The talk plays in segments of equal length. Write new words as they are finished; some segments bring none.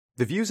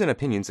The views and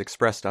opinions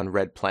expressed on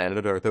Red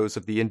Planet are those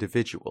of the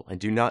individual and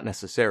do not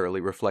necessarily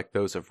reflect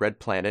those of Red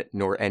Planet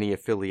nor any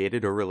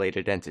affiliated or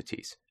related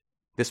entities.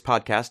 This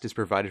podcast is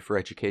provided for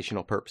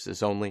educational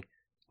purposes only.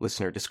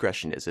 Listener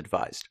discretion is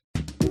advised.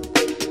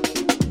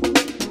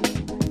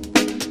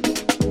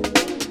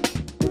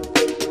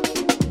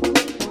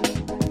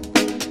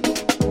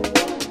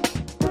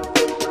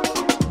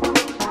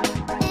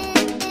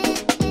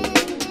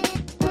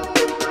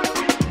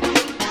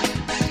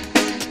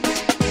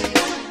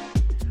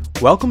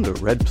 Welcome to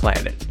Red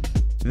Planet.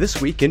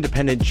 This week,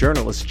 independent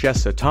journalist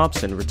Jessa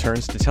Thompson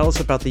returns to tell us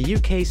about the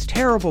UK's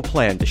terrible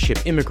plan to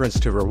ship immigrants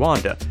to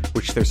Rwanda,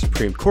 which their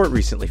Supreme Court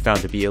recently found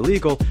to be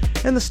illegal,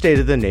 and the state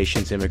of the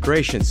nation's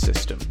immigration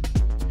system.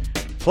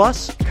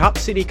 Plus, Cop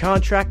City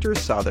contractors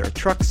saw their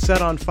trucks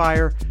set on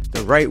fire,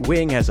 the right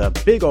wing has a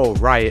big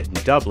old riot in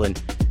Dublin,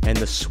 and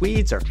the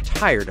Swedes are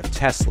tired of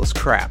Tesla's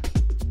crap.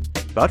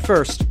 But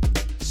first,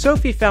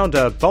 Sophie found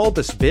a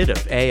bulbous bit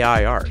of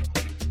AI art.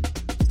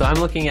 So I'm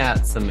looking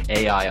at some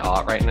AI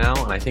art right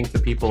now, and I think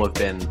that people have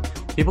been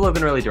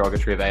really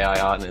derogatory of AI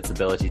art and its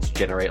ability to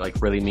generate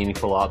like really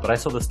meaningful art. But I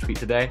saw this tweet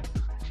today,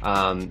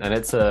 and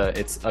it's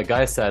a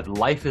guy said,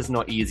 "Life is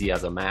not easy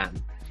as a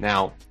man."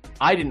 Now,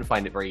 I didn't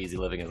find it very easy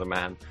living as a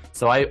man,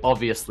 so I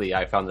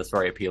found this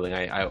very appealing.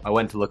 I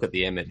went to look at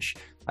the image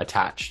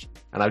attached,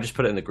 and I've just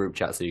put it in the group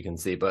chat so you can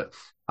see. But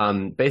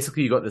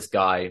basically, you got this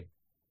guy,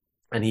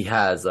 and he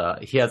has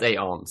 8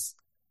 arms,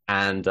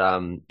 and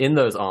in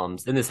those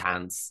arms, in his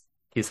hands,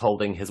 he's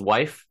holding his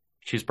wife.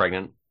 She's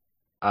pregnant.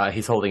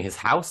 He's holding his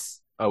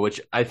house,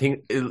 which I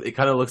think it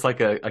kind of looks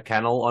like a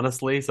kennel,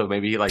 honestly. So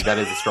maybe like that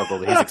is a struggle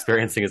that he's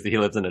experiencing as he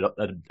lives in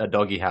a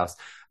doggy house.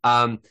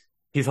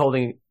 He's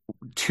holding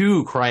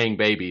 2 crying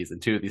babies in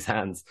 2 of these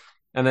hands.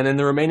 And then in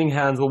the remaining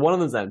hands, well, one of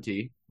them's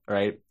empty,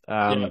 right?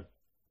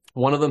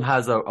 One of them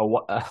has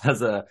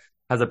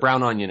a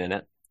brown onion in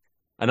it.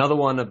 Another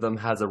one of them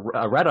has a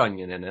red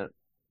onion in it.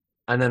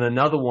 And then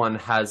another one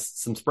has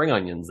some spring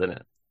onions in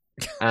it.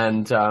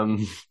 And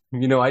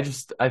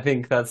I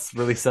think that's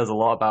really says a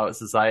lot about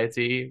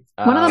society.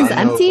 One of them's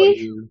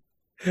empty.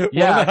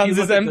 Yeah, one of the hands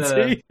is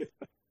empty.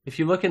 If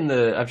you look in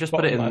I've just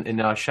put it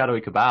in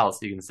Shadowy Cabal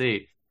so you can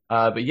see.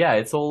 But yeah,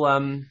 it's all.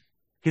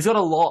 He's got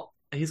a lot.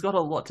 He's got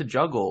a lot to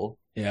juggle.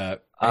 Yeah,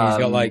 and he's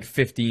got like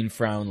 15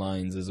 frown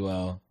lines as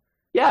well.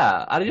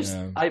 Yeah,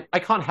 I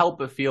can't help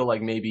but feel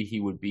like maybe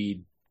he would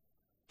be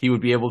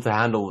able to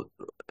handle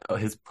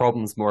his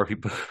problems more if he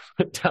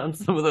put down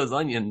some of those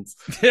onions.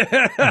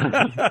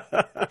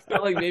 I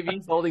feel like maybe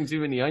he's holding too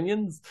many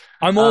onions.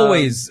 I'm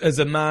always, as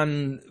a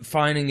man,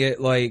 finding it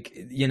like,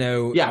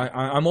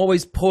 I'm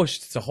always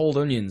pushed to hold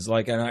onions,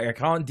 like, and I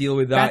can't deal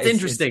with that. That's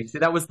interesting. See,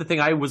 that was the thing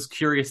I was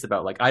curious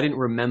about. Like, I didn't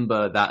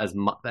remember that as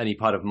any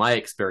part of my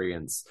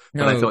experience,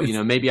 but I thought,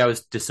 maybe I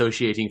was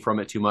dissociating from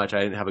it too much.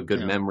 I didn't have a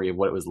good memory of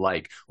what it was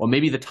like, or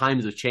maybe the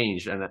times have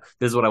changed. And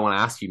this is what I want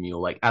to ask you,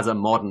 Mule. Like, as a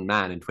modern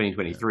man in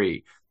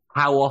 2023.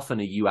 How often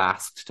are you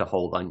asked to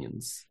hold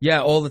onions?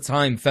 Yeah, all the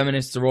time.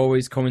 Feminists are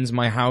always coming to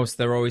my house.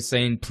 They're always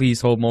saying, please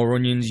hold more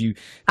onions.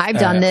 I've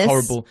done this.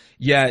 Horrible.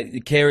 Yeah,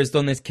 Kira's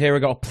done this. Kira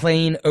got a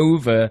plane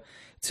over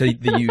to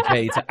the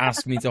UK to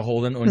ask me to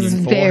hold an onion for her.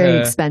 It's very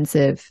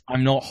expensive.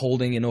 I'm not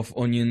holding enough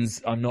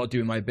onions. I'm not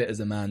doing my bit as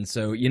a man.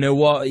 So, you know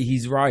what?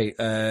 He's right.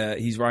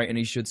 He's right, and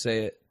he should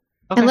say it.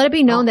 Okay. And let it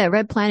be known that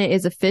Red Planet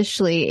is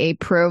officially a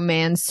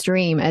pro-man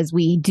stream, as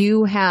we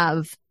do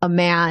have a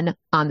man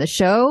on the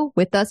show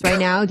with us right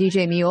now,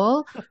 DJ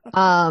Mule.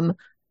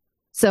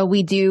 So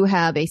we do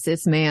have a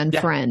cis man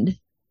friend.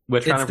 We're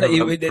trying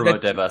to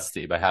promote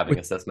diversity by having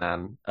a cis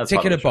man.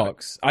 Ticking a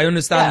box. I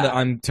understand that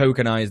I'm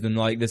tokenized and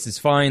like this is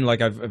fine.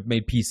 Like I've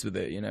made peace with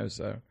it,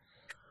 so.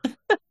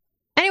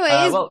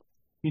 Anyways,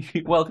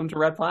 welcome to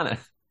Red Planet,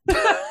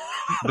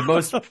 the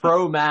most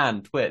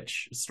pro-man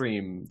Twitch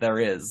stream there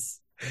is.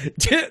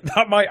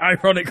 That might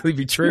ironically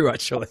be true,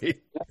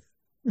 actually.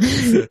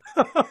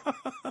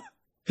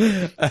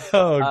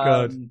 Oh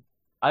God!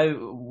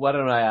 Why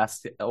don't I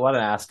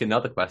ask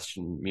another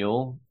question,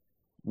 Mule?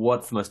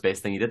 What's the most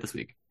base thing you did this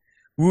week?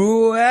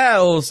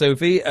 Well,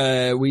 Sophie,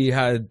 we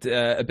had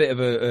a bit of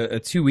a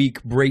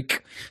 2-week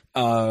break.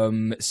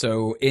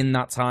 So in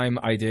that time,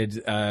 I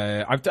did.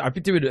 I've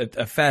been doing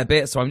a fair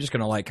bit, so I'm just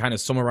gonna like kind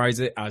of summarize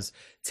it as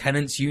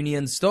tenants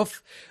union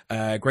stuff.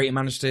 Greater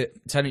Manchester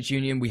Tenants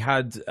Union. We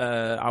had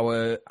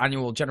our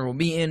annual general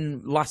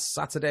meeting last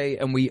Saturday,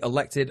 and we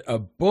elected a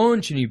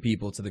bunch of new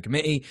people to the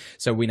committee.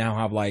 So we now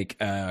have like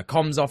a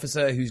comms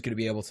officer who's going to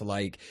be able to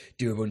like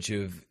do a bunch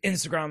of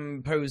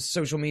Instagram posts,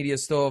 social media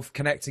stuff,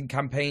 connecting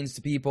campaigns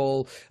to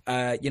people,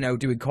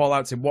 doing call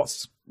outs in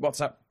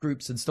WhatsApp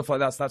groups and stuff like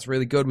that. So that's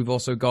really good. We've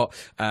also got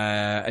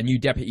a new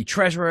deputy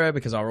treasurer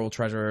because our old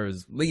treasurer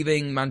is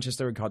leaving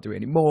Manchester and can't do it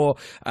anymore.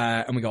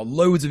 And we got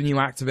loads of new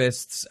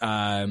activists.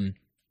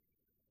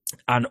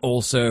 And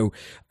also,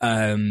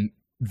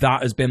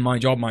 that has been my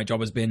job. My job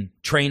has been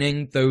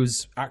training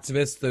those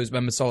activists, those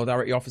member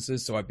solidarity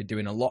officers. So I've been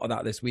doing a lot of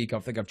that this week. I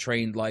think I've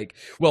trained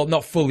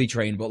not fully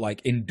trained, but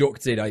like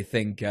inducted, I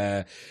think,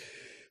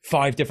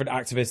 5 different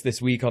activists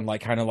this week on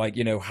like kind of like,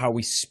 you know, how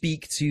we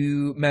speak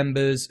to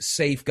members,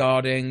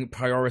 safeguarding,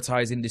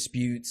 prioritizing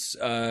disputes,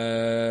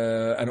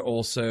 and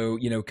also,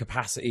 you know,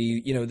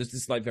 capacity. You know, there's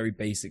this like very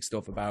basic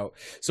stuff about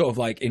sort of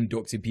like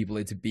inducting people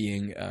into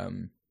being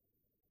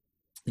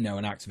you know,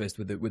 an activist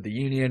with the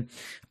union.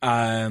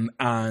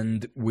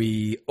 And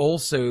we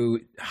also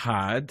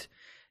had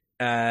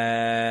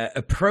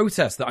a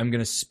protest that I'm going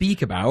to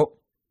speak about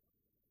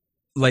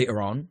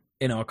later on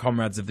in our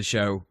Comrades of the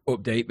Show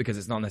update, because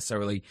it's not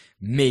necessarily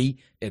me,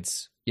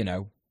 it's, you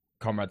know,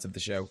 Comrades of the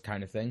Show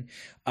kind of thing.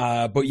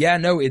 But yeah,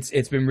 no, it's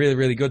been really,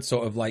 really good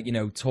sort of like, you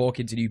know,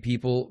 talking to new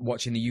people,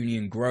 watching the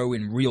union grow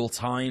in real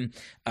time,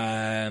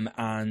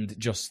 and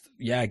just,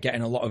 yeah,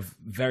 getting a lot of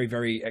very,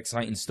 very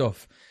exciting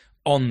stuff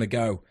on the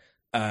go,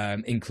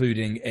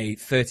 including a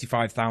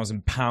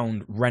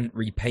 £35,000 rent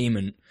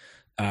repayment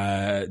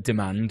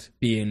demand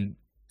being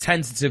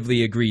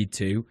tentatively agreed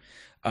to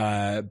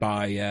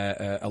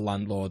by a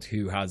landlord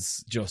who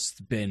has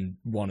just been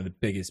one of the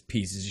biggest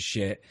pieces of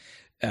shit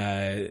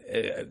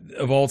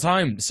of all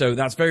time. So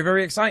that's very,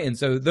 very exciting.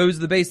 So those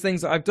are the base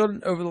things that I've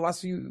done over the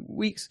last few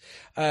weeks.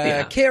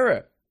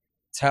 Kira,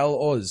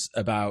 tell us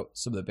about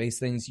some of the base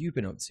things you've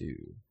been up to.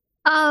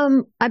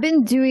 I've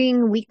been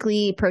doing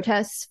weekly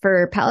protests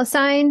for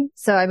Palestine.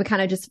 So I've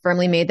kind of just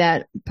firmly made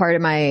that part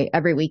of my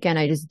every weekend.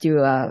 I just do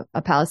a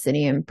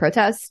Palestinian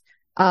protest.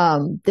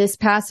 This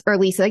past, or at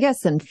least I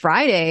guess on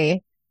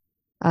Friday,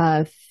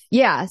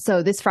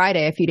 so this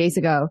Friday, a few days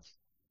ago,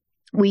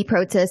 we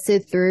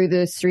protested through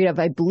the street of,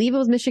 I believe it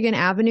was Michigan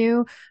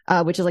Avenue,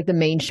 which is like the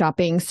main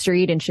shopping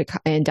street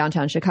in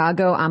downtown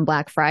Chicago on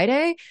Black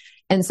Friday.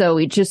 And so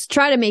we just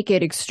try to make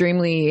it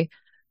extremely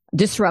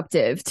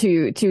disruptive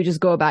to just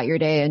go about your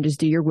day and just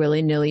do your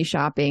willy-nilly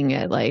shopping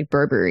at like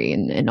Burberry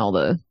and all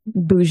the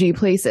bougie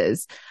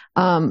places.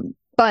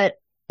 But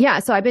yeah,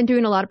 so I've been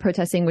doing a lot of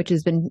protesting, which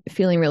has been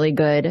feeling really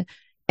good.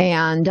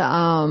 And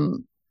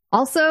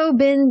also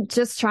been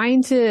just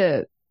trying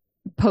to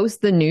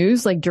post the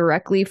news like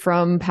directly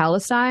from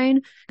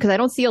Palestine, because I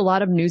don't see a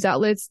lot of news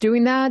outlets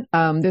doing that.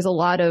 There's a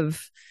lot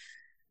of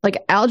like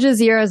Al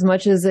Jazeera, as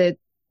much as it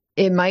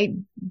might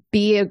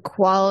be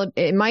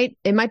it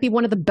might be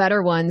one of the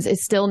better ones,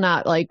 is still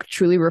not like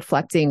truly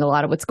reflecting a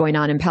lot of what's going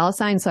on in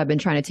Palestine. So I've been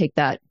trying to take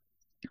that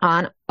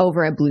on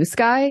over at Blue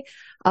Sky.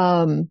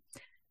 And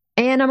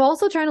I'm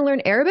also trying to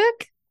learn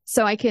Arabic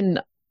so I can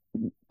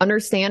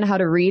understand how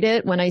to read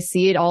it when I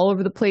see it all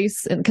over the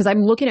place. And because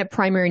I'm looking at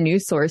primary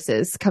news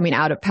sources coming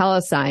out of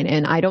Palestine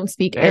and I don't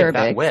speak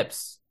Arabic. That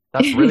whips.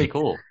 That's really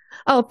cool.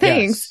 Oh,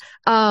 thanks.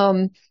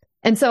 Yes.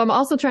 And so I'm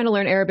also trying to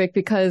learn Arabic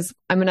because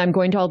I'm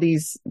going to all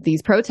these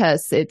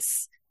protests.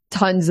 It's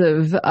tons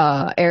of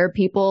Arab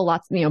people,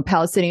 lots, you know,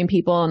 Palestinian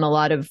people, and a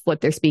lot of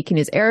what they're speaking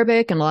is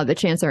Arabic, and a lot of the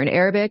chants are in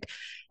Arabic.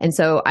 And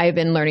so I've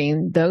been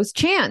learning those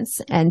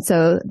chants. And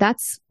so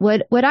that's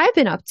what I've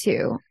been up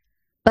to.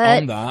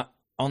 But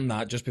on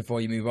that, just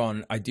before you move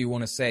on, I do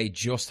want to say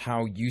just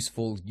how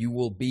useful you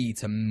will be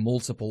to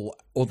multiple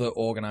other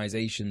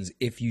organizations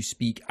if you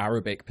speak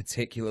Arabic,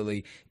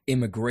 particularly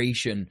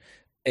immigration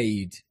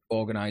aid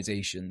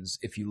organizations,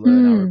 if you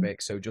learn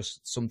Arabic. So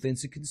just something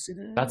to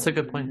consider. That's a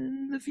good point.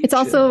 It's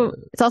also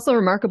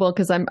remarkable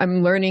because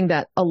I'm learning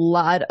that a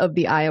lot of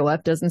the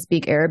IOF doesn't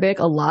speak Arabic.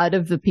 A lot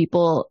of the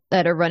people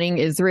that are running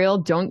Israel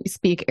don't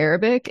speak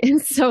Arabic,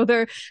 and so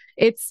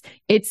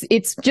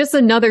it's just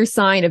another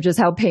sign of just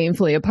how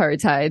painfully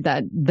apartheid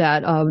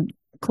that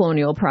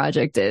colonial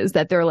project is,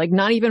 that they're like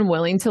not even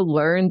willing to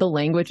learn the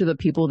language of the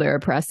people they're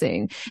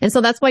oppressing. And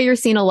so that's why you're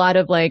seeing a lot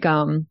of like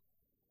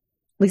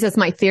at least that's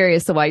my theory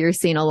as to why you're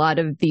seeing a lot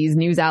of these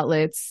news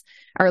outlets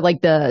are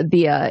like the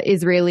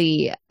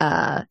Israeli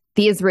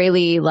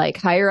like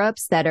higher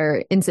ups that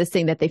are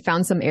insisting that they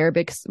found some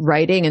Arabic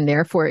writing and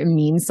therefore it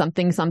means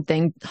something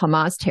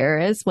Hamas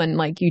terrorists, when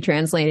like you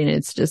translate it,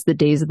 it's just the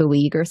days of the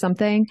week or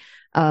something.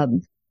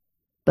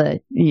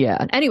 But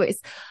yeah, anyways,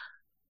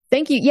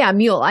 thank you. Yeah,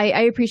 Mule,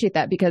 I appreciate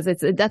that, because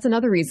that's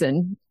another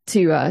reason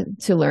to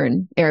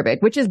learn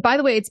Arabic, which is, by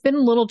the way, it's been a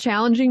little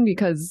challenging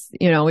because,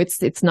 you know,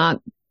 it's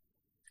not,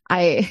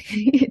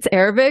 it's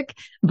Arabic,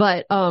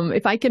 but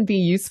if I can be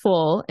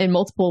useful in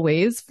multiple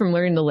ways from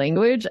learning the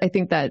language, I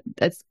think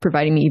that's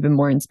providing me even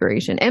more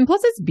inspiration. And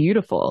plus, it's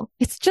beautiful.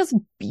 It's just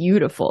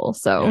beautiful.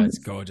 So yeah, it's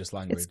gorgeous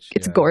language.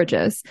 It's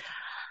gorgeous.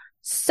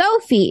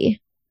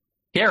 Sophie,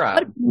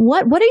 Kira,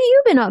 what have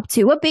you been up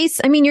to? What base?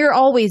 I mean, you're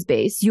always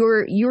based. You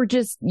are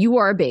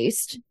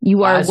based.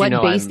 You are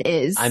what based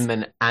is. I'm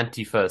an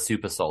Antifa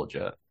super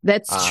soldier.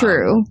 That's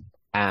true.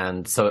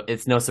 And so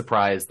it's no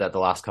surprise that the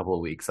last couple of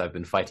weeks I've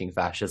been fighting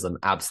fascism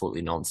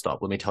absolutely nonstop.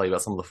 Let me tell you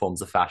about some of the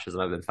forms of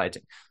fascism I've been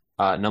fighting.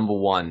 Number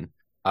one,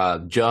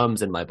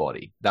 germs in my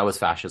body. That was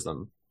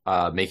fascism.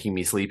 Making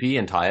me sleepy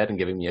and tired and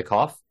giving me a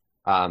cough.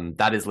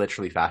 That is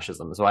literally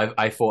fascism. So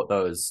I fought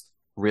those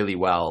really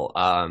well.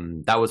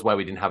 That was why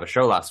we didn't have a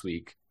show last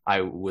week.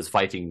 I was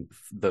fighting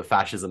the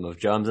fascism of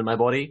germs in my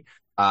body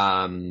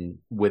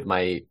with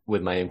my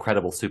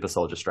incredible super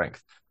soldier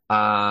strength.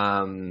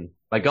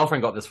 My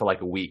girlfriend got this for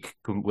like a week,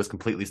 was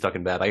completely stuck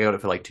in bed. I got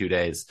it for like 2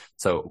 days.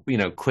 So,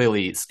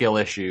 clearly skill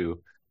issue.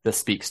 This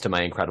speaks to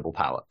my incredible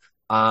power.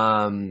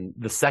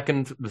 The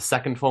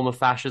second form of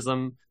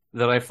fascism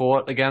that I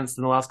fought against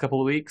in the last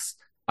couple of weeks,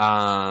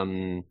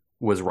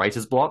 was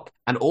writer's block,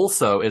 and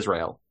also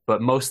Israel,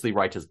 but mostly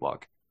writer's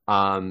block.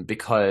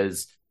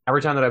 Because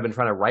every time that I've been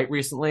trying to write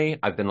recently,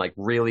 I've been like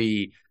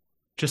really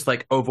just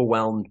like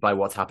overwhelmed by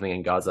what's happening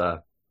in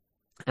Gaza.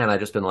 And I've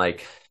just been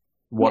like,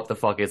 what the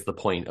fuck is the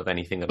point of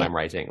anything that I'm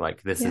writing?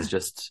 Like, this is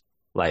just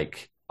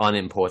like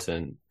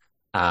unimportant.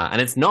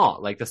 And it's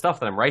not. Like, the stuff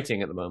that I'm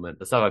writing at the moment,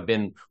 the stuff I've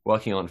been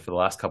working on for the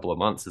last couple of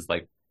months is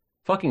like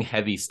fucking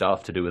heavy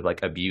stuff to do with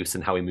like abuse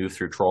and how we move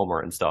through trauma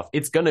and stuff.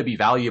 It's going to be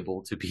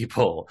valuable to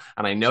people.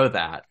 And I know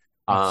that.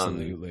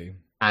 Absolutely.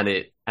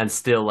 And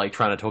still like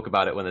trying to talk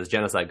about it when there's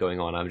genocide going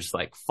on. I'm just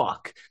like,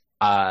 fuck.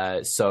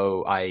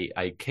 So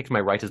I kicked my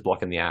writer's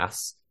block in the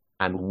ass.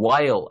 And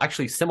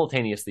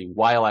simultaneously,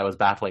 while I was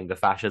battling the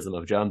fascism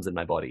of germs in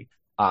my body,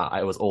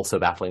 I was also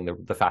battling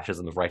the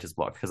fascism of writer's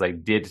block, because I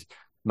did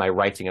my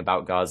writing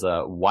about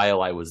Gaza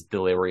while I was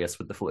delirious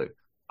with the flu.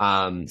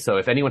 So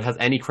if anyone has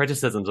any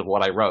criticisms of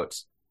what I wrote,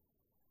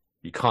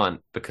 you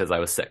can't, because I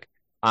was sick.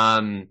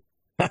 But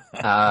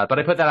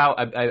I put that out.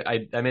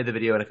 I made the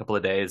video in a couple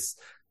of days,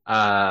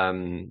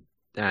 and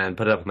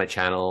put it up on my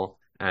channel,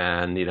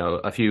 and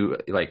a few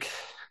like.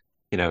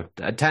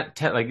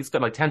 It's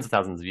got like tens of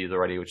thousands of views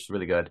already, which is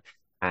really good.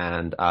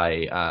 And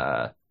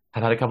I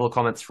have had a couple of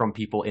comments from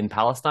people in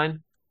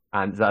Palestine,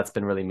 and that's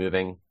been really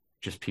moving.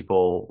 Just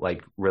people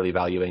like really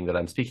valuing that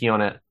I'm speaking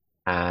on it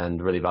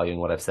and really valuing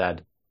what I've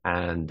said.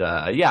 And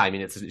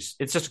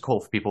it's just a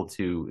call for people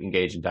to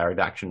engage in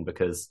direct action,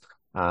 because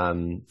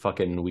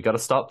we got to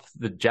stop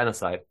the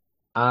genocide.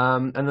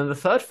 And then the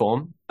third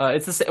form,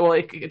 it's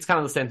kind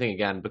of the same thing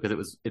again,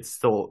 because it's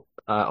still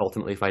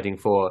ultimately fighting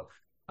for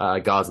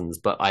Gazans,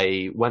 but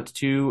I went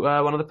to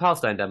one of the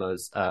Palestine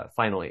demos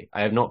finally.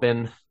 I have not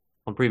been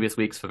on previous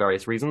weeks for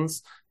various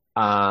reasons,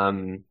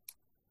 and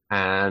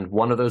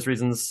one of those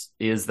reasons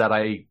is that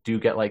I do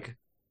get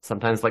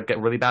sometimes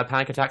get really bad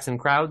panic attacks in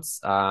crowds.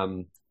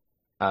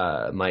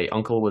 My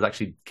uncle was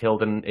actually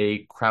killed in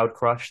a crowd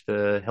crush,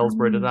 the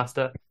Hillsborough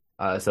disaster,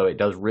 so it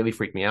does really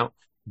freak me out.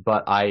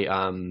 But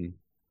I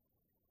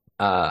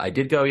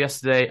did go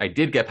yesterday. I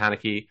did get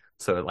panicky.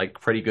 So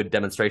pretty good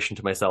demonstration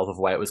to myself of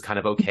why it was kind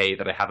of okay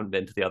that I haven't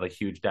been to the other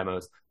huge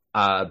demos.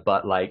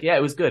 But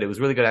it was good. It was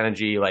really good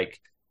energy.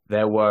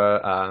 There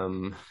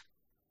were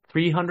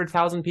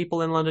 300,000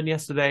 people in London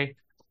yesterday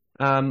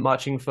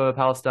marching for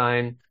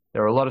Palestine.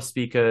 There were a lot of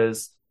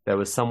speakers. There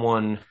was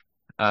someone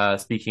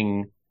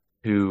speaking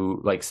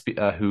who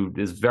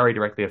is very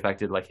directly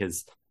affected.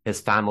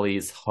 His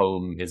family's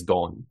home is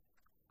gone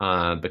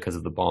because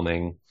of the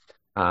bombing.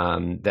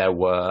 There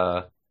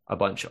were a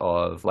bunch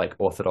of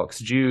Orthodox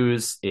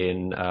Jews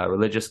in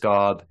religious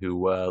garb who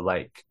were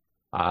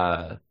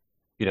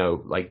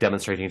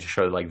demonstrating to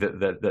show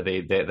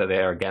that they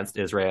are against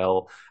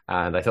Israel,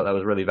 and I thought that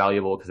was really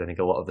valuable, because I think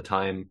a lot of the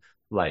time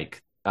when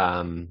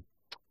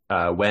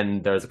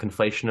there's a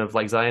conflation of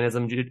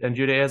Zionism and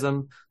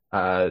Judaism,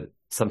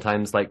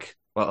 sometimes a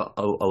lot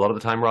of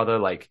the time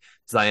rather,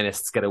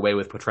 Zionists get away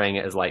with portraying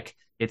it as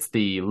it's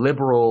the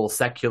liberal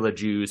secular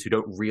Jews who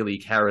don't really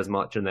care as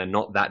much, and they're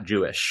not that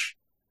Jewish,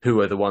 who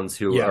are the ones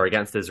who are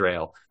against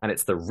Israel, and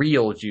it's the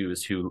real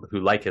Jews who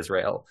like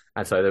Israel.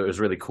 And so it was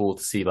really cool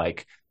to see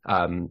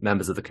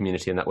members of the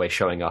community in that way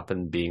showing up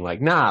and being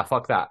nah,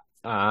 fuck that.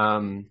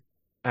 And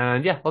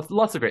yeah,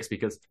 lots of great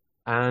speakers,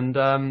 and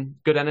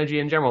good energy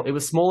in general. It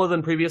was smaller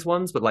than previous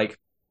ones, but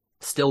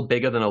still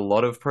bigger than a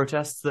lot of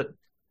protests that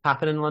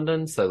happen in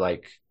London. So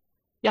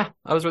yeah,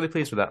 I was really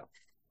pleased with that.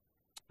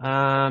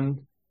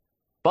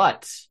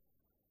 But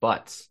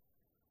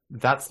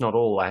that's not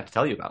all I have to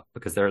tell you about,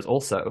 because there is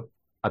also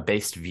a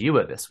based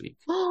viewer this week.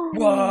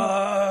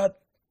 What?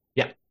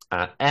 Yeah.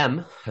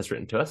 M has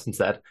written to us and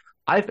said,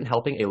 I've been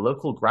helping a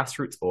local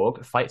grassroots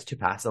org fight to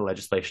pass a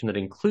legislation that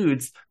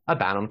includes a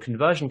ban on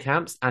conversion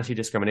camps,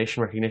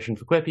 anti-discrimination recognition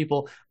for queer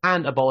people,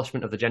 and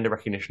abolishment of the Gender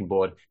Recognition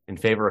Board in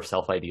favor of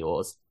self-ID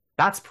laws.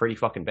 That's pretty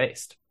fucking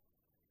based.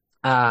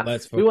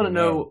 We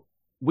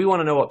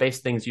want to know what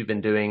based things you've been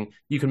doing.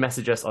 You can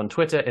message us on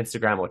Twitter,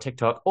 Instagram, or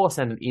TikTok, or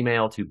send an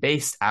email to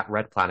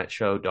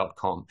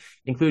based@redplanetshow.com.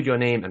 Include your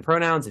name and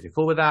pronouns if you're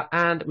cool with that,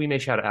 and we may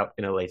shout it out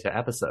in a later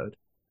episode.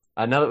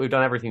 Now that we've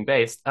done everything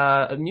based,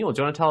 Mule, do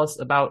you want to tell us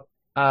about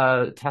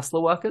Tesla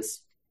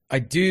workers? I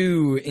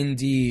do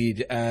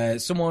indeed.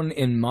 Someone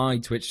in my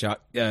Twitch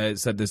chat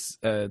said this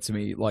to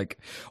me,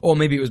 or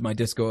maybe it was my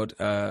Discord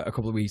a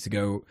couple of weeks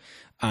ago,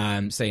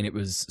 saying it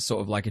was sort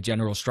of like a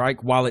general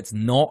strike. While it's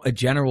not a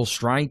general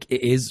strike,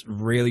 it is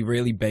really,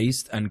 really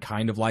based and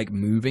kind of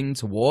moving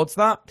towards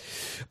that.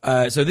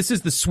 So this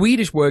is the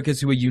Swedish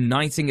workers who are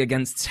uniting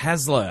against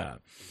Tesla.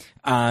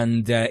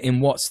 And in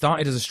what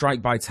started as a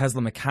strike by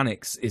Tesla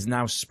mechanics is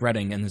now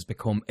spreading and has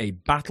become a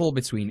battle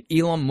between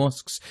Elon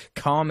Musk's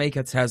car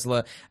maker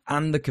Tesla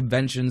and the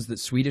conventions that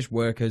Swedish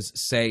workers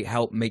say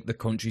help make the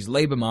country's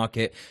labour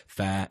market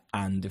fair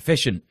and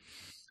efficient.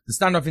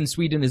 The standoff in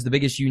Sweden is the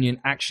biggest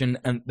union action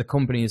and the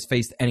company has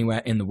faced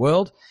anywhere in the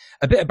world.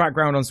 A bit of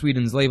background on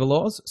Sweden's labor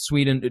laws.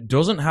 Sweden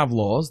doesn't have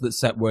laws that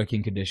set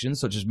working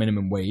conditions, such as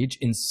minimum wage.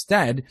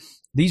 Instead,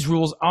 these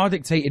rules are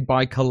dictated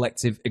by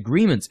collective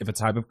agreements. If a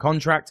type of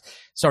contract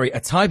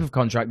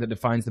that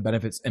defines the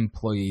benefits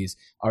employees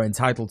are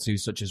entitled to,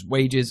 such as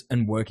wages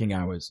and working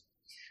hours.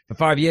 For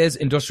 5 years,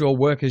 Industrial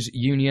Workers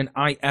Union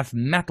IF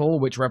Metal,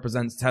 which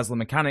represents Tesla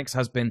mechanics,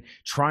 has been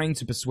trying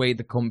to persuade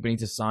the company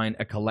to sign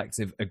a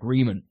collective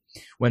agreement.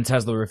 When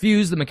Tesla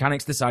refused, the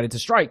mechanics decided to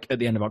strike at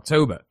the end of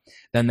October.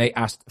 Then they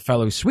asked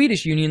fellow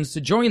Swedish unions to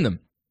join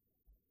them.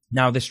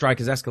 Now, this strike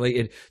has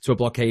escalated to a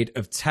blockade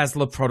of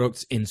Tesla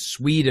products in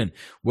Sweden.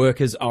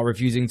 Workers are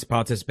refusing to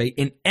participate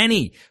in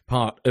any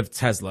part of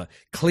Tesla.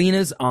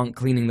 Cleaners aren't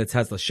cleaning the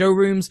Tesla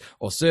showrooms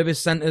or service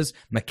centers.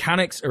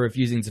 Mechanics are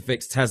refusing to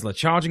fix Tesla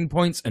charging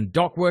points, and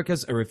dock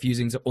workers are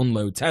refusing to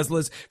unload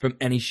Teslas from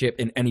any ship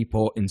in any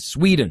port in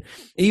Sweden.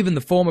 Even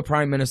the former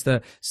Prime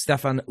Minister,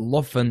 Stefan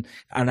Löfven,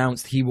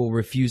 announced he will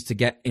refuse to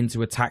get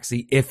into a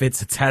taxi if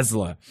it's a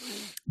Tesla.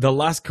 The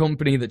last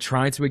company that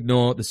tried to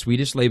ignore the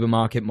Swedish labor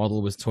market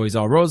model was Toys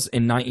R Us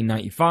in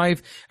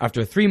 1995.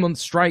 After a 3-month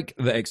strike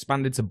that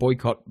expanded to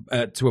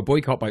a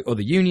boycott by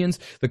other unions,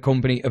 the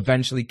company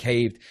eventually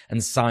caved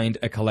and signed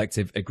a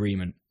collective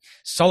agreement.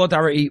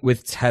 Solidarity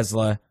with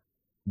Tesla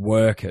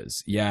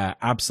workers. Yeah,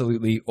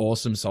 absolutely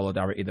awesome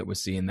solidarity that we're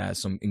seeing there.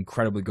 Some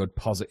incredibly good,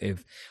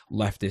 positive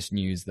leftist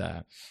news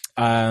there.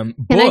 Can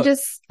I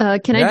just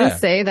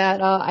say that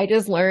I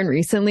just learned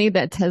recently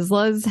that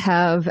Teslas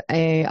have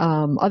a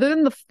other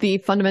than the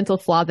fundamental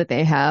flaw that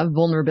they have,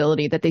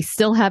 vulnerability that they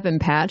still haven't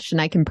patched, and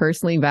I can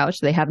personally vouch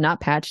they have not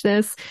patched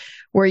this,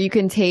 where you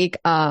can take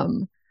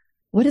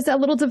what is that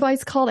little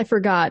device called? I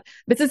forgot.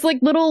 But it's this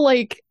little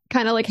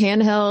kind of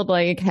handheld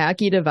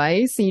hacky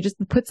device, and you just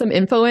put some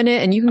info in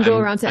it and you can go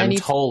around to any.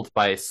 I'm told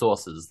by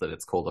sources that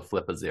it's called a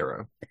Flipper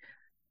Zero.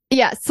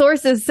 Yeah,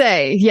 sources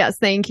say yes.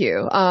 Thank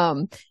you.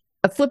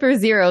 A Flipper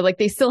Zero,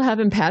 they still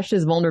haven't patched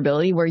this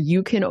vulnerability where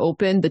you can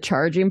open the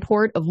charging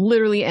port of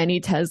literally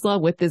any Tesla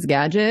with this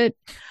gadget.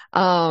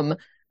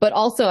 But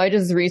also, I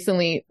just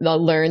recently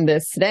learned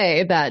this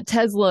today that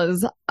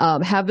Teslas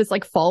have this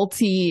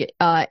faulty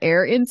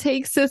air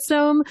intake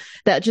system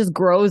that just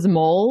grows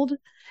mold.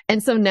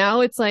 And so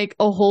now it's a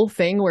whole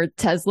thing where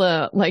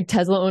Tesla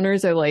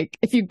owners are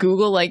if you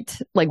Google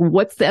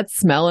what's that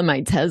smell in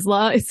my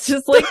Tesla? It's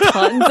just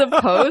tons of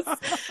posts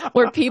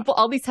where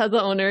all these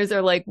Tesla owners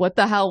are what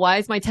the hell? Why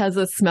does my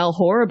Tesla smell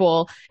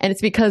horrible? And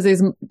it's because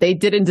they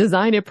didn't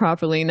design it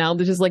properly. Now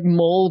there's just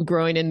mold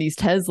growing in these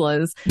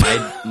Teslas.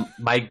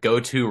 My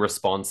go-to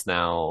response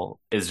now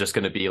is just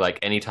going to be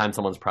anytime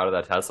someone's proud of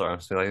that Tesla, I'm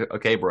just going to be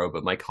okay, bro,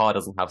 but my car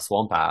doesn't have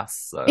swamp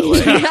ass. So,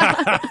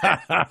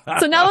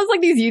 So now there's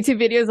these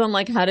YouTube videos on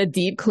how to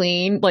deep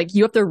clean.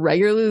 You have to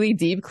regularly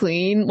deep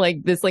clean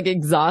this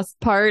exhaust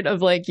part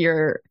of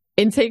your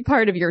intake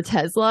part of your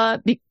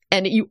Tesla.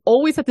 And you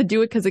always have to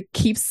do it because it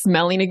keeps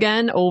smelling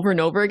again over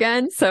and over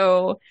again.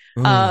 So,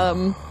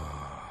 yeah,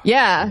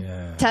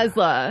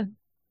 Tesla.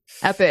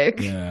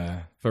 Epic. Yeah,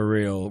 for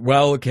real.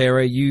 Well,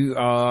 Kara, you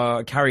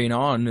are carrying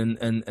on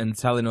and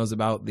telling us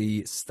about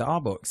the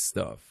Starbucks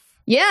stuff.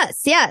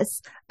 Yes.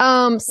 So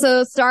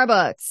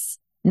Starbucks,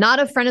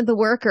 not a friend of the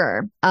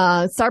worker.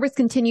 Starbucks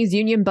continues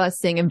union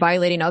busting and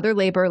violating other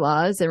labor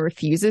laws and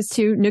refuses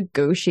to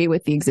negotiate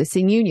with the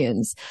existing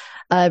unions.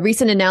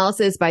 Recent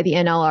analysis by the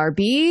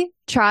NLRB,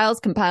 trials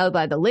compiled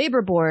by the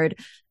Labor Board,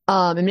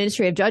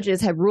 administrative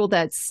judges have ruled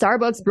that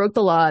Starbucks broke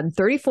the law in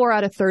 34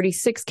 out of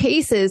 36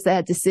 cases that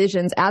had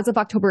decisions as of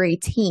October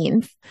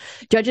 18th.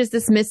 Judges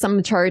dismissed some of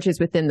the charges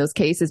within those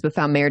cases, but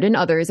found merit in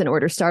others and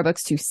ordered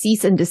Starbucks to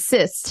cease and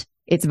desist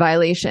its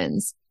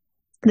violations.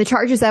 The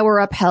charges that were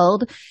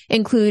upheld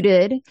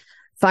included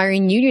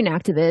firing union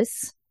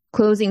activists,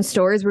 closing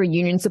stores where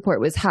union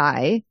support was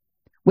high,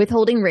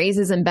 withholding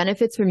raises and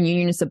benefits from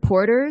union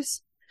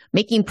supporters,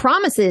 making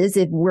promises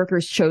if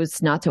workers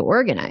chose not to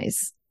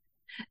organize.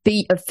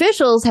 The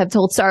officials have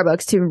told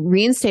Starbucks to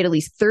reinstate at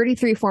least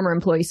 33 former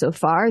employees so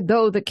far,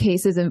 though the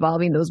cases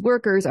involving those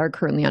workers are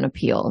currently on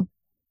appeal.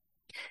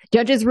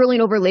 Judges ruling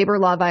over labor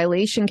law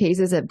violation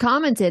cases have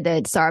commented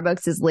that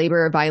Starbucks'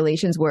 labor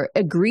violations were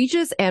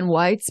egregious and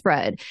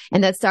widespread,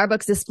 and that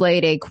Starbucks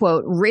displayed a,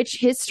 quote, rich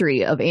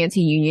history of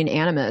anti-union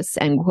animus,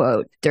 end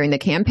quote, during the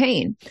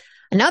campaign.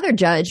 Another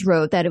judge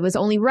wrote that it was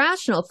only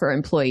rational for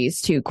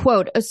employees to,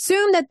 quote,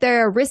 assume that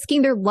they're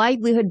risking their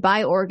livelihood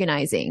by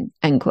organizing,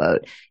 end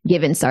quote,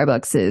 given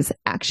Starbucks'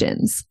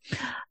 actions.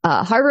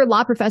 Harvard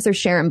law professor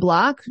Sharon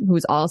Block,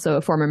 who's also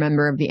a former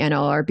member of the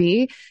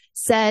NLRB,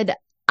 said,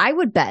 I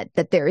would bet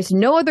that there is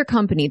no other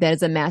company that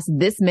has amassed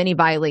this many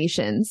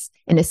violations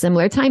in a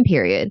similar time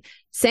period,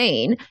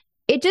 saying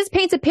it just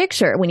paints a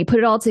picture when you put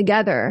it all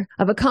together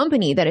of a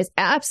company that is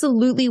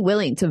absolutely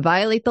willing to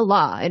violate the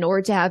law in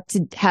order to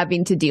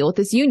having to deal with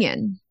this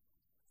union.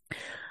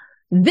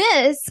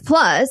 This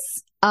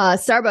plus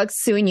Starbucks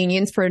suing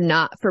unions for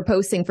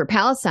posting for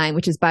Palestine,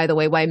 which is, by the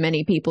way, why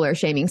many people are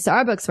shaming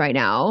Starbucks right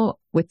now.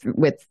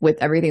 with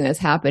everything that's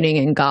happening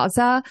in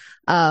Gaza,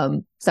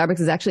 Starbucks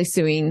is actually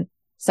suing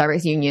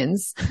Starbucks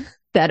unions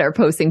that are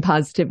posting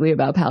positively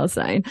about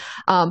Palestine.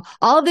 All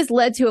of this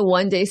led to a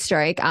one-day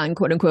strike on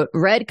quote unquote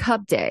Red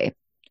Cup Day.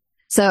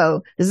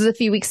 So this is a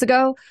few weeks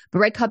ago, but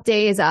Red Cup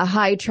Day is a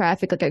high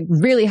traffic, like a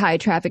really high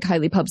traffic,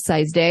 highly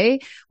publicized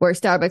day where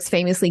Starbucks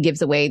famously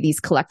gives away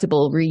these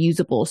collectible,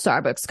 reusable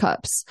Starbucks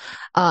cups.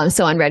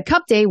 So on Red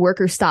Cup Day,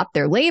 workers stopped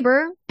their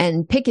labor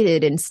and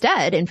picketed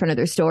instead in front of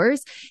their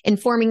stores,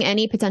 informing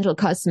any potential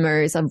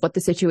customers of what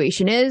the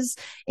situation is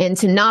and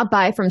to not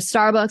buy from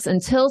Starbucks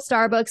until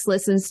Starbucks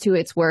listens to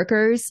its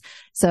workers.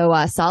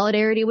 So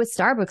solidarity with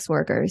Starbucks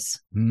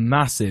workers.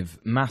 Massive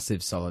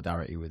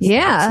solidarity with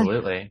Yeah.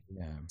 Absolutely.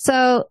 Yeah.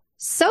 So,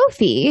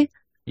 Sophie,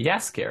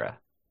 Yes, Kira.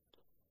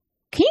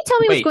 can you tell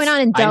me what's going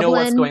on in Dublin? I know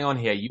what's going on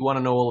here. You want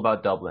to know all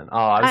about Dublin. Oh,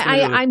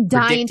 I'm dying to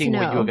predicting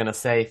what you know. were going to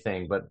say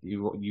thing, but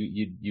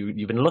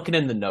you've been looking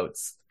in the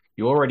notes.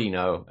 You already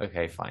know.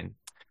 Okay, fine.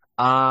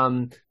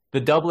 The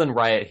Dublin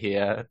riot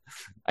here.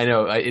 I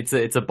know it's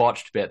a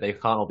botched bit. They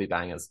can't all be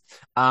bangers.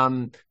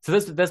 So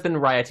there's been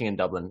rioting in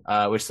Dublin,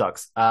 which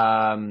sucks.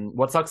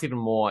 What sucks even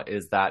more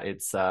is that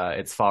it's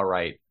far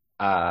right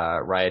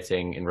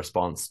rioting in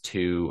response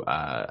to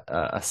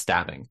a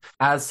stabbing.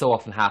 As so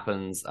often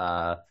happens,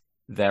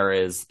 there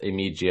is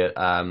immediate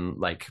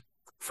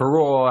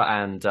furore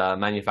and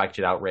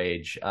manufactured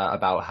outrage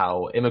about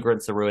how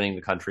immigrants are ruining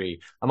the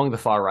country among the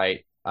far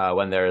right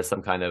when there is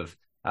some kind of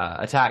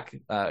attack.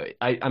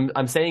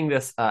 I'm saying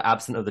this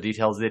absent of the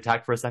details of the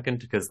attack for a second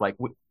because I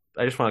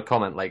just want to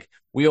comment,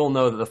 we all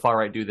know that the far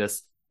right do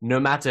this no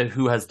matter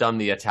who has done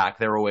the attack.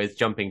 They're always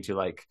jumping to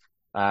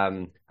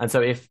and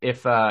so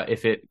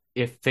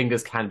if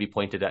fingers can be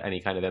pointed at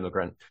any kind of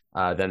immigrant,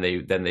 then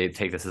they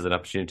take this as an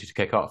opportunity to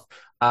kick off.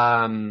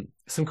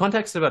 Some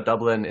context about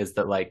Dublin is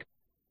that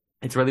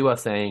it's really worth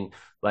saying,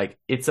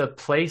 it's a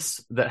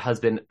place that has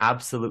been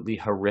absolutely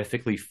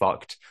horrifically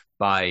fucked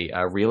by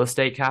real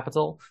estate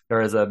capital.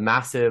 There is a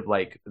massive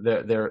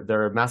there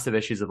are massive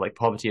issues of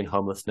poverty and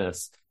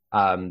homelessness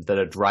that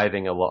are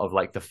driving a lot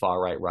of the far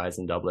right rise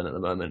in Dublin at the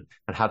moment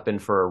and have been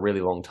for a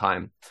really long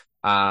time.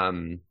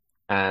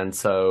 And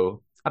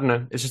so I don't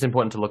know, it's just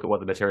important to look at what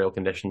the material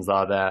conditions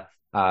are there.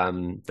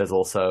 There's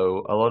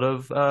also a lot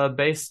of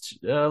based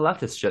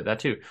leftist shit there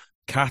too.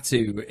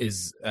 Katu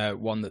is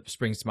one that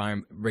springs to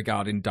mind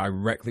regarding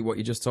directly what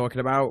you're just talking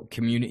about.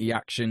 Community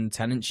Action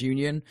Tenants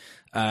Union.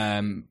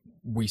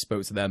 We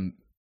spoke to them,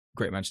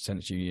 Great Manchester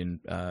Tenants Union,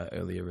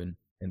 earlier in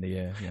the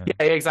year. Yeah,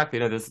 exactly.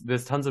 No,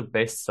 there's tons of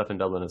based stuff in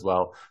Dublin as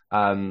well.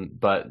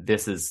 But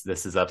this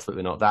is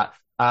absolutely not that.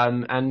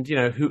 And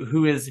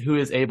who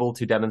is able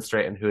to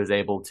demonstrate and who is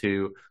able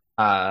to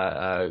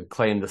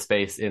claim the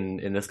space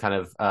in this kind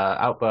of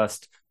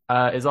outburst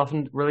is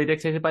often really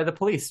dictated by the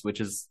police, which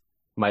is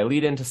my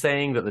lead into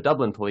saying that the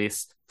Dublin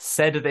police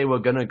said they were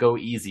going to go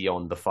easy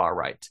on the far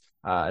right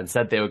and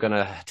said they were going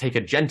to take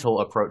a gentle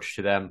approach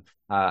to them.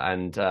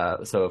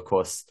 So, of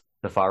course,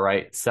 the far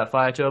right set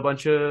fire to a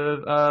bunch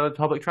of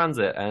public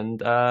transit and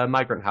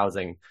migrant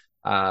housing.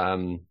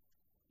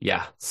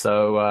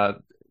 So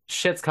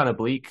shit's kind of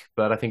bleak,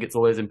 but I think it's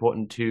always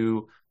important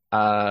to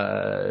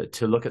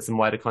look at some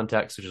wider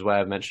context, which is why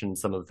I've mentioned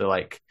some of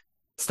the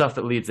stuff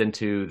that leads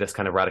into this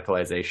kind of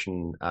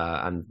radicalization,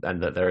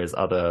 and that there is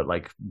other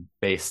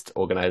based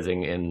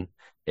organizing in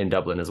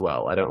Dublin as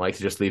well. I don't like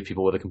to just leave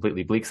people with a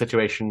completely bleak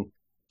situation,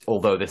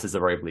 although this is a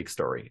very bleak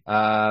story.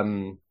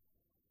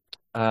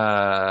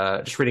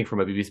 Just reading from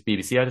a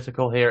BBC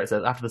article here. It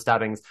says, after the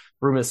stabbings,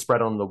 rumors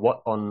spread on the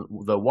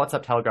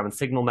WhatsApp, Telegram, and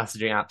Signal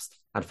messaging apps,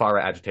 and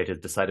far-right agitators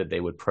decided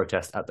they would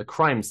protest at the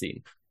crime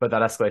scene. But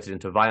that escalated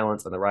into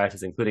violence, and the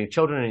rioters, including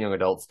children and young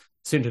adults,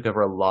 soon took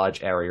over a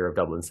large area of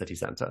Dublin city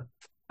centre.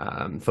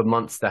 For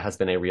months, there has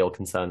been a real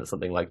concern that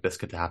something like this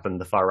could happen.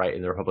 The far right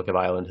in the Republic of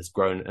Ireland has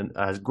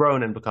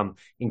grown and become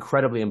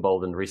incredibly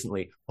emboldened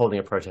recently, holding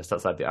a protest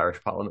outside the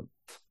Irish Parliament.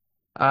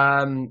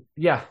 I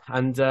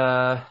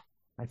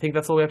think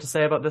that's all we have to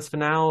say about this for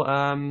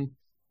now.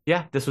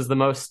 This was the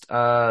most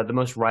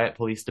riot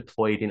police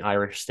deployed in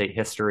Irish state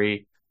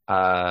history.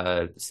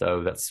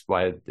 So that's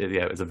why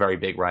it was a very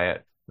big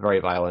riot, very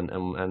violent,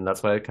 and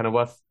that's why it's kind of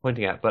worth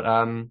pointing at. But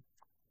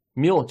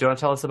Mule, do you want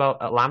to tell us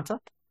about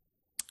Atlanta?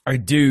 I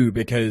do,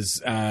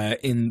 because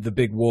in the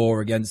big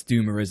war against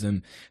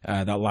doomerism,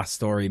 that last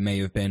story may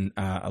have been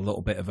a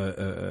little bit of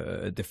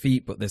a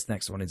defeat, but this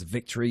next one is a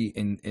victory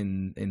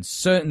in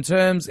certain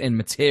terms, in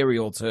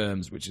material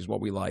terms, which is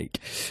what we like.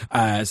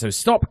 So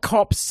Stop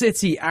Cop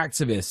City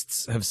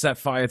activists have set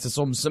fire to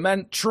some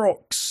cement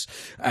trucks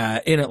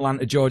in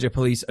Atlanta, Georgia.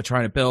 Police are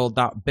trying to build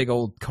that big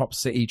old Cop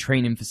City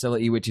training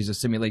facility, which is a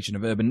simulation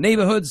of urban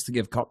neighborhoods to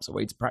give cops a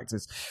way to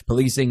practice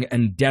policing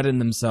and deaden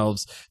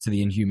themselves to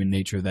the inhuman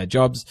nature of their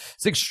jobs.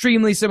 It's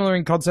extremely similar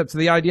in concept to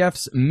the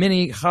IDF's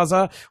Mini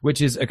Gaza,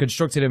 which is a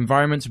constructed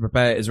environment to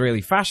prepare Israeli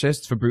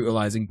fascists for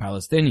brutalizing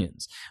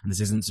Palestinians. And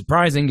this isn't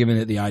surprising, given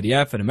that the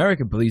IDF and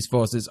American police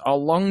forces are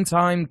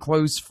longtime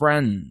close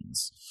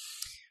friends.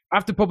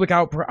 After public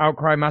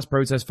outcry, mass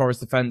protest, forest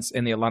defense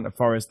in the Atlanta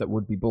forest that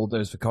would be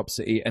bulldozed for Cop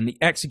City, and the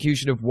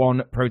execution of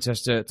one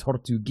protester,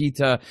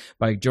 Tortuguita,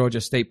 by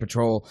Georgia State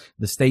Patrol,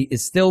 the state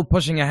is still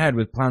pushing ahead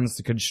with plans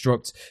to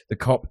construct the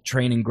cop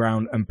training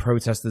ground, and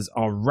protesters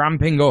are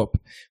ramping up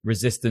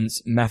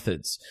resistance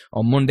methods.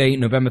 On Monday,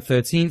 November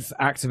 13th,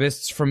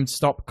 activists from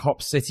Stop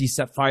Cop City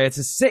set fire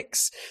to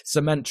 6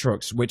 cement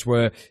trucks, which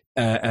were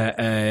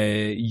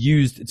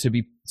used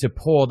to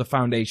pour the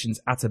foundations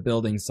at a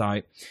building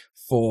site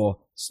for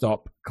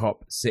Stop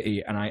Cop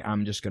City. And I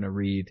am just going to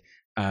read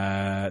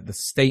the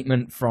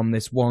statement from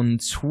this one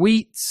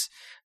tweet.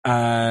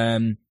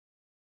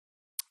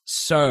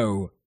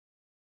 So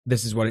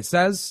this is what it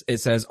says. It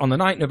says, on the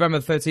night, November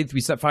 13th,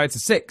 we set fire to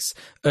 6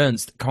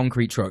 Ernst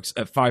concrete trucks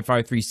at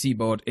 553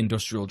 Seaboard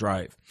Industrial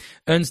Drive.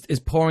 Ernst is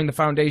pouring the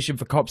foundation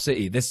for Cop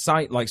City. This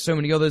site, like so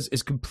many others,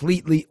 is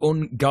completely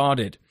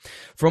unguarded.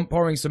 Front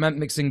pouring cement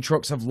mixing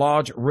trucks have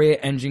large rear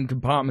engine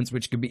compartments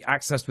which can be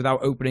accessed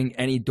without opening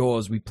any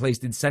doors. We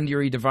placed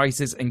incendiary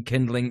devices and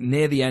kindling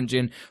near the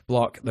engine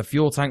block, the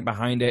fuel tank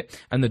behind it,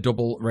 and the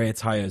double rear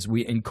tires.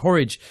 We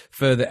encourage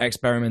further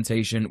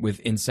experimentation with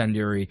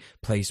incendiary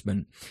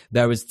placement.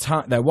 There was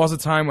a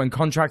time when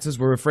contractors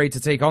were afraid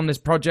to take on this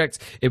project.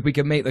 If we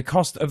can make the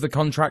cost of the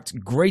contract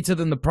greater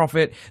than the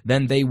profit,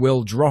 then they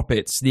will drop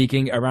it.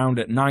 Sneaking around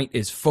at night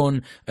is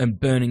fun, and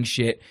burning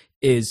shit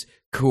is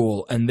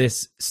cool. And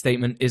this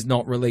statement is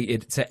not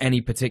related to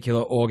any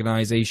particular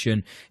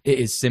organization. It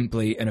is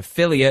simply an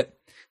affiliate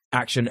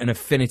action, an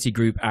affinity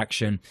group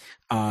action.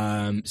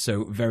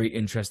 So very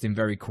interesting,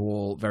 very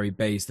cool, very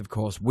based. Of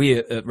course, we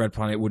at Red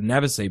Planet would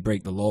never say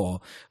break the law.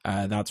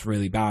 That's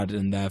really bad,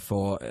 and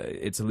therefore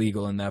it's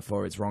illegal, and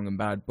therefore it's wrong and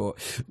bad. But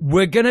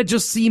we're gonna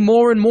just see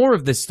more and more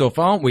of this stuff,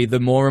 aren't we? The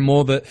more and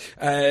more that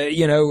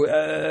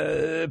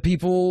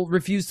people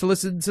refuse to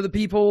listen to the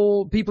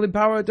people in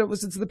power don't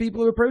listen to the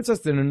people who are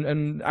protesting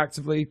and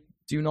actively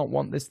do not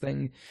want this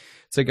thing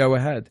to go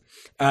ahead.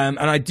 And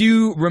I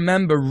do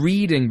remember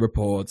reading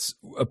reports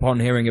upon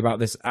hearing about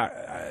this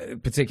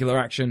particular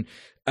action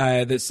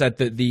that said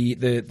that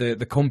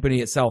the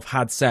company itself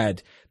had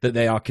said that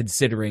they are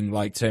considering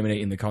like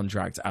terminating the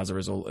contract as a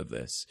result of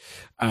this.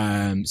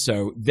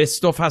 So this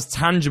stuff has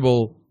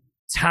tangible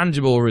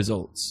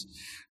results.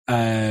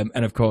 And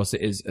of course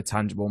it is a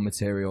tangible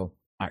material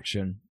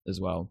action as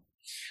well.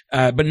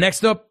 But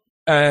next up,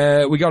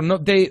 we got an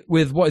update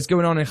with what is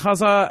going on in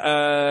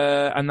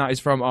Gaza, and that is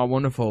from our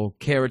wonderful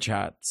Kira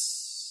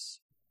Chats.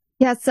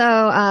 Yeah, so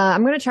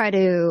I'm going to try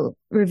to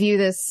review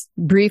this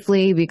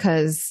briefly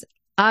because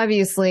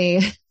obviously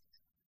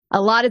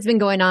a lot has been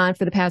going on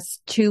for the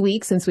past 2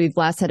 weeks since we've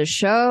last had a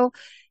show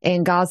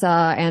in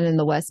Gaza and in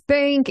the West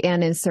Bank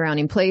and in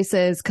surrounding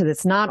places,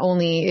 because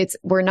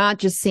we're not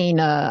just seeing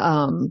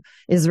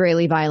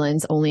Israeli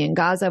violence only in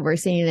Gaza, we're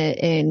seeing it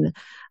in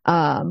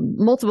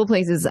multiple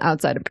places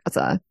outside of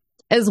Gaza,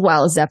 as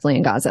well as definitely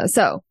in Gaza.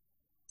 So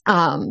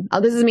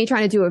this is me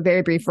trying to do a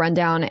very brief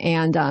rundown,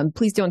 and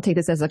please don't take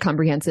this as a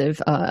comprehensive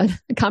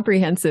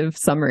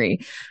summary.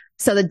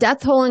 So the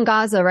death toll in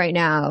Gaza right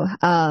now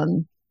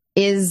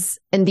is,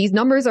 and these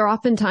numbers are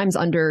oftentimes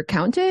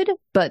undercounted,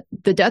 but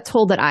the death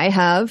toll that I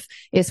have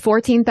is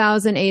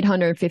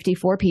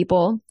 14,854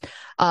 people.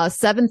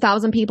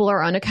 7,000 people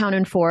are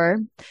unaccounted for,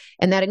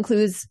 and that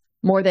includes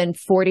more than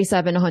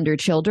 4,700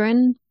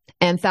 children,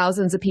 and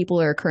thousands of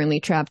people are currently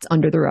trapped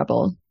under the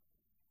rubble.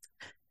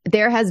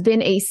 There has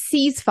been a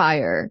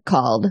ceasefire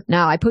called.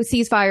 Now, I put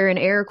ceasefire in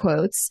air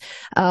quotes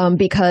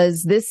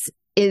because this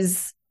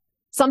is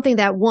something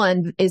that,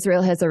 one,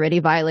 Israel has already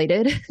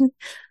violated.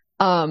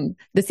 The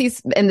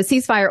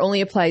ceasefire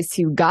only applies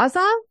to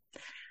Gaza,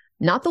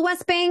 not the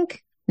West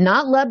Bank,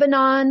 not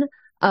Lebanon,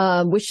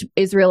 which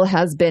Israel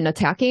has been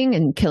attacking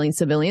and killing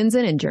civilians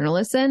in and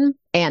journalists in,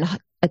 and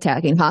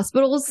attacking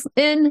hospitals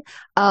in.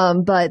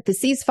 But the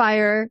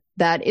ceasefire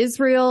that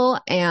Israel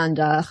and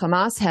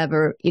Hamas have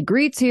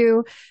agreed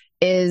to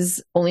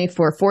is only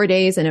for 4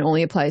 days, and it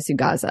only applies to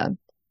Gaza.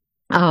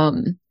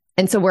 And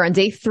so we're on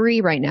day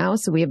 3 right now.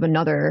 So we have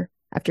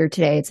after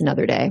today, it's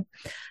another day.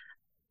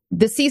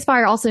 The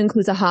ceasefire also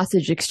includes a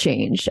hostage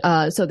exchange.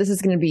 So this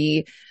is going to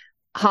be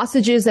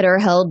hostages that are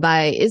held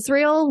by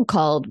Israel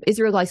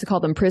likes to call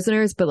them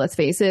prisoners, but let's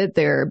face it,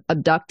 they're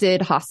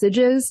abducted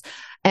hostages.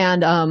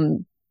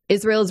 And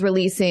Israel is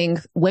releasing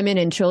women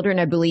and children,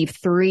 I believe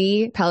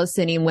 3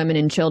 Palestinian women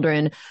and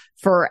children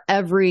for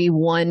every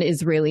 1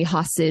 Israeli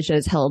hostage that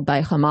is held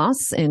by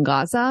Hamas in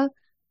Gaza.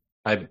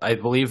 I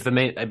believe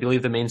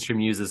the mainstream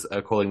uses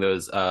calling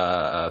those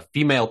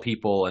female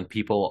people and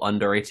people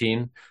under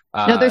 18.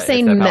 No, they're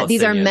saying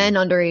these are men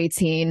under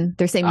 18.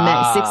 They're saying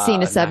 16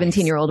 to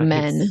 17-year-old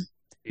men. Jesus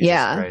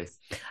yeah. Christ.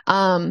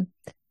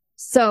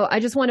 So I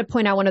just want to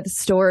point out one of the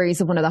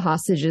stories of one of the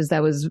hostages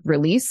that was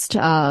released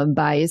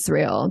by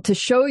Israel to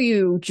show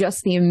you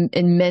just the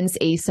immense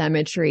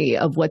asymmetry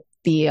of what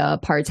the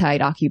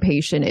apartheid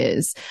occupation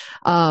is.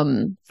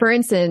 For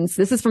instance,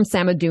 this is from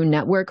Samadoun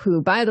Network,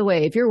 who, by the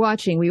way, if you're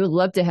watching, we would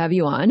love to have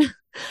you on.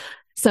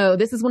 So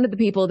this is one of the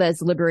people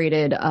that's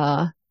liberated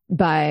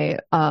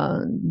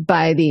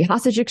the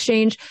hostage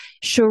exchange.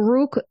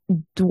 Sharuk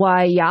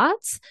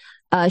Dwayat.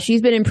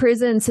 She's been in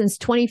prison since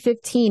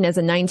 2015 as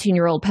a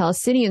 19-year-old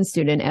Palestinian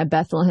student at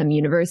Bethlehem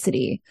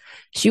University.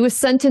 She was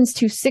sentenced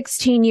to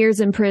 16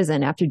 years in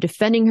prison after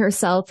defending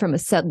herself from a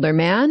settler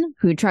man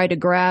who tried to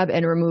grab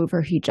and remove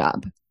her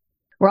hijab.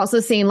 We're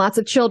also seeing lots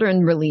of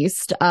children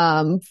released,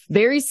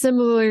 very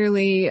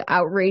similarly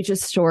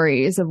outrageous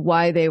stories of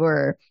why they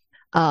were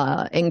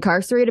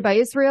incarcerated by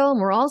Israel.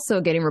 And we're also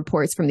getting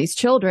reports from these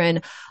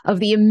children of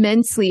the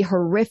immensely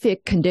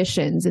horrific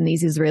conditions in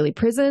these Israeli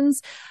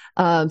prisons.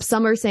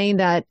 Some are saying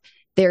that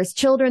there's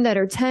children that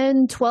are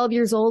 10, 12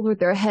 years old with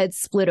their heads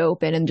split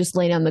open and just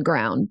laying on the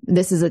ground.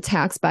 This is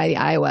attacks by the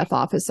IOF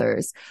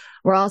officers.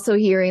 We're also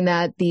hearing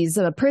that these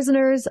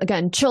prisoners,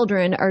 again,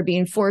 children, are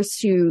being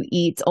forced to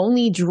eat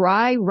only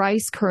dry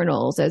rice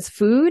kernels as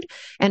food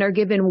and are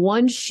given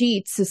one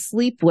sheet to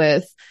sleep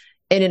with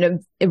and in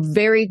a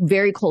very,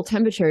 very cold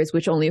temperatures,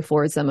 which only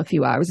affords them a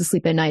few hours of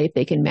sleep at night if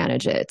they can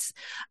manage it.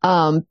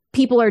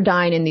 People are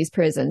dying in these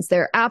prisons.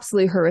 They're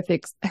absolutely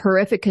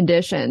horrific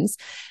conditions.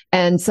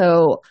 And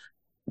so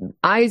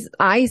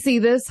I see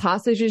this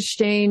hostage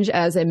exchange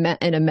as an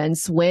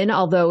immense win,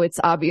 although it's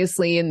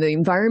obviously in the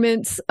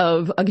environment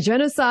of a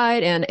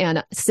genocide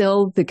and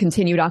still the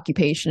continued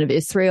occupation of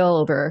Israel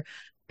over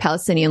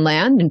Palestinian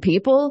land and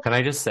people. Can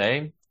I just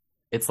say,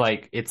 it's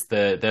like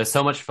there's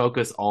so much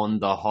focus on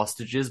the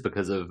hostages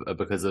because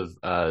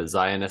of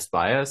Zionist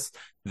bias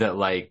that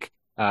like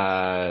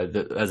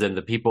as in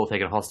the people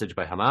taken hostage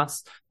by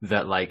Hamas,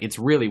 that like it's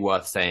really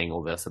worth saying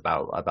all this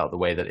about the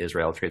way that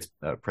Israel treats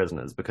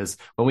prisoners, because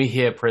when we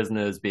hear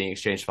prisoners being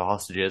exchanged for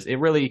hostages,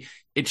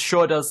 it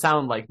sure does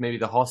sound like maybe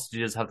the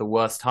hostages have the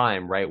worst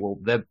time, right? Well,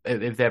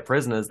 if they're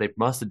prisoners, they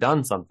must have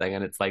done something,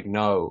 and it's like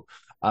no.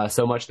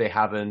 So much of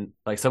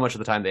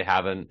the time they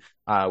haven't,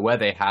 where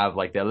they have,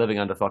 like, they're living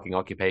under fucking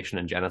occupation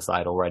and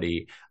genocide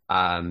already.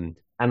 And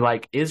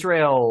like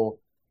Israel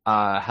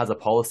has a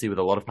policy with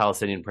a lot of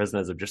Palestinian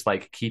prisoners of just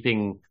like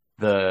keeping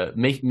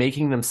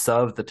making them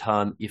serve the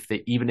term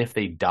even if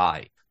they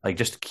die, like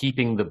just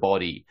keeping the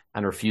body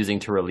and refusing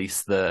to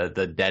release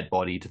the dead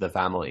body to the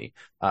family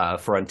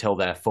for until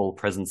their full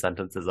prison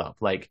sentence is up.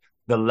 Like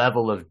the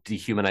level of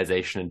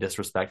dehumanization and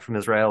disrespect from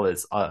Israel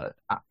is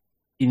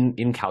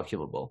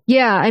incalculable.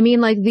 Yeah, I mean,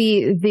 like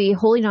the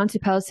holding on to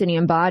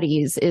Palestinian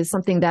bodies is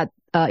something that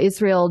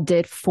Israel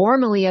did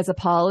formally as a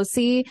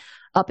policy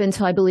up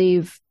until, I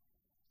believe,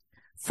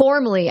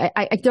 formally,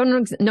 I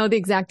don't know the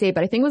exact date,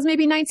 but I think it was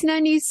maybe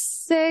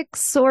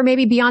 1996 or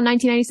maybe beyond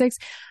 1996.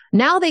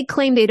 Now they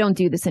claim they don't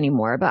do this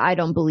anymore, but I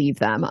don't believe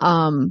them.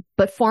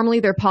 But formally,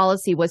 their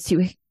policy was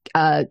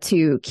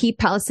to keep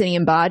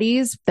Palestinian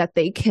bodies that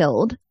they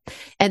killed,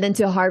 and then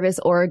to harvest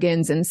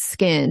organs and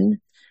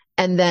skin,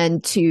 and then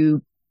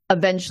to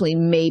eventually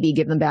maybe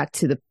give them back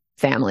to the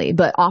family,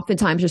 but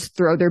oftentimes just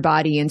throw their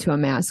body into a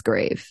mass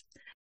grave.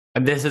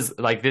 And this is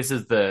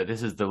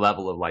the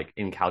level of like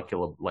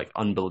incalculable, like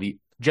unbelief.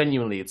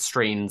 Genuinely, it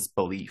strains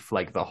belief,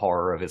 like the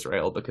horror of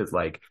Israel, because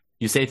like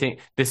you say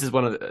this is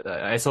one of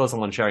I saw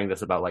someone sharing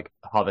this about like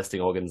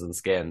harvesting organs and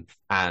skin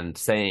and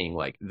saying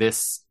like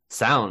this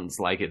sounds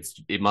like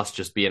it must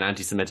just be an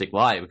anti-Semitic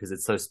lie because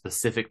it's so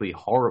specifically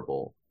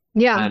horrible.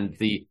 Yeah. And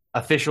the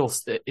official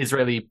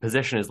Israeli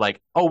position is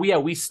like, oh yeah,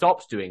 we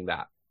stopped doing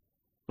that.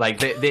 Like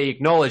they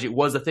acknowledge it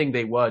was a thing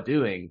they were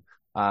doing.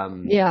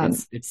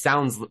 It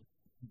sounds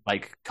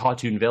like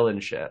cartoon villain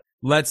shit.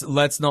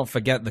 Let's not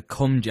forget the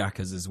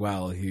cumjackers as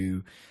well,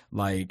 who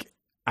like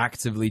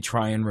actively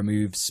try and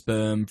remove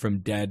sperm from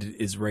dead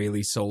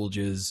Israeli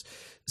soldiers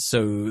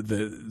so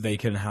that they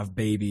can have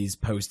babies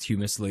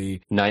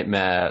posthumously.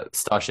 Nightmare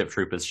Starship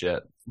Troopers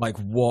shit. Like,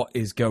 what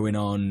is going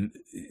on?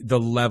 The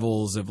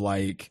levels of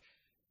like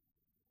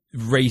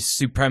race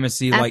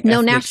supremacy, like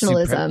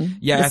nationalism.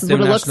 This is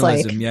what it looks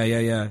like.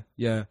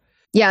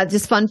 Yeah.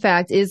 Just fun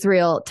fact: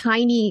 Israel,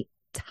 tiny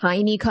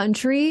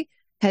country,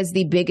 has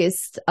the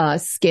biggest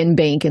skin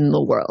bank in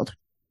the world.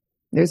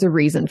 There's a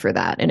reason for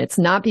that. And it's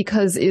not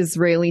because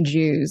Israeli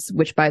Jews,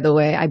 which, by the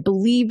way, I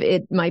believe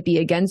it might be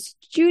against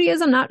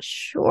Judaism, not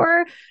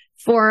sure,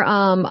 for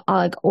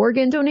like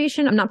organ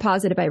donation. I'm not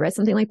positive. I read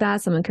something like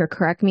that. Someone could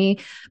correct me.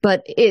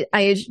 But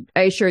I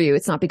assure you,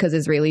 it's not because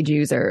Israeli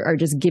Jews are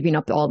just giving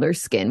up all their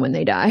skin when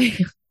they die.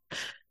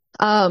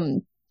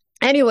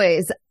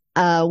 Anyways,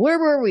 where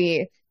were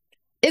we?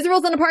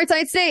 Israel's an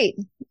apartheid state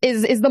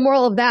is the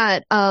moral of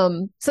that.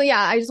 So yeah,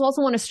 I just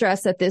also want to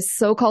stress that this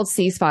so-called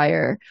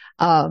ceasefire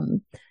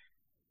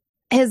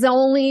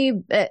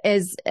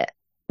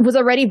was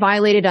already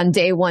violated on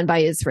day one by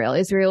Israel.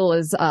 Israel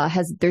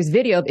there's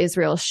video of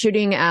Israel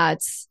shooting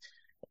at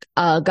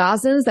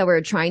Gazans that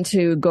were trying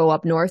to go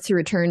up north to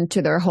return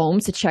to their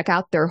homes, to check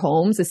out their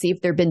homes, to see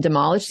if they've been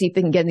demolished, see if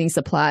they can get any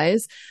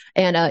supplies.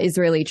 And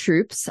Israeli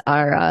troops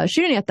are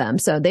shooting at them.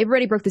 So they've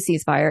already broke the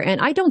ceasefire. And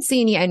I don't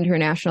see any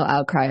international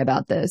outcry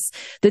about this.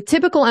 The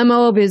typical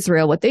MO of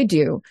Israel, what they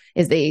do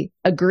is they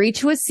agree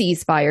to a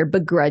ceasefire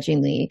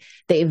begrudgingly.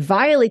 They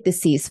violate the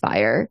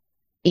ceasefire.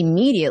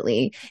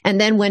 immediately. And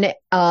then when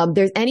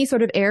there's any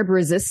sort of Arab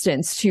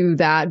resistance to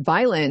that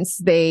violence,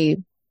 they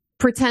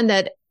pretend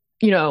that,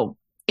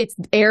 it's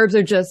Arabs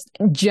are just,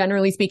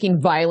 generally speaking,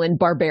 violent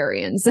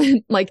barbarians.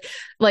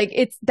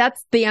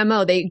 That's the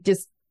MO. They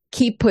just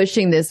keep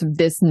pushing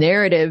this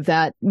narrative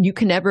that you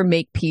can never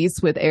make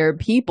peace with Arab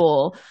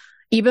people,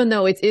 even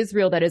though it's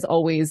Israel that is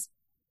always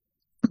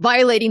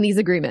violating these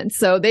agreements.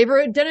 So they've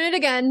done it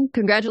again.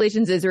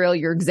 Congratulations, Israel.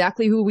 You're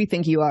exactly who we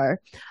think you are.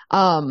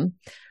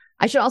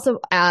 I should also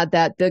add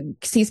that the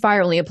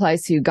ceasefire only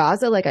applies to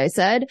Gaza. Like I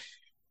said,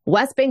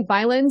 West Bank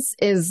violence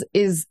is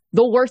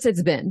the worst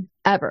it's been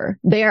ever.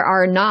 There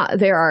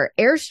are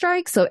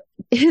airstrikes. So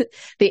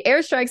the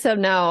airstrikes have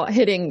now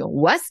hitting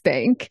West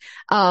Bank.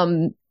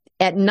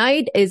 At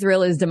night,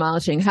 Israel is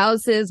demolishing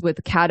houses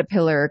with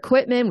Caterpillar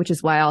equipment, which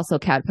is why also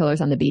Caterpillar's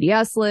on the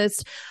BDS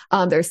list.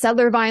 There's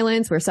settler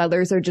violence where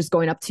settlers are just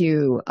going up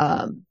to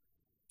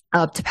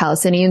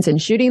Palestinians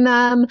and shooting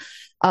them.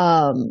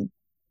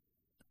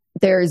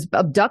 There's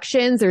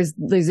abductions. There's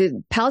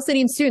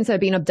Palestinian students that are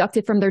being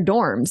abducted from their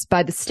dorms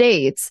by the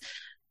states.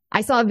 I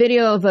saw a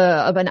video of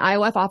an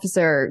IOF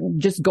officer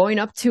just going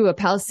up to a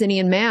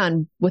Palestinian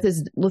man with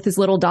his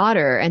little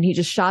daughter, and he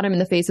just shot him in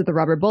the face with a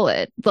rubber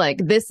bullet. Like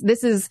this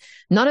is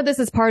none of this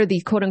is part of the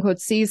quote unquote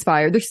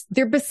ceasefire.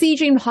 They're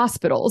besieging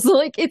hospitals.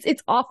 Like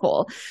it's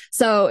awful.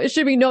 So it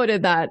should be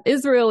noted that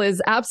Israel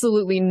is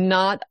absolutely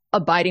not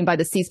abiding by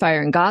the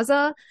ceasefire in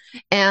Gaza,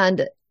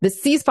 and the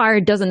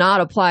ceasefire does not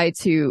apply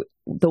to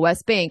the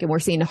West Bank, and we're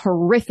seeing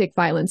horrific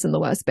violence in the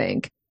West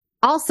Bank.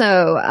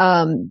 Also,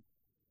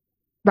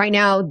 right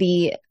now,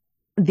 the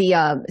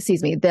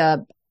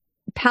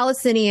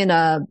Palestinian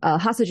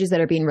hostages that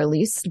are being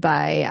released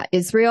by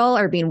Israel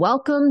are being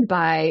welcomed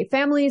by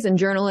families and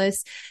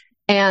journalists.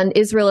 And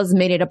Israel has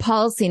made it a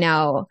policy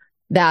now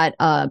that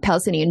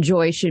Palestinian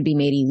joy should be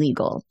made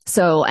illegal.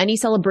 So any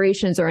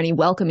celebrations or any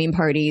welcoming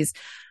parties,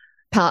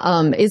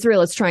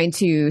 Israel is trying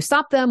to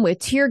stop them with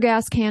tear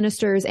gas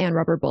canisters and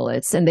rubber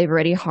bullets. And they've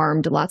already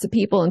harmed lots of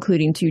people,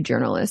 including 2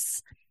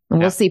 journalists. And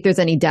we'll see if there's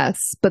any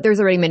deaths, but there's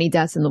already many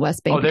deaths in the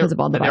West Bank because of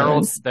all the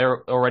violence.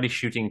 They're already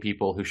shooting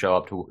people who show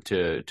up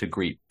to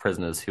greet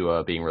prisoners who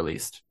are being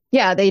released.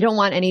 Yeah, they don't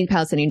want any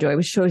Palestinian joy,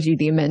 which shows you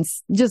the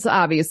immense, just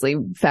obviously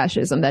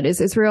fascism that is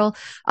Israel.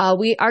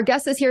 Our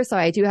guest is here, so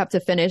I do have to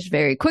finish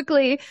very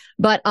quickly.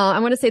 But I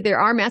want to say there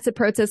are massive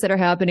protests that are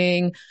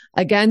happening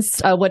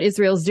against what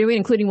Israel's doing,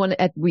 including one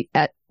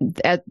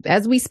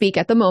as we speak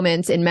at the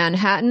moment in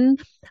Manhattan.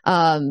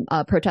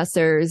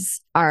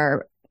 Protesters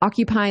are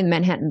occupying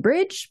Manhattan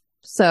Bridge.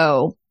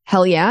 So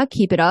hell yeah,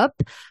 keep it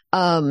up.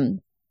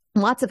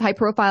 Lots of high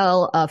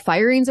profile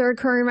firings are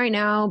occurring right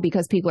now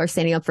because people are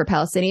standing up for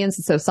Palestinians.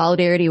 So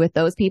solidarity with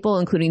those people,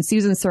 including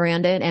Susan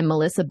Sarandon and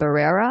Melissa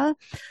Barrera.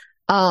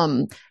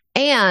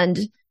 And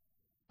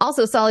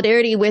also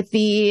solidarity with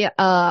the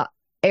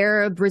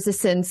Arab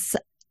resistance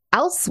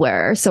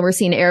elsewhere. So we're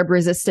seeing Arab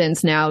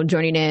resistance now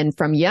joining in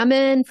from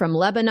Yemen, from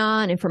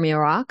Lebanon, and from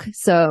Iraq.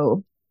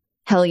 So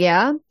hell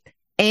yeah.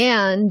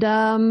 And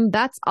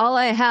that's all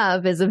I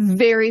have is a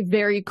very,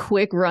 very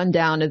quick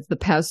rundown of the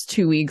past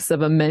 2 weeks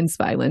of immense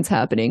violence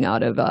happening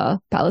out of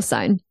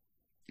Palestine.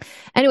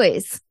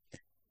 Anyways,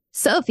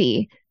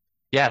 Sophie.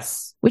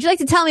 Yes. Would you like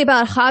to tell me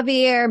about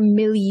Javier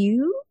Milei?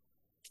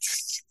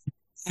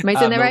 Am I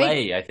saying that right?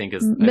 Milei, I think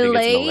it's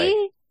Milei?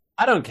 Milei.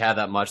 I don't care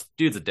that much.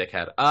 Dude's a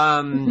dickhead.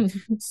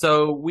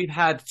 So we've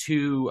had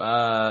two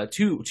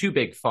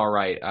big far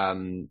right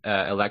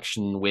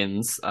election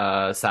wins.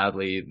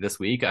 Sadly, this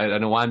week. I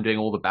don't know why I'm doing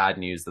all the bad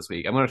news this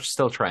week. I'm going to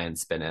still try and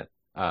spin it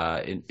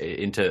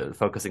into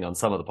focusing on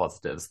some of the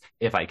positives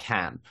if I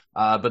can.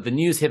 But the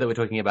news here that we're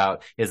talking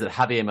about is that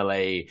Javier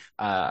Milei,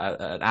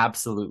 an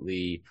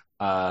absolutely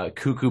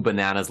cuckoo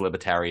bananas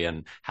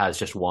libertarian, has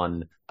just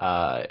won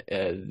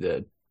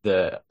the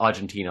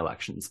Argentine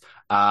elections.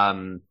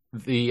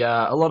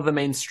 A lot of the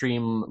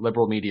mainstream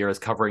liberal media is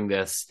covering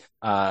this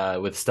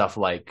with stuff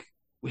like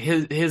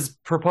his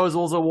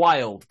proposals are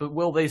wild, but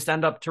will they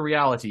stand up to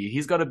reality?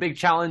 He's got a big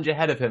challenge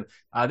ahead of him.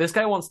 This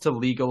guy wants to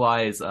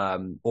legalize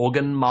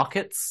organ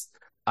markets.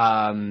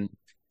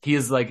 He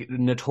is like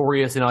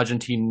notorious in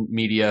Argentine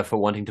media for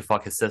wanting to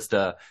fuck his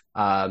sister.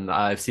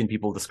 I've seen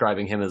people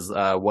describing him as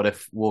what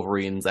if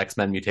Wolverine's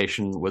X-Men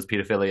mutation was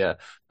pedophilia.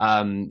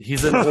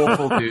 He's an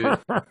awful dude,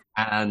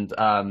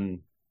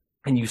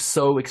 and you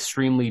so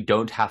extremely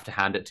don't have to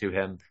hand it to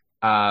him.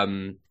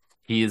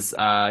 He's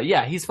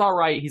far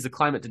right. He's a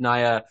climate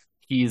denier.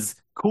 He's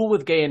cool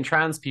with gay and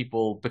trans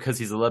people because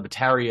he's a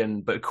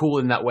libertarian, but cool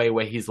in that way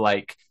where he's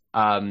like,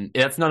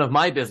 it's none of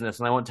my business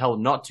and I won't tell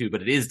him not to,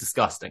 but it is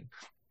disgusting.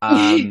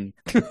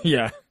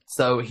 Yeah.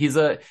 So he's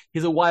a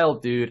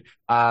wild dude.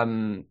 I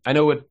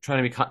know we're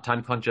trying to be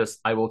time conscious.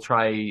 I will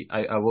try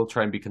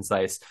and be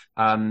concise.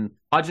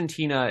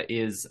 Argentina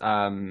is,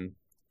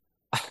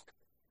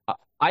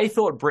 I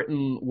thought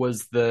Britain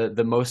was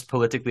the most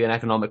politically and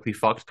economically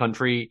fucked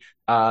country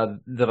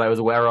that I was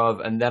aware of,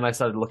 and then I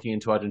started looking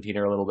into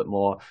Argentina a little bit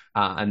more,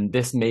 and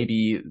this may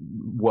be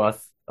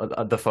worth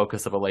the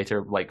focus of a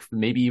later, like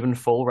maybe even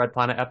full Red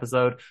Planet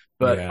episode.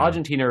 But Yeah.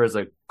 Argentina is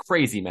a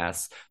crazy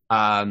mess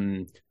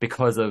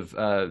because of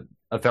a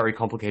very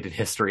complicated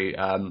history.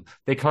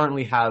 They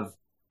currently have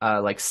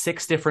like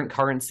 6 different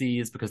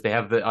currencies because they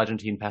have the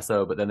Argentine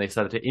peso, but then they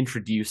started to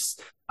introduce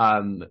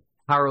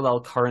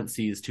parallel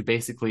currencies to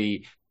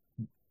basically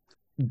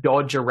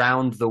dodge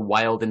around the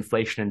wild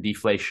inflation and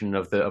deflation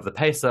of the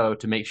peso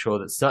to make sure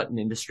that certain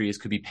industries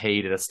could be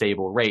paid at a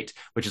stable rate,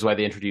 which is why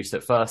they introduced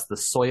at first the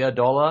soya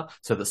dollar,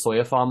 so that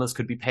soya farmers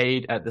could be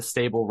paid at the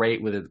stable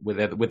rate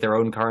with their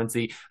own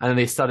currency. And then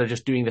they started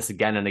just doing this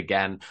again and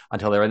again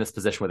until they're in this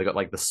position where they got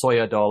like the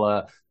soya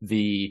dollar,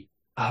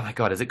 oh my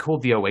God, is it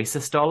called the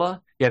Oasis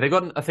dollar? Yeah, they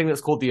got a thing that's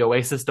called the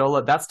Oasis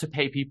dollar. That's to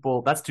pay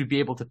people, that's to be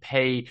able to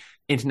pay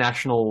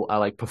international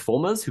like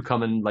performers who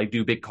come and like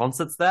do big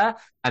concerts there.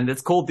 And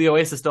it's called the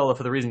Oasis dollar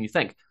for the reason you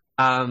think.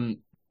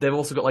 They've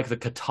also got like the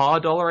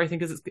Qatar dollar, I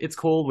think it's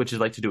called, which is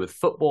like to do with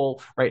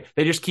football, right?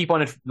 They just keep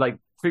on, like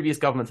previous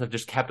governments have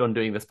just kept on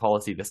doing this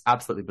policy, this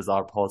absolutely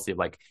bizarre policy of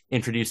like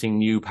introducing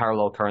new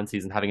parallel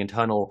currencies and having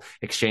internal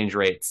exchange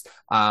rates,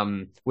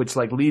 which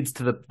like leads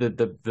to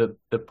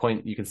the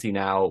point you can see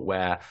now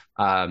where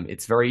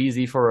it's very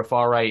easy for a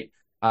far right,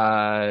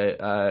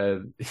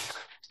 for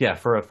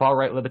a far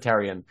right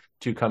libertarian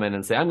to come in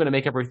and say, I'm going to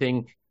make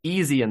everything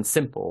easy and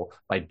simple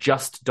by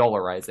just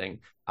dollarizing.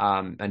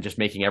 And just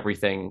making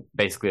everything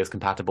basically as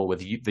compatible with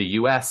the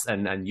US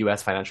and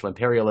US financial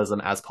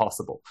imperialism as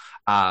possible.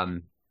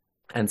 And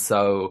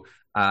so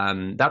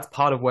that's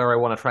part of where I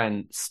want to try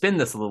and spin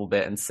this a little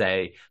bit and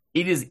say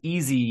it is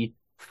easy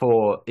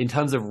in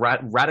terms of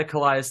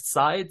radicalized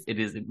sides, it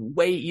is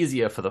way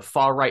easier for the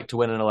far right to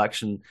win an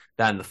election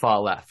than the far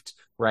left,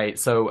 right?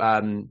 So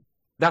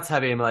that's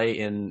Javier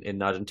Milei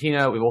in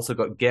Argentina. We've also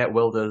got Geert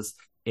Wilders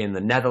in the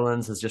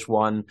Netherlands has just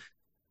won.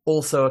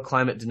 Also a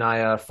climate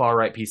denier,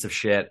 far-right piece of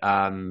shit.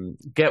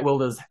 Geert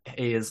Wilders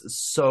is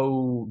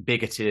so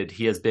bigoted.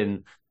 He has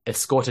been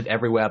escorted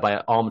everywhere by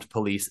armed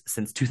police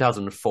since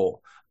 2004.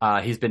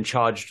 He's been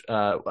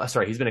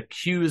he's been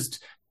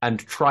accused and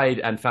tried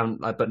and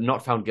found, but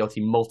not found guilty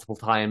multiple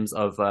times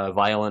of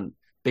violent,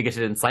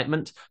 bigoted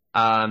incitement.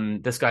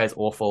 This guy is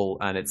awful,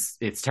 and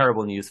it's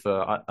terrible news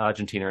for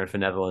Argentina and for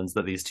Netherlands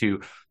that these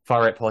two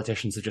far-right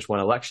politicians have just won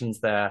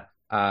elections there.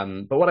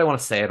 But what I want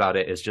to say about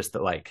it is just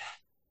that, like,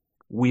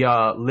 we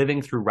are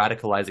living through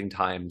radicalizing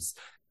times,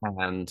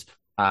 and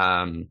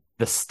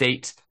the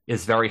state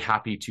is very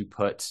happy to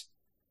put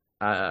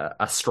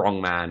a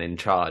strong man in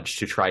charge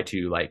to try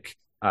to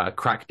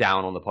crack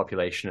down on the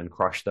population and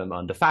crush them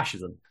under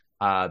fascism.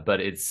 But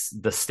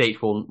the state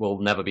will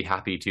never be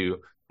happy to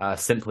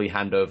simply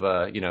hand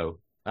over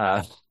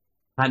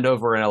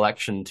an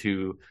election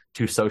to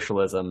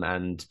socialism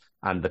and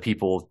the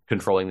people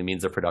controlling the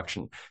means of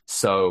production.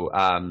 So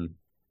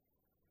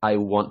I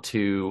want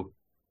to,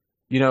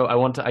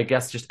 I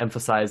guess, just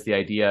emphasize the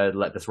idea,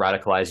 let this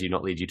radicalize you,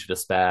 not lead you to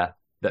despair,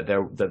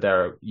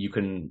 that you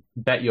can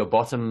bet your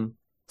bottom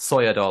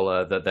soya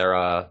dollar that there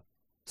are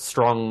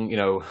strong,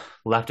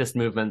 leftist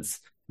movements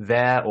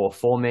there or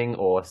forming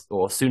or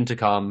soon to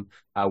come,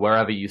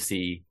 wherever you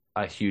see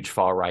a huge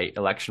far right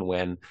election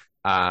win,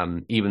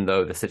 even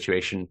though the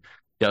situation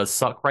does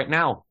suck right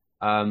now.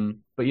 But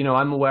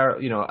I'm aware,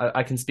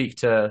 I can't speak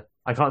to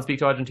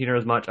Argentina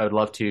as much. I would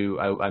love to.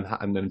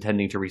 I'm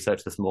intending to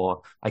research this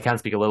more. I can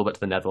speak a little bit to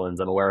the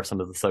Netherlands. I'm aware of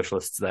some of the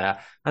socialists there,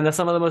 and they're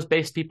some of the most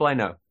based people I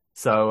know.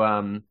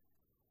 So,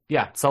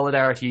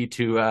 solidarity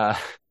to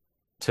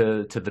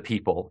the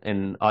people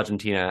in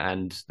Argentina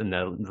and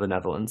the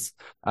Netherlands.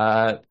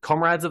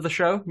 Comrades of the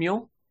show,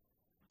 Mule?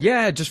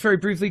 Yeah, just very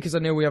briefly, because I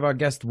know we have our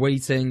guest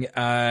waiting.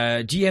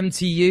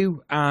 GMTU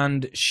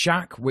and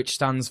SHAC, which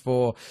stands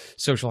for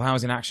Social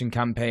Housing Action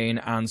Campaign,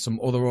 and some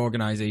other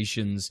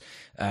organisations,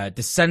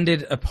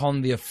 descended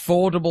upon the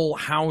Affordable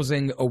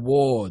Housing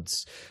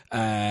Awards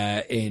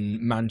in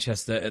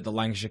Manchester at the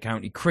Lancashire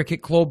County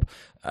Cricket Club.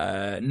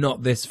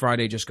 Not this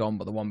Friday just gone,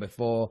 but the one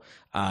before.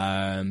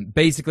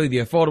 Basically, the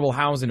Affordable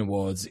Housing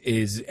Awards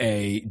is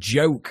a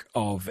joke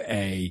of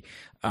a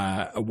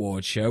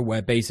award show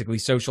where basically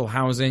social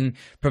housing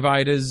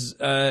providers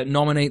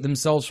nominate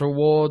themselves for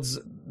awards,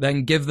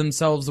 then give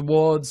themselves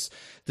awards,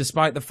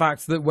 despite the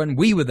fact that when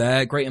we were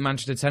there, Greater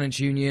Manchester Tenants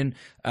Union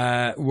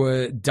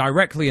were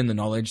directly in the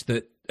knowledge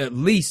that at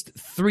least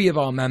 3 of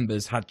our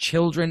members had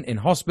children in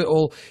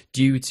hospital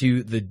due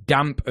to the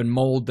damp and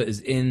mold that is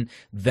in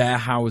their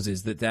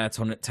houses that their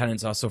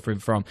tenants are suffering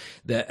from.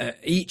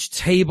 Each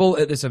table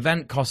at this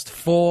event cost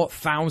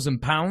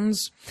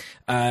 £4,000.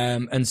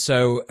 And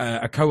so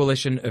a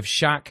coalition of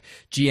SHAC,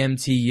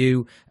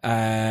 GMTU,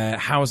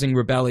 Housing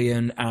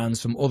Rebellion, and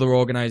some other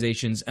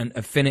organisations and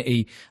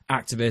affinity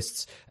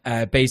activists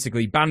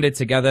basically banded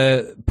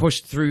together,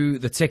 pushed through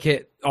the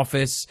ticket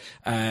office,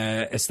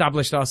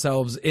 established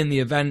ourselves in the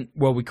event.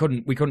 Well, we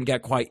couldn't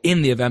get quite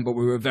in the event, but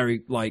we were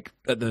very like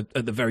at the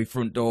very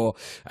front door,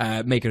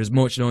 making as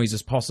much noise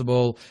as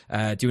possible,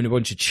 doing a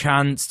bunch of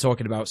chants,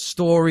 talking about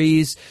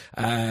stories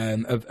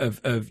of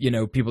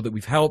people that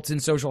we've helped in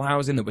social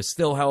housing, that we're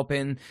still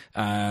helping,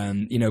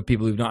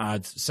 people who've not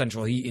had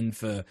central heating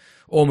for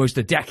almost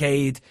a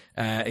decade,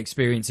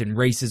 experiencing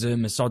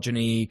racism,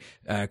 misogyny,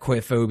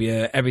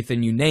 queerphobia,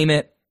 everything, you name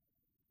it.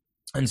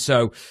 And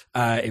so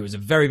it was a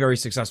very, very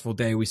successful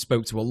day. We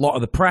spoke to a lot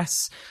of the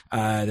press.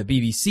 The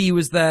BBC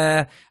was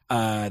there.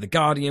 The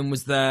Guardian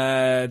was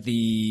there.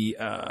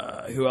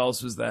 Who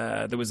else was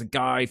there? There was a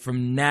guy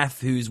from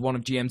NEF who's one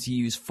of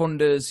GMTU's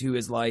funders who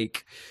is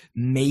like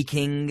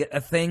making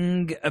a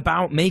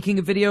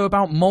video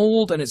about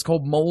mold, and it's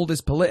called Mold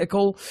is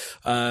Political,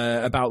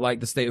 about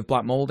like the state of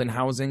black mold in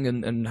housing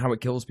and how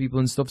it kills people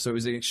and stuff. So it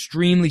was an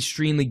extremely,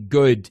 extremely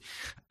good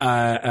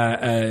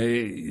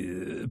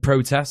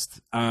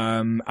protest,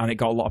 and it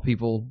got a lot of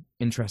people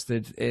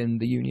interested in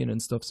the union and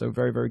stuff. So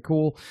very, very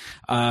cool.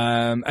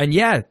 And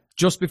yeah,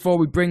 just before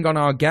we bring on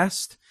our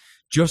guest,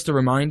 just a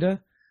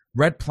reminder,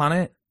 Red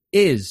Planet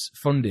is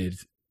funded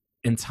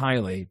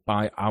entirely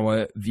by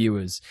our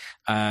viewers.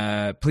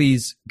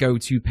 Please go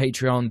to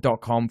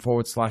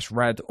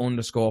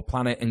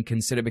patreon.com/red_planet and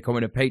consider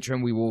becoming a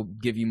patron. We will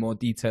give you more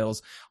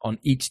details on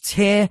each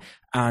tier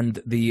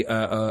and the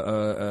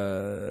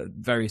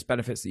various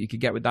benefits that you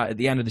could get with that at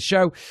the end of the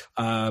show.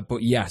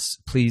 But yes,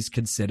 please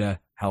consider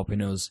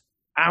helping us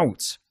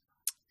out.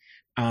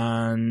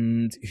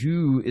 And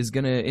who is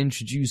going to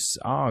introduce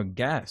our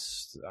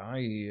guest?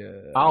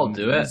 I'll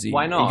do it.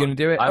 Why not? You're going to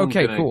do it? I'm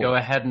okay, gonna cool. Go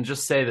ahead and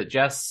just say that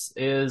Jess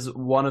is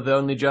one of the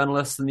only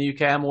journalists in the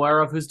UK I'm aware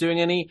of who's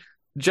doing any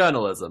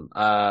journalism.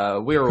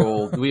 We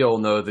all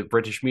know the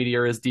British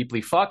media is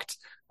deeply fucked.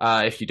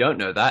 If you don't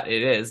know that,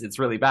 it is. It's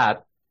really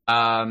bad.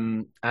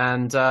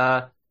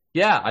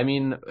 Yeah, I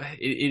mean,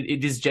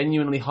 it is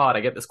genuinely hard. I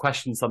get this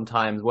question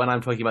sometimes when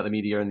I'm talking about the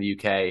media in the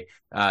UK.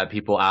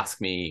 People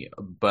ask me,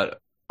 but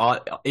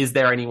is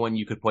there anyone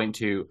you could point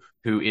to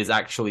who is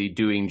actually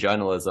doing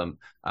journalism?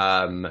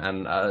 I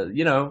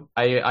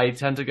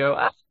tend to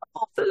go,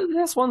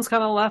 this one's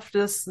kind of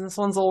leftist, and this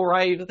one's all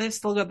right, but they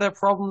still got their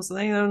problems,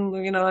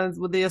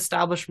 with the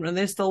establishment, and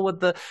they're still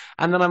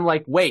and then I'm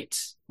like,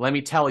 wait, let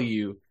me tell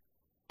you,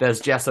 there's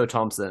Jesso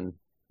Thompson.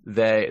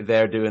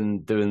 They're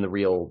doing the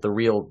real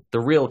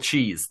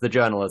cheese, the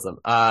journalism,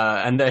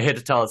 and they're here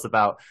to tell us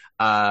about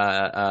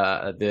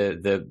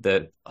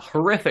the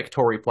horrific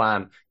Tory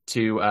plan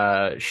to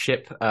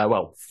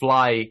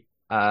fly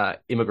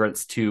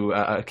immigrants to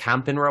a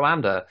camp in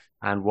Rwanda,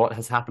 and what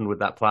has happened with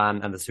that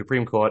plan and the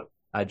Supreme Court.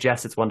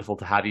 Jess, it's wonderful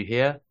to have you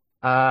here.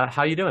 How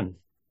are you doing?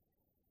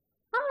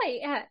 Hi,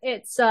 yeah,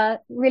 it's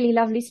really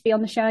lovely to be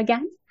on the show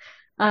again.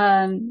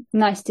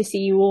 Nice to see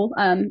you all.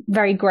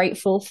 Very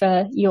grateful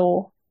for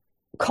your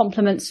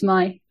compliments to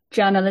my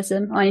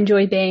journalism. I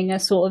enjoy being a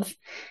sort of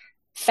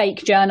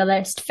fake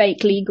journalist,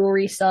 fake legal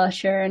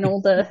researcher, and all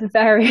the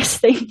various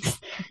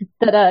things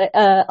that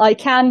I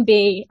can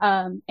be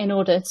in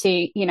order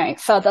to,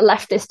 further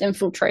leftist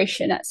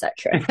infiltration,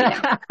 etc.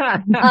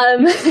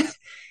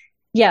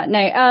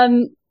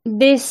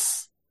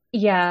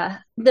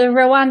 The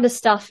Rwanda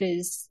stuff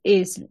is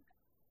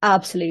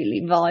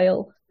absolutely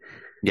vile.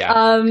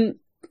 Yeah.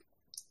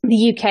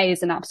 The UK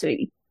is an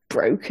absolutely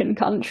broken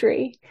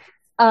country.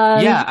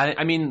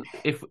 I mean,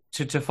 if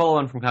to follow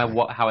on from kind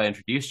of how I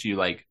introduced you,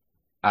 like,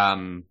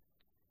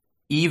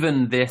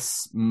 even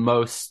this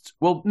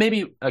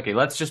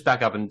let's just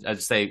back up and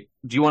say,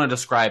 do you want to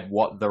describe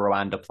what the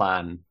Rwanda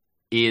plan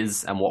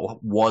is and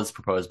what was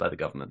proposed by the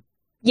government?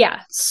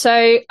 Yeah,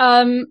 so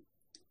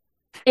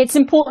it's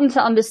important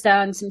to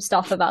understand some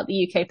stuff about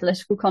the UK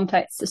political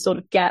context to sort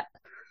of get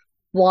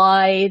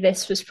why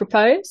this was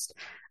proposed.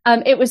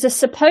 It was a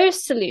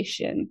supposed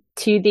solution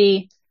to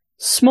the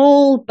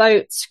small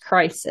boats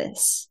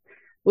crisis,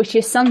 which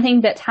is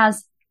something that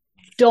has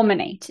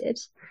dominated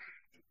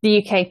the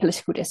UK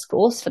political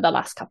discourse for the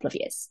last couple of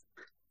years.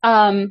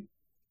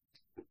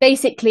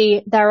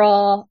 Basically, there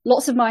are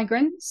lots of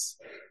migrants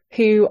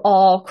who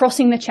are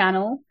crossing the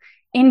channel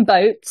in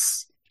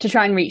boats to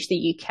try and reach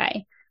the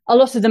UK. A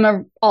lot of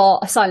them are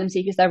asylum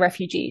seekers, they're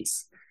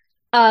refugees.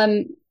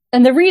 And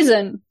the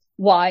reason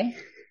why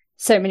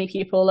so many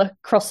people are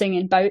crossing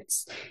in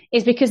boats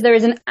is because there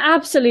is an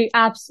absolute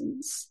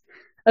absence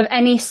of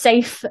any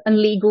safe and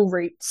legal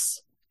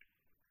routes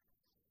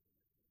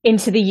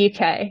into the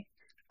UK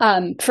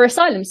for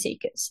asylum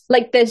seekers.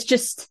 Like, there's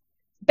just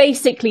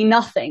basically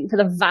nothing for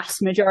the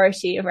vast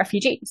majority of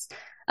refugees.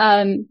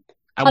 And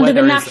where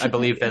there is, I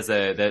believe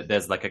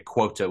there's like a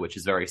quota which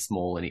is very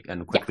small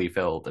and quickly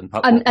filled and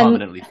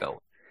permanently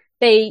filled.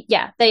 They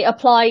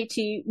apply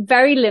to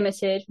very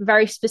limited,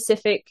 very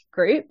specific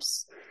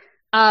groups,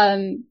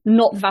 not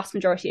the vast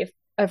majority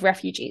of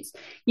refugees.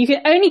 You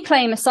can only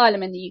claim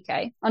asylum in the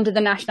UK under the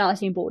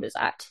Nationality and Borders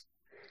Act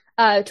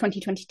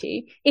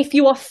 2022 if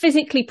you are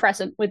physically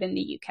present within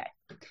the UK.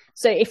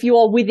 So if you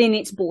are within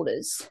its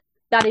borders,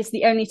 that is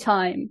the only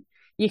time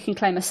you can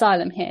claim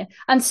asylum here.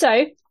 And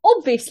so,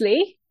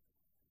 obviously,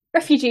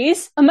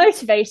 refugees are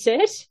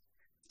motivated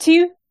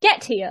to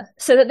get here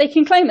so that they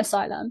can claim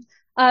asylum.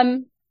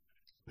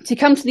 To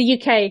come to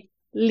the UK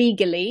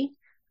legally,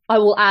 I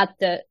will add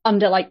that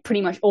under like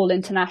pretty much all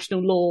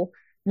international law,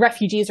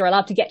 refugees are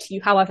allowed to get to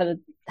you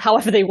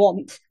however they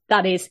want.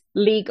 That is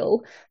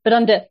legal. But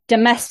under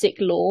domestic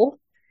law,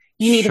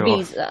 you need a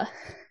visa,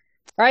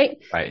 right?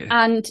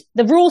 And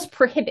the rules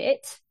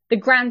prohibit the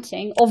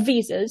granting of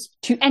visas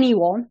to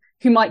anyone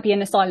who might be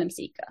an asylum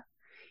seeker.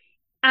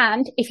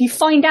 And if you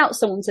find out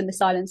someone's an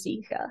asylum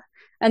seeker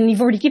and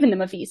you've already given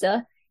them a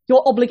visa,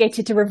 you're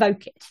obligated to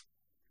revoke it.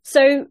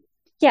 So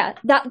yeah,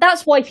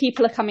 that's why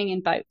people are coming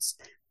in boats.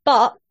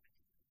 But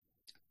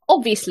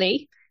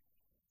obviously,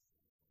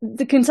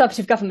 the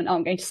Conservative government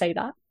aren't going to say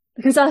that.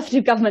 The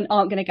Conservative government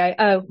aren't going to go,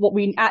 oh, what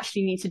we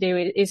actually need to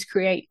do is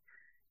create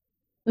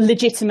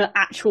legitimate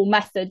actual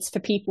methods for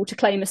people to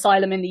claim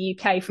asylum in the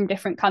UK from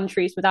different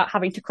countries without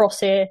having to cross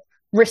here,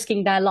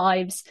 risking their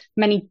lives,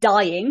 many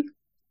dying,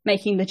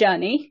 making the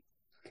journey.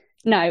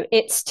 No,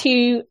 it's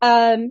to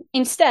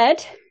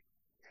instead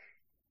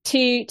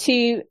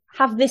to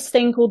have this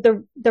thing called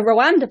the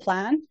Rwanda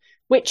Plan,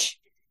 which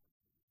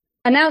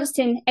announced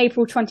in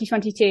April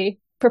 2022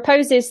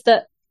 proposes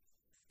that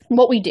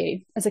what we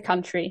do as a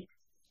country,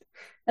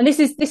 and this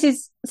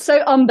is so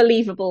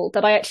unbelievable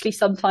that I actually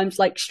sometimes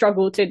like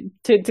struggle to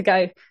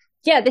go,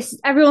 yeah,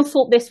 everyone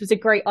thought this was a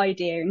great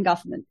idea in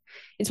government.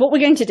 It's what we're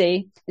going to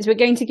do is we're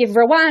going to give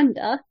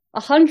Rwanda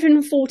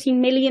 £140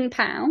 million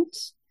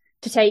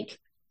to take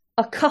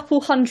a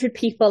couple hundred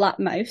people at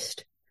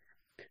most,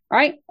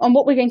 right? And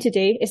what we're going to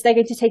do is they're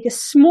going to take a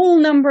small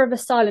number of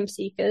asylum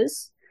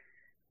seekers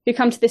who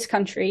come to this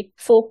country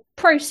for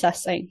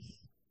processing.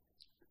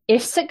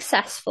 If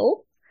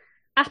successful,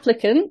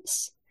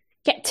 applicants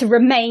get to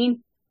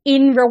remain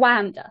in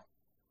Rwanda.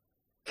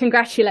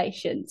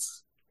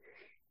 Congratulations.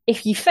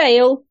 If you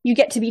fail, you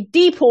get to be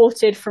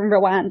deported from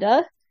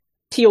Rwanda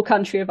to your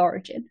country of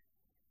origin.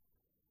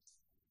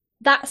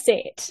 That's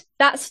it.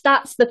 That's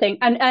the thing.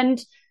 And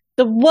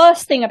the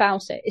worst thing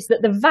about it is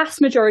that the vast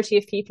majority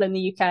of people in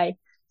the UK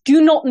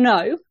do not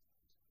know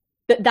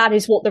that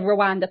is what the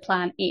Rwanda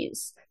plan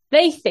is.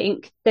 They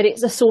think that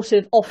it's a sort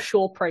of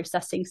offshore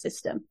processing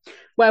system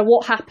where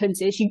what happens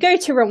is you go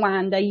to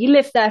Rwanda, you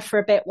live there for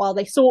a bit while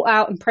they sort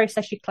out and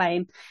process your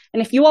claim.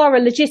 And if you are a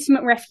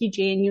legitimate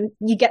refugee and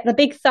you get the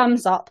big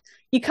thumbs up,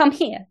 you come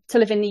here to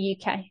live in the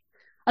UK.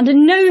 Under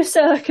no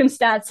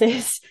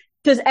circumstances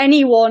does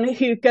anyone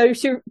who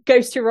goes to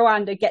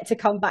Rwanda get to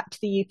come back to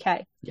the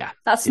UK. Yeah.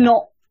 That's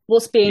not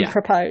what's being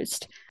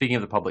proposed. Speaking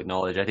of the public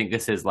knowledge, I think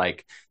this is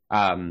like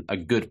a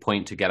good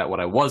point to get at what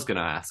I was going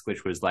to ask,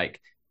 which was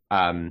like,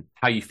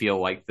 how you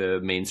feel like the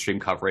mainstream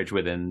coverage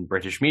within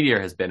British media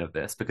has been of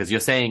this, because you're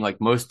saying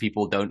like most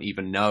people don't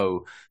even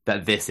know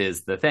that this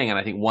is the thing. And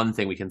I think one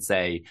thing we can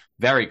say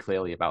very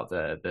clearly about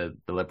the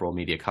liberal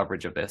media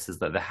coverage of this is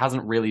that there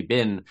hasn't really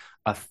been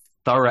a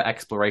thorough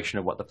exploration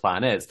of what the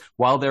plan is.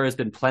 While there has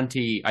been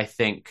plenty, I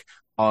think,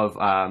 of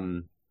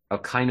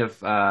kind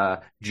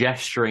of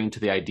gesturing to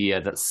the idea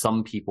that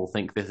some people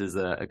think this is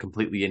a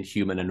completely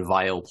inhuman and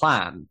vile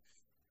plan,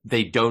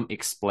 they don't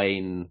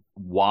explain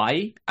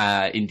why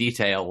in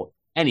detail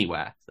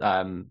anywhere.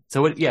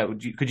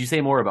 Could you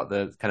say more about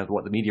the kind of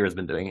what the media has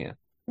been doing here?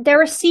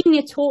 There are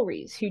senior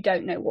Tories who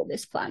don't know what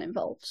this plan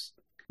involves.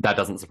 That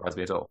doesn't surprise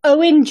me at all.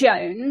 Owen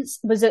Jones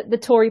was at the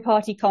Tory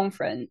party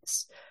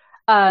conference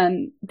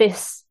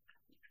this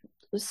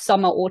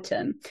summer,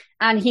 autumn,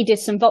 and he did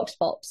some vox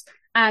pops,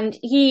 and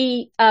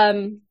he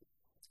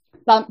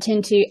bumped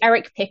into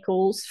Eric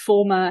Pickles,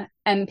 former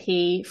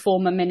MP,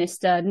 former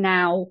minister,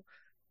 now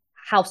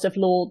House of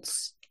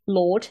Lords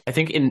Lord. I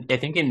think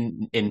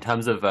in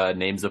terms of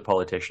names of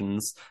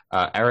politicians,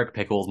 Eric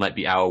Pickles might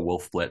be our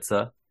Wolf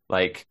Blitzer,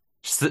 like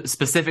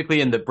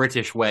specifically in the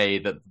British way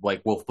that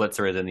like Wolf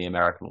Blitzer is in the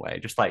American way.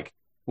 Just like,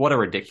 what a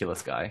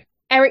ridiculous guy.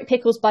 Eric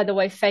Pickles, by the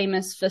way,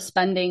 famous for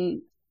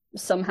spending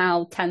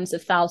somehow tens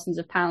of thousands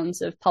of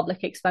pounds of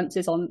public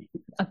expenses on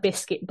a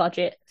biscuit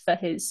budget for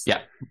his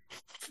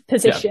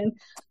position.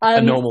 Yeah.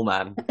 A normal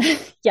man.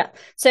 Yeah.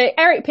 So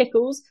Eric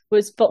Pickles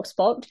was vox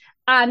popped,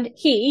 and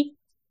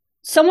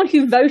someone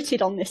who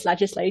voted on this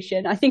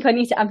legislation, I think I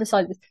need to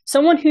emphasize this,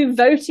 someone who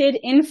voted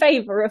in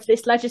favour of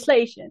this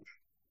legislation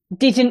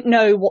didn't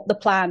know what the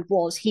plan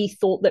was. He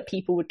thought that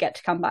people would get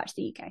to come back to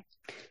the UK.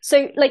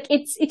 So, like,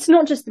 it's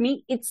not just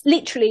me, it's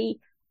literally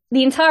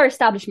the entire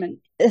establishment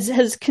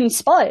has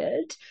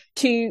conspired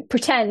to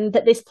pretend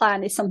that this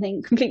plan is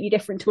something completely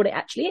different to what it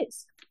actually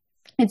is.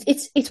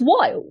 It's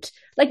wild.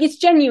 Like, it's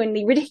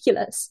genuinely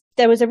ridiculous.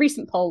 There was a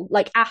recent poll,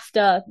 like,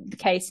 after the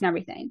case and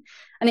everything,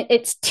 and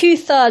it's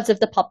 2/3 of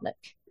the public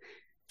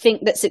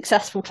think that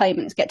successful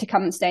claimants get to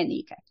come and stay in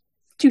the UK.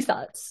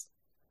 2/3.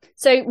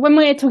 So when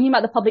we're talking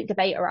about the public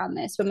debate around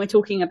this, when we're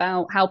talking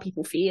about how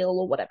people feel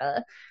or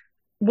whatever,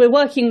 we're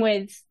working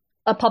with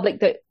a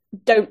public that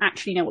don't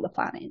actually know what the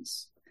plan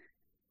is.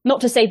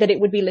 Not to say that it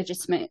would be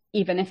legitimate,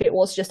 even if it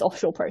was just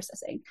offshore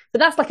processing. But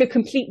that's like a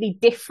completely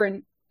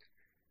different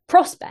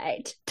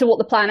prospect to what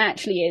the plan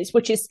actually is,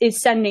 which is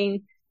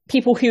sending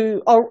people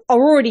who are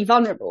already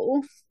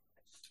vulnerable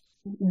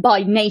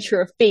by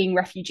nature of being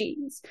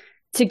refugees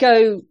to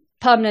go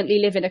permanently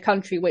live in a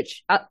country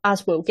which,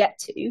 as we'll get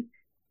to,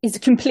 is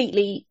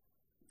completely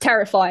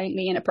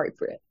terrifyingly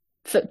inappropriate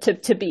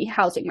to be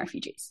housing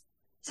refugees.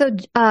 So,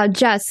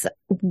 Jess,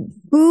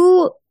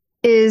 who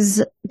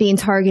is being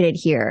targeted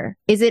here?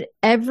 Is it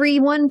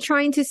everyone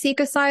trying to seek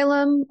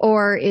asylum,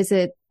 or is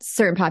it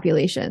certain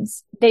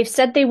populations? They've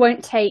said they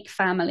won't take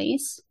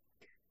families.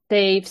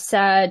 They've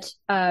said,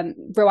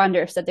 Rwanda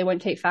have said they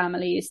won't take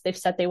families. They've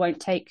said they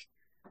won't take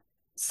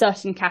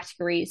certain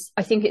categories.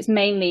 I think it's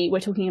mainly,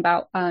 we're talking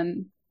about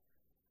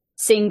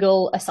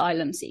single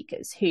asylum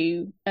seekers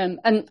who, and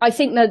I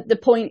think that the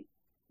point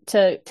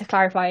to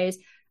clarify is,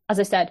 as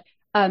I said,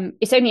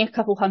 it's only a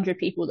couple hundred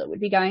people that would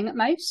be going at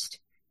most.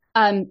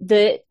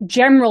 The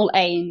general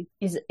aim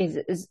is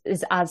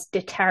as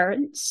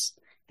deterrence.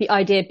 The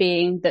idea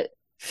being that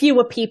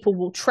fewer people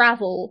will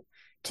travel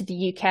to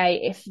the UK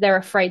if they're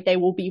afraid they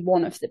will be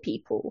one of the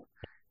people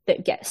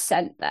that get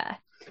sent there.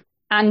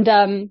 And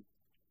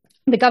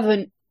the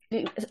government,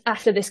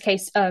 after this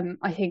case,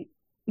 I think,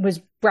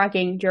 was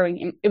bragging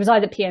during, it was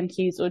either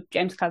PMQs or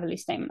James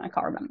Cleverly's statement, I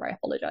can't remember, I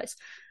apologise,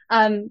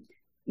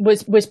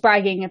 was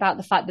bragging about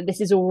the fact that this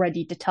is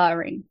already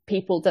deterring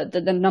people, that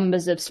the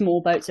numbers of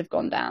small boats have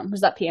gone down.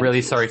 Was that PMQs?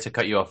 Really sorry to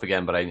cut you off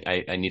again, but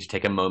I need to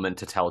take a moment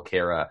to tell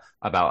Kira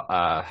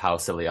about how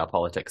silly our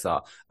politics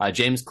are.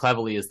 James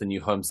Cleverly is the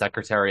new Home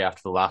Secretary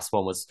after the last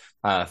one was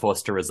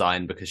forced to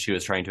resign because she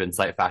was trying to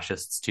incite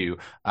fascists to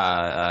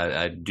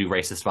do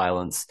racist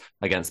violence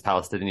against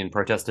Palestinian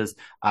protesters.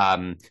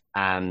 And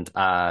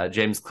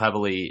James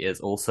Cleverly is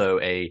also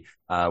a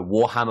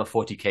Warhammer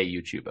 40k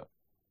YouTuber.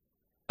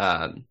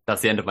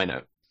 That's the end of my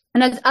note.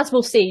 And as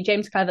we'll see,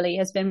 James Cleverly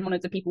has been one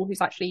of the people who's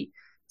actually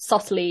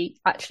subtly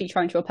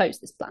trying to oppose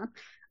this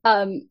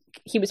plan.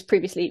 He was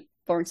previously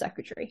Foreign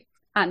Secretary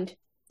and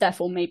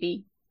therefore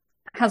maybe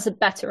has a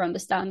better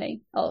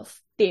understanding of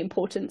the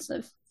importance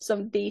of some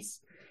of these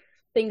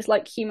things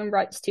like human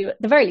rights to, at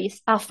the very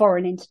least, our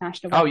foreign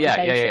international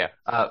reputation.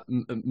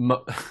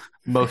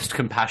 Most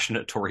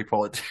compassionate Tory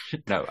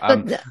politician. No,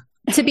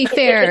 to be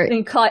fair,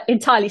 in an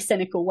entirely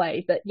cynical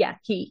way, but yeah,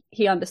 he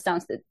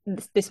understands that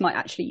this might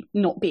actually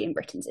not be in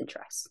Britain's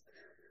interests.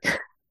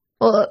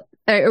 Well,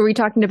 are we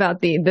talking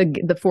about the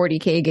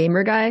 40k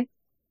gamer guy?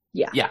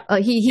 Yeah.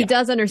 He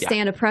does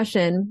understand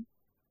oppression.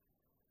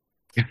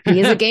 He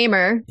is a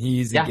gamer.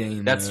 He's a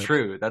gamer. That's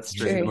true.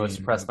 The most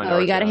oppressed minority.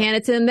 Oh, you got to hand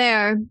it to him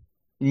there.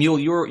 Mule,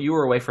 you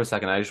were away for a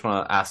second. I just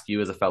want to ask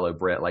you, as a fellow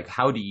Brit, like,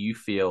 how do you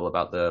feel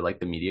about the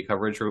media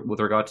coverage with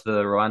regard to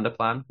the Rwanda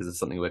plan? Because it's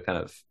something we're kind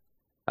of,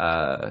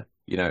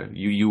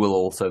 you will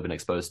also have been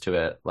exposed to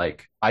it.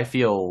 Like, I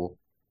feel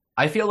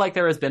like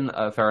there has been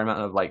a fair amount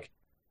of like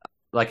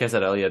I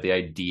said earlier, the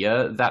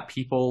idea that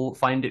people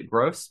find it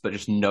gross, but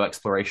just no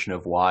exploration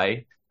of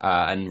why,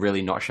 and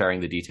really not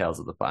sharing the details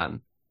of the plan.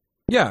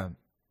 Yeah.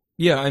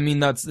 I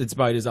mean, it's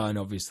by design,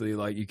 obviously.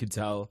 Like, you could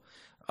tell,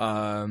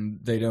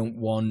 they don't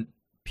want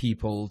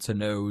people to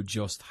know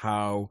just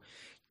how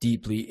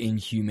deeply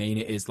inhumane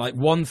it is. Like,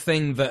 one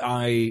thing that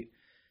I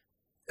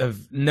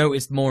have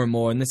noticed more and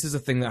more, and this is a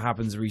thing that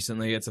happens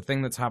recently, it's a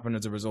thing that's happened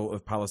as a result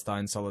of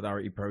Palestine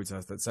solidarity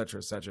protests,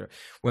 etc.,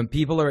 when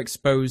people are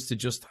exposed to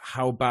just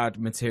how bad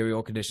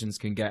material conditions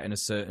can get in a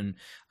certain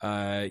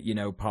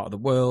part of the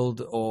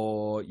world,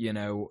 or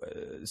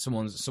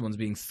someone's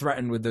being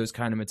threatened with those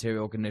kind of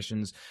material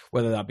conditions,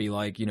 whether that be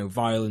like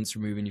violence,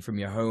 removing you from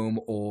your home,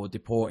 or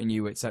deporting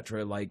you,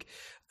 etc. Like,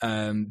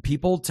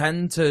 people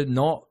tend to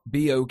not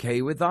be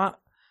okay with that,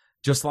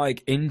 just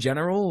like in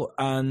general.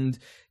 And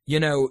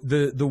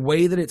the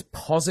way that it's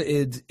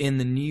posited in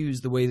the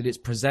news, the way that it's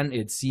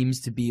presented,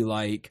 seems to be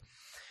like,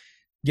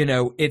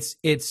 they're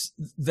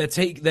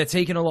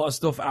taking a lot of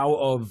stuff out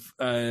of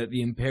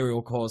the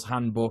Imperial Corps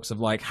handbooks of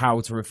like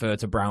how to refer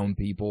to brown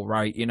people,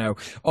 right?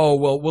 Oh,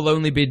 well, we'll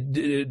only be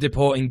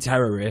deporting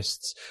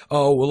terrorists.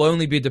 Oh, we'll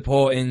only be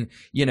deporting,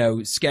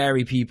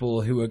 scary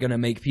people who are going to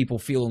make people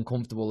feel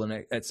uncomfortable,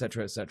 and et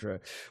cetera.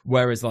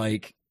 Whereas,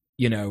 like,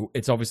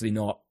 it's obviously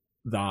not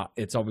that.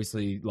 It's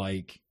obviously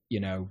like,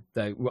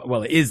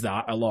 it is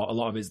that a lot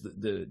of it is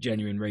the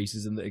genuine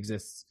racism that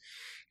exists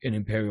in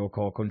Imperial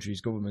Core countries'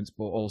 governments,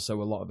 but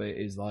also a lot of it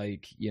is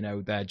like,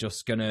 they're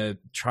just gonna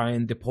try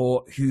and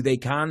deport who they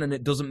can, and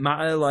it doesn't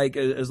matter, like,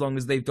 as long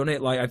as they've done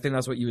it. Like, I think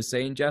that's what you were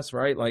saying, Jess,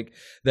 right? Like,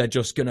 they're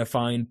just gonna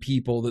find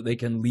people that they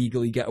can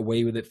legally get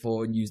away with it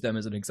for and use them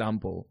as an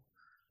example.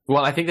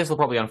 Well, I think this will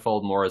probably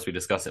unfold more as we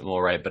discuss it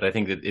more, right? But I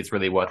think that it's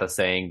really worth us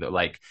saying that,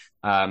 like,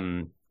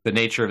 the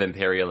nature of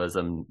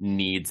imperialism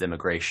needs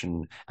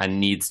immigration and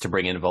needs to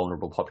bring in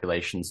vulnerable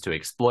populations to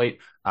exploit.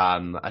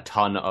 A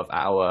ton of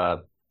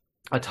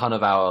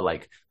our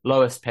like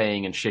lowest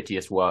paying and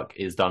shittiest work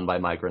is done by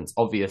migrants,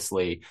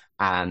 obviously.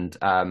 And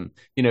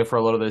for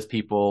a lot of those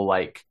people,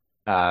 like,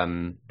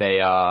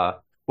 they are,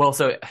 well,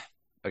 so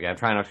okay, I'm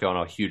trying not to go on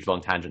a huge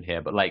long tangent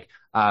here, but like,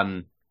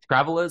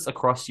 travelers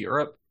across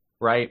Europe,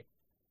 right?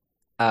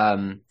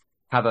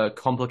 have a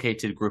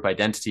complicated group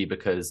identity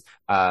because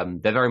there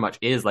very much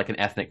is like an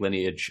ethnic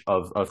lineage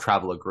of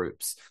traveler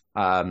groups.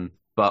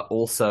 But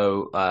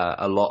also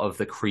a lot of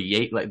the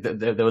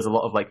there was a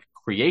lot of like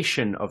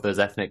creation of those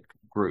ethnic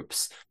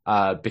groups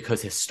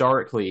because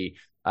historically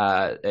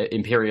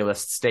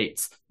imperialist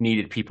states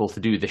needed people to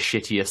do the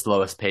shittiest,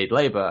 lowest paid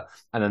labor,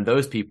 and then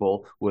those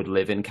people would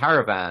live in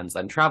caravans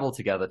and travel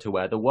together to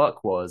where the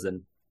work was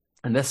and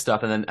this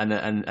stuff,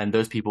 and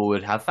those people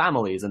would have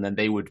families, and then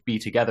they would be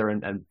together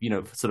and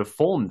sort of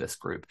form this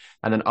group.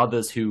 And then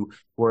others who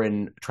were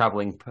in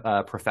traveling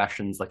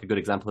professions, like a good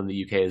example in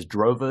the UK is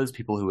drovers,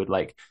 people who would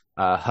like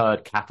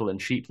herd cattle and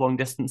sheep long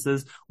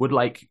distances, would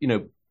like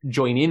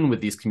join in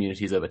with these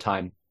communities over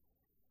time.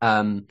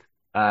 And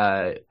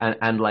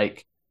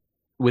like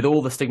with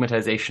all the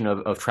stigmatization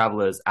of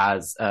travelers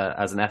as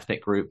an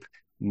ethnic group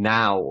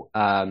now,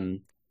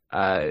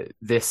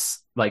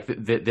 this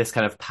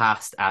kind of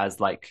past as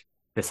like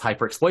this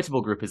hyper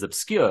exploitable group is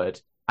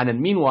obscured. And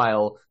then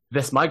meanwhile,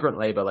 this migrant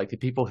labor, like the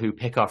people who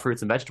pick our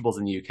fruits and vegetables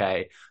in the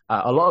UK,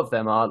 a lot of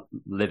them are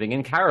living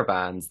in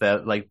caravans.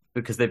 They're like,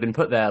 because they've been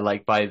put there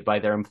like by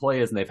their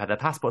employers, and they've had their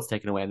passports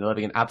taken away, and they're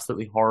living in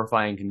absolutely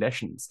horrifying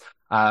conditions.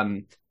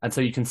 And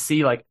so you can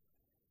see like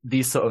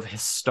these sort of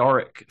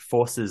historic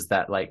forces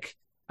that like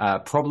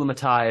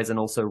problematize and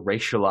also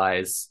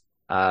racialize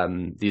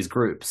these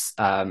groups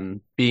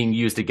being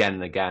used again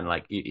and again,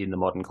 like in the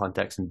modern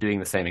context, and doing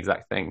the same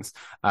exact things.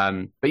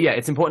 But yeah,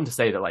 it's important to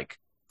say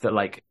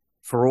that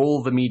for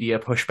all the media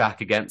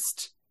pushback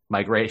against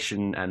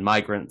migration and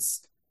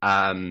migrants,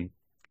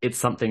 it's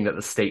something that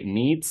the state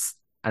needs.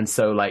 And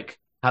so like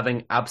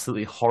having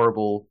absolutely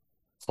horrible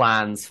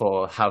plans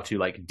for how to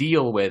like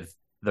deal with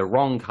the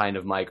wrong kind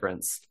of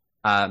migrants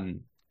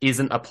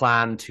isn't a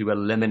plan to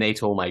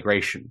eliminate all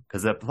migration,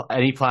 because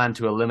any plan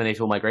to eliminate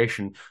all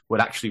migration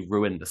would actually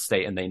ruin the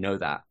state, and they know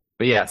that.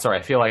 But yeah, sorry,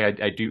 I feel like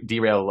I do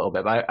derail a little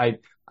bit, but I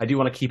do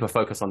want to keep a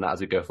focus on that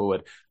as we go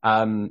forward.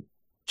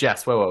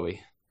 Jess, where were we?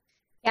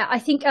 Yeah, I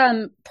think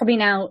probably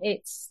now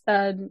it's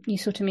you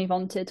sort of move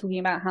on to talking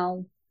about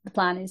how the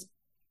plan is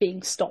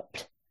being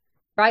stopped,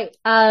 right?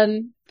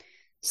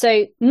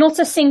 So not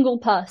a single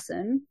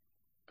person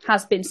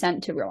has been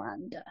sent to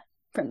Rwanda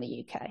from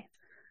the UK.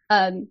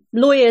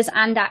 Lawyers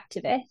and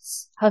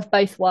activists have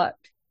both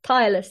worked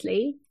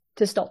tirelessly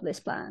to stop this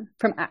plan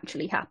from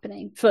actually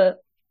happening for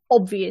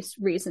obvious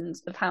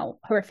reasons of how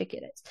horrific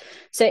it is.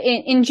 So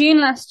in June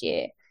last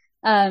year,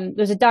 there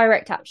was a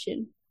direct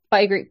action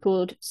by a group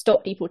called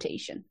Stop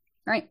Deportation,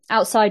 right,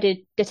 outside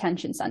a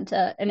detention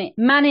centre, and it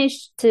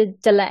managed to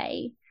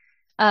delay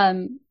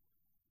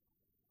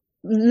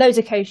loads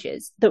of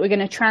coaches that were going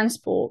to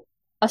transport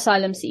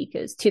asylum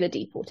seekers to the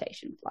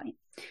deportation flight.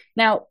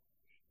 Now,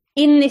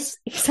 in this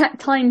exact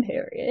time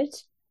period,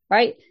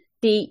 right,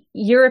 the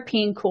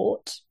European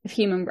Court of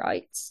Human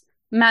Rights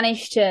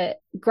managed to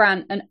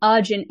grant an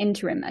urgent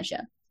interim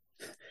measure,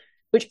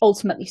 which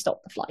ultimately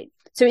stopped the flight.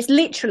 So it's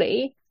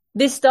literally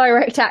this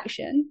direct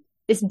action,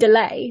 this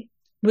delay,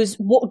 was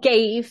what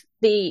gave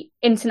the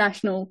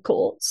international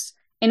courts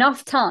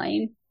enough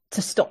time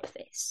to stop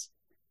this.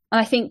 And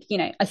I think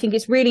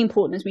it's really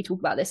important as we talk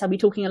about this, I'll be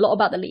talking a lot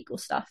about the legal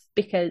stuff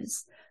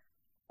because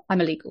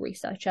I'm a legal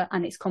researcher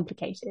and it's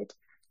complicated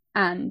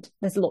and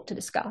there's a lot to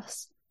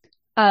discuss.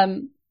 But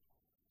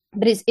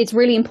it's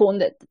really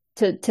important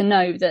to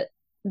know that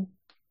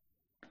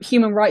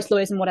human rights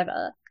lawyers and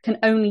whatever can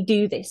only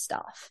do this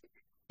stuff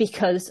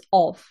because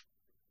of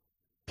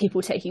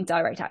people taking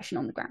direct action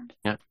on the ground.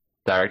 Yeah,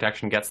 direct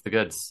action gets the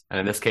goods. And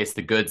in this case,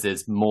 the goods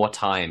is more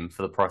time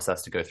for the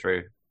process to go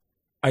through.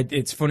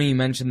 It's funny you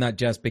mentioned that,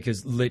 Jess,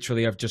 because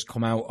literally I've just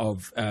come out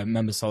of a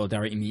member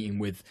solidarity meeting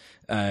with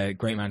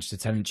Great Manchester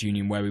Tenants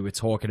Union where we were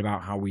talking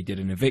about how we did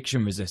an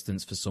eviction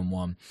resistance for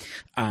someone.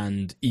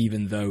 And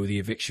even though the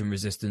eviction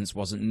resistance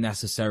wasn't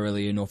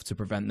necessarily enough to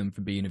prevent them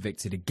from being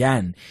evicted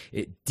again,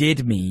 it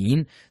did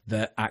mean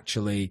that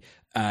actually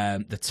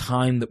the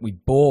time that we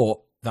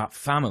bought that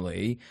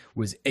family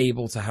was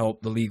able to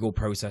help the legal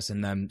process in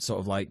them sort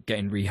of like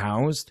getting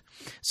rehoused.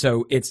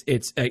 So it's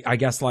I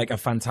guess like a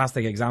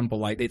fantastic example.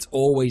 Like it's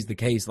always the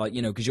case, like,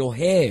 you know, because you'll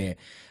hear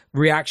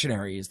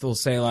reactionaries, they'll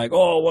say like,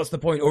 oh, what's the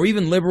point? Or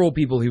even liberal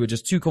people who are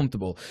just too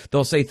comfortable.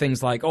 They'll say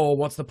things like, oh,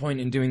 what's the point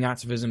in doing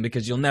activism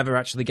because you'll never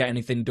actually get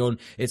anything done.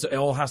 It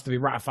all has to be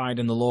ratified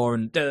in the law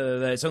and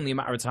it's only a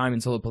matter of time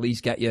until the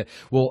police get you.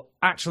 Well,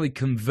 actually,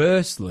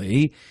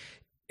 conversely,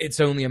 it's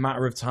only a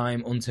matter of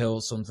time until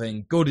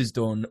something good is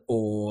done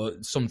or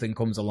something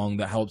comes along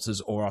that helps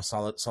us or our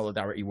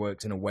solidarity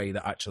works in a way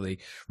that actually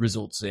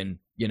results in,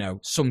 you know,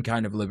 some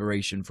kind of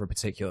liberation for a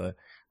particular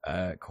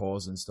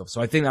cause and stuff.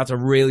 So I think that's a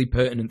really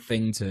pertinent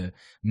thing to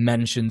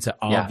mention to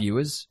our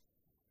viewers.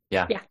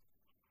 Yeah.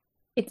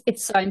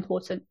 It's so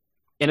important.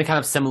 In a kind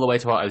of similar way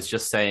to what I was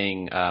just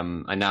saying,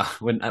 and now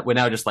we're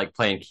now just like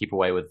playing keep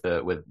away with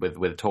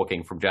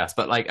talking from Jess,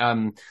 but like,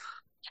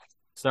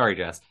 sorry,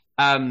 Jess.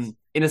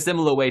 In a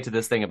similar way to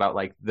this thing about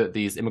like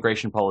these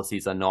immigration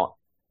policies are not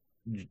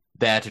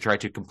there to try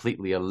to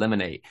completely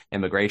eliminate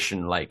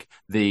immigration. Like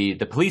the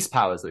police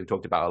powers that we've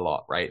talked about a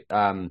lot, right?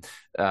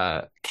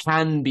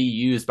 Can be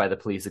used by the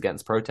police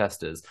against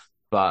protesters,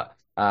 but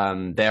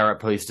they're at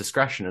police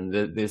discretion.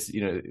 And this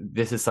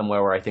is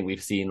somewhere where I think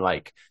we've seen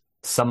like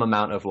some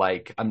amount of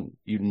like,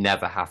 you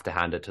never have to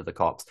hand it to the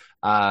cops.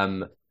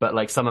 But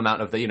like some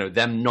amount of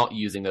them not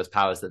using those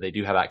powers that they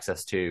do have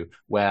access to,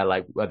 where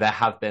there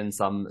have been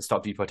some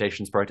stop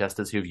deportations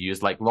protesters who've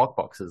used like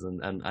lockboxes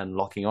and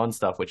locking on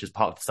stuff, which is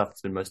part of the stuff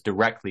that's been most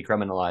directly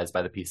criminalized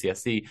by the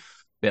PCSC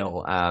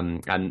bill,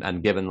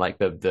 and given like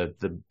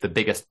the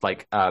biggest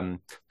like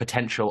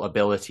potential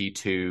ability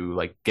to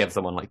like give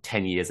someone like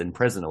 10 years in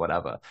prison or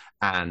whatever,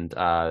 and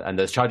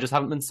those charges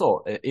haven't been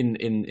sought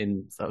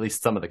in at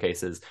least some of the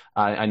cases.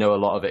 I know a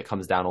lot of it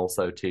comes down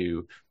also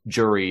to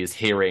juries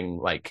hearing,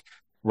 like,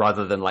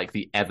 rather than like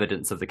the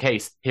evidence of the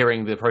case,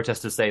 hearing the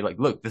protesters say like,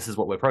 look, this is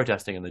what we're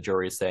protesting, and the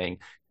jury is saying,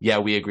 yeah,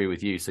 we agree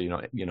with you, so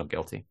you're not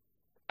guilty.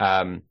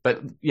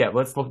 But yeah,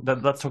 let's talk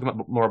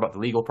more about the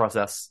legal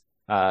process.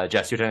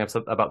 Jess, you're telling us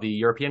about the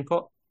European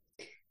Court?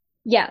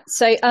 Yeah,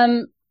 so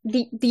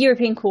the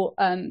European Court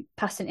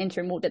passed an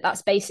interim order.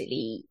 That's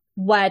basically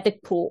where the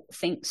court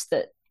thinks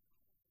that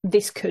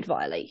this could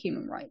violate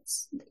human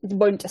rights. It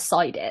won't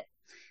decide it,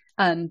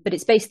 but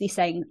it's basically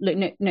saying,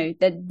 look, no,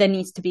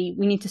 we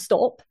need to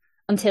stop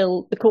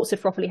until the courts have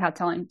properly had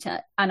time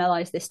to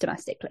analyse this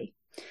domestically.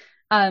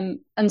 And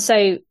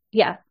so,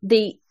 yeah,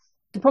 the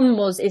problem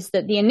is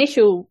that the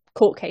initial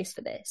court case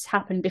for this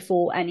happened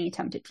before any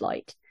attempted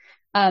flight.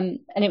 And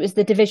it was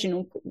the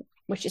divisional court,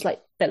 which is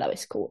like the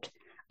lowest court.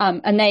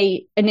 And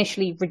they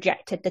initially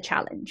rejected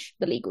the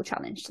legal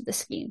challenge to the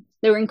scheme.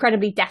 They were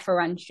incredibly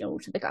deferential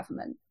to the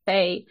government.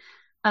 They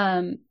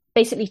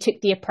basically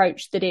took the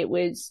approach that it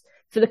was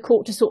for the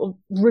court to sort of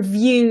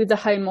review the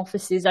Home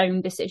Office's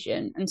own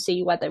decision and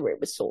see whether it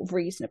was sort of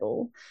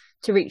reasonable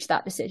to reach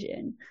that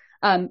decision,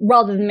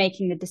 rather than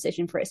making the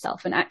decision for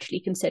itself and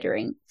actually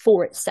considering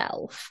for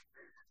itself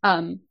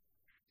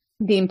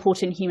the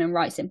important human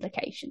rights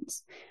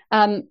implications.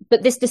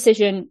 But this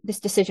decision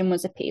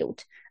was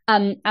appealed,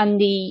 and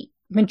the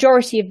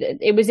majority of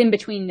it was in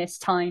between this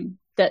time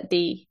that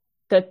the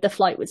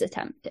flight was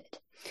attempted.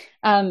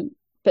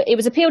 But it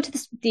was appealed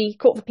to the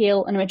Court of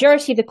Appeal, and a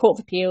majority of the Court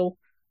of Appeal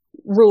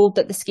ruled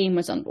that the scheme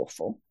was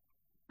unlawful.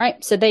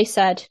 Right? So they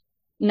said,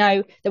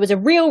 no, there was a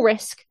real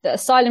risk that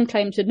asylum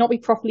claims would not be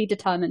properly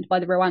determined by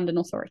the Rwandan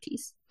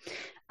authorities,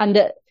 and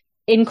that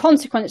in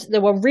consequence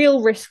there were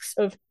real risks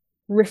of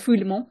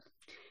refoulement,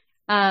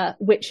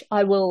 which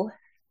I will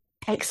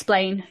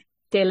explain,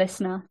 dear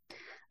listener,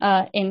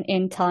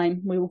 in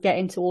time. We will get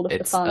into all of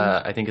the fun.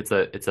 I think it's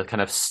a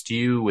kind of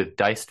stew with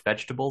diced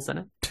vegetables in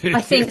it.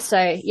 I think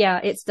so. Yeah,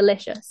 it's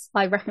delicious.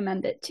 I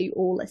recommend it to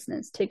all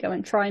listeners to go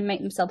and try and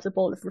make themselves a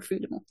bowl of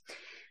refoulement.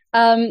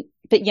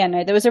 But yeah,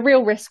 no, there was a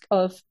real risk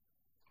of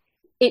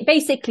it.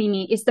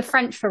 Basically, is the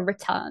French for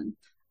return,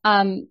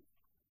 and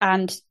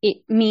it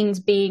means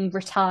being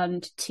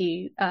returned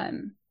to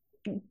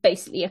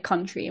basically a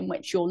country in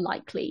which you're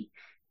likely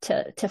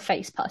to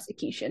face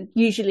persecution.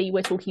 Usually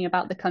we're talking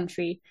about the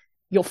country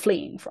you're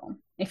fleeing from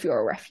if you're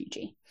a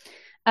refugee.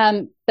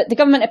 But the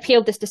government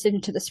appealed this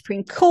decision to the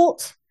Supreme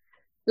Court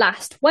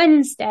last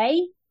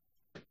Wednesday.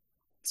 The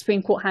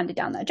Supreme Court handed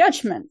down their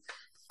judgment.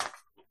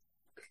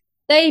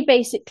 They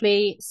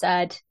basically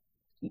said,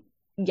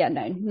 yeah,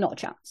 no, not a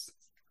chance.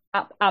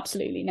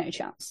 Absolutely no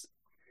chance.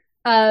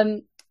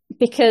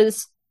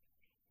 Because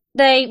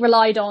they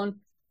relied on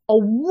a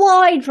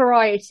wide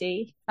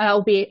variety,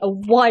 albeit a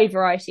wide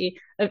variety,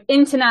 of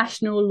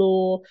international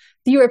law,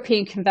 the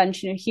European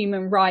Convention of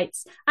Human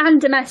Rights, and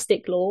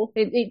domestic law.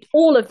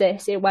 All of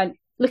this, it went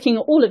looking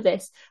at all of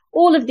this.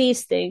 All of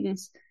these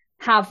things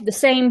have the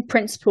same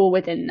principle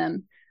within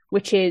them,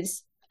 which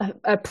is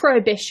a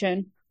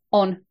prohibition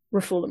on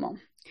refoulement,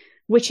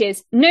 which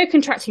is no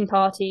contracting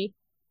party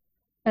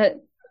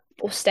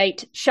or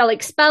state shall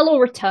expel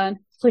or return,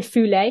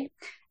 refouler,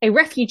 a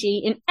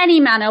refugee in any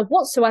manner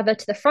whatsoever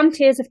to the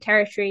frontiers of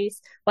territories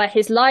where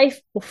his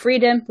life or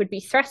freedom would be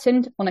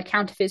threatened on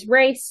account of his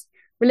race,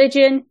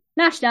 religion,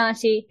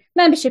 nationality,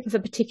 membership of a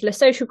particular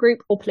social group,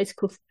 or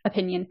political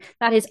opinion.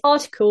 That is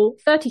Article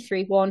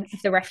 33(1)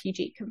 of the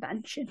Refugee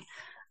Convention.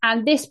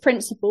 And this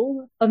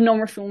principle of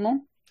non-refoulement,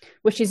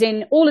 which is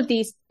in all of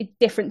these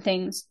different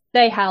things,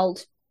 they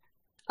held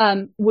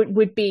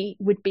would be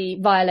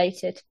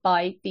violated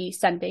by the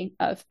sending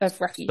of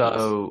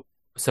refugees.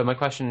 So my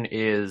question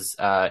is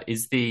the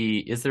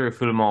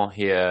refoulement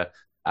here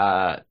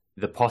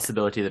the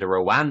possibility that a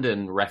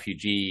Rwandan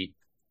refugee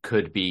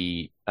could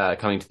be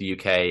coming to the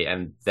UK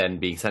and then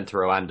being sent to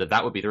Rwanda?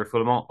 That would be the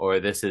refoulement, or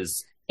this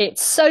is...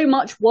 It's so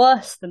much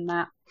worse than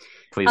that.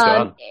 Please go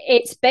on.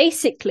 It's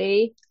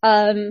basically,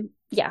 so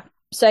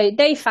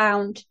they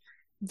found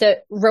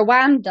that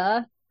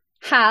Rwanda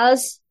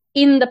has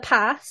in the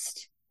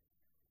past,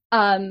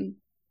 and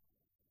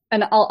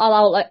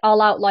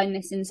I'll outline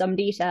this in some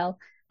detail,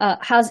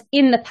 has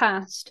in the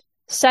past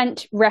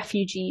sent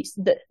refugees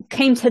that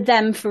came to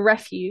them for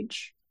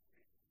refuge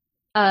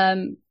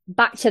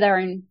back to their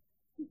own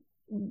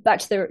back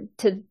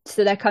to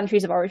their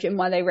countries of origin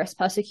where they risk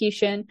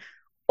persecution,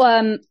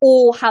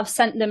 or have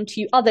sent them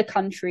to other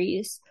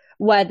countries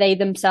where they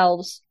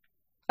themselves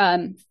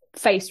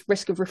face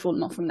risk of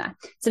refoulement from there.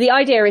 So the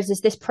idea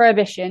is this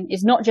prohibition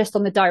is not just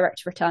on the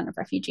direct return of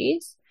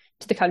refugees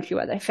to the country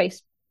where they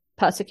face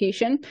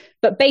persecution,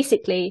 but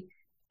basically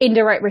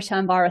indirect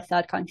return via a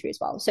third country as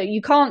well. So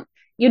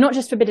you're not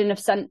just forbidden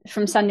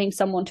from sending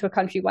someone to a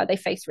country where they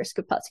face risk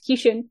of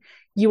persecution,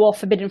 you are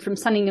forbidden from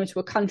sending them to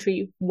a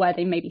country where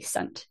they may be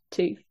sent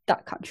to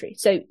that country.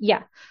 So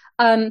yeah,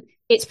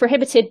 it's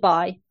prohibited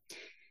by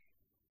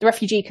the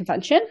Refugee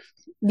Convention,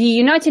 the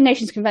United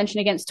Nations Convention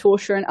Against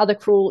Torture and Other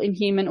Cruel,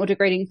 Inhuman or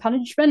Degrading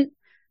Punishment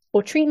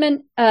or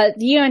Treatment, the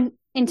UN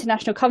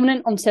International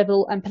Covenant on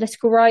Civil and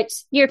Political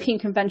Rights, European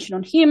Convention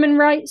on Human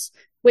Rights,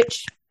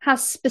 which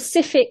has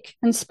specific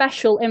and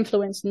special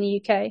influence in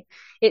the UK.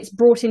 It's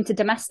brought into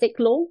domestic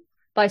law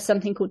by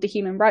something called the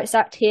Human Rights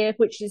Act here,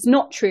 which is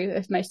not true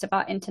of most of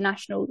our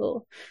international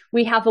law.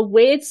 We have a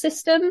weird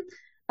system.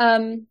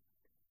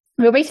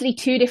 There are basically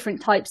two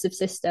different types of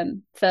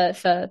system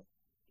for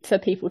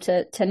people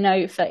to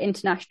know for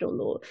international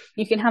law.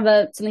 You can have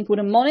something called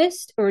a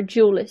monist or a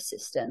dualist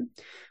system,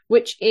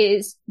 which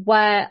is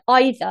where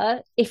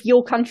either if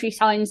your country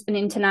signs an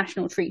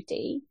international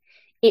treaty,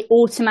 it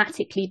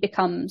automatically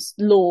becomes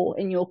law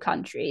in your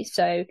country.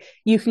 So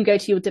you can go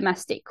to your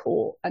domestic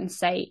court and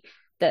say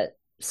that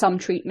some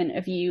treatment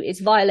of you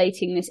is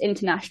violating this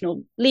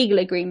international legal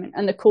agreement,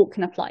 and the court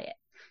can apply it.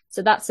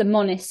 So that's a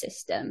monist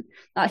system.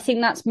 I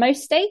think that's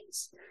most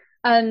states.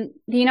 The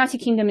United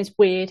Kingdom is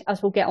weird,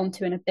 as we'll get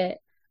onto in a bit,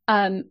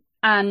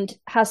 and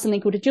has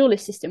something called a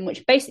dualist system,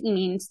 which basically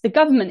means the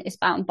government is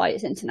bound by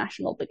its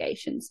international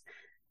obligations,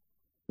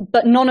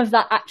 but none of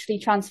that actually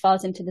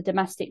transfers into the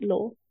domestic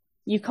law.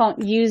 You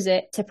can't use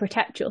it to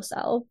protect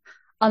yourself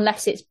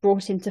unless it's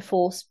brought into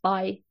force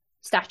by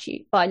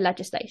statute, by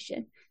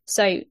legislation.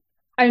 So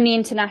only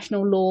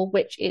international law,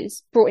 which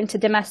is brought into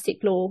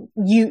domestic law,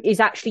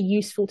 is actually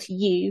useful to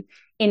you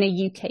in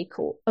a UK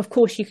court. Of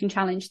course, you can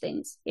challenge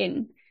things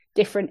in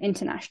different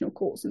international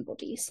courts and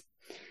bodies.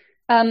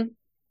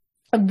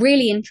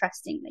 Really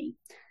interestingly,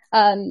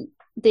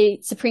 the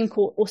Supreme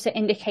Court also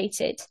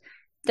indicated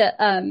that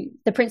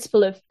the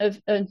principle of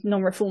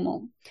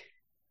non-refoulement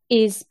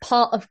is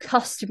part of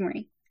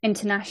customary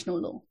international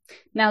law.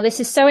 Now, this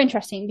is so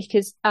interesting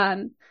because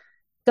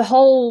the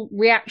whole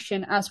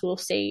reaction, as we'll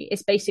see,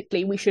 is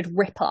basically we should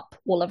rip up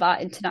all of our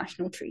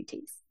international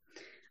treaties.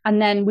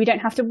 And then we don't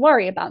have to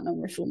worry about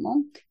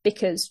non-refoulement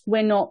because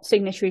we're not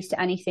signatories to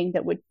anything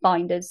that would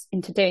bind us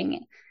into doing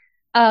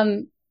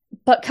it.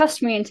 But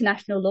customary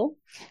international law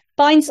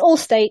binds all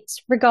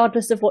states,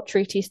 regardless of what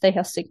treaties they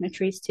are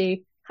signatories to.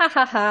 Ha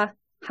ha ha,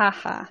 ha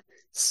ha.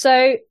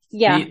 So,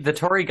 yeah. The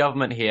Tory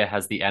government here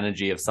has the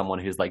energy of someone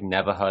who's like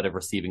never heard of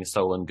receiving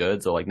stolen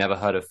goods or like never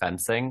heard of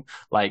fencing.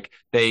 Like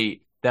they're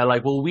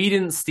like, well, we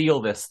didn't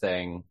steal this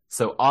thing,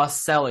 so us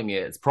selling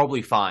it's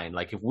probably fine.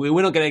 Like if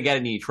we're not going to get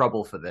any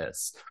trouble for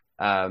this.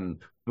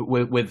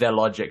 With their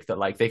logic that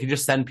like they can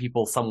just send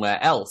people somewhere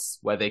else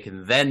where they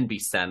can then be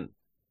sent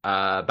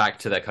back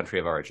to their country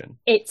of origin.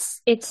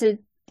 It's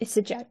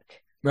a joke.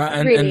 Right,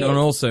 and, really and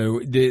also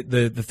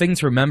the thing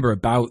to remember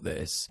about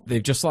this,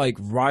 they've just like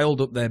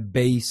riled up their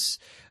base,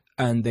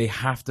 and they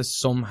have to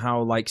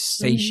somehow like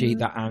satiate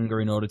that anger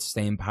in order to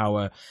stay in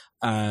power.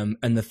 And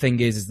the thing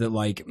is that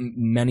like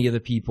many of the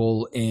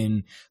people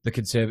in the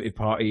Conservative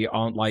Party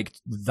aren't like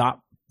that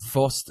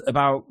fussed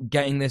about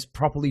getting this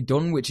properly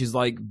done, which is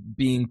like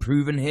being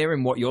proven here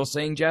in what you're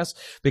saying, Jess,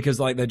 because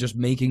like they're just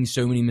making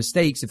so many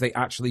mistakes. If they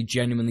actually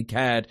genuinely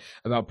cared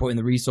about putting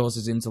the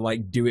resources in to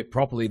like do it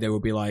properly, they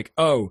would be like,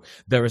 oh,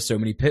 there are so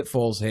many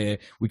pitfalls here,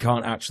 we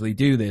can't actually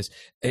do this.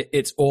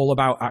 It's all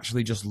about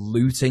actually just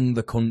looting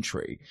the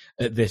country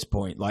at this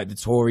point. Like the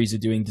Tories are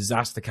doing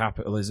disaster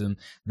capitalism.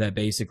 They're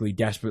basically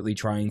desperately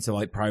trying to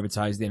like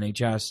privatize the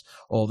NHS,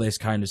 all this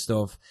kind of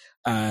stuff.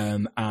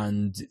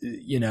 And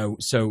you know,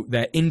 so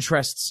their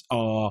interests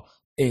are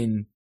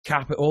in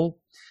capital,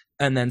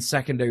 and then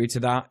secondary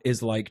to that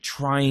is like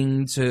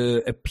trying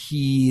to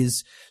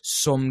appease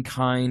some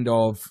kind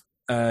of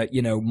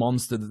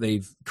monster that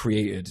they've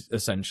created,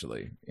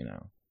 essentially.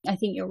 I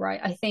think you're right.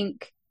 I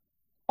think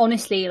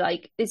honestly,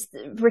 like, it's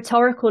the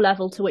rhetorical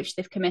level to which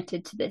they've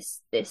committed to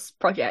this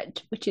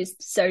project, which is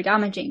so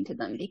damaging to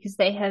them, because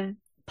they have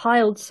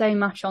piled so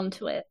much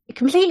onto it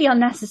completely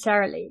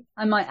unnecessarily,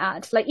 I might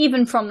add. Like,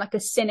 even from like a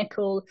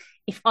cynical,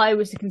 if I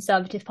was a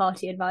Conservative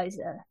Party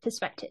advisor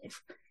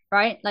perspective,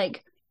 right?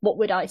 Like, what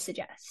would I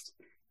suggest?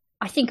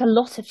 I think a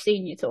lot of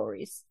senior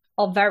Tories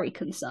are very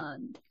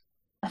concerned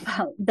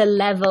about the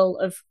level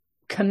of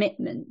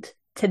commitment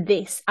to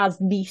this as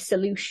the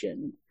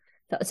solution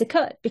that has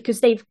occurred, because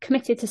they've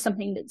committed to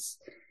something that's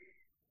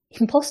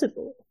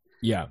impossible.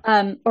 Yeah.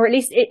 Or at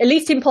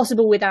least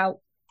impossible without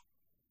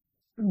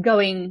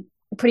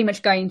pretty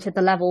much going to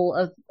the level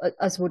of,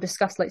 as we'll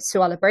discuss, like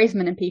Suella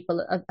Braverman and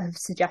people have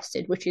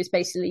suggested, which is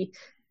basically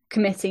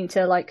committing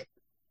to like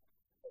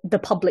the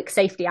Public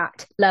Safety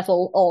Act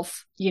level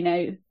of,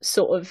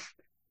 sort of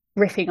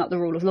ripping up the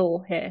rule of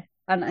law here.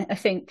 And I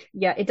think,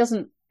 yeah, it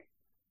doesn't.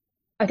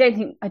 I don't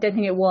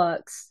think it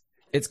works.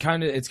 It's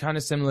kind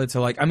of similar to,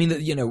 like, I mean,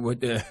 you know,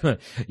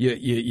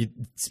 you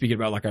speaking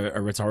about like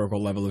a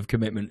rhetorical level of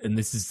commitment, and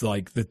this is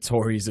like the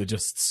Tories are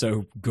just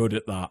so good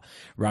at that,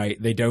 right?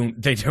 They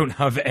don't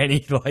have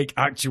any like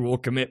actual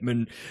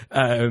commitment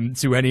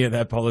to any of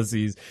their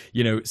policies.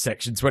 You know,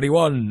 Section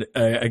 21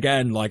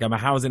 again. Like, I'm a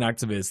housing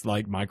activist.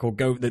 Like Michael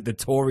Gove, the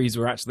Tories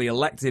were actually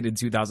elected in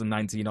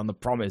 2019 on the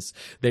promise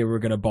they were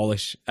going to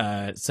abolish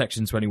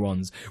Section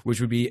 21s,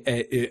 which would be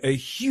a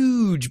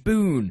huge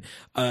boon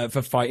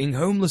for fighting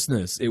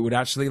homelessness. It would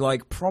actually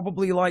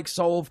probably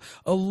solve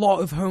a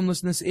lot of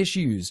homelessness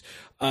issues.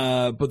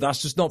 But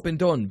that's just not been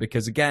done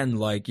because, again,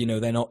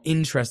 they're not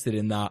interested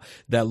in that.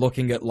 They're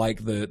looking at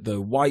the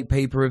white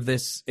paper of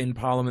this in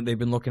Parliament. They've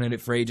been looking at it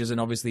for ages.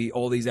 And obviously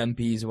all these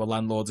MPs who are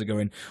landlords are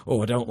going,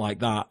 oh, I don't like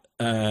that.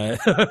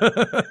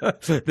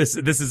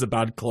 This is a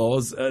bad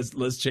clause.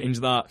 Let's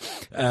change that.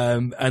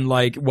 And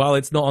while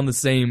it's not on the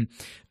same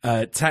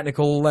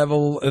technical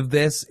level of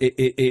this,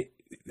 it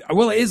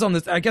is on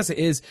the, I guess it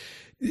is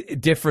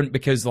different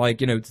because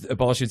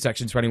abolishing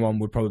Section 21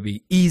 would probably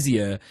be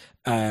easier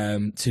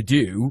to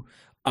do.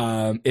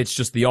 It's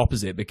just the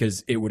opposite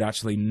because it would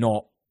actually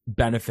not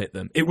benefit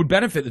them. It would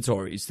benefit the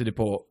Tories to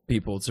deport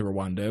people to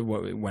Rwanda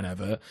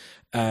whenever.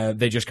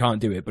 They just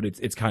can't do it, but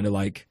it's kind of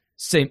like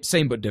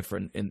same but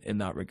different in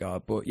that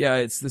regard. But yeah,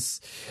 it's this,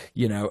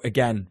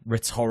 again,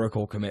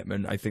 rhetorical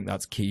commitment. I think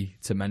that's key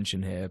to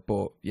mention here.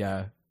 But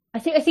yeah, I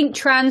think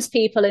trans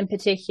people in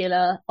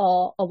particular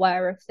are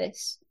aware of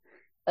this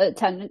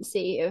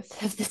tendency of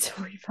the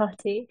Tory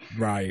party,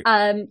 right?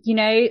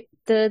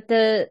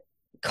 The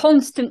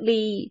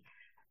constantly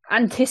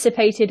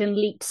anticipated and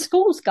leaked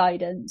schools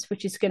guidance,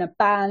 which is going to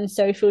ban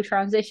social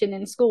transition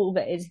in school,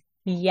 that is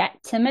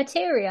yet to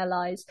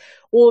materialize.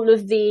 All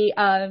of the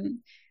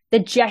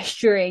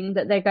gesturing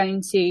that they're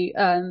going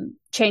to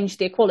change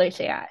the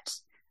Equality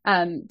Act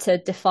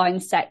to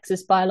define sex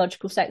as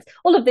biological sex.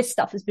 All of this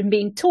stuff has been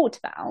being talked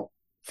about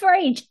for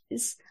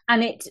ages,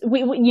 and it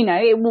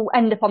will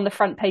end up on the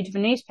front page of a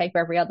newspaper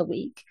every other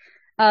week,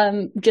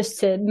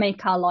 just to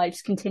make our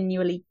lives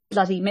continually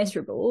bloody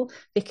miserable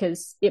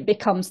because it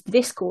becomes the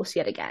discourse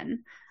yet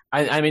again.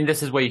 I mean,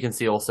 this is where you can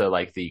see also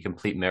the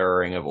complete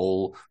mirroring of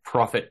all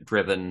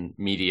profit-driven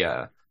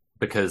media,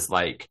 because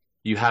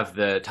you have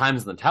the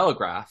Times and the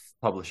Telegraph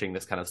publishing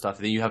this kind of stuff,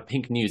 and then you have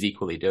Pink News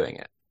equally doing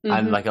it.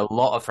 Mm-hmm. And a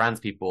lot of trans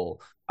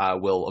people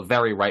will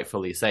very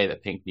rightfully say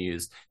that Pink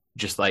News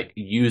just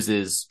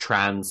uses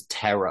trans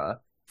terror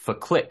for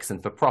clicks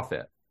and for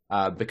profit,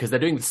 because they're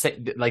doing the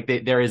same.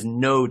 There is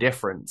no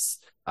difference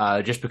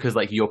just because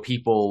your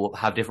people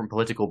have different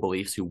political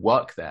beliefs who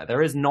work there.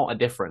 There is not a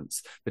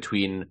difference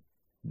between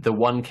the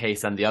one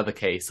case and the other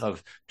case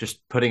of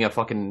just putting a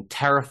fucking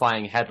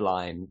terrifying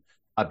headline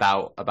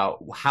about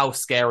how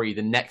scary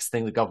the next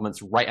thing the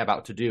government's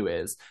about to do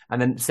is,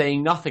 and then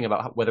saying nothing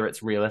about whether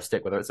it's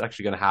realistic, whether it's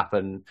actually going to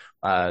happen,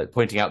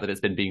 pointing out that it's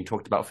been being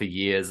talked about for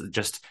years,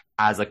 just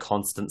as a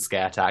constant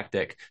scare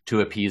tactic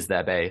to appease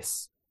their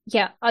base.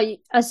 Yeah,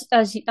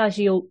 as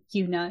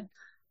you know,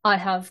 I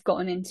have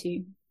gotten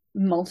into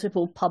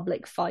multiple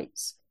public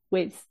fights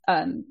with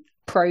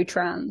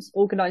pro-trans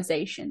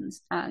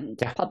organizations and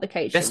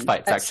publications. Fist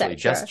fights, actually.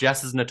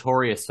 Jess is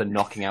notorious for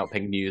knocking out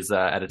Pink News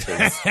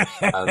editors.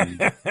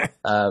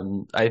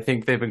 I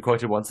think they've been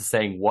quoted once as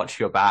saying, "Watch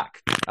your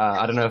back."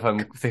 I don't know if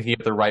I'm thinking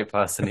of the right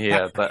person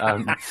here, but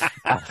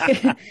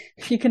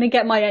you're going to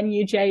get my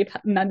NUJ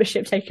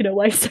membership taken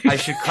away. So I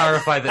should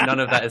clarify that none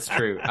of that is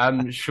true.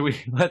 Should we?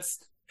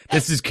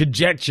 This is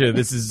conjecture.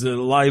 This is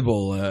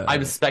libel.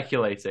 I'm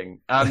speculating.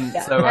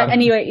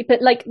 Anyway, but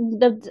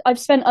I've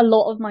spent a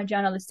lot of my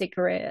journalistic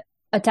career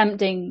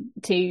attempting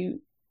to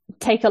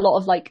take a lot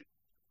of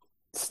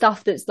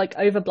stuff that's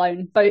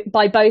overblown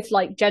by both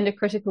gender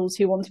criticals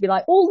who want to be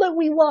oh look,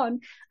 we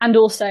won, and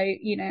also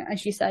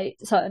as you say,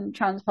 certain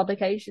trans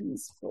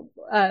publications,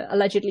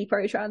 allegedly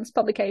pro-trans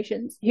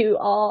publications, who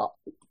are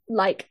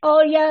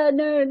oh yeah,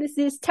 no, this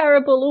is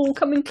terrible, oh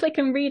come and click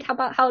and read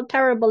about how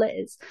terrible it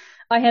is.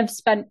 I have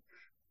spent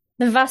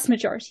the vast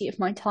majority of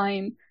my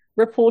time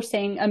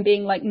reporting and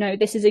being no,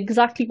 this is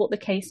exactly what the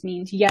case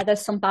means. Yeah,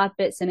 there's some bad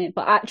bits in it,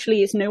 but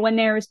actually it's nowhere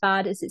near as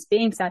bad as it's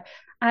being said.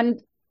 And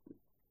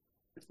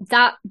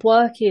that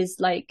work is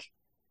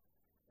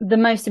the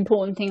most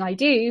important thing I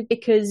do,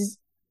 because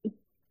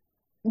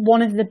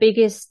one of the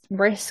biggest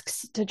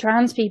risks to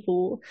trans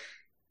people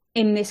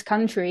in this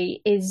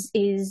country is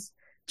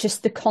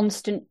just the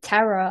constant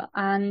terror,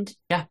 and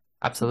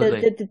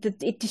absolutely,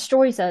 it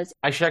destroys us.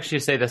 I should actually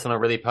say this on a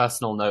really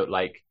personal note.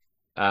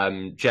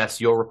 Jess,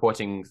 your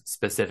reporting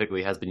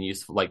specifically has been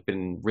useful,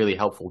 been really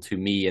helpful to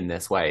me in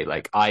this way.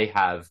 I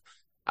have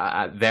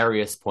at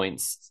various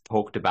points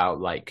talked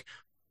about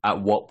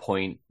at what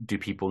point do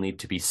people need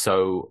to be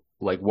so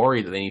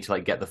worried that they need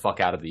to get the fuck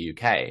out of the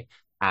UK,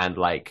 and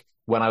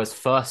when I was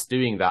first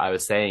doing that, I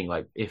was saying,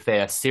 like, if they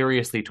are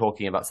seriously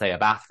talking about, say, a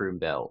bathroom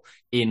bill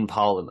in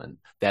Parliament,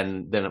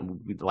 then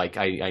like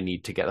I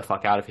need to get the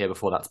fuck out of here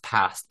before that's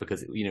passed,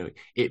 because, you know,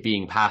 it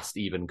being passed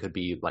even could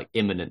be like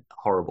imminent,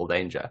 horrible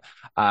danger.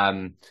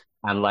 And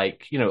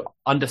like, you know,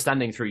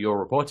 understanding through your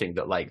reporting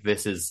that like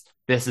this is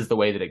the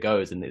way that it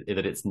goes, and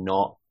that it's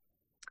not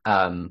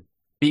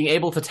being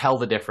able to tell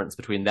the difference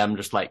between them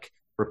just like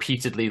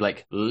repeatedly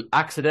like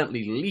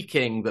accidentally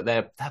leaking that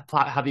they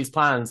have these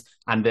plans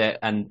and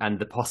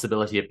the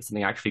possibility of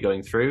something actually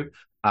going through.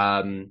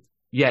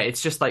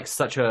 It's just like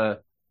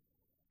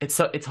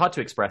it's hard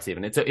to express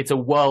even. It's a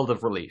world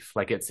of relief.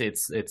 Like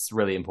it's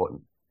really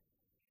important.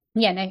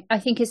 Yeah, no, I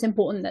think it's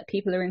important that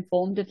people are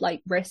informed of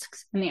like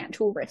risks and the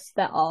actual risks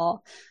that are,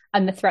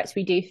 and the threats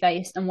we do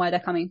face and where they're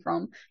coming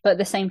from. But at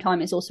the same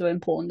time, it's also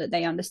important that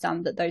they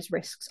understand that those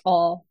risks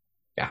are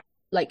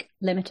like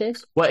limited.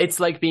 Well, it's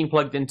like being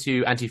plugged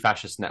into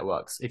anti-fascist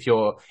networks. If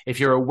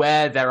you're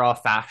aware there are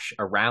fash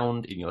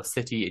around in your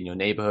city, in your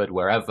neighborhood,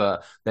 wherever,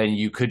 then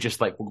you could just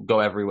like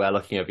go everywhere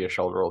looking over your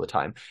shoulder all the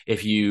time.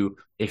 If you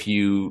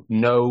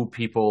know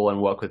people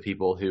and work with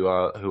people who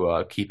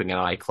are keeping an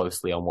eye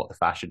closely on what the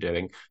fash are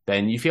doing,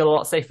 then you feel a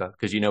lot safer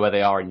because you know where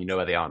they are and you know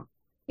where they aren't.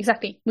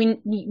 Exactly.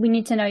 We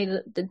need to know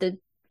that the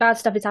bad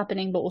stuff is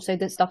happening, but also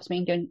that stuff's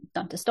being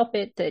done to stop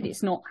it, that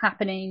it's not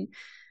happening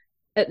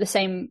at the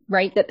same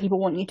rate that people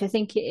want you to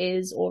think it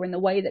is, or in the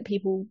way that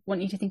people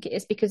want you to think it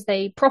is, because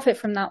they profit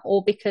from that,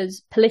 or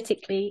because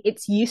politically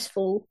it's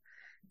useful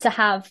to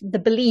have the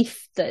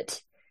belief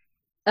that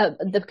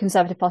the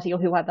Conservative Party or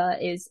whoever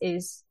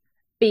is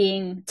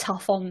being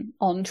tough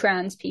on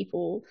trans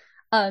people,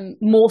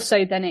 more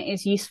so than it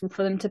is useful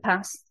for them to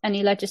pass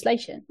any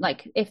legislation.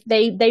 Like if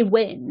they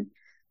win,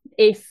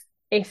 if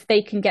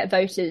they can get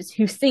voters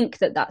who think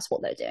that that's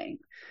what they're doing,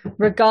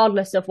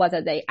 regardless of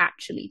whether they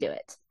actually do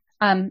it.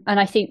 And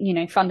I think, you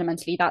know,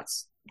 fundamentally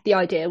that's the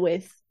idea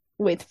with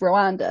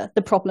Rwanda.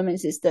 The problem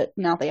is that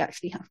now they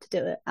actually have to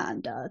do it,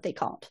 and they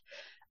can't.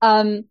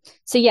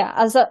 So yeah,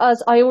 as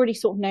I already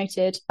sort of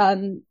noted,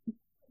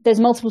 there's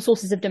multiple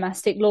sources of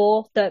domestic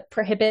law that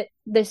prohibit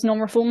this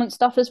non-refoulement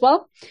stuff as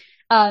well.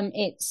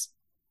 It's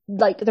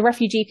like the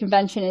Refugee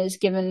Convention is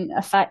given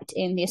effect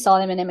in the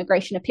Asylum and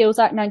Immigration Appeals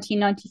Act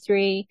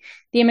 1993.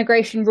 The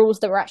immigration rules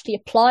that were actually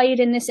applied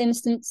in this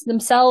instance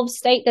themselves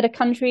state that a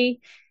country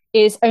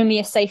is only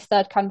a safe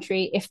third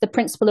country if the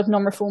principle of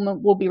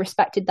non-refoulement will be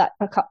respected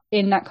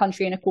in that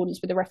country in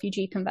accordance with the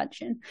Refugee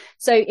Convention.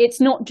 So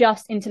it's not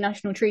just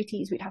international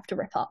treaties we'd have to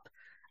rip up.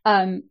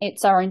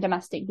 It's our own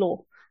domestic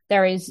law.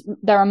 There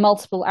are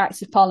multiple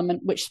acts of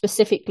parliament which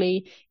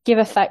specifically give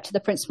effect to the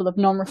principle of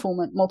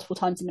non-refoulement multiple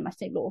times in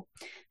domestic law.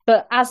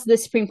 But as the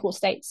Supreme Court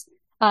states,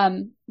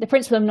 the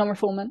principle of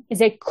non-refoulement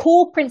is a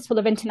core principle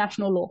of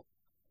international law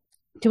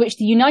to which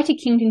the United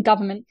Kingdom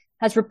government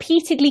has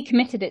repeatedly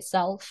committed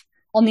itself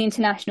on the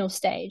international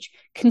stage,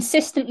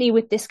 consistently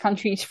with this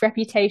country's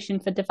reputation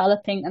for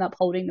developing and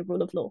upholding the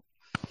rule of law.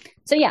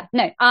 So yeah,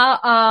 no,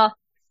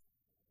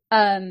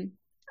 and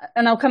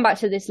I'll come back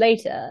to this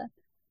later.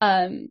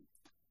 The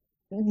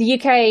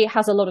UK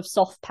has a lot of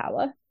soft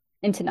power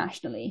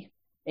internationally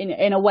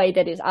in a way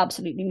that is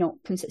absolutely not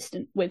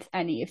consistent with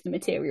any of the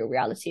material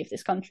reality of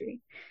this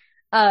country.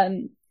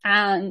 And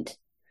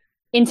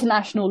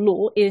international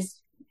law is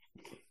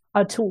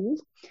a tool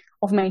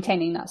of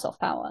maintaining that soft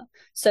power.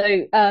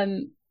 So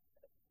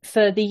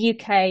for the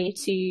UK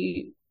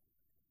to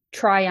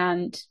try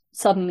and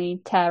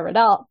suddenly tear it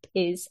up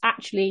is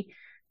actually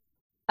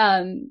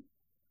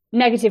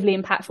negatively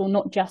impactful,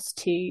 not just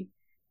to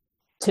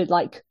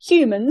like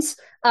humans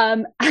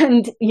and,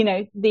 you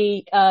know,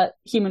 the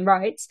human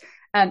rights.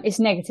 It's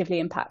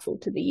negatively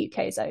impactful to the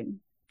UK's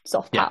own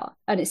soft power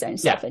and its own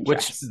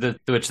self-interest.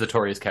 Which the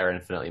Tories care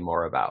infinitely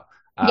more about.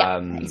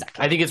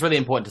 Exactly. I think it's really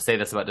important to say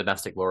this about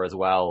domestic law as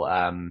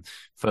well.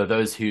 For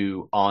those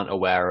who aren't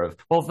aware of,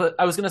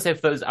 I was going to say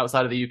for those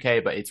outside of the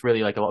UK, but it's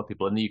really like a lot of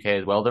people in the UK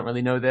as well don't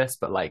really know this.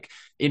 But like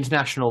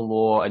international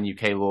law and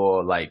UK law,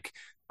 like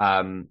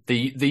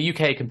the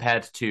UK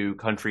compared to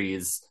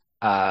countries,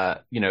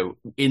 you know,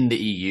 in the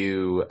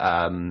EU,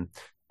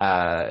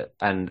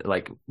 and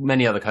like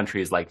many other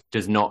countries, like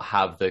is not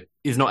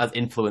as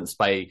influenced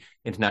by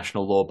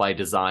international law by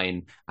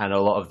design, and a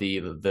lot of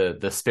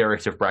the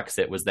spirit of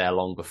Brexit was there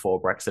long before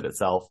Brexit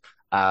itself.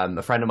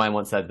 A friend of mine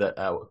once said that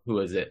who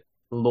was it?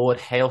 Lord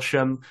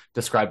Hailsham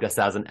described us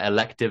as an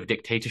elective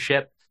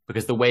dictatorship,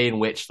 because the way in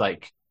which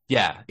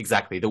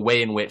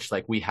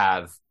we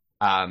have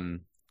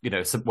you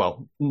know,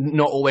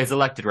 not always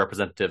elected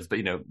representatives, but,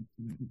 you know,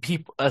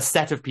 a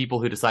set of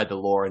people who decide the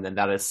law, and then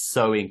that is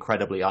so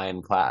incredibly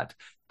ironclad.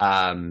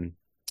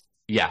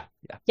 Yeah,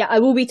 I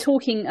will be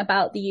talking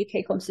about the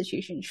UK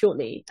Constitution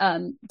shortly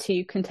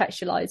to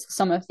contextualise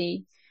some of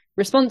the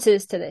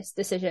responses to this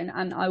decision,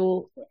 and I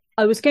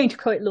was going to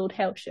quote Lord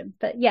Hailsham,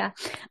 but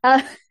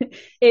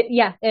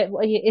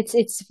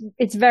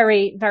it's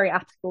very, very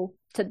applicable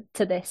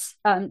to this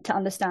to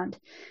understand.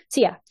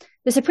 So yeah,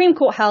 the Supreme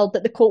Court held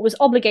that the court was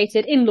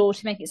obligated in law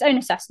to make its own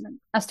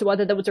assessment as to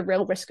whether there was a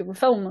real risk of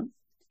refoulement.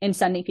 in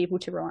sending people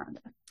to Rwanda.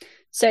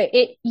 So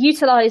it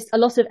utilized a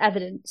lot of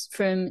evidence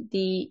from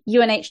the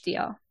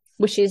UNHCR,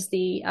 which is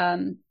the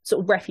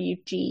sort of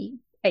refugee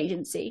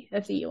agency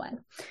of the UN,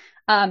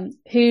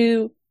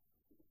 who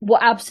were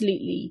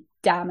absolutely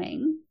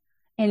damning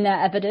in their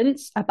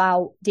evidence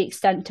about the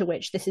extent to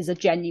which this is a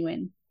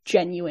genuine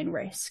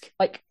risk,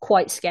 like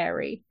quite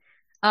scary.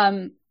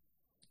 Some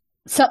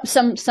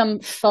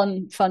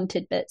fun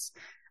tidbits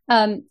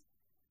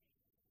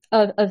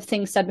of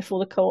things said before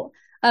the court.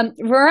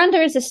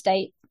 Rwanda is a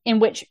state in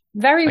which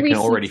I can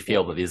already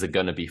feel that these are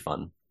going to be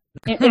fun.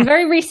 In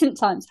very recent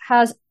times,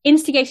 has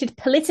instigated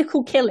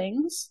political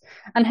killings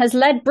and has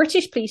led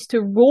British police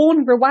to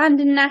warn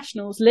Rwandan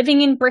nationals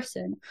living in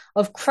Britain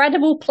of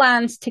credible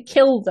plans to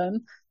kill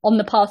them on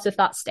the part of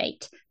that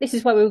state. This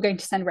is why we were going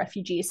to send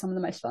refugees, some of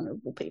the most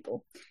vulnerable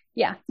people.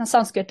 Yeah, that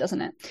sounds good,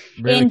 doesn't it?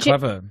 Really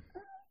clever.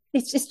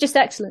 It's just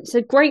excellent. It's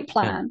a great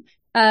plan.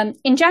 Yeah.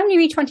 In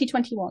January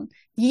 2021,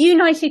 the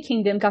United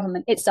Kingdom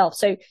government itself,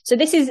 so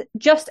this is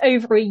just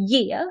over a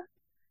year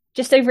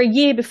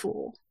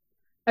before,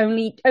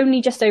 only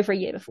just over a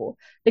year before,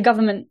 the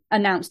government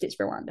announced its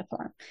Rwanda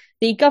plan.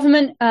 The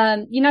government,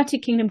 United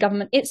Kingdom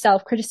government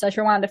itself criticised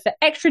Rwanda for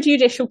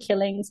extrajudicial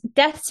killings,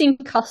 deaths in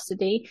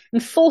custody,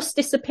 and forced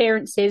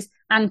disappearances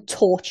and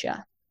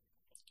torture.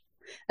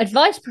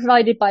 Advice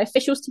provided by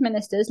officials to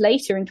ministers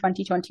later in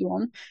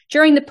 2021,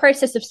 during the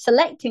process of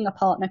selecting a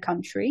partner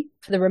country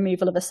for the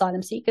removal of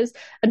asylum seekers,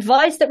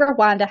 advised that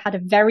Rwanda had a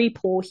very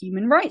poor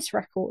human rights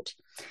record.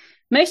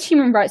 Most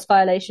human rights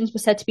violations were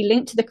said to be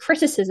linked to the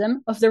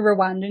criticism of the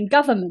Rwandan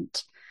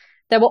government.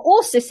 There were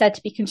also said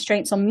to be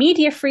constraints on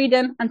media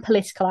freedom and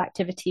political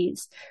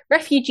activities.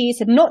 Refugees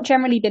had not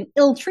generally been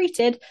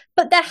ill-treated,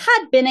 but there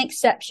had been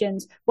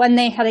exceptions when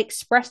they had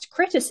expressed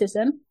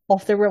criticism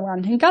of the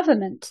Rwandan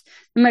government.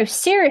 The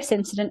most serious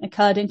incident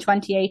occurred in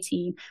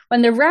 2018,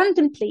 when the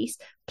Rwandan police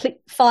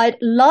fired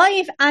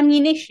live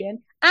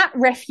ammunition at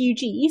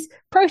refugees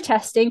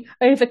protesting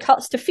over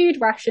cuts to food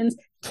rations,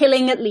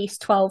 killing at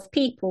least 12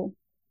 people.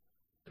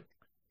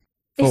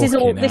 This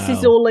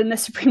is all in the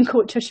Supreme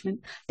Court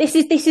judgment. This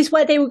is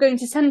where they were going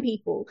to send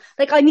people.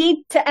 Like, I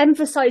need to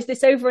emphasize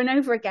this over and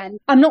over again.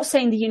 I'm not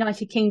saying the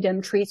United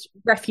Kingdom treats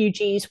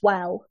refugees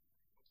well,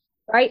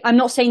 right? I'm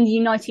not saying the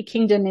United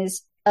Kingdom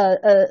is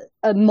a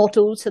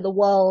model to the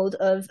world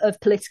of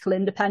political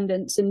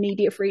independence and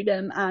media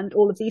freedom and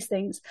all of these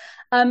things.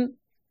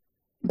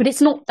 But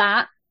it's not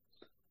that.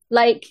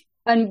 Like,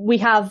 and we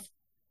have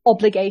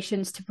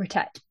obligations to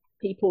protect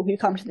people who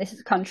come to this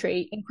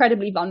country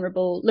incredibly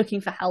vulnerable, looking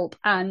for help,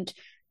 and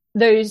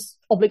those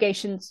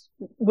obligations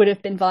would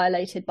have been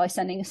violated by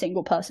sending a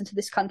single person to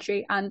this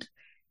country. And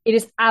it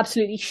is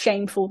absolutely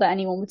shameful that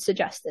anyone would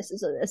suggest this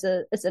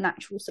as an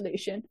actual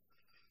solution.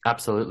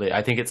 Absolutely.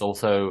 I think it's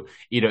also,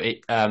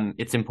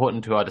 it's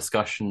important to our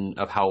discussion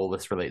of how all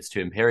this relates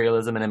to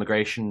imperialism and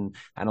immigration,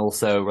 and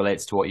also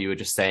relates to what you were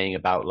just saying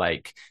about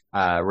like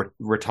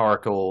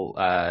rhetorical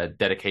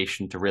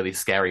dedication to really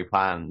scary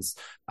plans.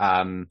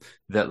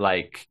 That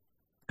like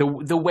the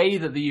way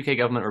that the UK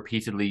government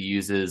repeatedly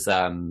uses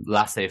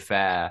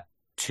laissez-faire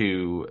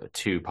to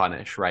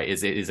punish, right,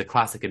 is a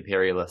classic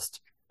imperialist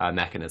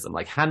mechanism,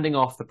 like handing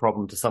off the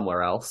problem to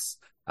somewhere else.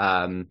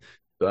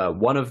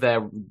 One of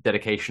their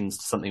dedications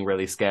to something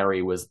really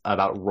scary was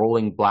about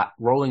rolling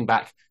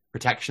back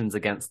protections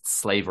against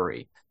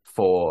slavery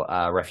for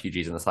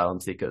refugees and asylum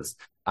seekers.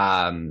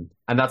 And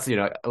that's,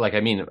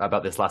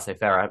 about this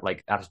laissez-faire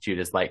like attitude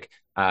is like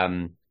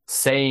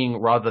saying,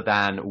 rather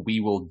than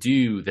we will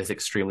do this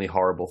extremely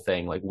horrible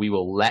thing, like we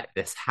will let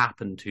this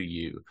happen to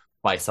you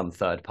by some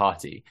third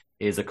party,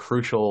 is a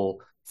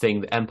crucial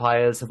thing that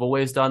empires have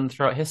always done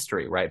throughout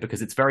history, right?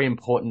 Because it's very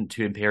important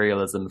to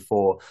imperialism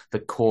for the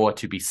core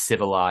to be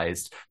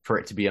civilized, for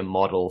it to be a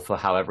model for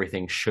how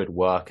everything should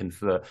work, and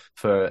for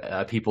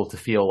people to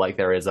feel like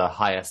there is a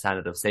higher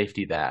standard of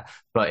safety there.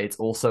 But it's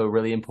also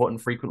really important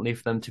frequently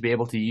for them to be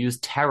able to use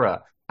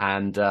terror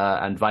and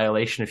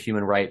violation of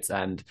human rights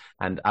and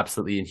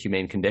absolutely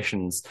inhumane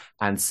conditions.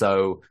 And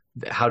so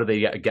how do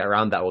they get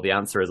around that? Well, the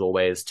answer is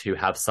always to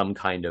have some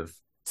kind of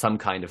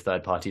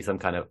third party, some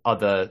kind of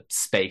other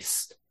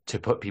space to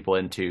put people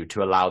into,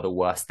 to allow the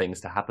worst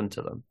things to happen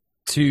to them.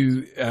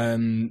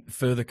 To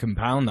further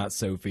compound that,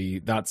 Sophie,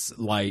 that's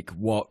like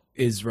what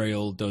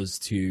Israel does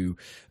to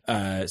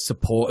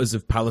supporters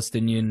of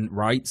Palestinian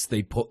rights.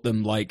 They put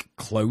them like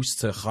close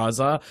to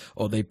Gaza,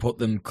 or they put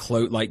them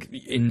like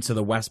into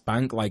the West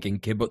Bank, like in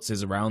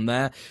kibbutzes around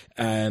there,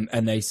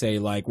 and they say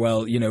like,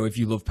 well, if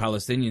you love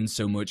Palestinians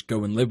so much,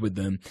 go and live with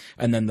them,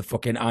 and then the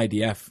fucking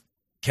IDF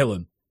kill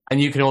them. And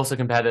you can also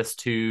compare this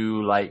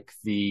to like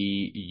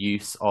the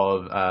use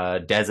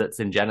of deserts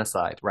in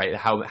genocide, right?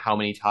 How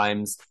many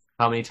times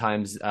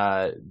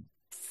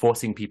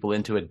forcing people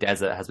into a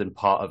desert has been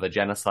part of a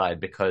genocide,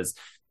 because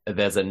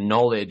there's a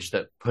knowledge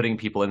that putting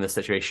people in this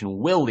situation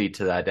will lead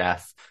to their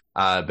death,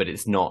 but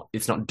it's not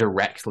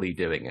directly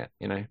doing it,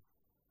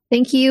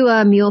 Thank you,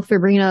 Mule, for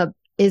bringing up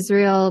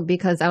Israel,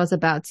 because I was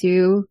about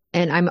to,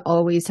 and I'm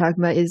always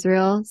talking about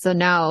Israel. So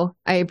now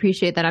I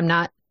appreciate that I'm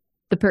not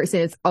the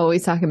person that's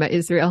always talking about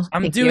Israel.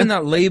 I'm Thank doing you.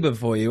 that labor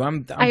for you.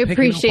 I'm I picking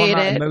appreciate up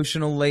on that it.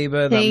 emotional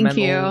labor, that Thank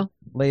mental you.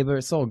 labor.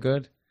 It's all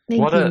good.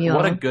 Thank What you, a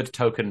Mule. good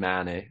token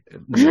man It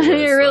is.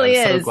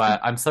 really I'm is.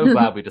 I'm so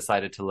glad we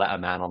decided to let a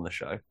man on the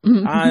show.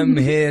 I'm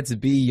here to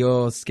be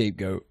your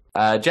scapegoat.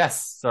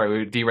 Jess, sorry,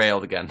 we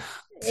derailed again.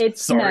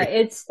 It's Sorry.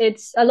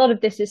 it's a lot of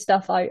this is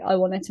stuff I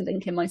wanted to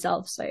link in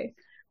myself, so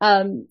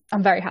I'm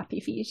very happy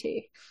for you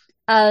too.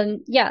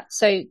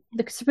 So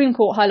the Supreme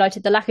Court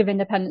highlighted the lack of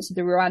independence of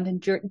the Rwandan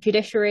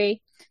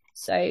judiciary.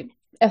 So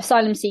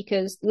asylum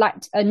seekers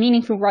lacked a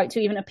meaningful right to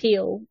even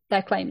appeal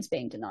their claims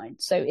being denied.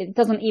 So it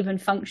doesn't even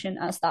function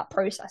as that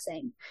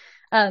processing.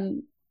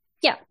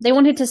 They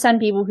wanted to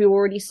send people who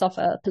already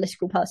suffer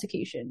political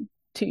persecution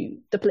to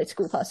the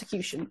political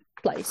persecution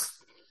place.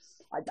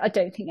 I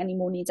don't think any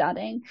more needs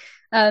adding.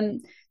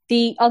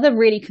 The other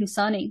really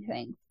concerning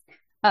thing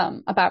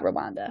about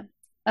Rwanda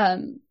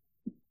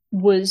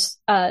was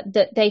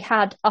that they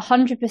had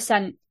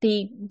 100%,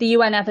 the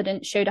UN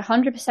evidence showed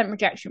 100%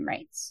 rejection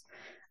rates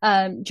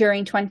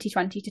during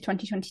 2020 to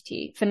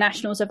 2022 for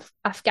nationals of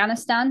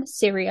Afghanistan,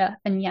 Syria,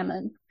 and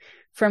Yemen,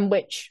 from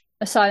which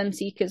asylum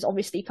seekers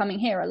obviously coming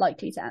here are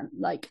likely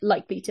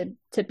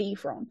to be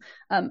from.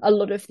 A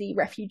lot of the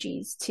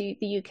refugees to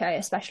the UK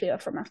especially are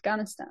from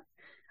Afghanistan.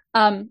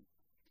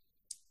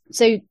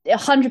 So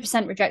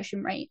 100%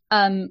 rejection rate.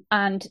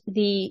 And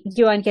the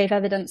UN gave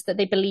evidence that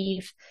they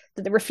believe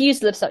that the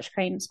refusal of such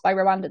claims by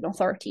Rwandan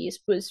authorities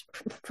was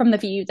from the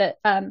view that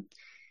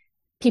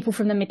people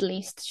from the Middle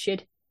East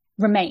should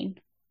remain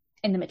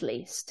in the Middle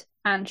East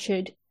and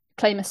should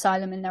claim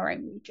asylum in their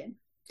own region.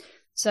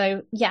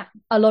 So yeah,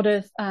 a lot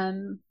of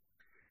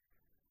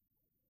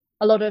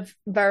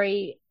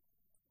very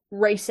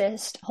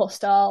racist,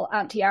 hostile,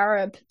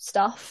 anti-Arab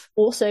stuff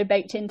also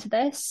baked into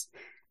this.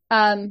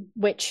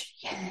 Which,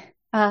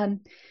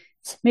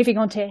 moving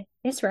on to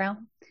Israel,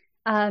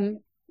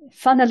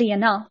 funnily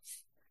enough,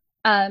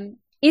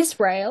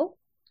 Israel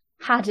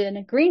had an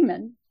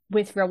agreement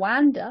with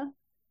Rwanda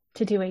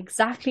to do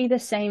exactly the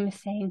same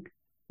thing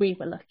we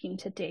were looking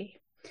to do.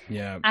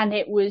 Yeah. And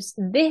it was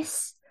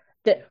this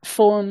that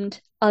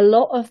formed a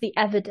lot of the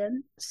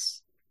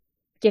evidence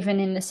given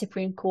in the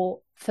Supreme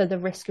Court for the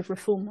risk of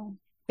refoulement.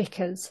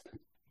 Because,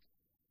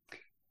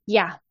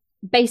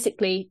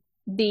 basically,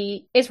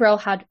 Israel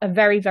had a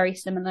very, very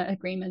similar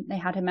agreement. They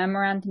had a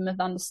memorandum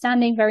of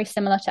understanding very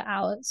similar to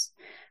ours,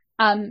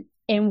 under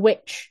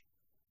which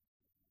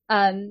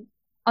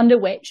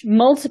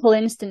multiple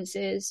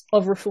instances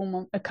of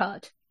refoulement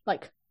occurred,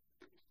 like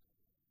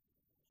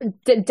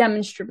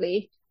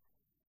demonstrably.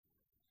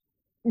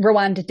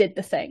 Rwanda did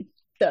the thing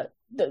that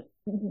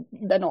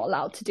they're not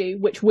allowed to do,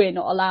 which we're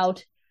not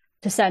allowed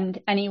to send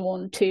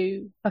anyone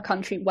to a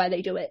country where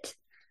they do it.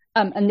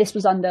 And this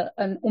was under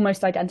an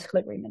almost identical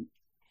agreement.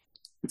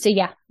 So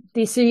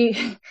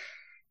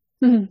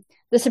the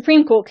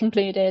Supreme Court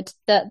concluded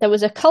that there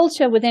was a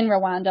culture within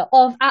Rwanda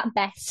of, at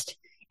best,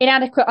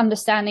 inadequate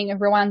understanding of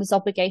Rwanda's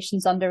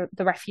obligations under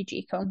the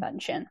Refugee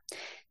Convention.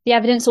 The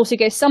evidence also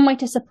goes some way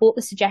to support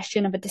the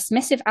suggestion of a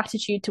dismissive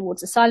attitude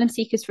towards asylum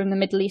seekers from the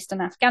Middle East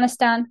and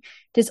Afghanistan.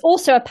 It is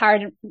also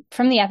apparent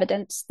from the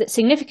evidence that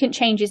significant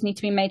changes need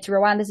to be made to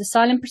Rwanda's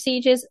asylum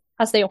procedures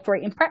as they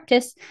operate in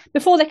practice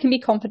before there can be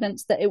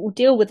confidence that it will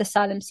deal with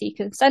asylum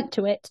seekers sent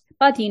to it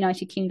by the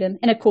United Kingdom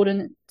in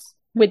accordance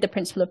with the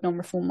principle of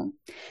non-refoulement.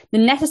 The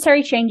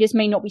necessary changes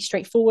may not be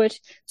straightforward,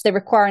 so they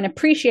require an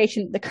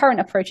appreciation that the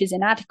current approach is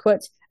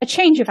inadequate, a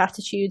change of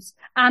attitudes,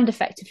 and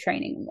effective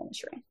training and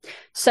monitoring.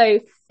 So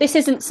this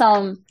isn't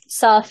some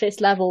surface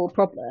level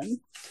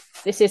problem.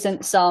 This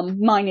isn't some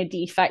minor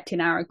defect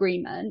in our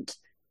agreement.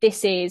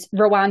 This is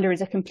Rwanda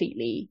is a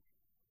completely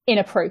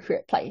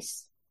inappropriate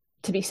place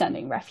to be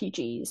sending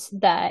refugees.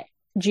 Their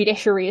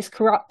judiciary is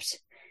corrupt.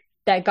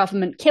 Their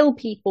government kill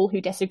people who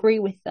disagree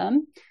with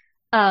them.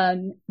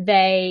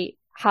 They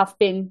have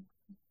been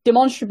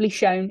demonstrably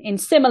shown in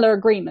similar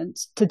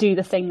agreements to do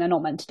the thing they're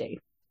not meant to do.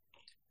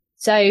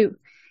 So,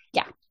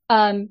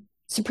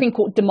 Supreme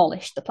Court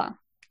demolished the plan.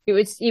 It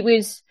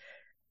was.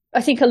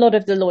 I think a lot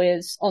of the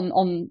lawyers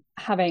on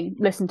having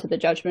listened to the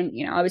judgment,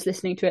 I was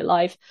listening to it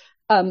live.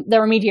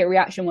 Their immediate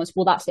reaction was,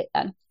 "Well, that's it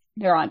then.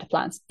 The Rwanda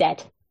plan's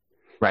dead."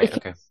 Right. Because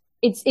okay.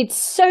 It's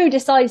so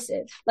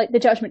decisive. Like the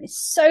judgment is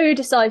so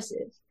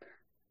decisive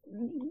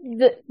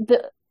that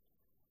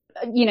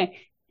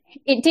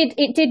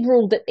it did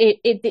rule that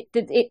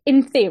it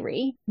in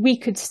theory we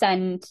could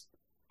send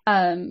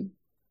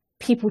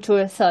people to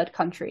a third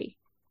country.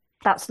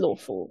 That's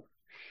lawful,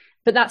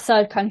 but that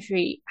third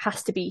country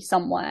has to be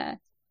somewhere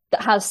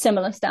that has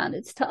similar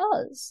standards to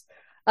us,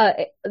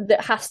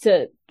 that has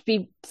to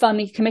be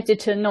firmly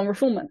committed to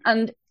non-refoulement.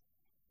 And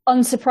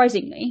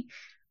unsurprisingly,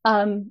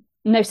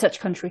 no such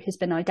country has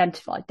been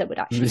identified that would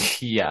actually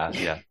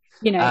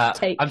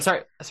take. I'm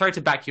sorry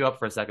to back you up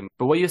for a second,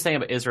 but what you're saying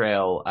about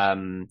Israel,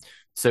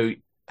 so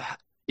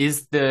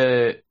is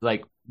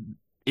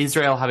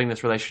Israel having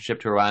this relationship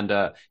to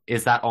Rwanda,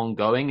 is that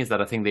ongoing? Is that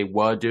a thing they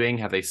were doing?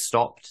 Have they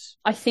stopped?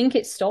 I think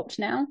it's stopped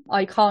now.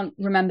 I can't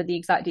remember the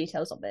exact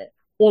details of it.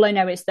 All I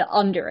know is that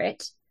under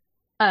it,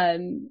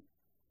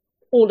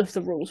 all of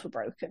the rules were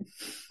broken.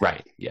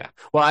 Right. Yeah.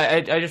 Well,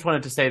 I just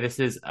wanted to say this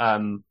is,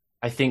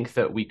 I think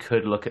that we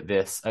could look at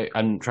this.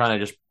 I'm trying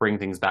to just bring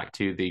things back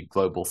to the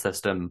global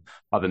system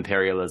of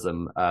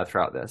imperialism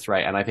throughout this,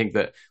 right? And I think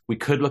that we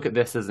could look at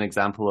this as an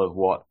example of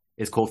what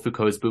is called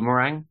Foucault's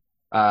boomerang,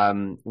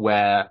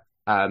 where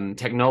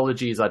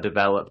technologies are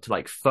developed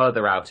like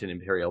further out in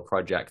imperial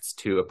projects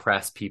to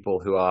oppress people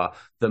who are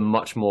the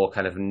much more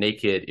kind of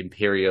naked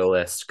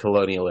imperialist,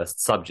 colonialist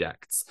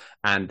subjects.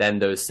 And then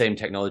those same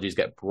technologies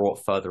get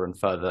brought further and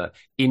further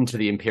into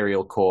the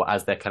imperial core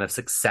as they're kind of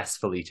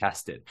successfully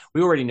tested.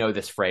 We already know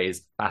this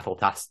phrase, battle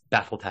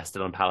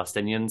tested on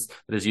Palestinians,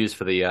 that is used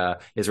for the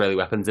Israeli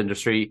weapons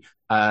industry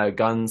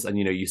guns. And,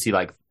 you see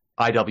like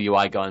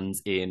IWI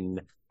guns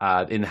in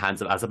the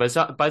hands of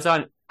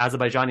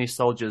Azerbaijani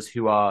soldiers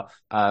who are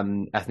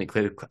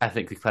ethnically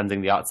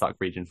cleansing the Artsakh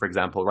region, for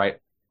example, right?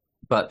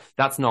 But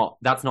that's not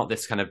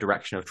this kind of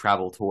direction of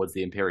travel towards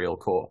the imperial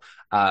core.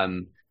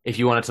 If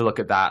you wanted to look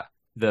at that,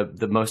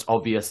 the most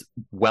obvious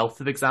wealth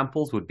of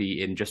examples would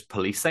be in just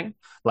policing,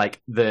 like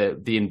the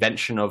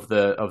invention of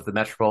the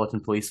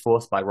Metropolitan Police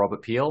Force by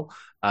Robert Peel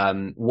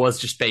was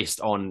just based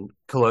on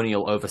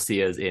colonial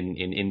overseers in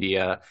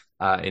India,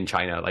 in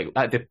China, like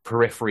at the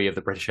periphery of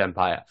the British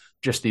Empire.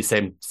 Just these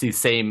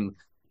same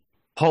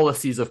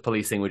policies of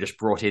policing were just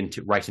brought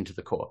right into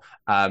the core.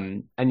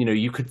 And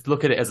you could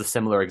look at it as a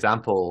similar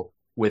example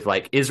with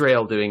like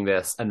Israel doing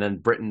this and then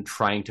Britain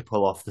trying to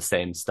pull off the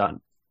same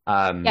stunt.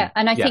 And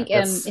I think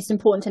it's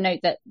important to note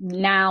that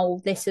now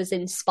this has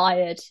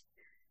inspired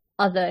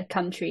other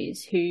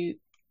countries who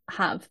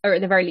have, or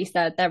at the very least,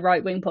 they're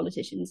right-wing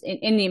politicians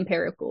in the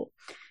imperial court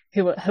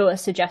who are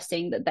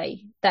suggesting that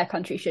their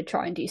country should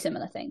try and do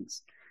similar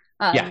things.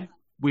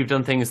 We've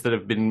done things that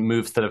have been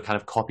moves that have kind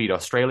of copied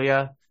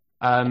Australia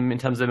in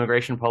terms of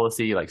immigration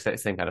policy, like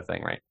same kind of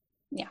thing, right?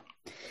 Yeah.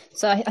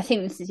 So I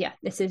think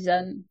this is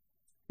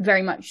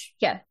very much,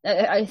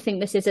 I think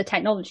this is a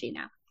technology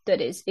now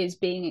that is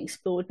being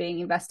explored, being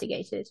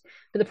investigated.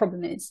 But the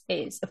problem is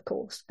of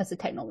course, as the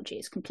technology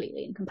is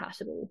completely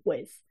incompatible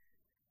with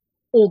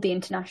all the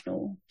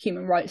international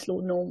human rights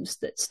law norms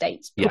that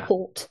states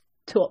purport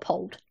to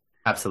uphold.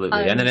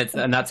 Absolutely.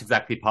 And that's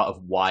exactly part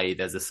of why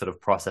there's this sort of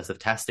process of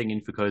testing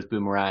in Foucault's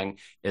boomerang,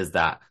 is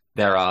that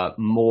there are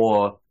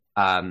more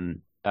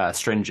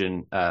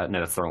stringent, no,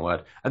 that's the wrong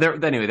word.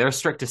 There are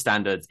stricter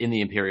standards in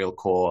the imperial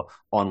core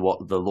on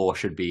what the law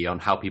should be, on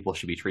how people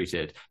should be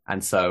treated.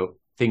 And so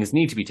things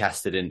need to be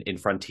tested in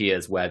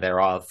frontiers where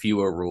there are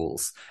fewer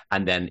rules.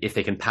 And then if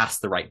they can pass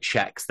the right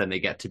checks, then they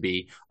get to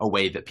be a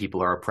way that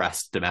people are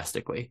oppressed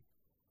domestically.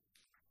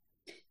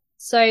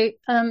 So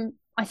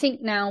I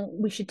think now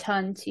we should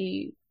turn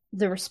to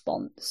the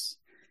response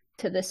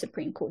to the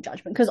Supreme Court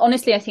judgment, because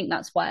honestly, I think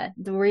that's where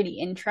the really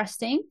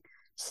interesting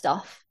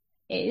stuff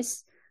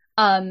is.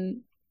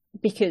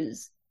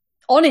 Because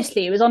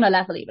honestly, it was on a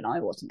level even I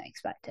wasn't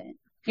expecting.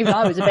 Even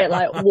I was a bit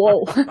like,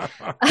 whoa.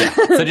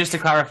 So just to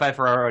clarify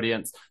for our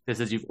audience,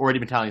 you've already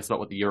been telling us about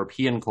what the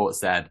European Court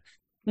said.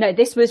 No,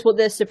 this was what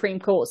the Supreme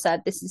Court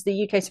said. This is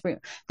the UK Supreme.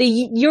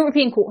 The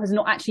European Court has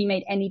not actually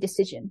made any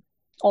decision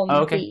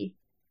on the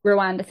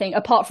Rwanda thing,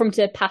 apart from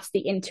to pass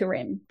the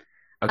interim.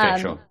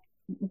 Okay, sure.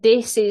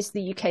 This is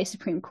the UK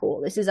Supreme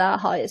Court. This is our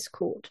highest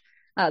court.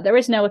 There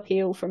is no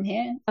appeal from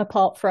here,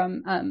 apart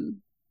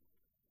from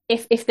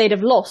if they'd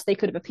have lost, they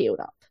could have appealed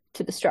up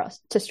to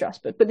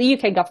Strasbourg, but the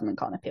UK government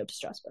can't appeal to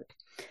Strasbourg.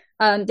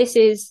 This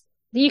is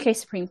the UK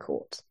Supreme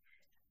Court,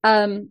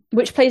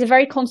 which plays a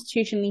very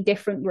constitutionally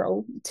different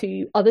role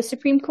to other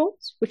Supreme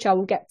Courts, which I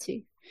will get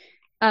to.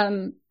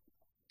 I'm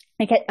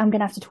going to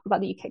have to talk about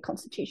the UK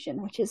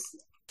Constitution, which is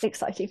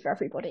exciting for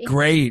everybody.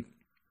 Great.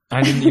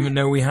 I didn't even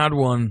know we had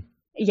one.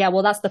 Yeah,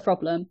 well, that's the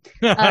problem.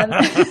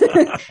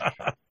 It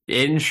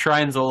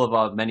enshrines all of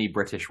our many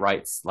British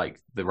rights, like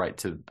the right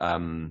to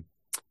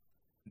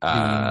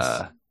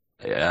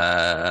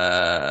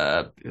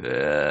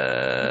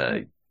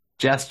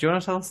Jess, do you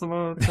want to tell us some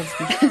about the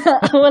Constitution?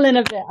 I will in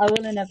a bit.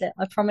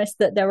 I promise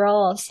that there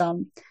are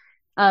some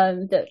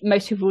that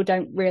most people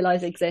don't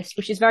realise exist,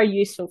 which is very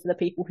useful for the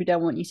people who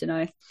don't want you to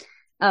know.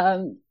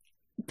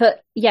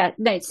 But yeah,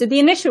 no, so the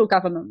initial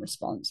government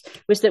response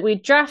was that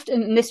we'd draft,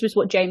 and this was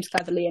what James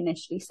Cleverly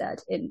initially said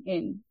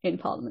in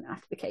Parliament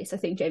after the case. I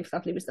think James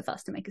Cleverly was the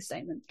first to make a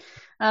statement.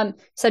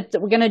 Said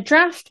that we're going to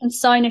draft and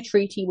sign a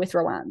treaty with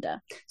Rwanda.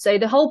 So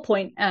the whole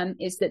point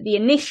is that the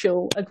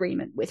initial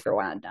agreement with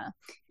Rwanda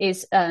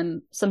is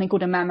something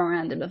called a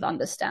Memorandum of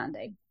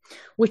Understanding,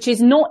 which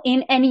is not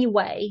in any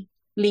way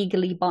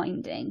legally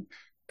binding.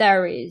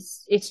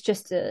 It's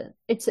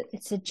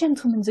a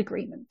gentleman's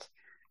agreement.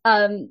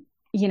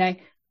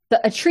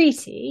 But a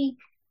treaty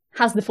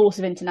has the force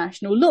of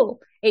international law.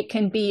 It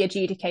can be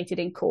adjudicated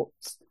in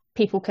courts.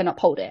 People can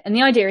uphold it. And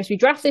the idea is we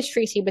draft this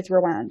treaty with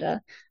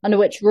Rwanda, under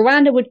which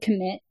Rwanda would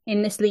commit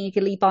in this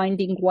legally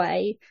binding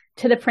way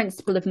to the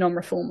principle of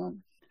non-refoulement.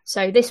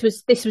 So this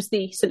was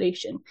the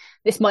solution.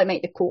 This might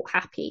make the court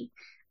happy.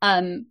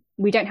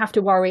 We don't have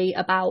to worry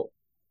about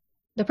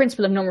the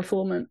principle of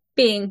non-refoulement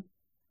being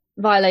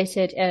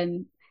violated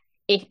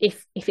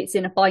if it's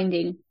in a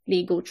binding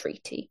legal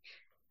treaty.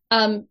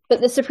 But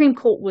the Supreme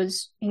Court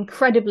was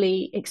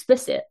incredibly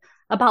explicit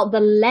about the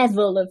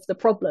level of the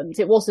problems.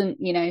 It wasn't,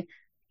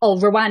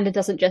 Rwanda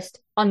doesn't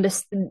just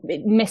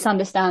it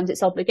misunderstands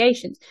its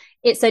obligations.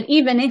 It said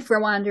even if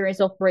Rwanda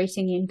is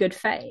operating in good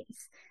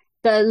faith,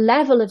 the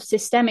level of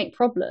systemic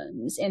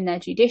problems in their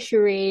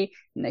judiciary,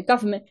 in their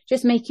government,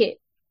 just make it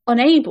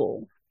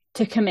unable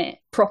to commit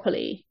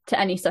properly to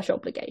any such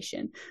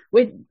obligation.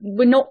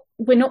 We're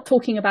not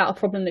talking about a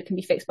problem that can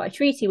be fixed by a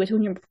treaty. We're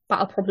talking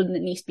about a problem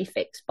that needs to be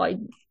fixed by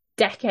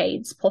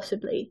decades,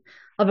 possibly,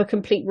 of a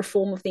complete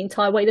reform of the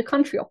entire way the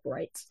country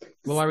operates.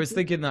 Well, I was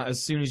thinking that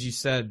as soon as you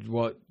said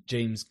what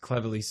James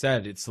cleverly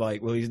said, it's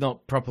like, well, he's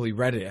not properly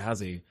read it,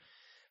 has he?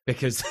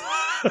 Because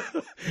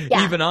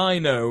even I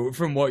know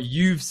from what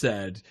you've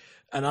said,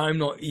 and I'm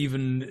not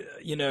even,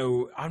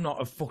 I'm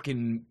not a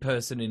fucking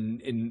person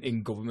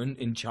in government,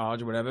 in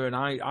charge or whatever, and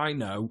I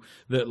know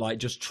that, like,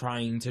 just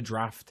trying to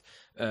draft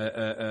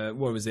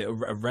what was it,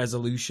 a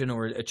resolution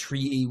or a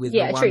treaty with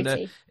Rwanda,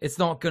 treaty. It's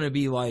not going to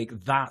be like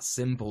that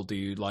simple,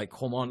 dude. Like,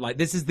 come on, like,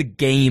 this is the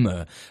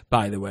gamer,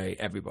 by the way,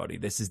 everybody.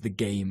 This is the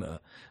gamer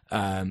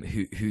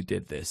who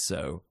did this.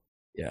 So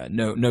yeah,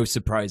 no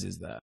surprises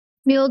there.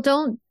 Neil,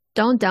 don't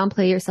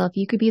downplay yourself.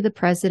 You could be the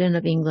president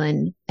of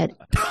England.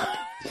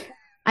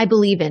 I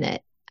believe in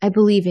it. I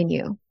believe in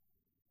you.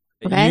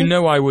 Okay?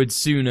 I would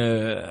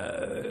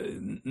sooner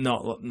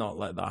not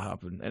let that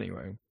happen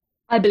anyway.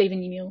 I believe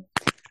in you, Neil.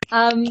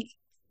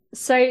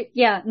 So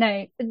yeah,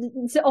 no,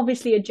 it's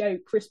obviously a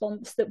joke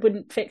response that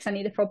wouldn't fix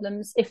any of the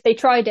problems. If they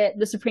tried it,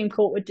 the Supreme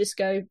Court would just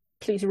go,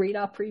 please read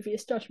our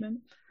previous judgment,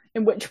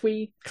 in which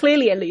we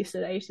clearly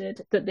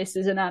elucidated that this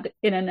is an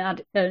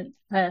inadequate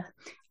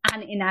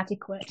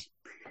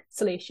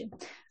solution.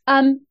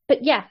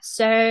 But yeah,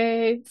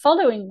 so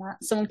following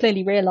that, someone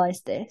clearly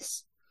realised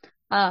this.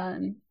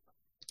 And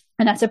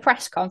at a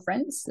press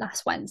conference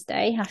last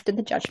Wednesday after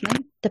the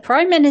judgment, the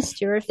Prime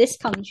Minister of this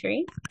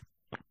country,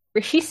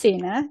 Rishi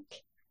Sunak,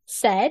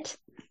 said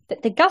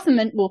that the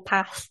government will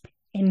pass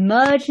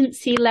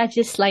emergency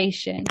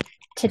legislation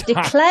to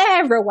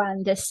declare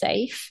Rwanda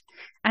safe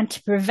and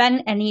to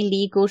prevent any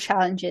legal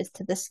challenges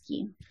to the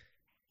scheme.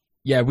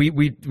 Yeah, we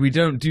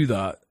don't do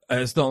that.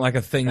 It's not like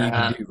a thing you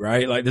can do,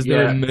 right? Like, there's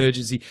no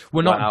emergency.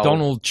 We're not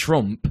Donald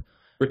Trump.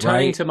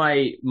 Returning right? to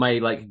my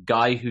like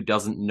guy who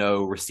doesn't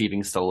know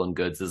receiving stolen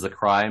goods is a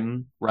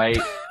crime, right?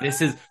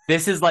 This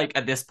is like,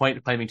 at this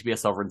point, claiming to be a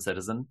sovereign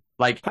citizen.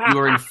 Like, you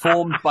are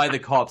informed by the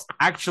cops.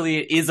 Actually,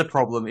 it is a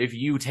problem if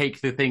you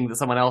take the thing that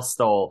someone else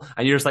stole,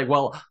 and you're just like,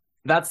 well,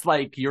 that's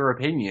like your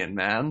opinion,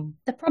 man.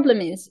 The problem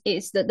is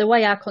that the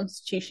way our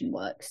constitution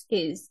works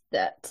is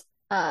that,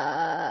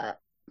 as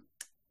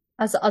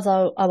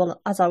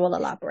I will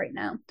elaborate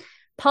now,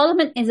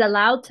 Parliament is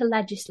allowed to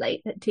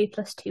legislate that 2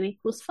 + 2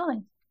 = 5.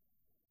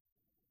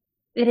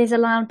 It is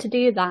allowed to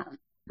do that,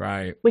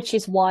 right? Which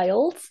is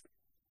wild.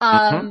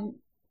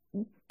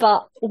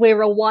 But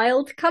we're a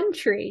wild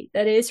country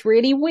that is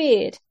really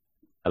weird.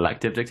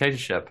 Elective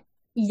dictatorship.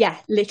 Yeah,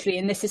 literally,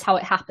 and this is how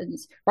it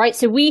happens, right?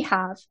 So we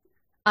have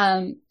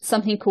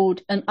something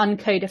called an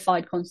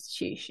uncodified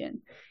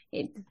constitution.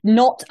 It's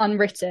not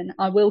unwritten.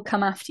 I will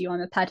come after you.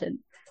 I'm a pedant.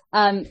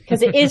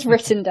 Because it is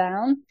written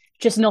down,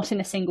 just not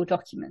in a single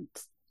document.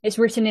 It's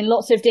written in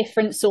lots of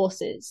different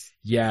sources.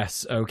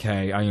 Yes,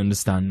 okay, I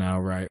understand now,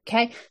 right.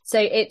 Okay, so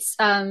it's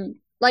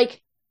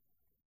like,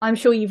 I'm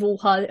sure you've all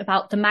heard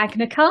about the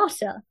Magna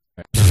Carta.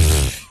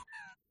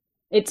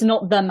 It's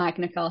not the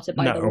Magna Carta,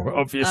 by the way. No,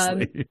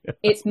 obviously.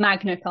 It's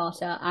Magna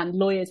Carta, and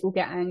lawyers will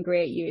get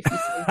angry at you if you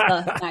say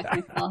the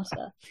Magna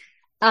Carta.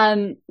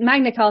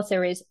 Magna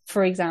Carta is,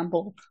 for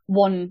example,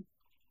 one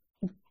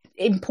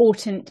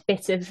important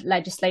bit of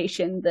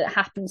legislation that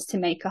happens to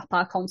make up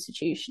our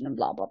constitution and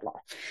blah, blah, blah.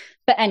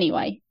 But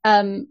anyway,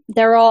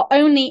 there are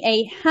only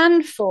a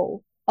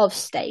handful of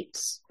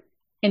states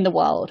in the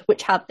world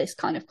which have this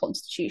kind of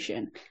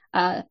constitution.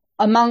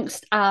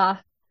 Amongst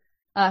our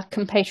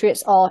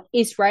compatriots are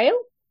Israel,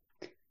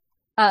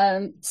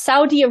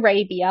 Saudi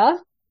Arabia,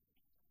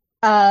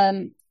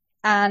 and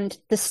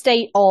the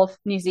state of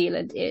New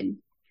Zealand in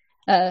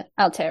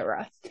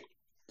Aotearoa.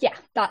 Yeah,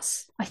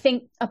 that's, I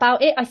think,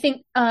 about it. I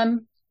think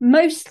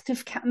most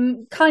of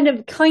kind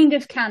of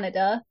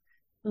Canada,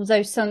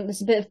 although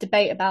there's a bit of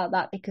debate about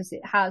that because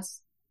it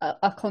has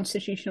a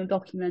constitutional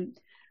document.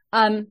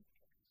 But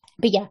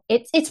yeah,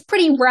 it's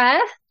pretty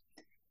rare.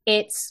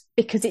 It's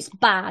because it's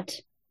bad.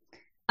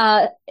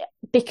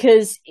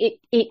 Because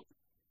it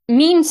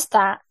means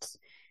that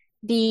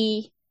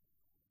the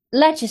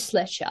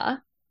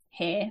legislature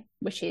here,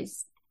 which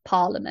is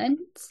Parliament,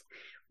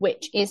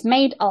 which is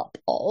made up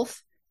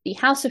of the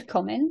House of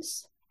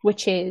Commons,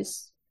 which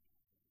is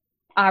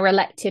our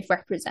elected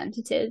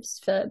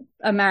representatives, for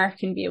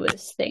American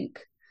viewers, think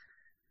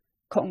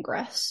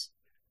Congress,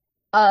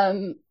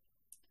 and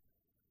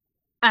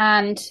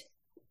the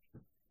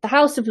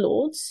House of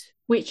Lords,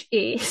 which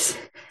is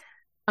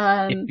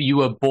if you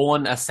were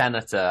born a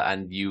senator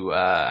and you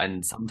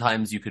and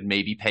sometimes you could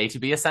maybe pay to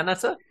be a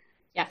senator.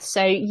 Yeah,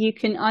 so you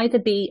can either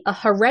be a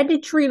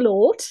hereditary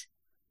lord,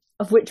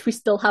 of which we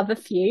still have a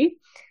few,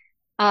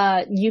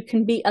 You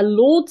can be a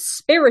Lord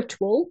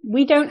Spiritual.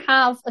 We don't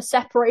have a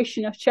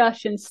separation of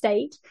church and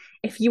state.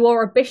 If you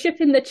are a bishop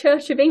in the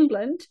Church of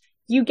England,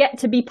 you get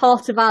to be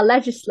part of our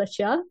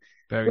legislature,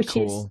 Very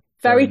cool. is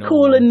very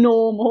cool and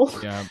normal.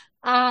 Yeah.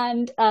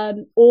 And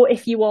or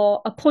if you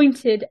are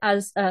appointed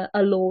as a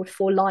lord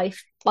for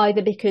life,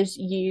 either because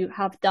you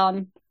have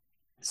done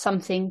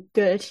something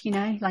good,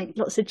 like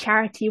lots of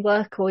charity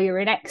work, or you're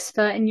an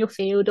expert in your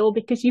field, or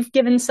because you've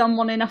given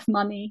someone enough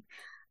money.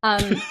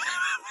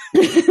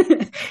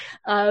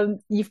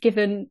 You've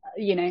given,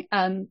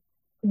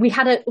 we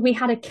had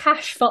a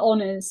cash for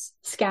honors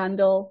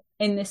scandal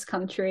in this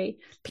country.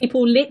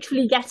 People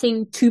literally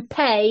getting to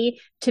pay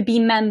to be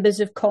members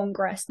of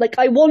Congress. Like,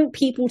 I want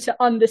people to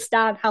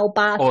understand how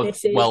bad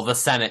this is. Well, the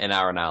Senate in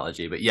our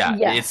analogy, but yeah,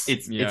 yes.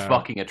 it's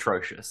fucking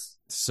atrocious.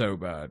 So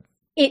bad.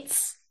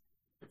 It's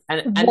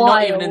and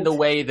not even in the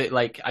way that,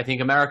 like, I think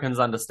Americans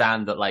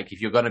understand that, like,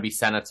 if you're going to be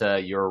senator,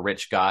 you're a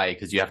rich guy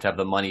because you have to have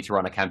the money to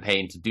run a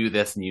campaign to do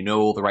this, and you know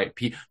all the right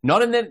people.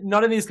 Not in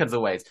these kinds of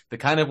ways. The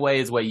kind of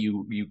ways where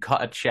you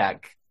cut a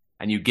check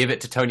and you give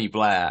it to Tony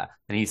Blair,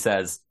 and he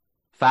says,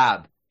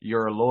 "Fab,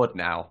 you're a lord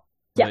now."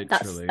 Yeah,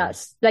 Literally.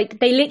 that's like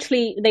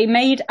they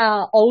made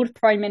our old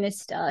prime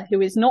minister, who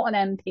is not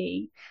an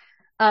MP,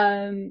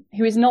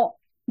 who has not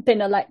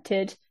been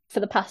elected for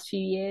the past few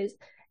years,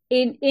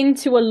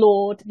 into a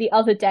lord the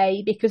other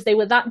day because they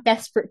were that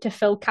desperate to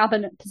fill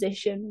cabinet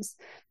positions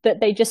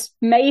that they just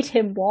made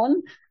him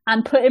one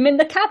and put him in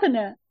the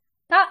cabinet.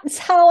 That's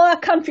how our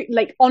country,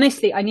 like,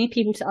 honestly, I need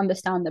people to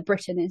understand that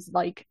Britain is,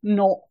 like,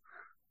 not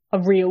a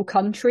real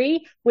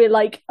country. We're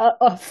like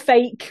a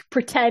fake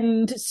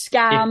pretend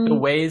scam. If the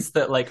ways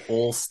that, like,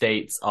 all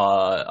states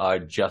are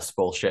just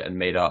bullshit and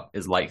made up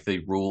is like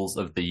the rules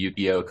of the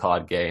Yu-Gi-Oh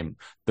card game,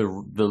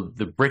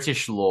 the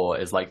British law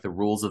is like the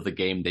rules of the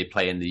game they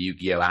play in the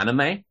Yu-Gi-Oh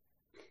anime.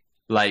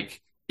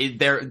 Like,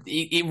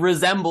 it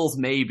resembles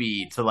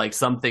maybe to, like,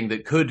 something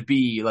that could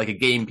be like a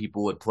game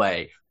people would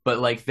play, but,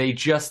 like, they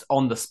just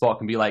on the spot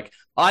can be like,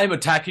 "I'm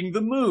attacking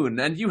the moon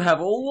and you have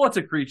all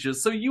water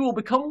creatures, so you will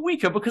become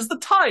weaker because the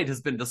tide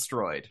has been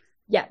destroyed."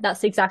 Yeah,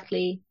 that's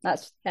exactly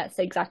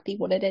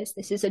what it is.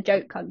 This is a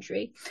joke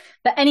country.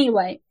 But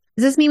anyway,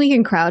 does this mean we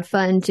can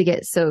crowdfund to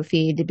get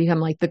Sophie to become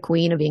like the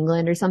Queen of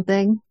England or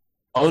something?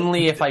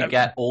 Only if I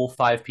get all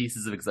 5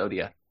 pieces of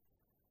Exodia.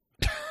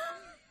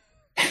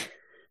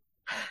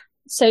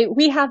 So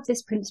we have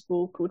this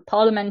principle called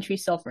parliamentary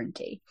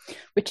sovereignty,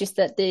 which is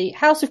that the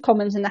House of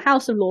Commons and the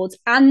House of Lords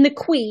and the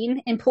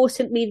Queen,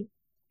 importantly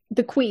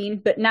the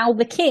Queen, but now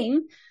the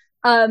King,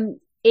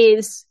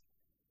 is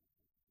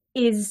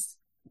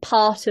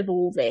part of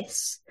all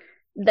this.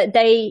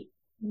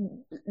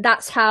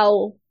 That's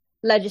how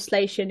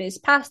legislation is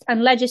passed,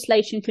 and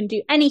legislation can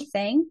do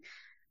anything.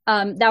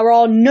 There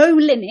are no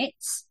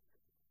limits,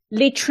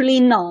 literally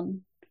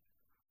none,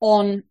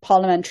 on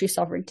parliamentary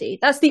sovereignty.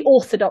 That's the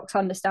orthodox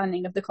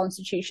understanding of the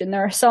Constitution.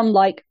 There are some,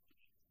 like,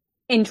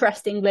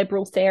 interesting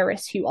liberal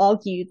theorists who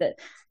argue that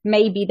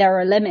maybe there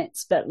are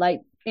limits, but,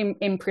 like,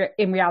 in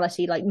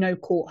reality, like, no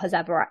court has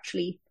ever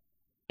actually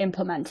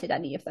implemented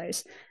any of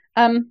those.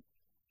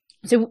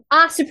 So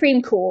our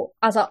Supreme Court,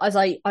 as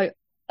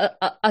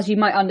you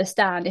might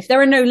understand, if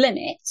there are no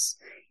limits,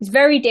 is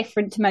very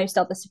different to most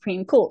other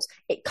Supreme Courts.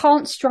 It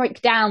can't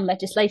strike down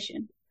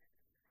legislation.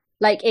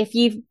 Like, if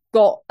you've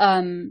got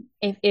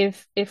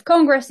if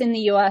Congress in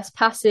the US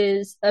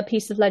passes a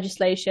piece of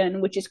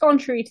legislation which is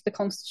contrary to the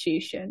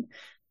Constitution,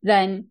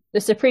 then the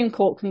Supreme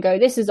Court can go,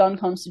 "This is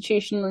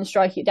unconstitutional," and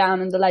strike it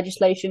down, and the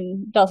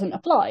legislation doesn't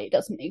apply. It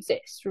doesn't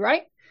exist,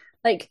 right?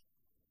 Like,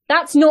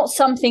 that's not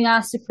something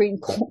our Supreme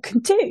Court can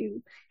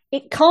do.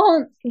 It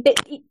can't.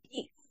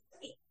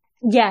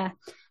 Yeah.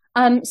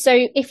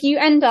 So if you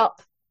end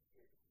up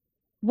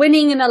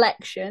winning an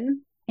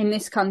election in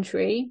this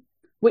country,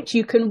 which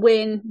you can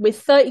win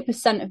with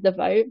 30% of the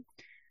vote,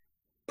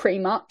 pretty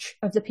much,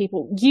 of the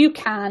people, you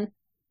can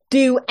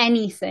do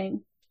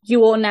anything.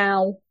 You are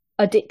now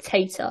a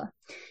dictator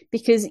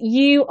because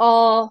you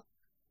are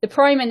the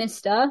prime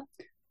minister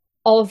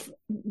of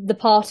the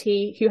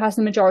party who has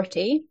the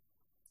majority.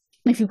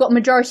 If you've got a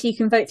majority, you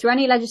can vote through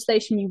any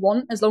legislation you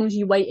want as long as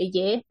you wait a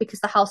year, because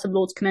the House of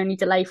Lords can only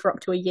delay for up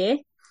to a year.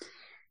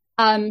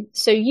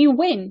 So you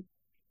win.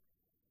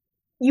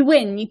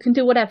 You can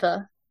do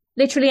whatever.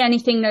 Literally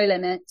anything, no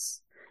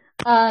limits.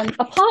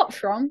 Apart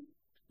from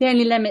the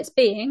only limits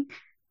being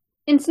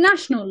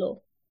international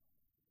law,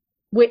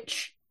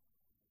 which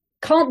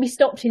can't be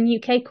stopped in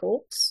UK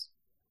courts,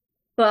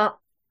 but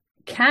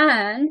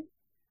can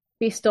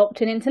be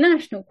stopped in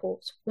international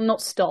courts. Well,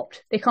 not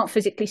stopped. They can't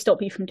physically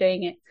stop you from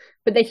doing it,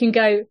 but they can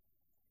go,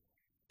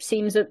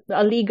 seems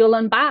illegal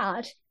and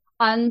bad.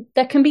 And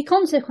there can be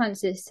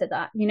consequences to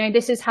that.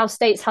 This is how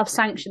states have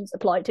sanctions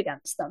applied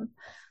against them.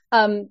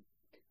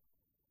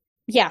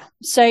 Yeah,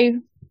 so...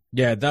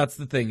 Yeah, that's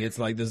the thing. It's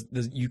like there's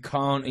you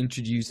can't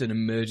introduce an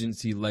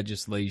emergency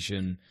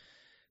legislation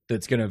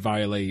that's going to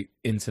violate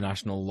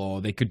international law.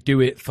 They could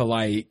do it for,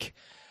 like,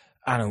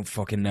 I don't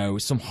fucking know,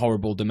 some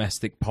horrible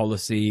domestic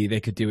policy. They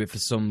could do it for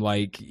some,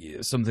 like,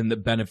 something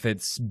that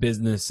benefits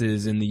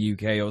businesses in the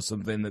UK or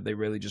something that they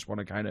really just want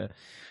to kind of,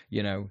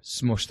 you know,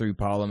 smush through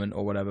Parliament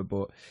or whatever.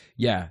 But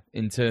yeah,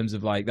 in terms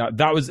of like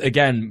that was,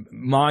 again,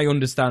 my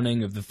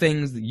understanding of the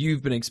things that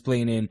you've been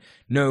explaining.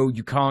 No,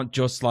 you can't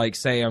just like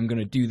say, I'm going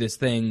to do this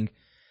thing,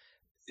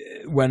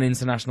 when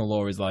international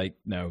law is like,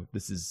 no,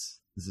 this is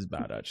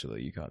bad,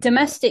 actually. You can't.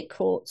 Domestic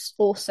courts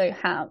also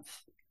have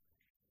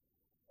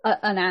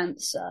an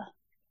answer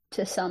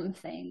to some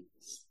things,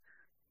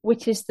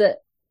 which is that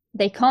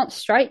they can't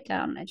strike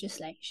down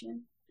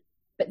legislation,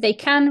 but they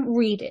can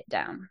read it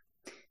down.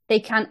 They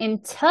can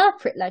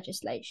interpret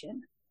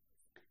legislation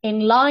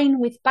in line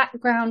with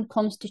background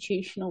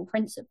constitutional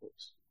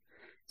principles.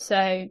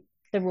 So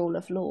the rule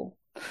of law,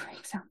 for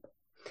example,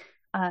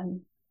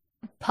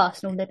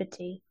 personal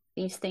liberty,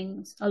 these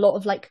things, a lot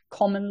of like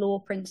common law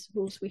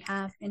principles we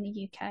have in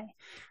the UK.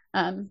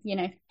 You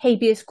know,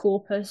 habeas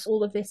corpus,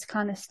 all of this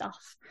kind of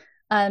stuff,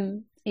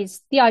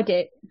 is the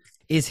idea.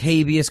 Is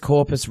habeas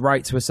corpus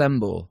right to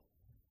assemble?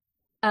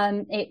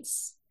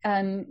 It's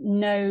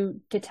no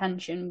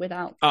detention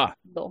without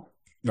law.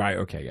 Right,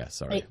 okay, yeah,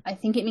 sorry. I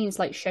think it means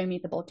like show me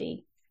the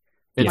body.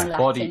 It's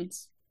body.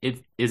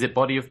 Is it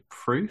body of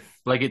proof?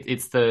 Like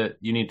it's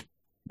you need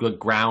the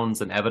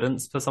grounds and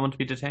evidence for someone to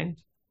be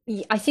detained?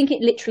 I think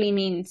it literally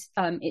means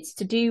it's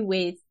to do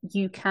with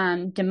you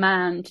can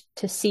demand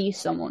to see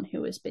someone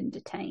who has been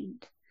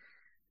detained.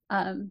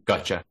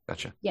 Gotcha.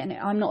 Yeah, no,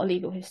 I'm not a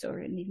legal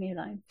historian. Leave me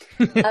alone.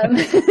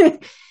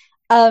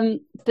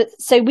 But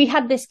so we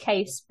had this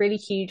case, really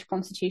huge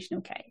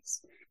constitutional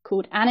case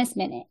called Annis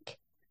Minnick,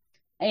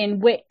 in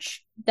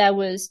which there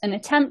was an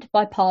attempt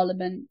by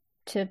Parliament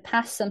to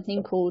pass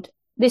something called,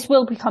 this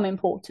will become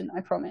important,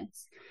 I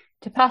promise,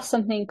 to pass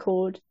something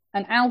called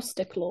an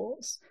ouster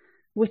clause,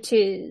 which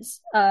is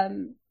a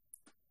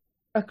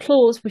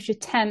clause which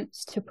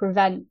attempts to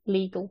prevent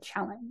legal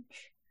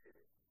challenge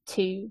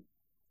to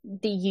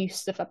the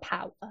use of a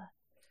power.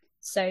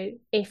 So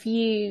if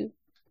you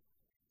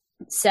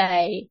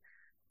say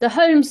the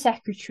Home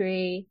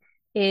Secretary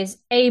is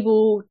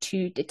able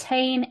to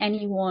detain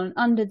anyone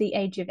under the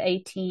age of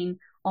 18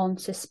 on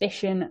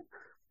suspicion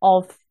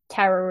of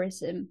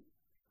terrorism,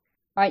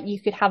 right?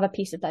 You could have a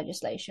piece of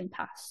legislation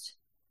passed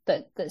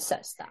that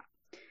says that.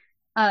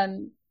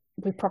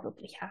 We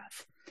probably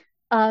have.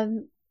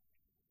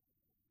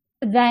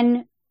 But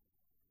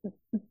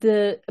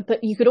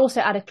you could also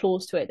add a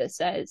clause to it that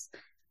says,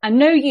 and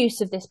no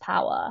use of this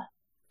power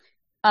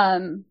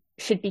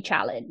should be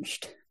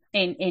challenged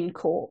in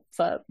court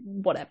for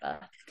whatever.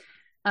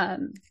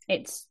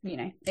 It's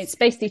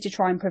basically to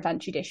try and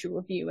prevent judicial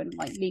review and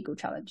like legal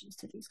challenges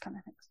to these kind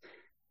of things.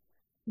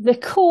 The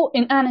court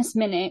in Annis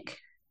Minnick,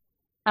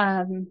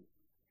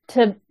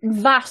 to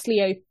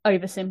vastly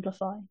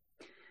oversimplify,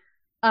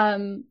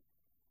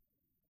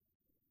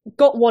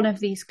 got one of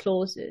these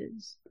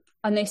clauses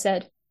and they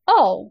said,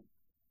 oh,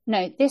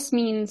 no, this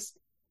means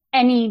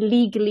any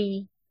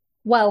legally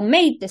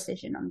well-made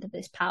decision under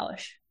this power.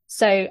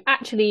 So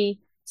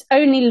actually, it's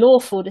only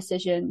lawful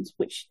decisions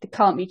which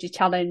can't be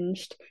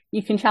challenged.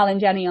 You can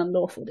challenge any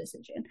unlawful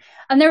decision.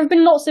 And there have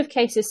been lots of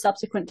cases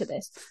subsequent to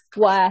this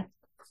where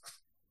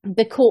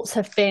the courts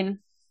have been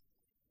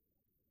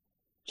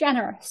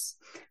generous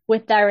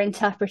with their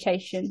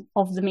interpretation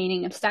of the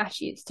meaning of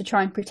statutes to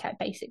try and protect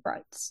basic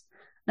rights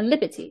and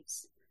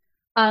liberties.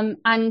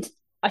 And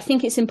I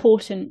think it's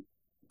important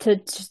to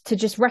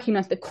just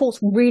recognise that courts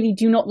really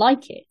do not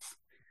like it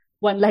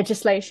when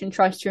legislation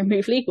tries to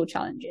remove legal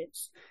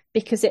challenges,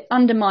 because it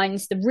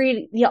undermines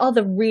the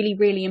other really,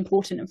 really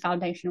important and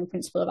foundational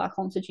principle of our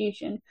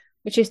constitution,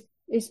 which is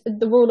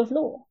the rule of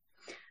law.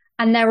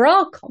 And there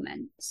are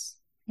comments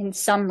in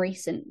some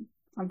recent,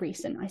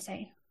 I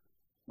say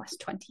last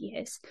 20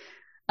 years,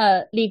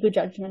 legal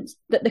judgments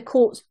that the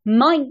courts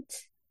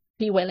might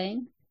be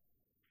willing,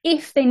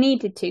 if they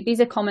needed to.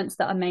 These are comments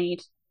that are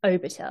made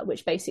obiter,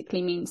 which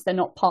basically means they're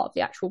not part of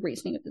the actual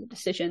reasoning of the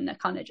decision. They're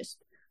kind of just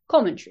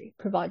commentary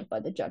provided by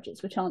the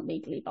judges, which aren't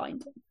legally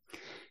binding.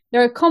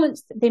 There are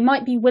comments that they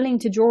might be willing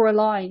to draw a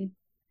line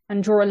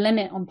and draw a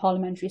limit on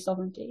parliamentary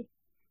sovereignty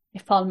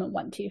if Parliament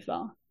went too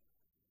far.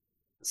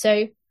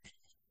 So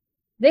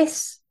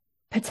this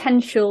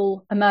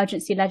potential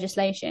emergency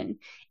legislation,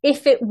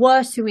 if it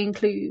were to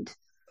include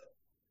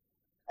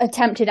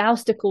attempted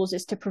ouster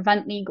clauses to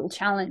prevent legal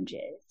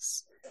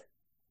challenges,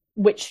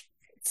 which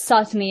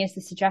certainly is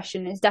the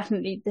suggestion, is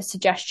definitely the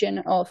suggestion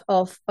of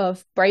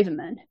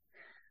Braverman,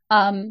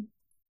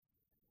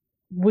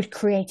 would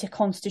create a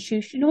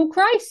constitutional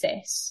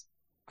crisis.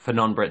 For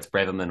non-Brits,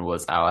 Braverman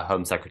was our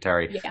Home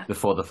Secretary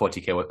before the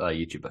 40k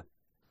YouTuber.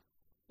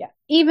 Yeah,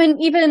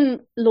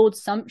 even Lord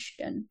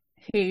Sumption,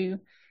 who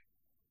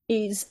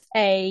is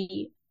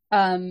a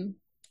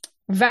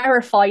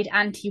verified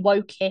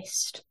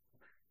anti-wokeist,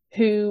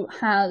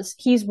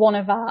 he's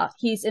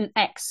an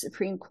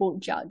ex-Supreme Court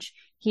judge.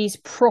 He's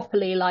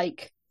properly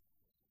like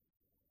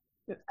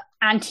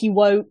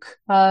anti-woke,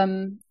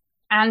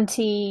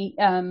 anti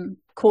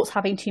courts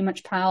having too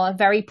much power,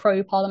 very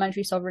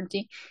pro-parliamentary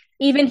sovereignty.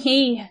 Even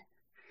he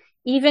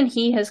even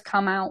he has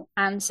come out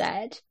and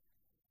said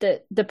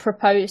that the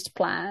proposed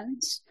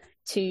plans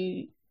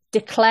to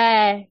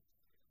declare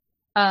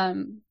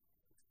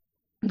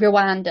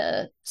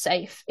Rwanda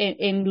safe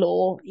in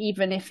law,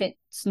 even if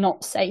it's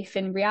not safe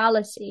in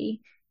reality,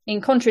 in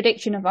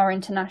contradiction of our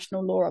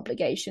international law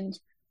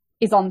obligations,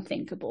 is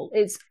unthinkable.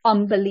 It's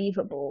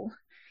unbelievable.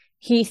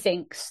 He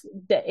thinks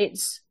that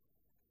it's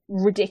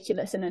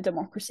ridiculous in a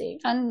democracy.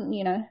 And,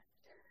 you know,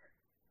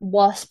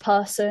 worst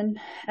person,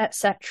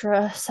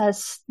 etc.,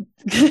 says,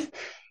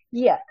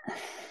 yeah.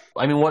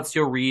 I mean, what's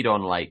your read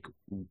on, like,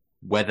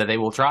 whether they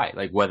will try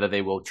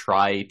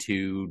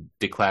to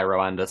declare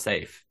Rwanda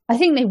safe? I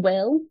think they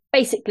will.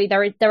 Basically,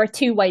 there are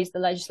two ways the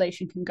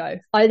legislation can go.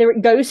 Either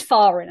it goes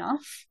far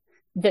enough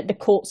that the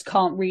courts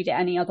can't read it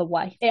any other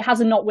way. It has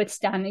a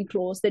notwithstanding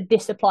clause that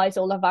disapplies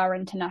all of our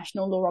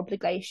international law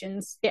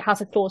obligations. It has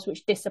a clause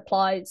which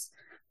disapplies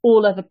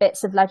all other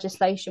bits of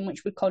legislation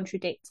which would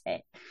contradict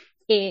it.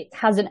 It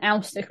has an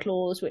ouster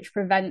clause which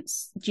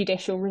prevents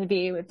judicial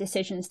review of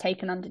decisions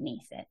taken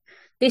underneath it.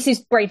 This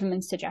is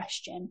Braverman's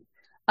suggestion.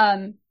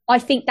 I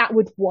think that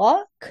would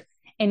work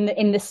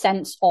in the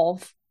sense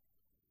of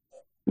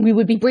we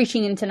would be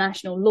breaching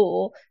international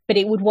law, but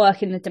it would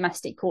work in the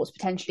domestic courts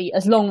potentially,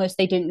 as long as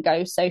they didn't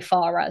go so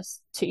far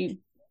as to,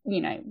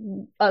 you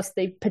know, as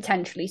they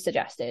potentially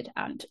suggested,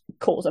 and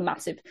cause a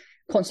massive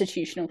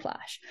constitutional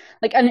clash.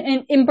 Like,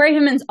 and in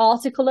Braverman's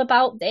article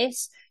about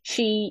this,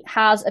 she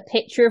has a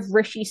picture of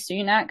Rishi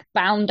Sunak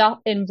bound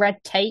up in red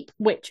tape,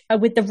 which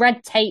with the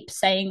red tape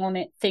saying on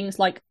it things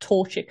like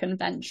torture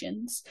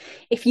conventions.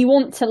 If you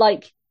want to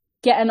like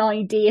get an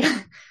idea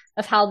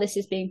of how this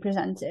is being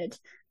presented.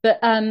 But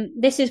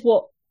this is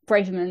what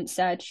Braverman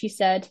said. She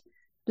said,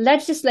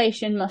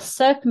 legislation must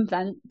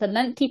circumvent the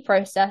lengthy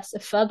process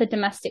of further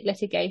domestic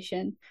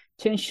litigation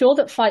to ensure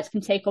that flights can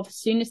take off as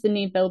soon as the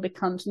new bill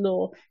becomes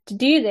law. To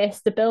do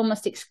this, the bill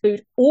must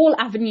exclude all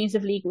avenues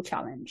of legal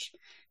challenge,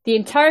 the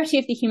entirety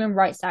of the Human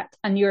Rights Act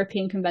and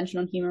European Convention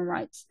on Human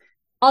Rights,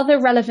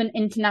 other relevant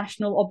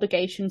international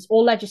obligations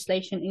or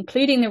legislation,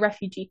 including the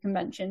Refugee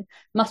Convention,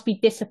 must be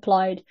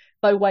disapplied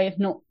by way of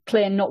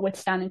clear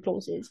notwithstanding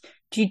clauses.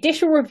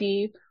 Judicial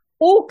review,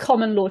 all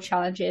common law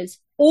challenges,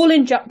 all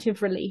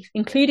injunctive relief,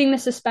 including the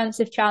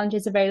suspensive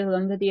challenges available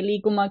under the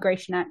Illegal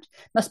Migration Act,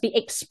 must be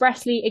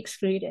expressly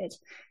excluded.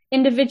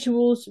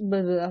 Individuals,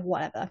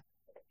 whatever,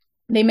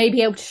 they may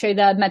be able to show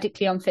they're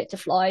medically unfit to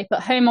fly,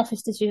 but Home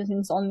Office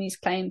decisions on these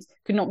claims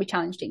could not be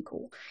challenged in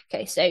court.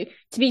 Okay, so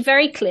to be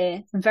very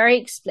clear and very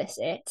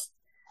explicit,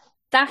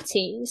 that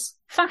is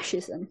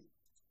fascism.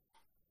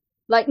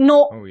 Like,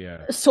 not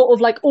sort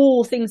of like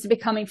all things are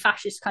becoming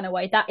fascist kind of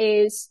way. That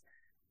is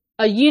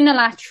a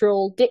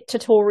unilateral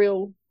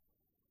dictatorial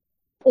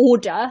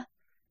order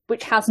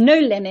which has no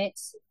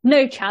limits,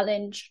 no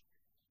challenge,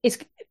 is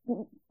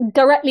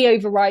directly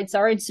overrides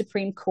our own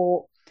Supreme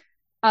Court.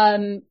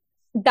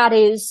 That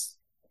is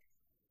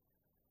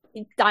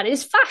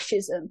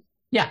fascism.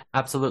 Yeah,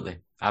 absolutely.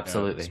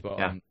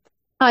 Yeah.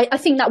 I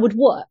think that would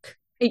work,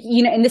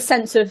 you know, in the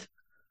sense of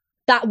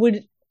that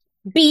would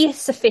be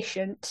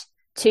sufficient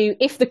to,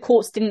 if the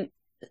courts didn't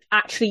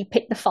actually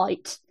pick the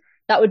fight,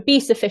 that would be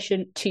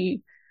sufficient to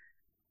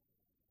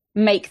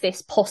make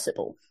this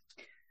possible.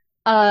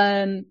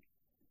 But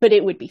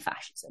it would be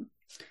fascism.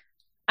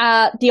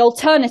 The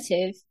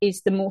alternative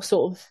is the more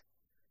sort of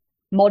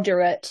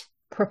moderate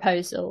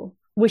proposal,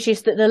 which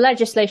is that the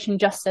legislation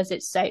just says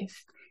it's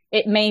safe.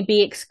 It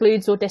maybe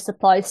excludes or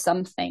disapplies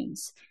some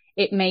things.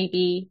 It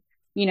maybe,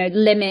 you know,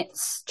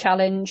 limits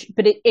challenge,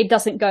 but it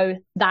doesn't go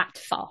that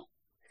far.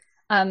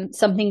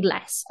 Something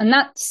less. And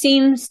that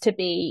seems to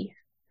be,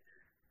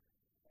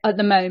 at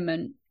the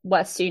moment,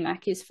 where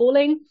Sunak is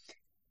falling.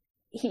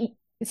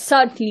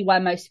 Certainly where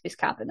most of his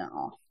cabinet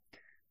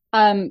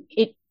are.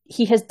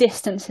 He has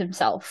distanced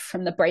himself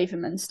from the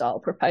Braverman-style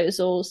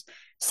proposals,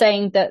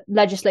 saying that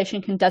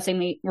legislation can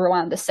designate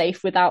Rwanda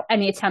safe without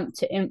any attempt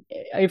to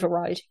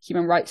override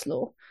human rights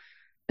law.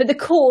 But the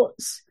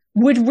courts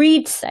would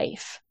read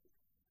safe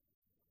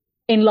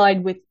in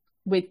line with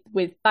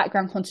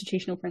background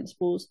constitutional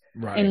principles,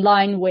 right, in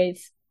line with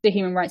the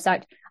Human Rights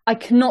Act. I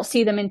cannot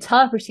see them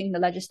interpreting the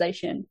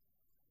legislation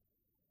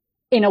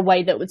in a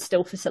way that would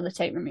still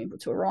facilitate removal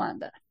to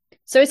Rwanda.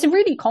 So it's a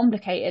really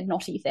complicated,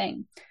 knotty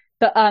thing.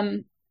 But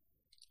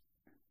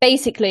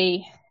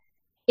basically,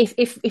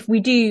 if we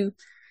do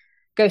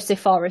go so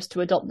far as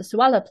to adopt the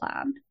Suella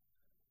plan,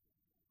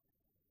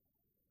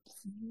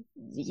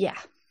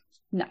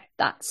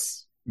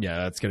 that's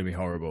going to be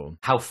horrible.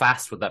 How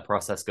fast would that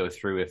process go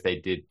through if they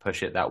did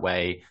push it that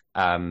way?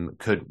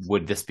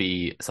 Would this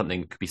be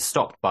something that could be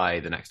stopped by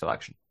the next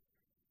election?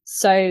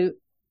 So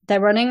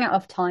they're running out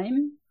of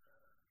time.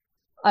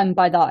 And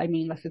by that, I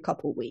mean like a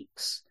couple of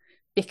weeks,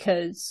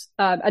 because,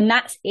 and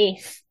that's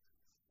if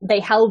they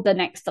held the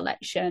next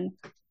election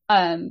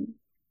at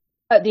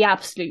the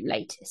absolute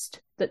latest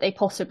that they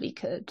possibly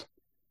could,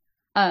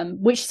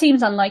 which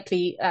seems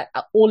unlikely.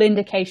 All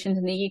indications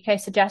in the UK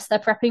suggest they're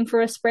prepping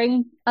for a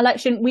spring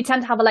election. We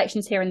tend to have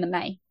elections here in the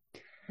May.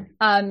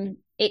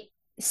 It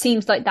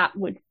seems like that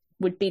would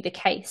be the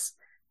case.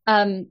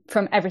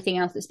 from everything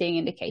else that's being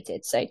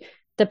indicated. So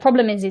the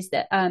problem is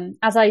that,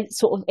 as I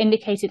sort of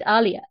indicated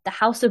earlier, the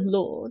House of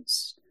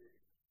Lords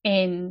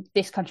in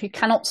this country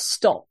cannot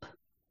stop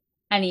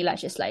any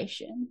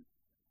legislation,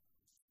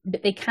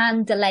 but they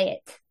can delay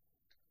it.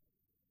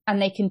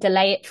 And they can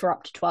delay it for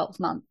up to 12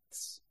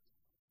 months.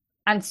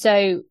 And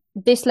so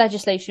this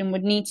legislation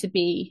would need to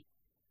be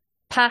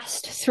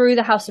passed through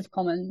the House of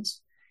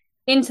Commons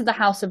into the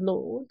House of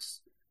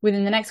Lords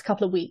within the next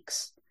couple of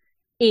weeks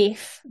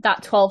if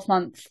that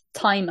 12-month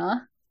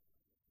timer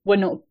were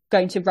not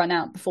going to run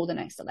out before the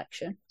next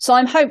election. So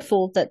I'm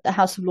hopeful that the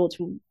House of Lords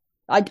will...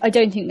 I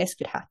don't think this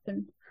could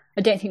happen.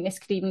 I don't think this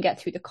could even get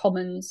through the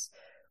Commons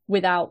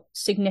without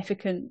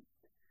significant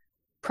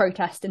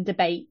protest and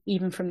debate,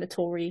 even from the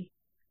Tory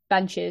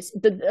benches,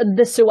 the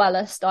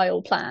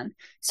Suella-style plan.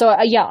 So,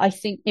 I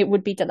think it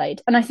would be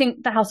delayed. And I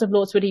think the House of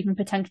Lords would even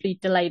potentially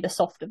delay the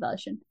softer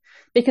version,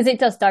 because it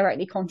does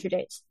directly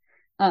contradict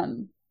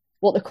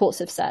what the courts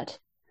have said.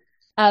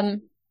 So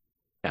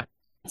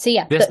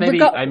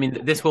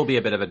this will be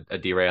a bit of a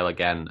derail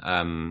again.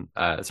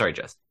 Sorry,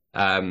 Jess.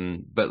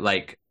 But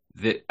like,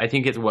 I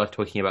think it's worth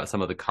talking about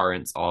some of the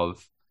currents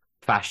of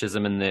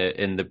fascism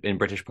in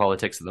British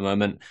politics at the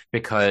moment,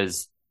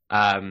 because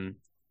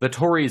the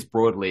Tories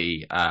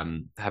broadly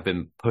have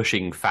been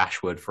pushing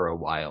fashward for a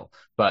while,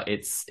 but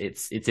it's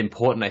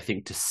important, I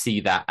think, to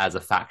see that as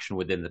a faction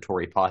within the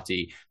Tory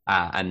party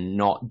and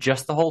not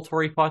just the whole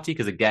Tory party,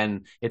 because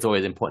again, it's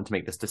always important to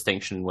make this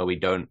distinction where we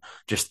don't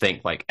just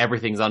think like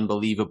everything's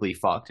unbelievably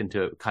fucked, and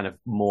to kind of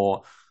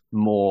more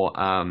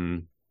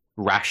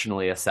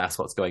rationally assess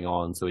what's going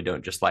on, so we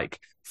don't just like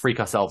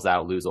freak ourselves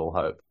out, lose all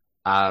hope.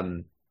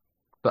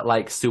 But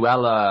like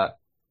Suella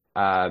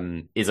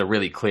is a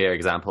really clear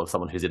example of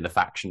someone who's in the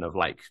faction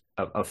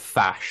of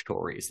fash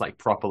Tories, like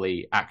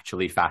properly,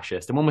 actually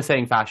fascist. And when we're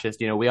saying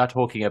fascist, we are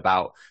talking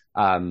about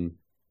Ian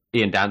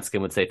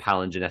Danskin would say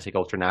palingenetic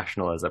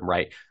ultranationalism,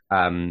 right?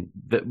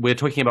 That we're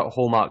talking about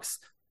hallmarks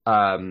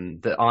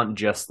that aren't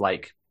just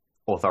like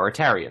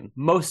authoritarian.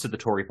 Most of the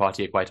Tory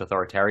party are quite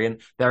authoritarian.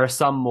 There are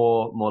some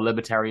more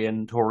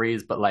libertarian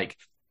Tories, but like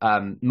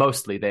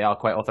mostly they are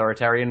quite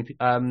authoritarian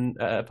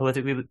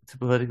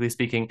politically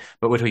speaking.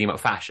 But we're talking about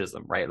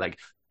fascism, right? Like,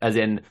 as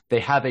in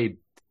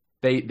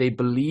they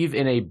believe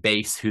in a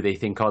base who they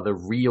think are the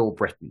real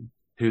Britain,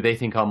 who they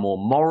think are more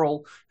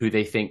moral, who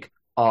they think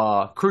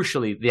are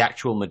crucially the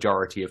actual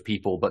majority of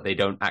people, but they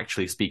don't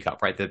actually speak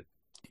up, right? The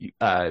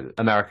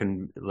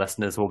American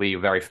listeners will be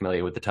very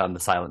familiar with the term the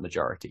silent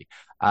majority.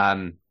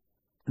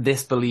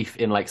 This belief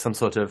in like some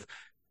sort of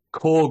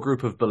core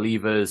group of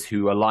believers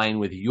who align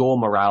with your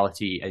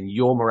morality, and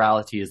your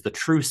morality is the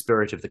true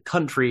spirit of the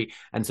country.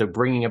 And so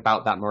bringing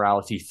about that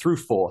morality through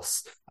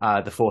force,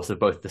 the force of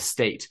both the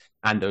state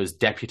and those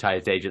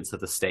deputized agents of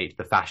the state,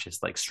 the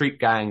fascists like street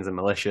gangs and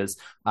militias,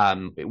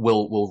 it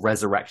will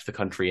resurrect the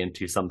country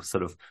into some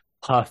sort of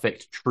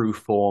perfect true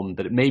form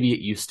that maybe it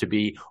used to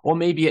be, or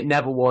maybe it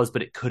never was,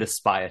 but it could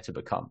aspire to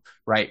become,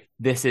 right?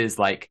 This is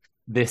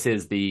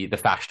the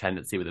fash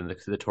tendency within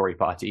the Tory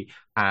party.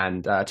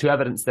 And to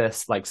evidence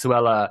this, like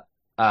Suella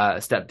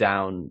stepped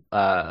down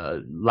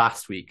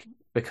last week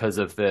or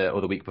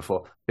the week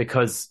before,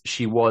 because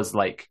she was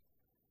like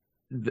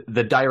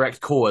the direct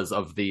cause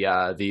of the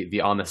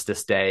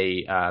Armistice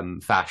Day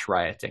fash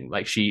rioting.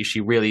 Like she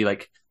really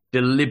like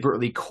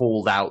deliberately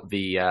called out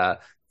the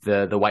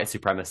white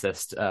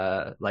supremacist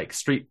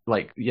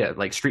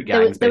street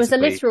gangs. There was a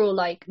literal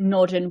like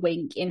nod and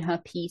wink in her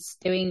piece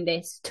doing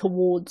this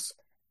towards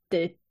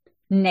the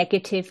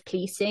negative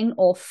policing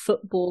of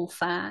football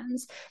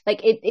fans.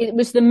 Like it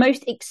was the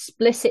most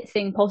explicit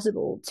thing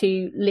possible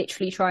to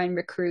literally try and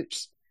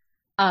recruit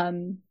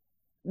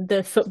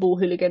the football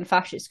hooligan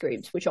fascist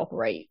groups which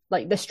operate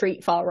like the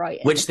street far right,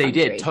 which they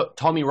did.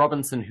 Tommy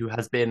Robinson, who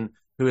has been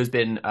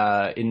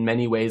in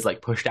many ways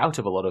like pushed out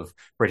of a lot of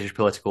British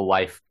political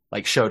life,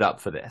 like showed up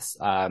for this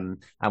and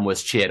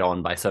was cheered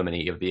on by so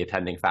many of the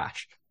attending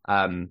fash.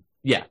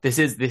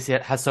 This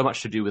has so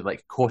much to do with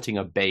like courting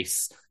a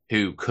base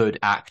who could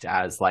act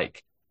as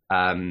like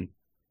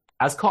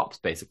as cops,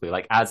 basically,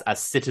 like as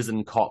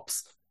citizen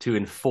cops to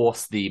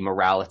enforce the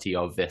morality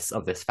of this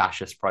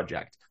fascist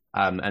project.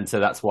 And so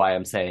that's why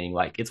I'm saying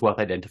like it's worth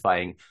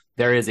identifying.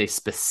 There is a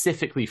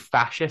specifically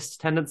fascist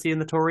tendency in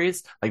the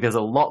Tories. Like there's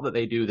a lot that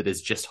they do that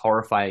is just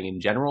horrifying in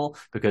general,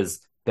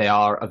 because they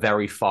are a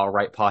very far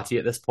right party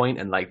at this point,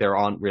 and like there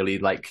aren't really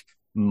like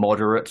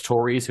moderate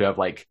Tories who have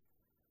like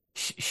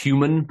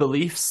human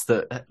beliefs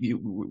that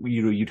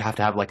you'd have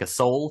to have like a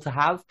soul to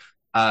have.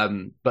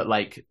 But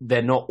like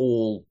they're not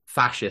all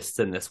fascists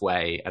in this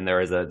way, and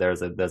there's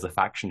a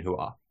faction who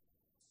are.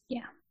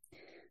 Yeah.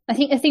 I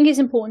think it's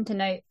important to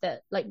note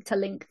that, like, to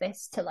link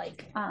this to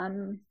like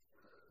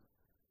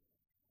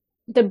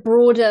the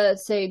broader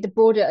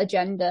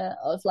agenda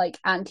of like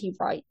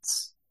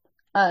anti-rights,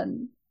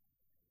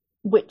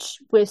 which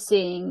we're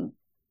seeing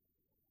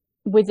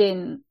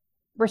within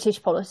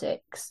British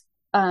politics,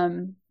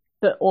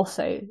 but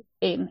also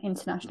in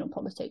international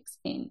politics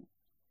in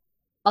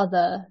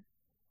other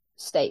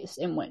states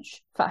in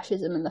which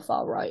fascism and the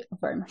far right are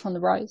very much on the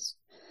rise.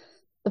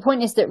 the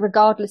point is that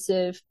regardless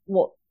of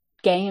what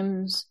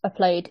games are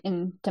played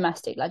in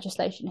domestic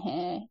legislation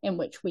here, in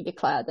which we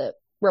declare that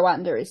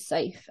Rwanda is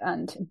safe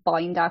and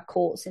bind our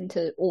courts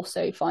into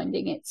also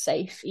finding it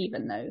safe,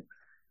 even though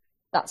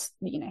that's,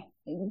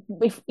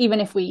 even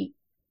if we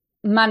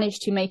manage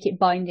to make it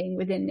binding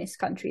within this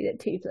country that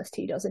 2 +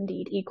 2 does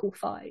indeed equal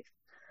 5.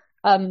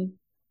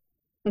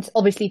 It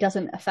obviously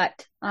doesn't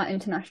affect our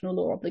international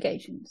law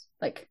obligations.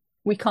 Like,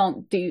 we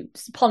can't do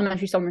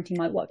parliamentary sovereignty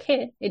might work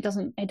here. It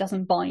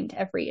doesn't bind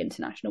every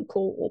international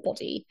court or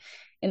body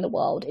in the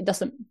world. It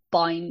doesn't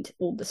bind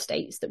all the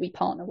states that we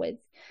partner with.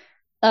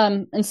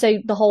 And so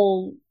the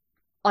whole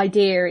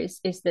idea is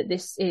that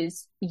this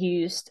is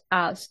used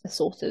as a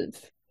sort of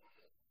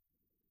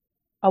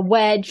a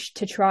wedge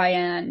to try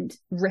and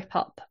rip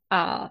up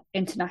our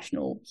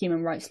international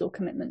human rights law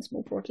commitments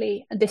more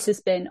broadly. And this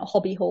has been a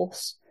hobby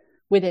horse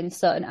within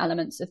certain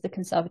elements of the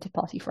Conservative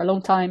Party for a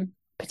long time,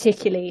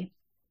 particularly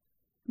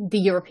the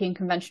European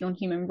Convention on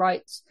Human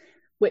Rights,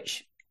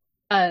 which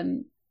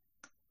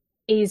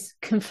is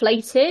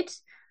conflated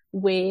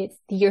with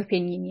the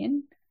European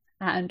Union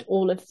and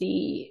all of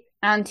the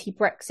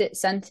anti-Brexit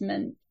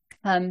sentiment,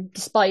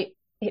 despite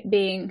it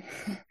being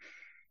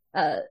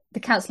the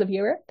Council of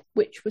Europe,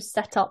 which was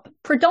set up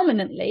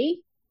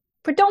predominantly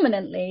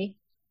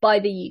by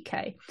the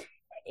UK,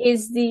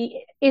 is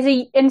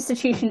a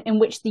institution in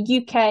which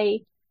the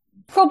UK,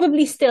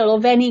 probably still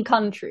of any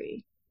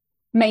country,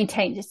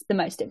 maintains the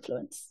most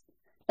influence.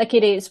 Like,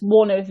 it is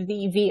one of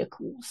the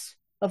vehicles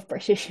of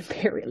British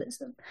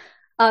imperialism.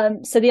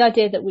 So the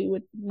idea that we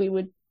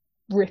would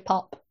rip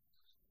up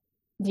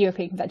the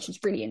European Convention is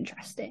really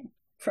interesting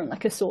from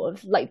like a sort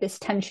of like this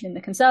tension in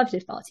the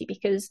Conservative Party,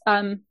 because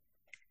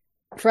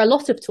for a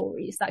lot of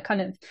Tories, that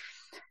kind of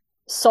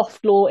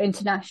soft law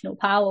international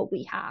power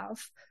we have,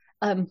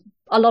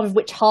 a lot of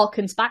which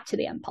harkens back to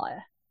the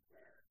empire,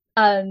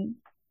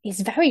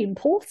 is very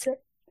important.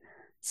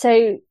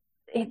 So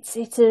it's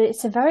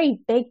a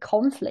very big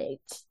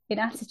conflict in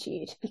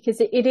attitude,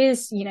 because it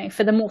is,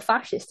 for the more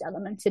fascist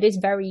elements, it is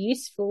very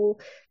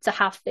useful to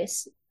have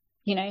this,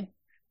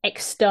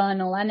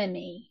 external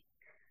enemy,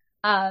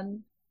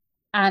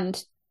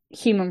 and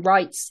human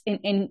rights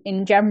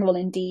in general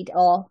indeed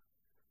are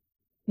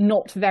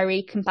not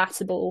very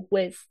compatible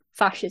with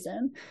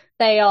fascism.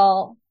 They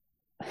are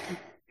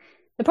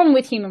the problem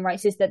with human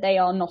rights is that they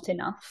are not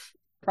enough,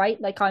 right?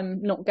 Like,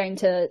 I'm not going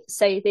to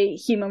say the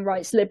human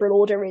rights liberal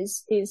order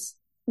is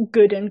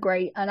good and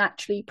great and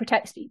actually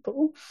protects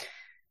people.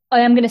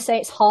 I am going to say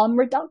it's harm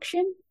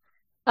reduction.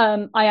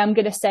 I am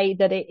going to say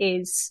that it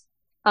is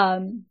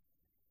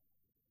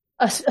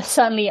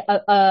certainly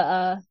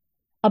a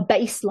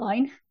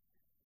baseline.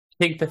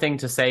 I think the thing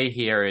to say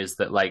here is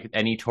that, like,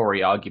 any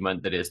Tory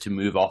argument that is to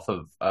move off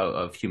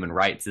of human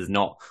rights is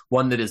not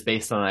one that is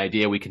based on an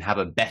idea we can have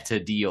a better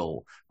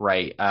deal,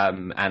 right?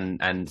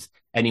 And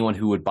anyone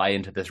who would buy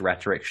into this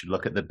rhetoric should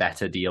look at the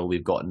better deal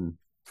we've gotten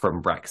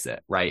from Brexit,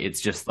 right?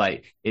 It's just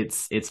like,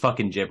 it's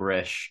fucking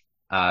gibberish.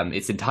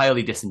 It's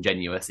entirely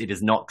disingenuous. It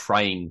is not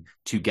trying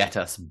to get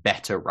us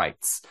better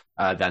rights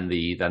than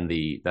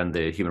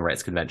the Human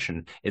Rights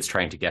Convention. It's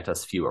trying to get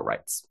us fewer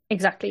rights.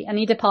 Exactly.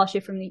 Any departure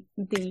from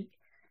the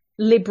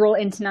liberal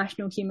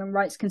international human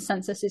rights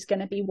consensus is going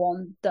to be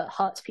one that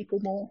hurts people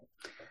more,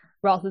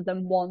 rather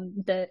than one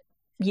that,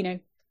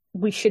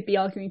 we should be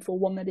arguing for,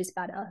 one that is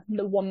better,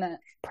 the one that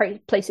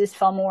places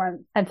far more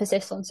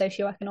emphasis on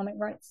socioeconomic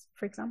rights,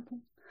 for example.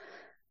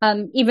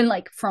 Even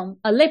like from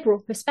a liberal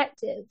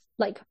perspective,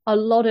 like a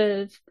lot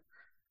of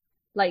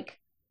like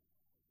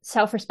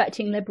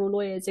self-respecting liberal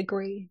lawyers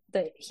agree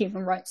that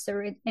human rights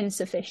are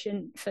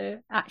insufficient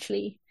for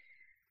actually,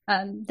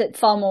 that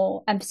far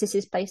more emphasis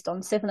is placed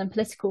on civil and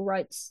political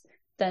rights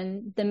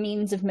than the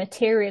means of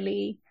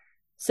materially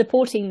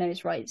supporting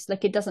those rights.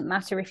 Like, it doesn't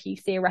matter if you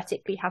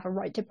theoretically have a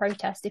right to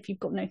protest if you've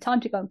got no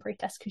time to go and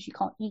protest because you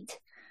can't eat.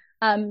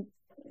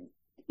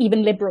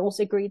 Even liberals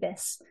agree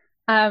this.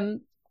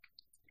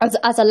 As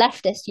a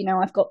leftist,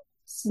 I've got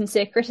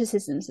sincere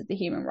criticisms of the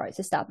human rights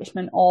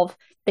establishment, of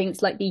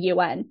things like the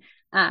UN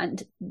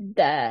and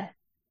their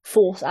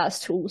force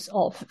as tools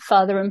of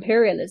further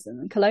imperialism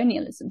and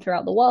colonialism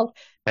throughout the world.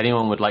 If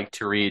anyone would like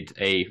to read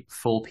a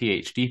full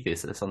PhD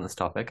thesis on this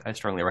topic, I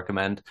strongly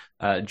recommend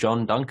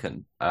John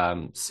Duncan,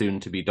 soon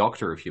to be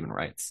Doctor of Human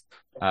Rights.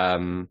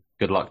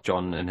 Good luck,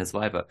 John, and his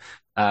viva.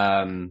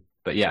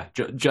 But yeah,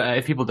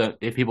 if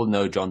people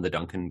know John the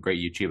Duncan, great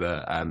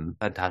YouTuber,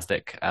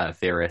 fantastic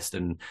theorist,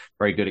 and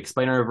very good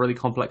explainer of really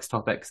complex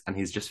topics, and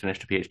he's just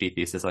finished a PhD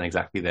thesis on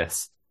exactly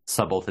this: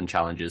 subaltern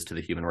challenges to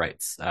the human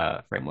rights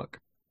framework.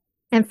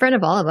 And friend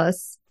of all of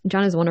us,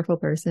 John is a wonderful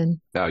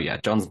person. Oh yeah,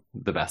 John's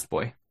the best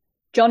boy.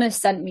 John has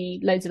sent me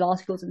loads of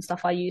articles and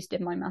stuff I used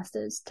in my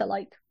masters to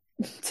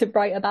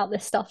write about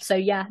this stuff. So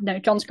yeah, no,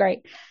 John's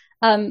great.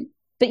 But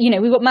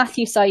we've got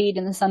Matthew Said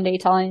in the Sunday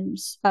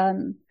Times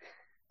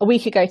a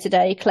week ago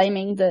today,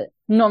 claiming that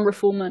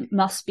non-refoulement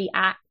must be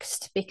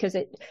axed because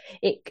it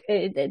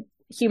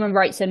human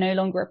rights are no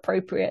longer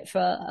appropriate for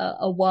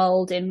a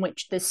world in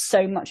which there's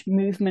so much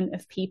movement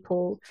of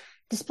people,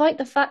 despite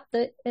the fact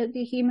that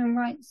the human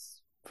rights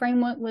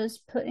framework was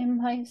put in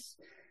place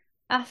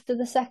after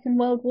the Second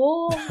World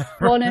War.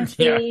 One of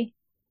the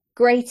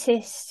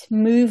greatest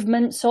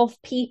movements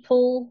of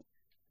people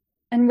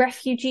and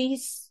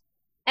refugees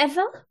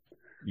ever.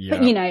 Yeah.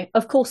 But, you know,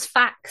 of course,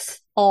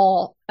 facts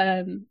are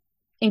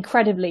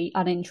incredibly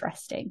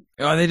uninteresting.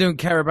 Oh, they don't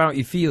care about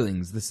your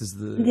feelings. This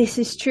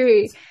is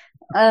true.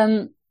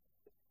 And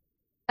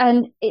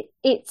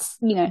it's,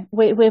 you know,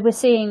 we're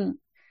seeing.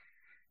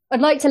 I'd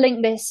like to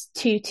link this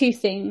to two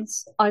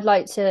things. I'd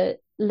like to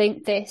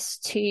link this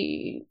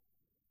to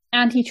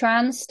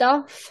anti-trans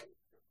stuff,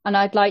 and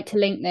I'd like to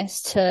link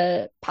this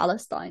to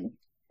Palestine,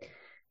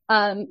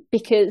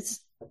 because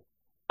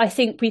I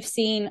think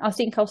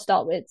I'll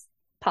start with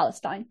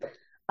Palestine.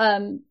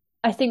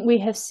 I think we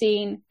have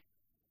seen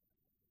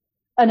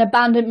an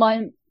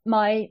abandonment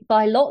by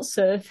lots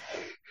of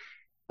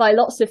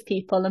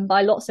people and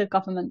by lots of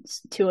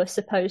governments to a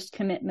supposed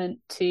commitment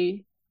to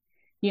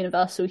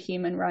universal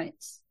human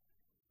rights.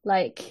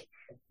 Like,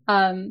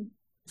 I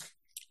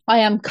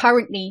am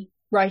currently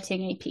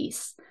writing a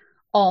piece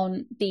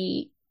on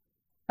the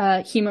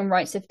human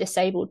rights of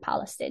disabled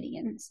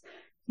Palestinians.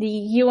 The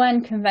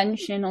UN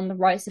Convention on the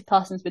Rights of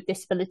Persons with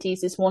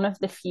Disabilities is one of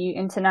the few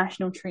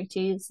international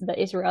treaties that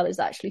Israel is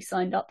actually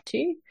signed up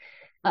to.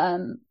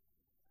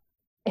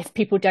 If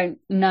people don't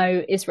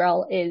know,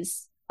 Israel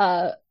is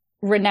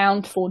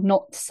renowned for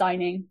not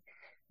signing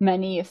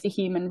many of the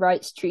human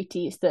rights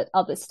treaties that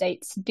other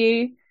states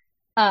do,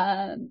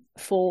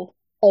 for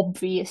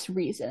obvious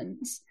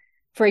reasons.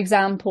 For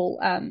example,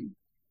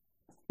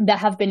 there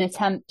have been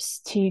attempts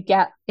to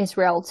get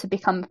Israel to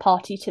become a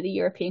party to the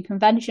European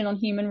Convention on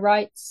Human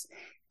Rights,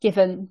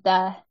 given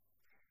their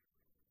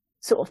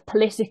sort of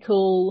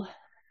political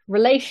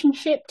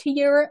relationship to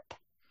Europe.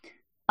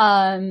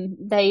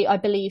 They, I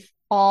believe,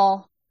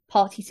 are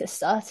party to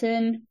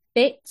certain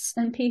bits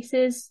and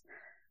pieces.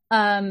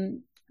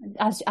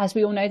 As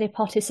we all know, they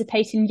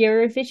participate in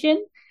Eurovision,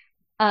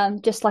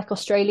 just like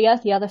Australia,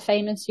 the other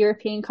famous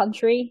European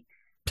country.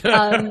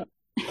 But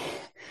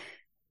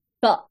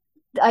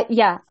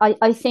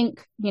I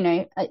think, you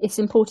know, it's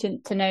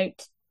important to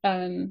note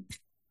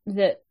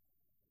that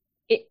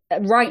it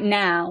right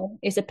now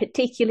is a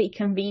particularly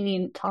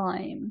convenient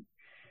time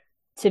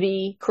to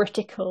be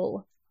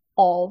critical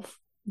of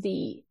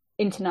the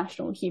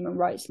international human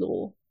rights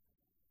law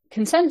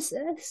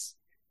consensus,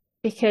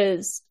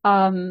 because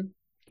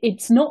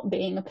it's not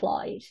being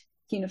applied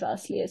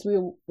universally, as we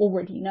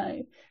already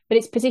know. But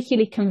it's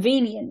particularly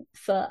convenient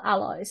for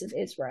allies of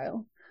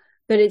Israel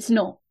that it's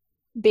not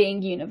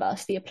being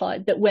universally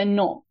applied, that we're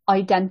not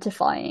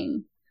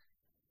identifying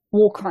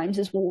war crimes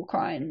as war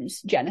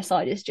crimes,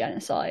 genocide as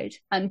genocide,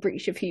 and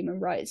breach of human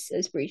rights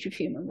as breach of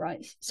human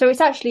rights. So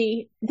it's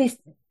actually, this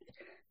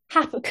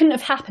couldn't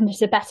have happened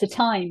at a better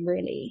time,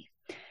 really,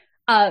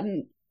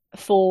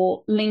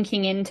 for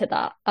linking into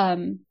that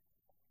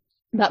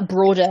that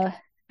broader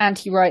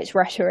anti-rights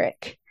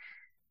rhetoric.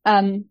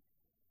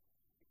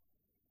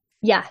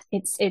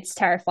 It's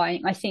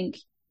terrifying. I think,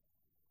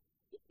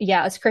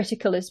 as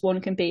critical as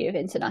one can be of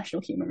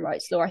international human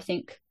rights law, I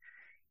think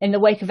in the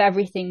wake of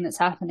everything that's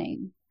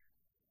happening,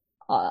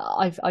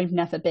 I've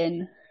never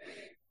been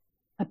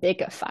a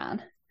bigger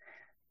fan,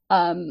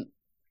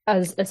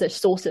 as a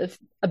sort of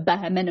a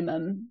bare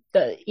minimum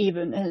that,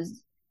 even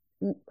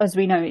as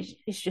we know,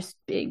 is just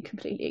being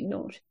completely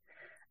ignored.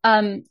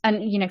 And,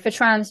 you know, for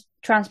trans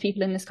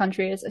people in this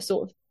country, as I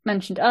sort of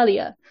mentioned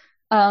earlier,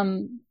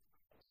 there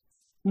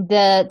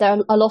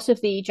are a lot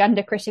of the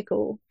gender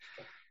critical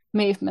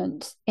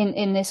movement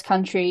in this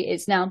country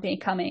is now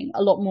becoming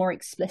a lot more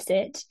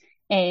explicit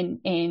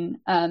in being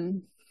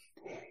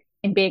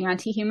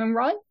anti-human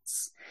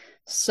rights.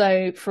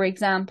 So, for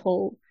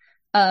example,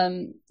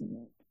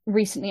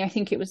 recently, I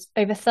think it was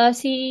over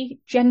 30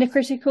 gender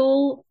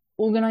critical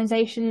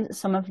organizations,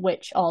 some of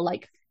which are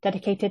like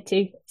dedicated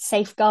to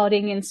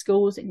safeguarding in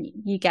schools, and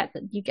you get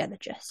the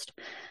gist.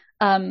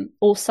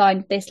 All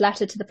signed this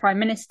letter to the Prime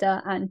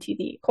Minister and to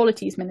the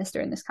Equalities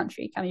Minister in this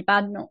country, Kemi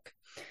Badenoch,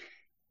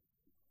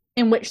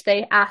 in which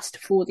they asked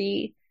for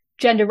the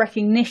Gender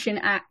Recognition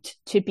Act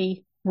to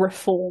be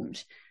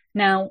reformed.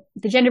 Now,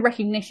 the Gender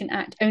Recognition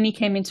Act only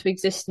came into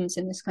existence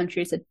in this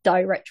country as a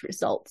direct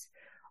result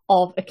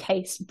of a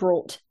case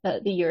brought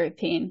at the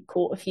European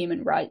Court of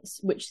Human Rights,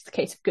 which is the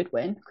case of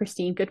Goodwin,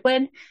 Christine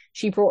Goodwin.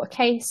 She brought a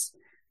case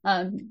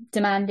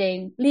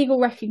demanding legal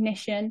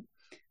recognition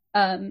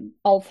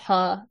of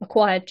her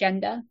acquired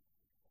gender,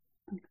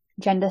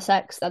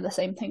 sex, they're the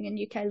same thing in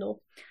UK law.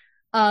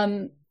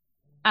 And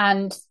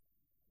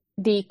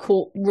the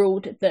court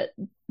ruled that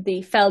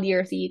the failure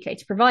of the UK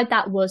to provide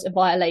that was a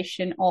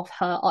violation of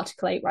her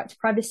Article 8 right to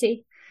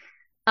privacy.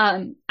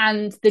 And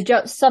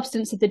the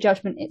substance of the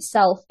judgment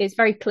itself is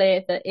very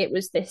clear that it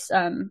was this,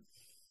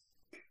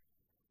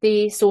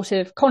 the sort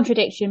of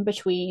contradiction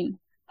between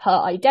her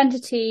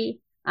identity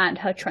and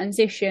her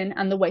transition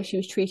and the way she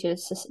was treated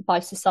by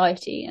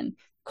society, and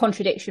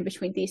contradiction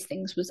between these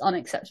things was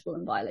unacceptable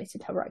and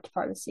violated her right to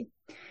privacy.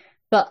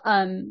 But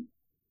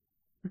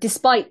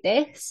despite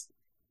this,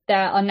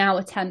 there are now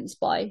attempts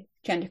by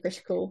gender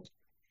critical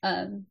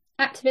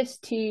activists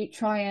to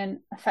try and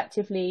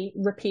effectively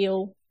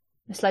repeal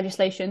this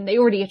legislation. They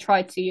already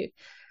tried to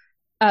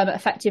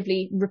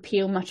effectively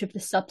repeal much of the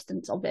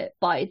substance of it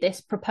by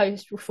this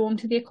proposed reform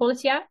to the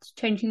Equality Act,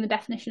 changing the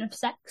definition of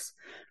sex,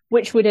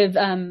 which would have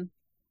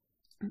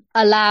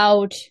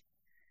allowed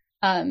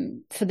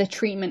for the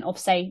treatment of,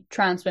 say,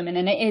 trans women,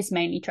 and it is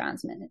mainly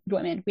trans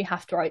women. We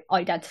have to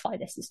identify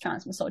this as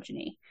trans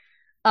misogyny,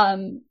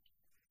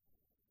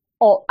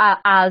 or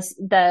as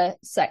their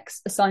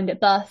sex assigned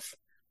at birth,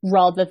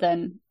 rather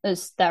than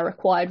as their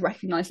required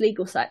recognised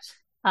legal sex,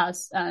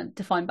 as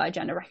defined by a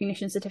gender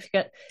recognition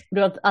certificate.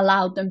 Would have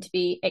allowed them to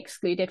be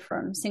excluded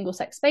from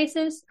single-sex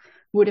spaces,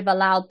 would have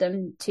allowed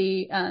them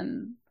to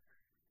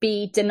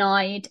be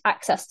denied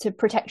access to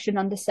protection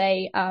under,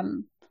 say,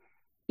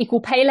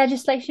 equal pay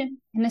legislation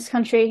in this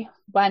country,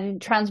 when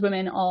trans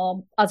women are,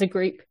 as a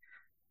group,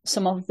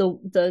 some of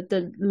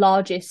the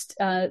largest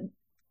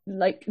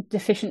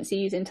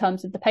deficiencies in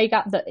terms of the pay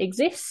gap that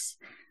exists.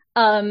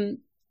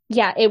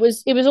 It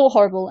was all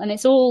horrible, and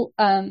it's all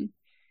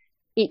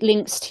it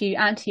links to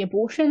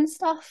anti-abortion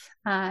stuff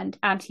and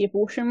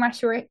anti-abortion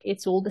rhetoric.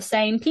 It's all the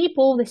same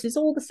people. This is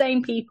all the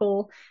same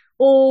people,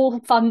 all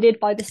funded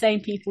by the same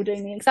people,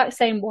 doing the exact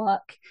same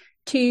work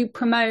to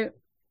promote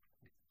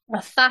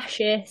a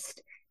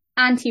fascist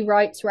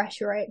anti-rights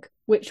rhetoric,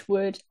 which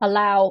would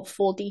allow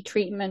for the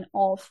treatment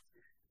of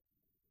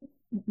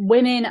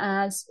women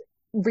as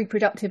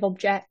reproductive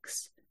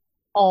objects,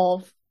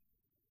 of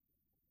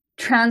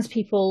trans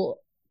people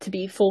to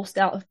be forced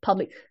out of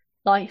public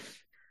life,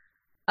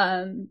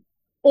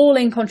 all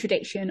in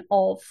contradiction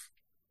of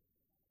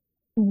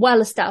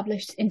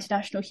well-established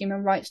international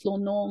human rights law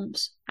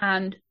norms.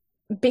 And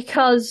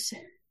because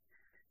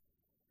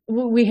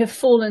we have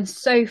fallen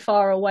so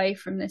far away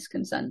from this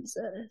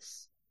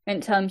consensus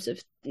in terms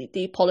of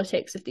the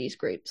politics of these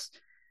groups,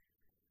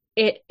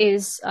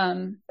 it's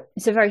a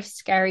very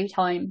scary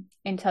time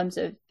in terms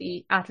of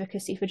the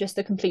advocacy for just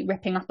the complete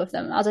ripping up of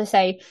them. As I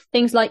say,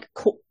 things like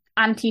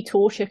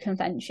anti-torture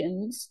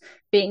conventions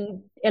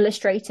being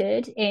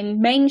illustrated in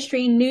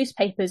mainstream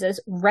newspapers as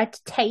red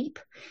tape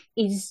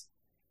is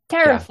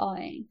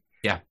terrifying.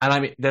 Yeah. And I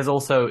mean, it's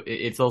also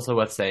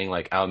worth saying,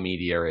 like, our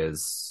media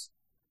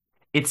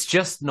it's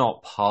just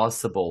not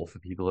possible for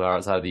people who are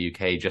outside of the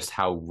UK just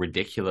how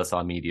ridiculous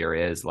our media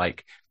is.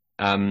 Like,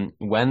 when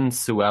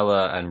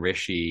Suella and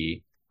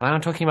Rishi, and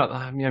I'm talking about,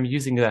 I'm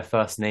using their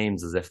first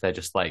names as if they're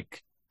just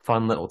like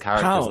fun little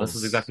characters. And this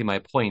is exactly my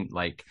point.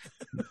 Like,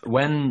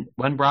 when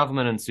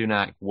Braverman and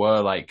Sunak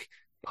were like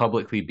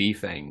publicly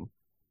beefing,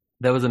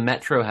 there was a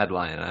Metro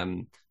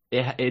headline.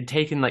 It had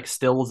taken like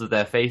stills of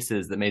their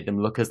faces that made them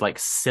look as like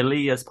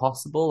silly as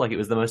possible. Like, it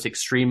was the most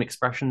extreme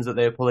expressions that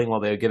they were pulling while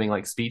they were giving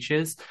like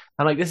speeches.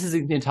 And like, this is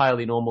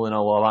entirely normal in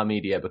all our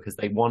media, because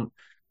they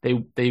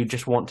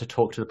just want to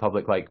talk to the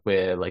public like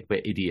we're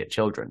idiot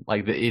children.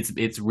 Like,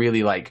 it's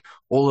really like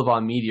all of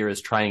our media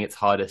is trying its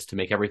hardest to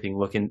make everything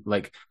look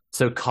like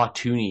so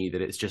cartoony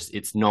that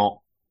it's not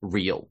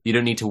real. You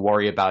don't need to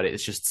worry about it.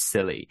 It's just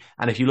silly.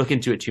 And if you look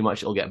into it too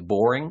much, it'll get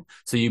boring.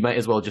 So you might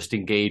as well just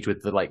engage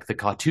with the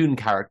cartoon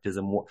characters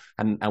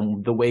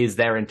and the ways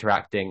they're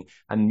interacting,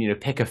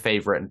 and pick a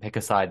favorite and pick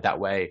a side that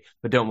way.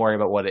 But don't worry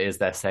about what it is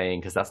they're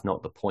saying, because that's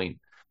not the point.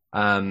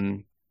 I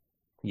mean,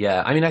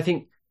 I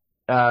think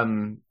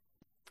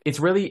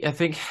I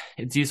think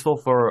it's useful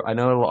for, I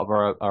know a lot of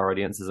our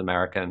audience is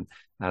American,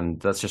 and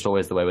that's just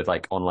always the way with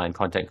like online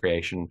content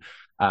creation.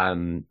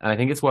 And I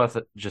think it's worth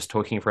just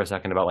talking for a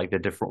second about like the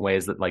different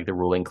ways that like the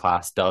ruling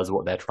class does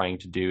what they're trying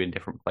to do in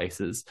different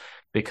places,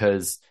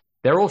 because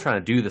they're all trying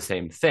to do the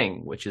same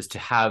thing, which is to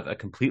have a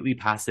completely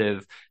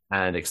passive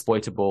and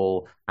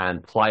exploitable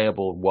and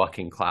pliable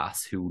working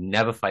class who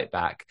never fight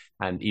back.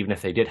 And even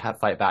if they did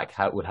fight back,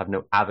 would have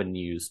no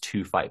avenues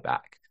to fight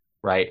back,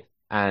 right?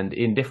 And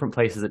in different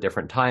places at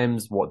different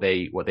times,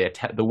 the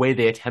way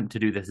they attempt to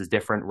do this is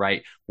different,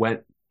 right? When,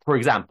 for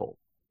example,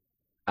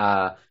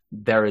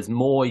 there is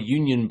more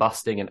union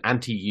busting and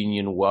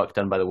anti-union work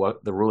done by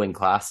the ruling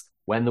class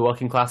when the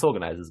working class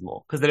organizes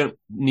more, because they don't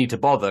need to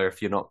bother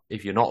if you're not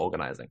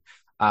organizing.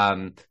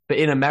 But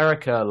in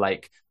America,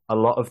 like, a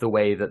lot of the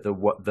way that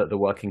the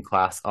working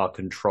class are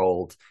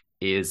controlled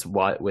is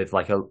with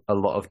like a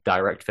lot of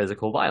direct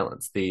physical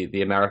violence.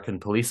 The American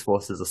police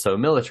forces are so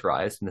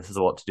militarized, and this has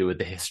a lot to do with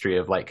the history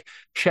of like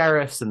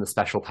sheriffs and the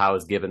special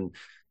powers given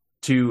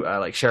to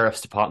like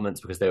sheriff's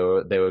departments, because they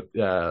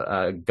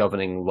were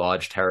governing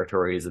large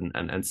territories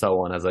and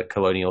so on as a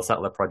colonial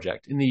settler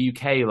project. In the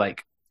UK,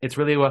 like, it's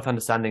really worth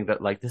understanding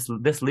that like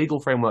this legal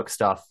framework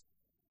stuff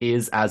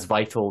is as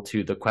vital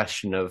to the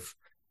question of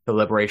the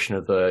liberation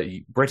of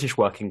the British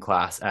working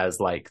class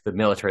as like the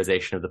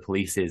militarization of the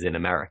police is in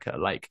America.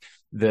 Like,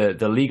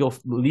 the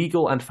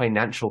legal and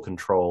financial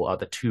control are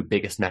the two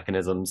biggest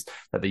mechanisms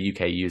that the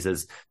UK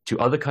uses to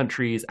other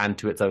countries and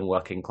to its own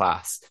working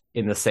class,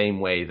 in the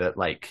same way that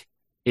like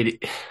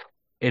it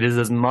is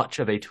as much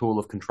of a tool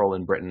of control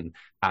in Britain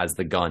as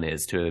the gun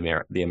is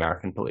to the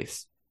American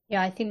police.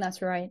 Yeah, I think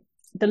that's right.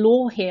 The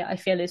law here, I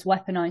feel, is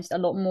weaponized a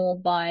lot more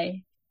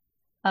by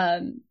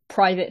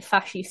private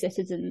fasci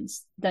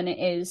citizens than it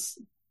is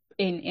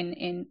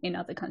in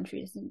other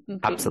countries,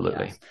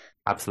 Absolutely.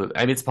 Absolutely.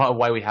 I mean, it's part of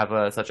why we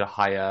have such a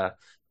higher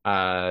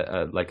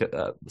like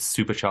a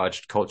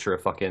supercharged culture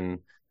of fucking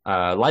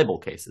libel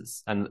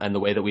cases, and the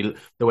way that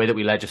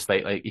we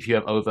legislate, like if you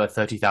have over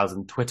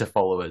 30,000 Twitter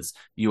followers,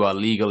 you are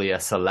legally a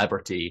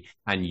celebrity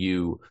and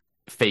you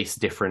face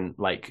different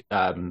like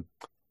burden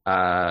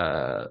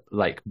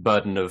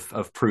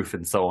of proof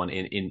and so on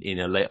in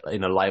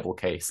a libel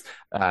case,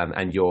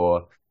 and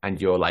your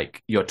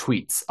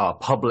tweets are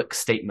public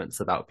statements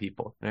about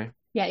people.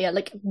 Yeah,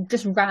 like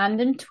just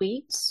random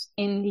tweets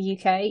in the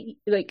UK.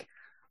 Like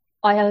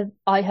I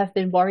have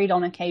been worried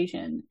on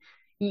occasion.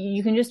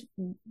 You can just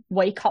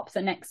wake up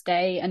the next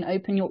day and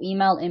open your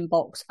email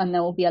inbox, and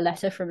there will be a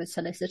letter from a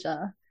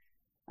solicitor,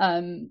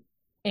 in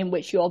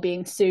which you are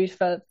being sued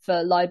for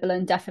libel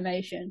and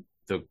defamation.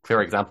 The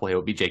clear example here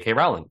would be J.K.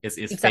 Rowling is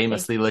Exactly.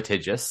 famously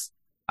litigious,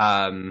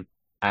 and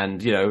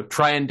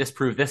try and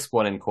disprove this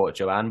one in court,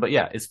 Joanne. But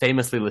yeah, is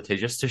famously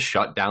litigious to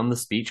shut down the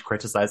speech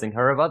criticizing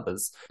her of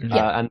others,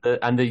 and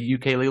the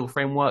UK legal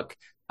framework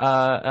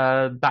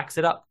backs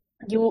it up.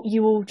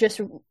 You will just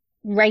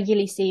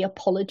regularly see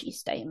apology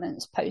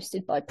statements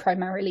posted by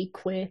primarily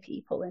queer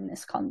people in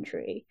this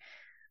country,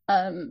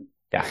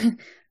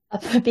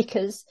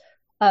 because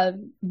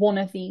one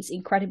of these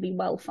incredibly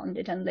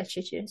well-funded and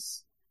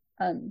litigious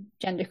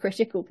gender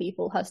critical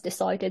people has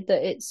decided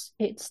that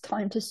it's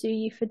time to sue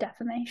you for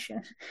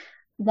defamation.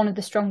 One of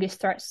the strongest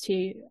threats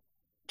to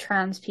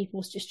trans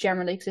people's just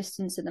general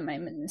existence at the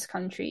moment in this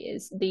country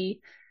is the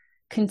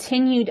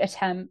continued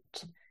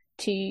attempt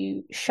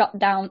to shut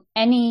down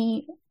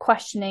any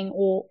questioning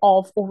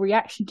or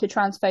reaction to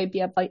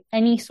transphobia by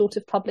any sort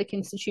of public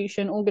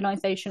institution,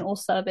 organization, or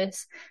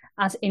service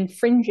as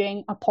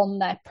infringing upon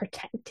their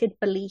protected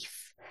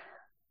belief,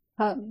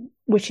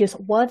 which is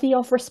worthy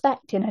of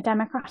respect in a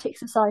democratic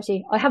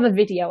society. I have a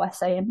video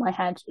essay in my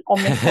head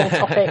on this whole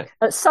topic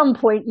at some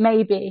point,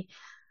 maybe.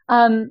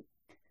 But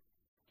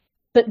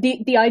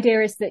the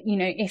idea is that,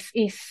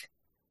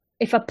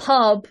 if a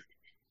pub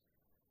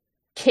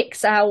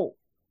kicks out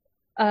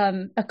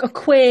a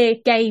queer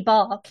gay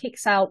bar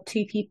kicks out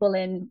two people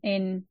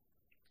in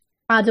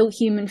adult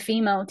human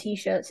female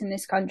t-shirts in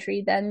this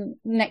country, then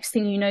next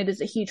thing you know,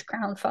 there's a huge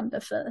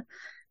crowdfunder for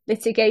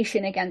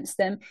litigation against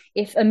them.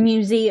 If a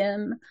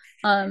museum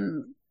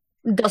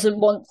doesn't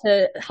want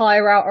to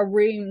hire out a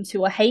room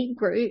to a hate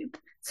group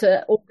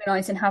to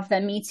organize and have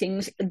their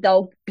meetings,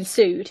 they'll be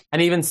sued.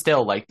 And even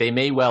still, like, they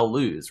may well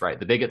lose, right?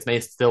 The bigots may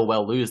still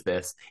well lose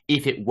this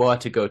if it were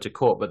to go to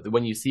court. But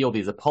when you see all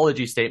these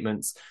apology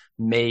statements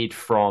made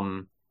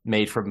from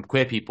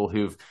queer people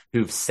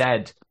who've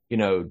said,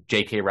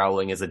 J.K.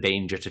 Rowling is a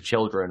danger to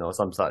children or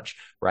some such,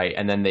 right?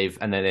 And then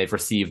they've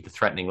received the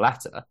threatening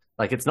letter.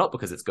 Like, it's not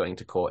because it's going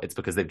to court; it's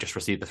because they've just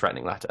received the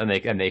threatening letter, and they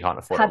can't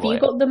afford. Have you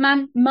got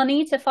the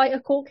money to fight a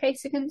court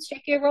case against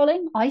J.K.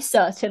 Rowling? I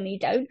certainly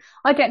don't.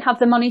 I don't have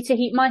the money to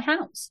heat my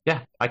house.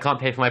 Yeah, I can't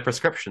pay for my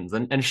prescriptions,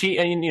 and she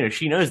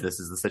knows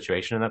this is the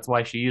situation, and that's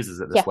why she uses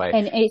it this way.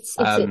 And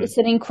it's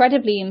an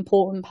incredibly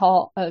important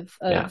part of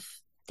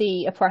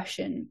the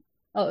oppression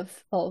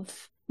of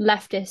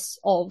leftists,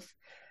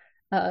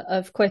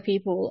 of queer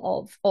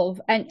people,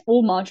 of and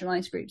all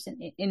marginalized groups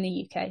in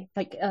the UK.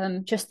 Like,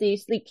 just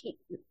these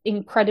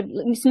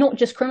incredible. It's not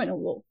just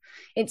criminal law;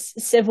 it's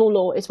civil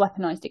law is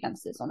weaponized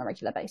against us on a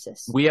regular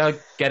basis. We are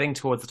getting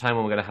towards the time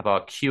when we're going to have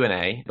our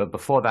Q&A, but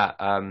before that,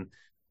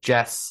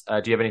 Jess,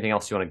 do you have anything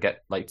else you want to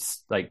get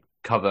like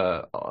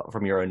cover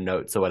from your own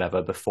notes or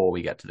whatever before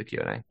we get to the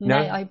Q&A?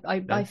 No,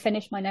 I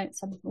finished my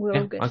notes. We're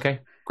all good. Okay,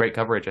 great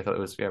coverage. I thought it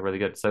was really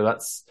good. So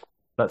let's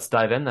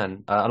dive in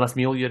then. Unless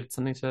Mule, you had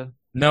something to.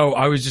 No,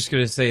 I was just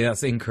going to say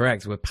that's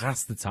incorrect. We're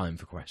past the time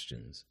for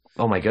questions.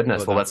 Oh my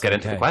goodness. Well, let's get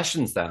into the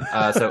questions then.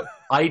 So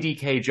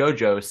IDK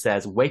Jojo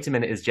says, wait a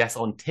minute, is Jess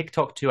on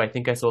TikTok too? I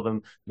think I saw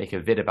them make a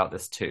vid about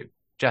this too.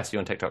 Jess, you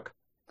on TikTok?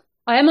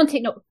 I am on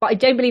TikTok, but I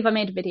don't believe I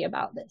made a video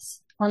about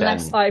this.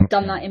 Unless I've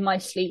done that in my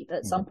sleep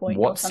at some point.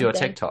 What's your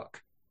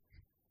TikTok?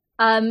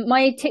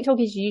 My TikTok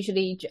is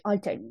usually, I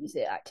don't use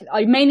it actually.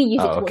 I mainly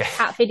use it to watch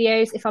cat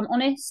videos, if I'm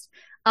honest.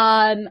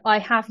 I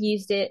have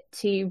used it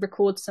to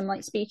record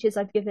some speeches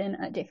I've given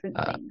at different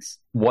things.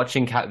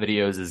 Watching cat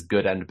videos is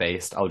good and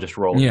based. I'll just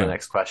roll to the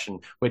next question,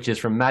 which is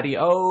from Maddie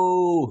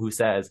O, who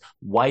says,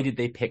 why did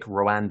they pick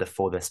Rwanda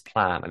for this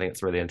plan? I think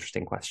it's a really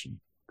interesting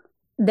question.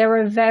 There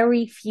are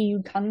very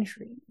few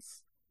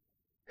countries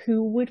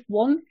who would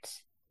want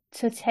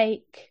to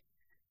take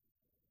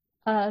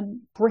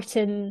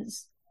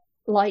Britain's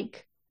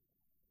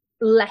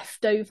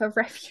leftover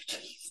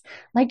refugees.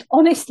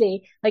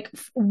 Honestly,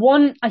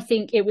 one, I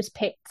think it was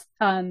picked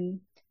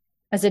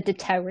as a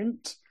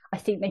deterrent. I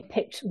think they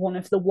picked one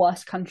of the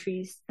worst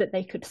countries that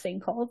they could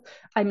think of.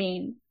 I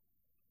mean,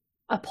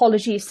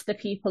 apologies to the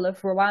people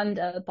of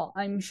Rwanda, but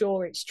I'm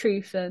sure it's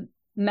true for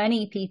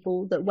many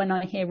people that when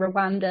I hear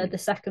Rwanda, the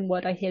second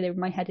word I hear in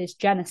my head is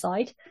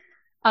genocide.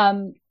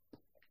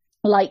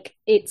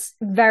 It's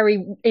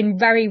in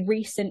very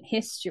recent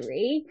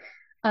history,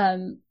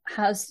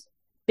 has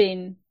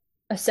been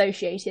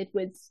associated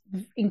with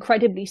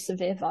incredibly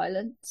severe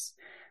violence.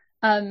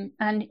 And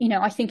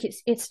I think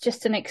it's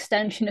just an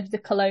extension of the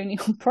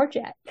colonial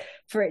project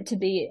for it to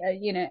be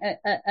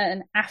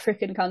an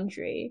African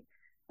country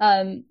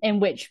in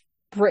which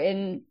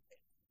Britain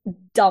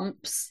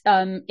dumps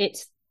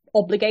its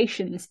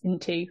obligations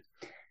into.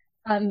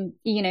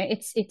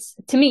 It's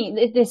to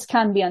me, this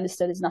can be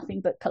understood as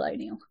nothing but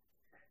colonial.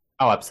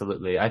 Oh,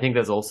 absolutely. I think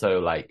there's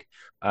also like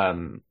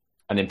an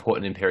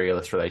important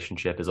imperialist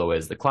relationship is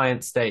always the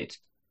client state,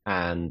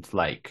 and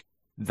like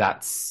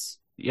that's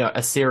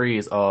a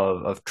series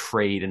of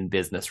trade and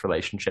business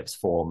relationships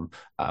form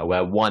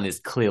where one is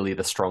clearly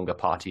the stronger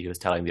party who is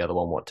telling the other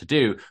one what to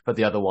do, but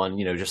the other one,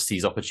 just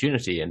sees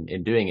opportunity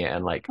in doing it.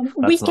 And like,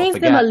 we gave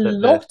them a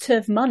lot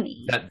of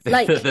money.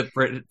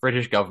 The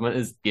British government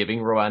is giving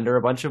Rwanda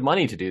a bunch of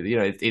money to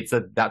do.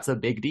 That's a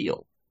big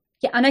deal.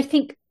 Yeah, and I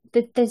think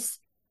that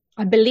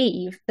I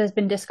believe there's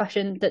been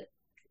discussion that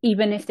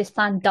even if this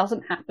plan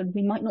doesn't happen,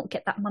 we might not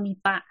get that money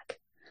back.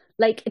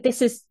 Like,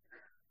 this is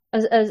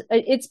as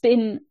it's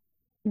been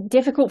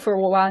difficult for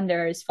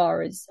Rwanda as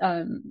far as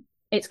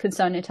it's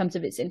concerned in terms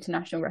of its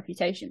international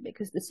reputation,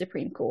 because the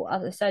Supreme Court,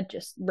 as I said,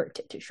 just ripped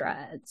it to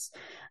shreds.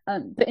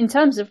 But in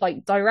terms of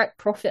like direct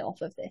profit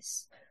off of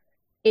this,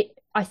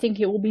 I think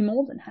it will be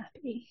more than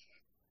happy.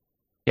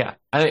 Yeah,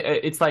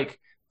 it's like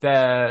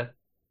I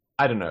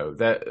don't know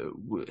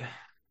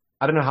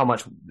how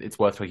much it's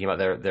worth talking about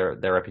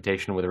their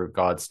reputation with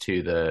regards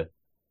to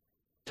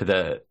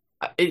the.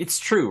 It's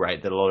true, right,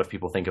 that a lot of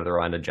people think of the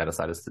Rwandan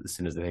genocide as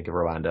soon as they think of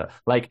Rwanda.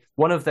 Like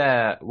one of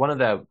their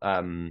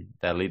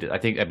leaders,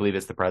 I believe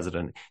it's the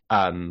president,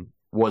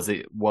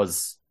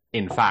 was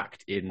in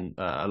fact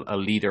a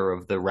leader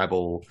of the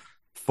rebel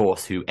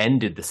force who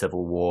ended the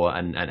civil war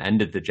and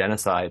ended the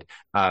genocide.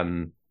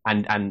 So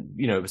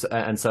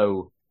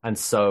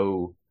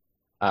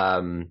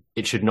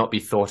it should not be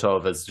thought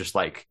of as just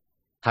like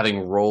having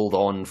rolled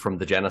on from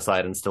the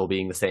genocide and still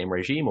being the same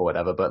regime or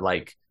whatever, but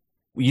like.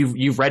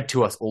 You've read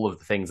to us all of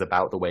the things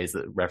about the ways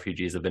that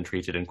refugees have been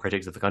treated and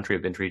critics of the country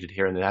have been treated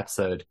here in the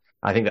episode.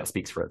 I think that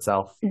speaks for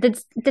itself. The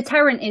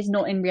deterrent is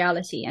not in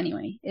reality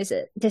anyway, is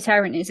it?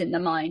 Deterrent is in the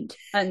mind,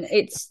 and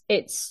it's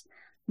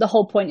the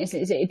whole point is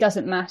it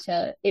doesn't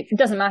matter. It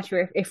doesn't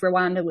matter if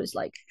Rwanda was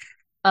like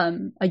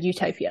a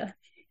utopia.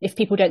 If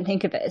people don't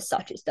think of it as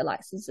such, it still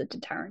acts as a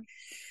deterrent.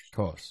 Of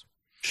course.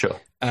 Sure.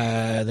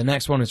 The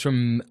next one is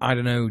from, I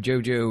don't know,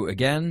 Jojo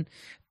again.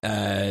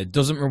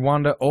 Doesn't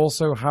Rwanda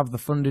also have the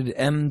funded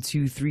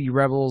M23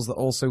 rebels that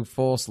also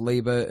force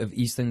labor of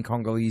Eastern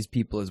Congolese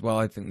people as well?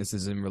 I think this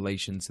is in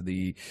relation to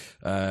the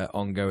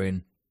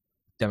ongoing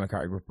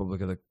Democratic Republic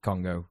of the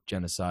Congo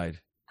genocide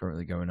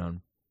currently going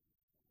on.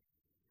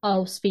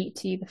 I'll speak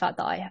to the fact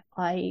that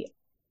I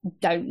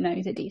don't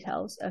know the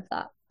details of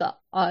that, but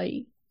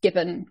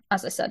given,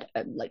 as I said,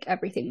 like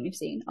everything we've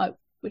seen, I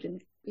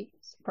wouldn't be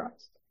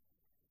surprised.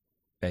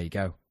 There you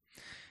go.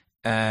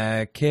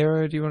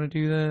 Kira, do you want to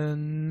do the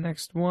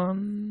next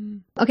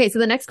one? Okay, so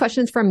the next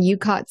question is from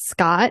Ucott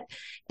Scott.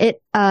 They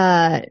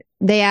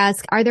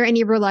ask, are there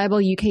any reliable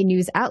UK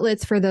news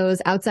outlets for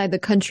those outside the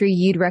country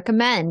you'd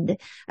recommend?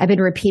 I've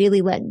been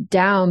repeatedly let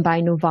down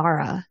by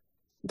Novara.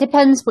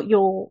 Depends what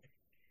you're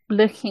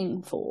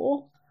looking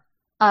for.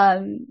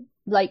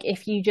 Like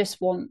if you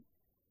just want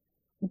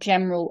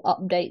general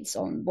updates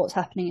on what's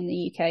happening in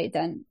the UK,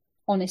 then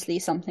honestly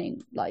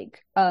something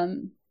like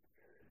The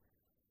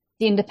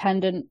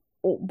Independent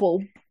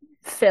will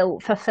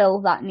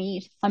fulfill that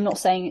need. I'm not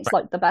saying it's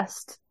like the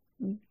best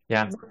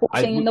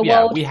reporting in the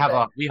world. We have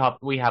our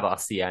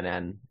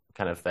CNN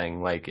kind of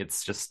thing. Like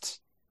it's just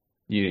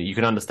you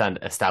can understand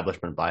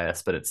establishment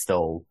bias, but it's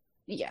still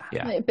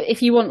But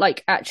if you want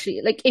like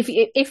actually like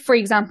if for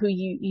example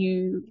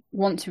you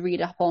want to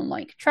read up on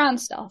like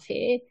trans stuff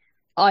here,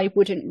 I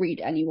wouldn't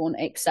read anyone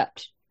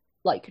except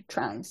like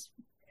trans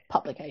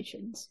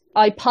publications.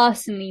 I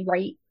personally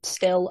rate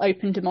still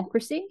Open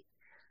Democracy.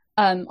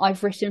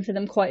 I've written for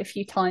them quite a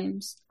few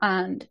times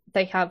and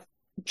they have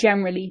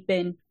generally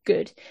been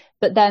good,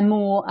 but they're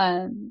more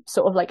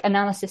sort of like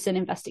analysis and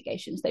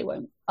investigations. They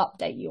won't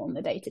update you on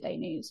the day-to-day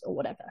news or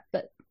whatever,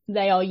 but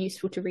they are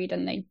useful to read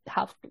and they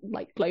have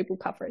like global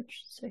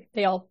coverage. So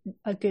they are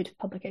a good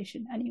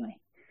publication anyway.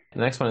 The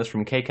next one is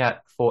from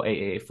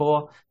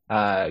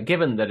KCAT48884.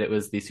 Given that it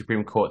was the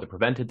Supreme Court that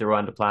prevented the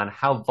Rwanda plan,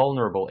 how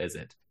vulnerable is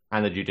it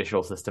and the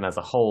judicial system as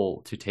a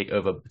whole to take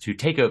over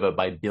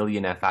by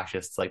billionaire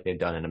fascists like they've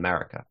done in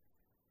America?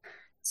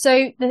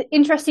 So the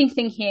interesting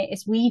thing here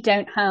is we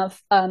don't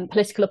have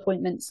political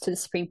appointments to the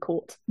Supreme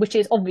Court, which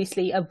is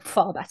obviously a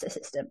far better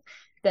system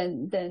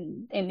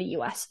than in the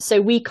US.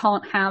 So we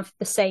can't have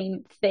the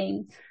same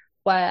thing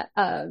where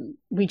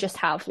we just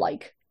have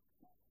like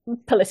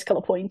political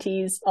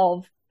appointees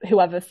of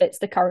whoever fits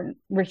the current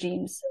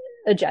regime's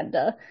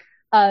agenda.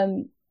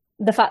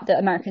 The fact that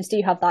Americans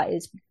do have that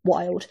is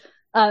wild.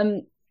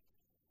 That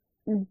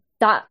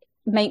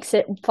makes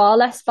it far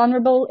less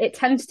vulnerable. It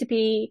tends to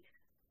be,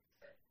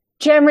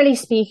 generally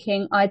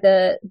speaking,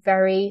 either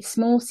very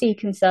small c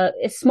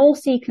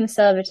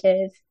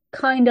conservative,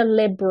 kind of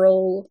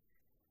liberal,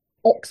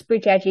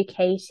 Oxbridge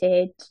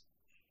educated,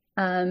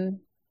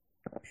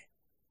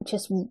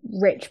 just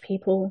rich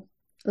people,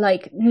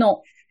 like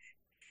not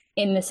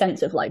in the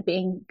sense of like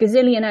being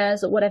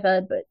gazillionaires or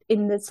whatever, but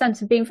in the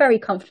sense of being very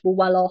comfortable,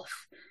 well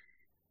off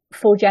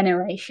for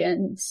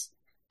generations.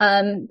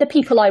 The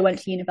people I went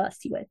to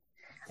university with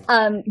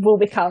will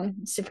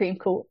become Supreme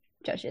Court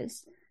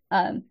judges.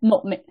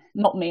 Not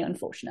me,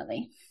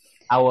 unfortunately.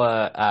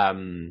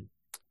 Our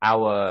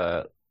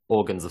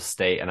organs of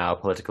state and our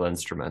political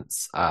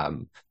instruments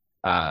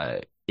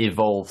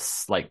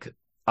evolves like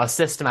are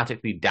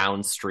systematically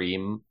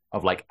downstream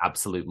of like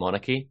absolute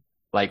monarchy.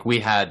 Like we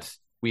had